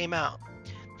check this game out.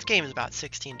 This game is about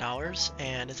 $16,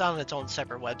 and it's on its own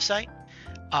separate website.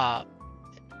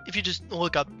 If you just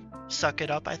look up Suck It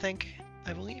Up, I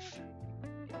believe.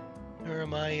 Or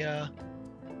am I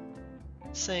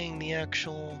saying the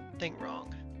actual thing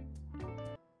wrong? Let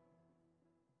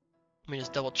me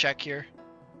just double check here.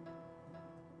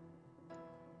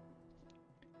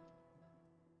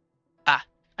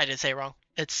 I did say it wrong.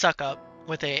 It's Suck Up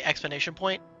with a exclamation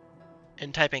point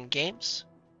and type in games.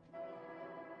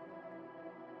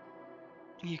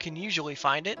 You can usually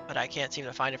find it, but I can't seem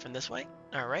to find it from this way.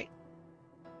 Alright.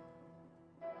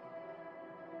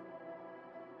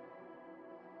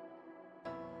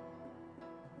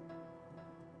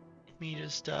 Let me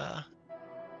just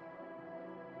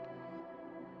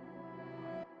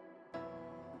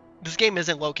This game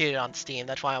isn't located on Steam,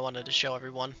 that's why I wanted to show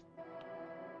everyone.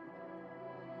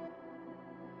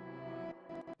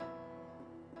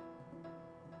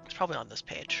 It's probably on this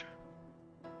page.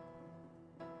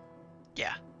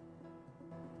 Yeah.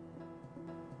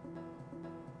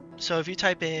 So if you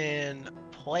type in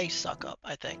play Suck Up,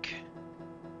 I think,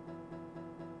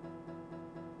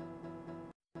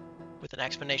 with an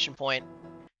exclamation point,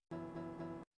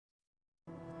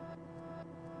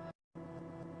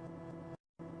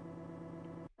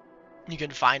 you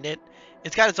can find it.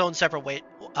 It's got its own separate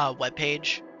web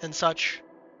page and such.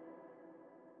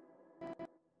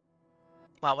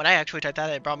 Wow, when I actually typed that,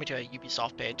 it brought me to a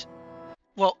Ubisoft page.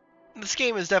 Well, this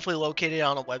game is definitely located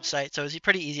on a website, so it's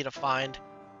pretty easy to find.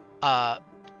 I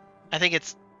think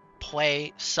it's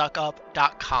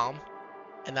playsuckup.com,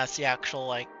 and that's the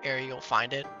actual area you'll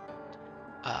find it.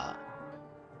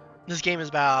 This game is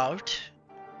about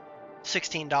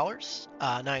 $16,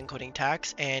 not including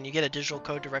tax, and you get a digital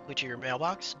code directly to your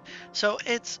mailbox. So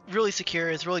it's really secure.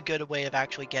 It's a really good way of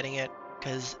actually getting it,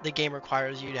 because the game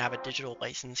requires you to have a digital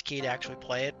license key to actually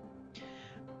play it.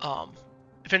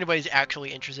 If anybody's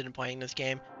actually interested in playing this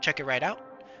game, check it right out.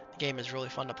 The game is really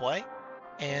fun to play,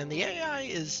 and the AI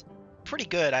is pretty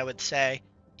good, I would say,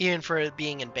 even for it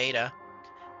being in beta.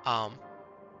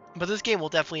 But this game will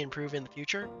definitely improve in the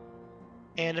future.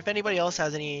 And if anybody else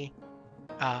has anything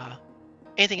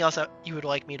else that you would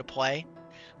like me to play,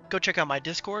 go check out my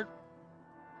Discord.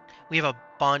 We have a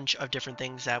bunch of different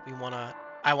things that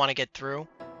I want to get through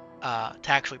to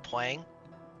actually playing.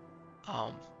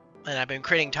 And I've been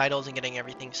creating titles and getting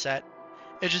everything set.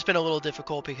 It's just been a little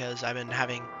difficult because I've been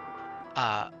having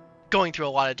going through a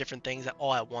lot of different things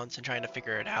all at once and trying to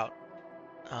figure it out.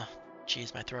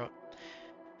 Jeez, my throat.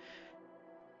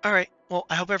 Alright, well,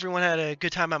 I hope everyone had a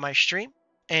good time on my stream,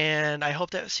 and I hope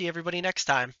to see everybody next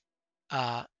time.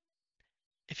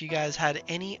 If you guys had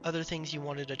any other things you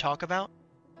wanted to talk about,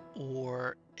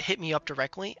 or hit me up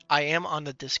directly, I am on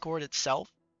the Discord itself,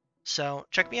 so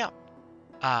check me out.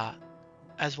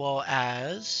 As well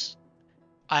as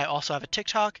I also have a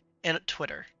TikTok and a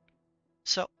Twitter.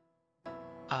 So,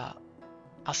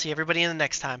 I'll see everybody in the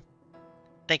next time.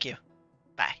 Thank you.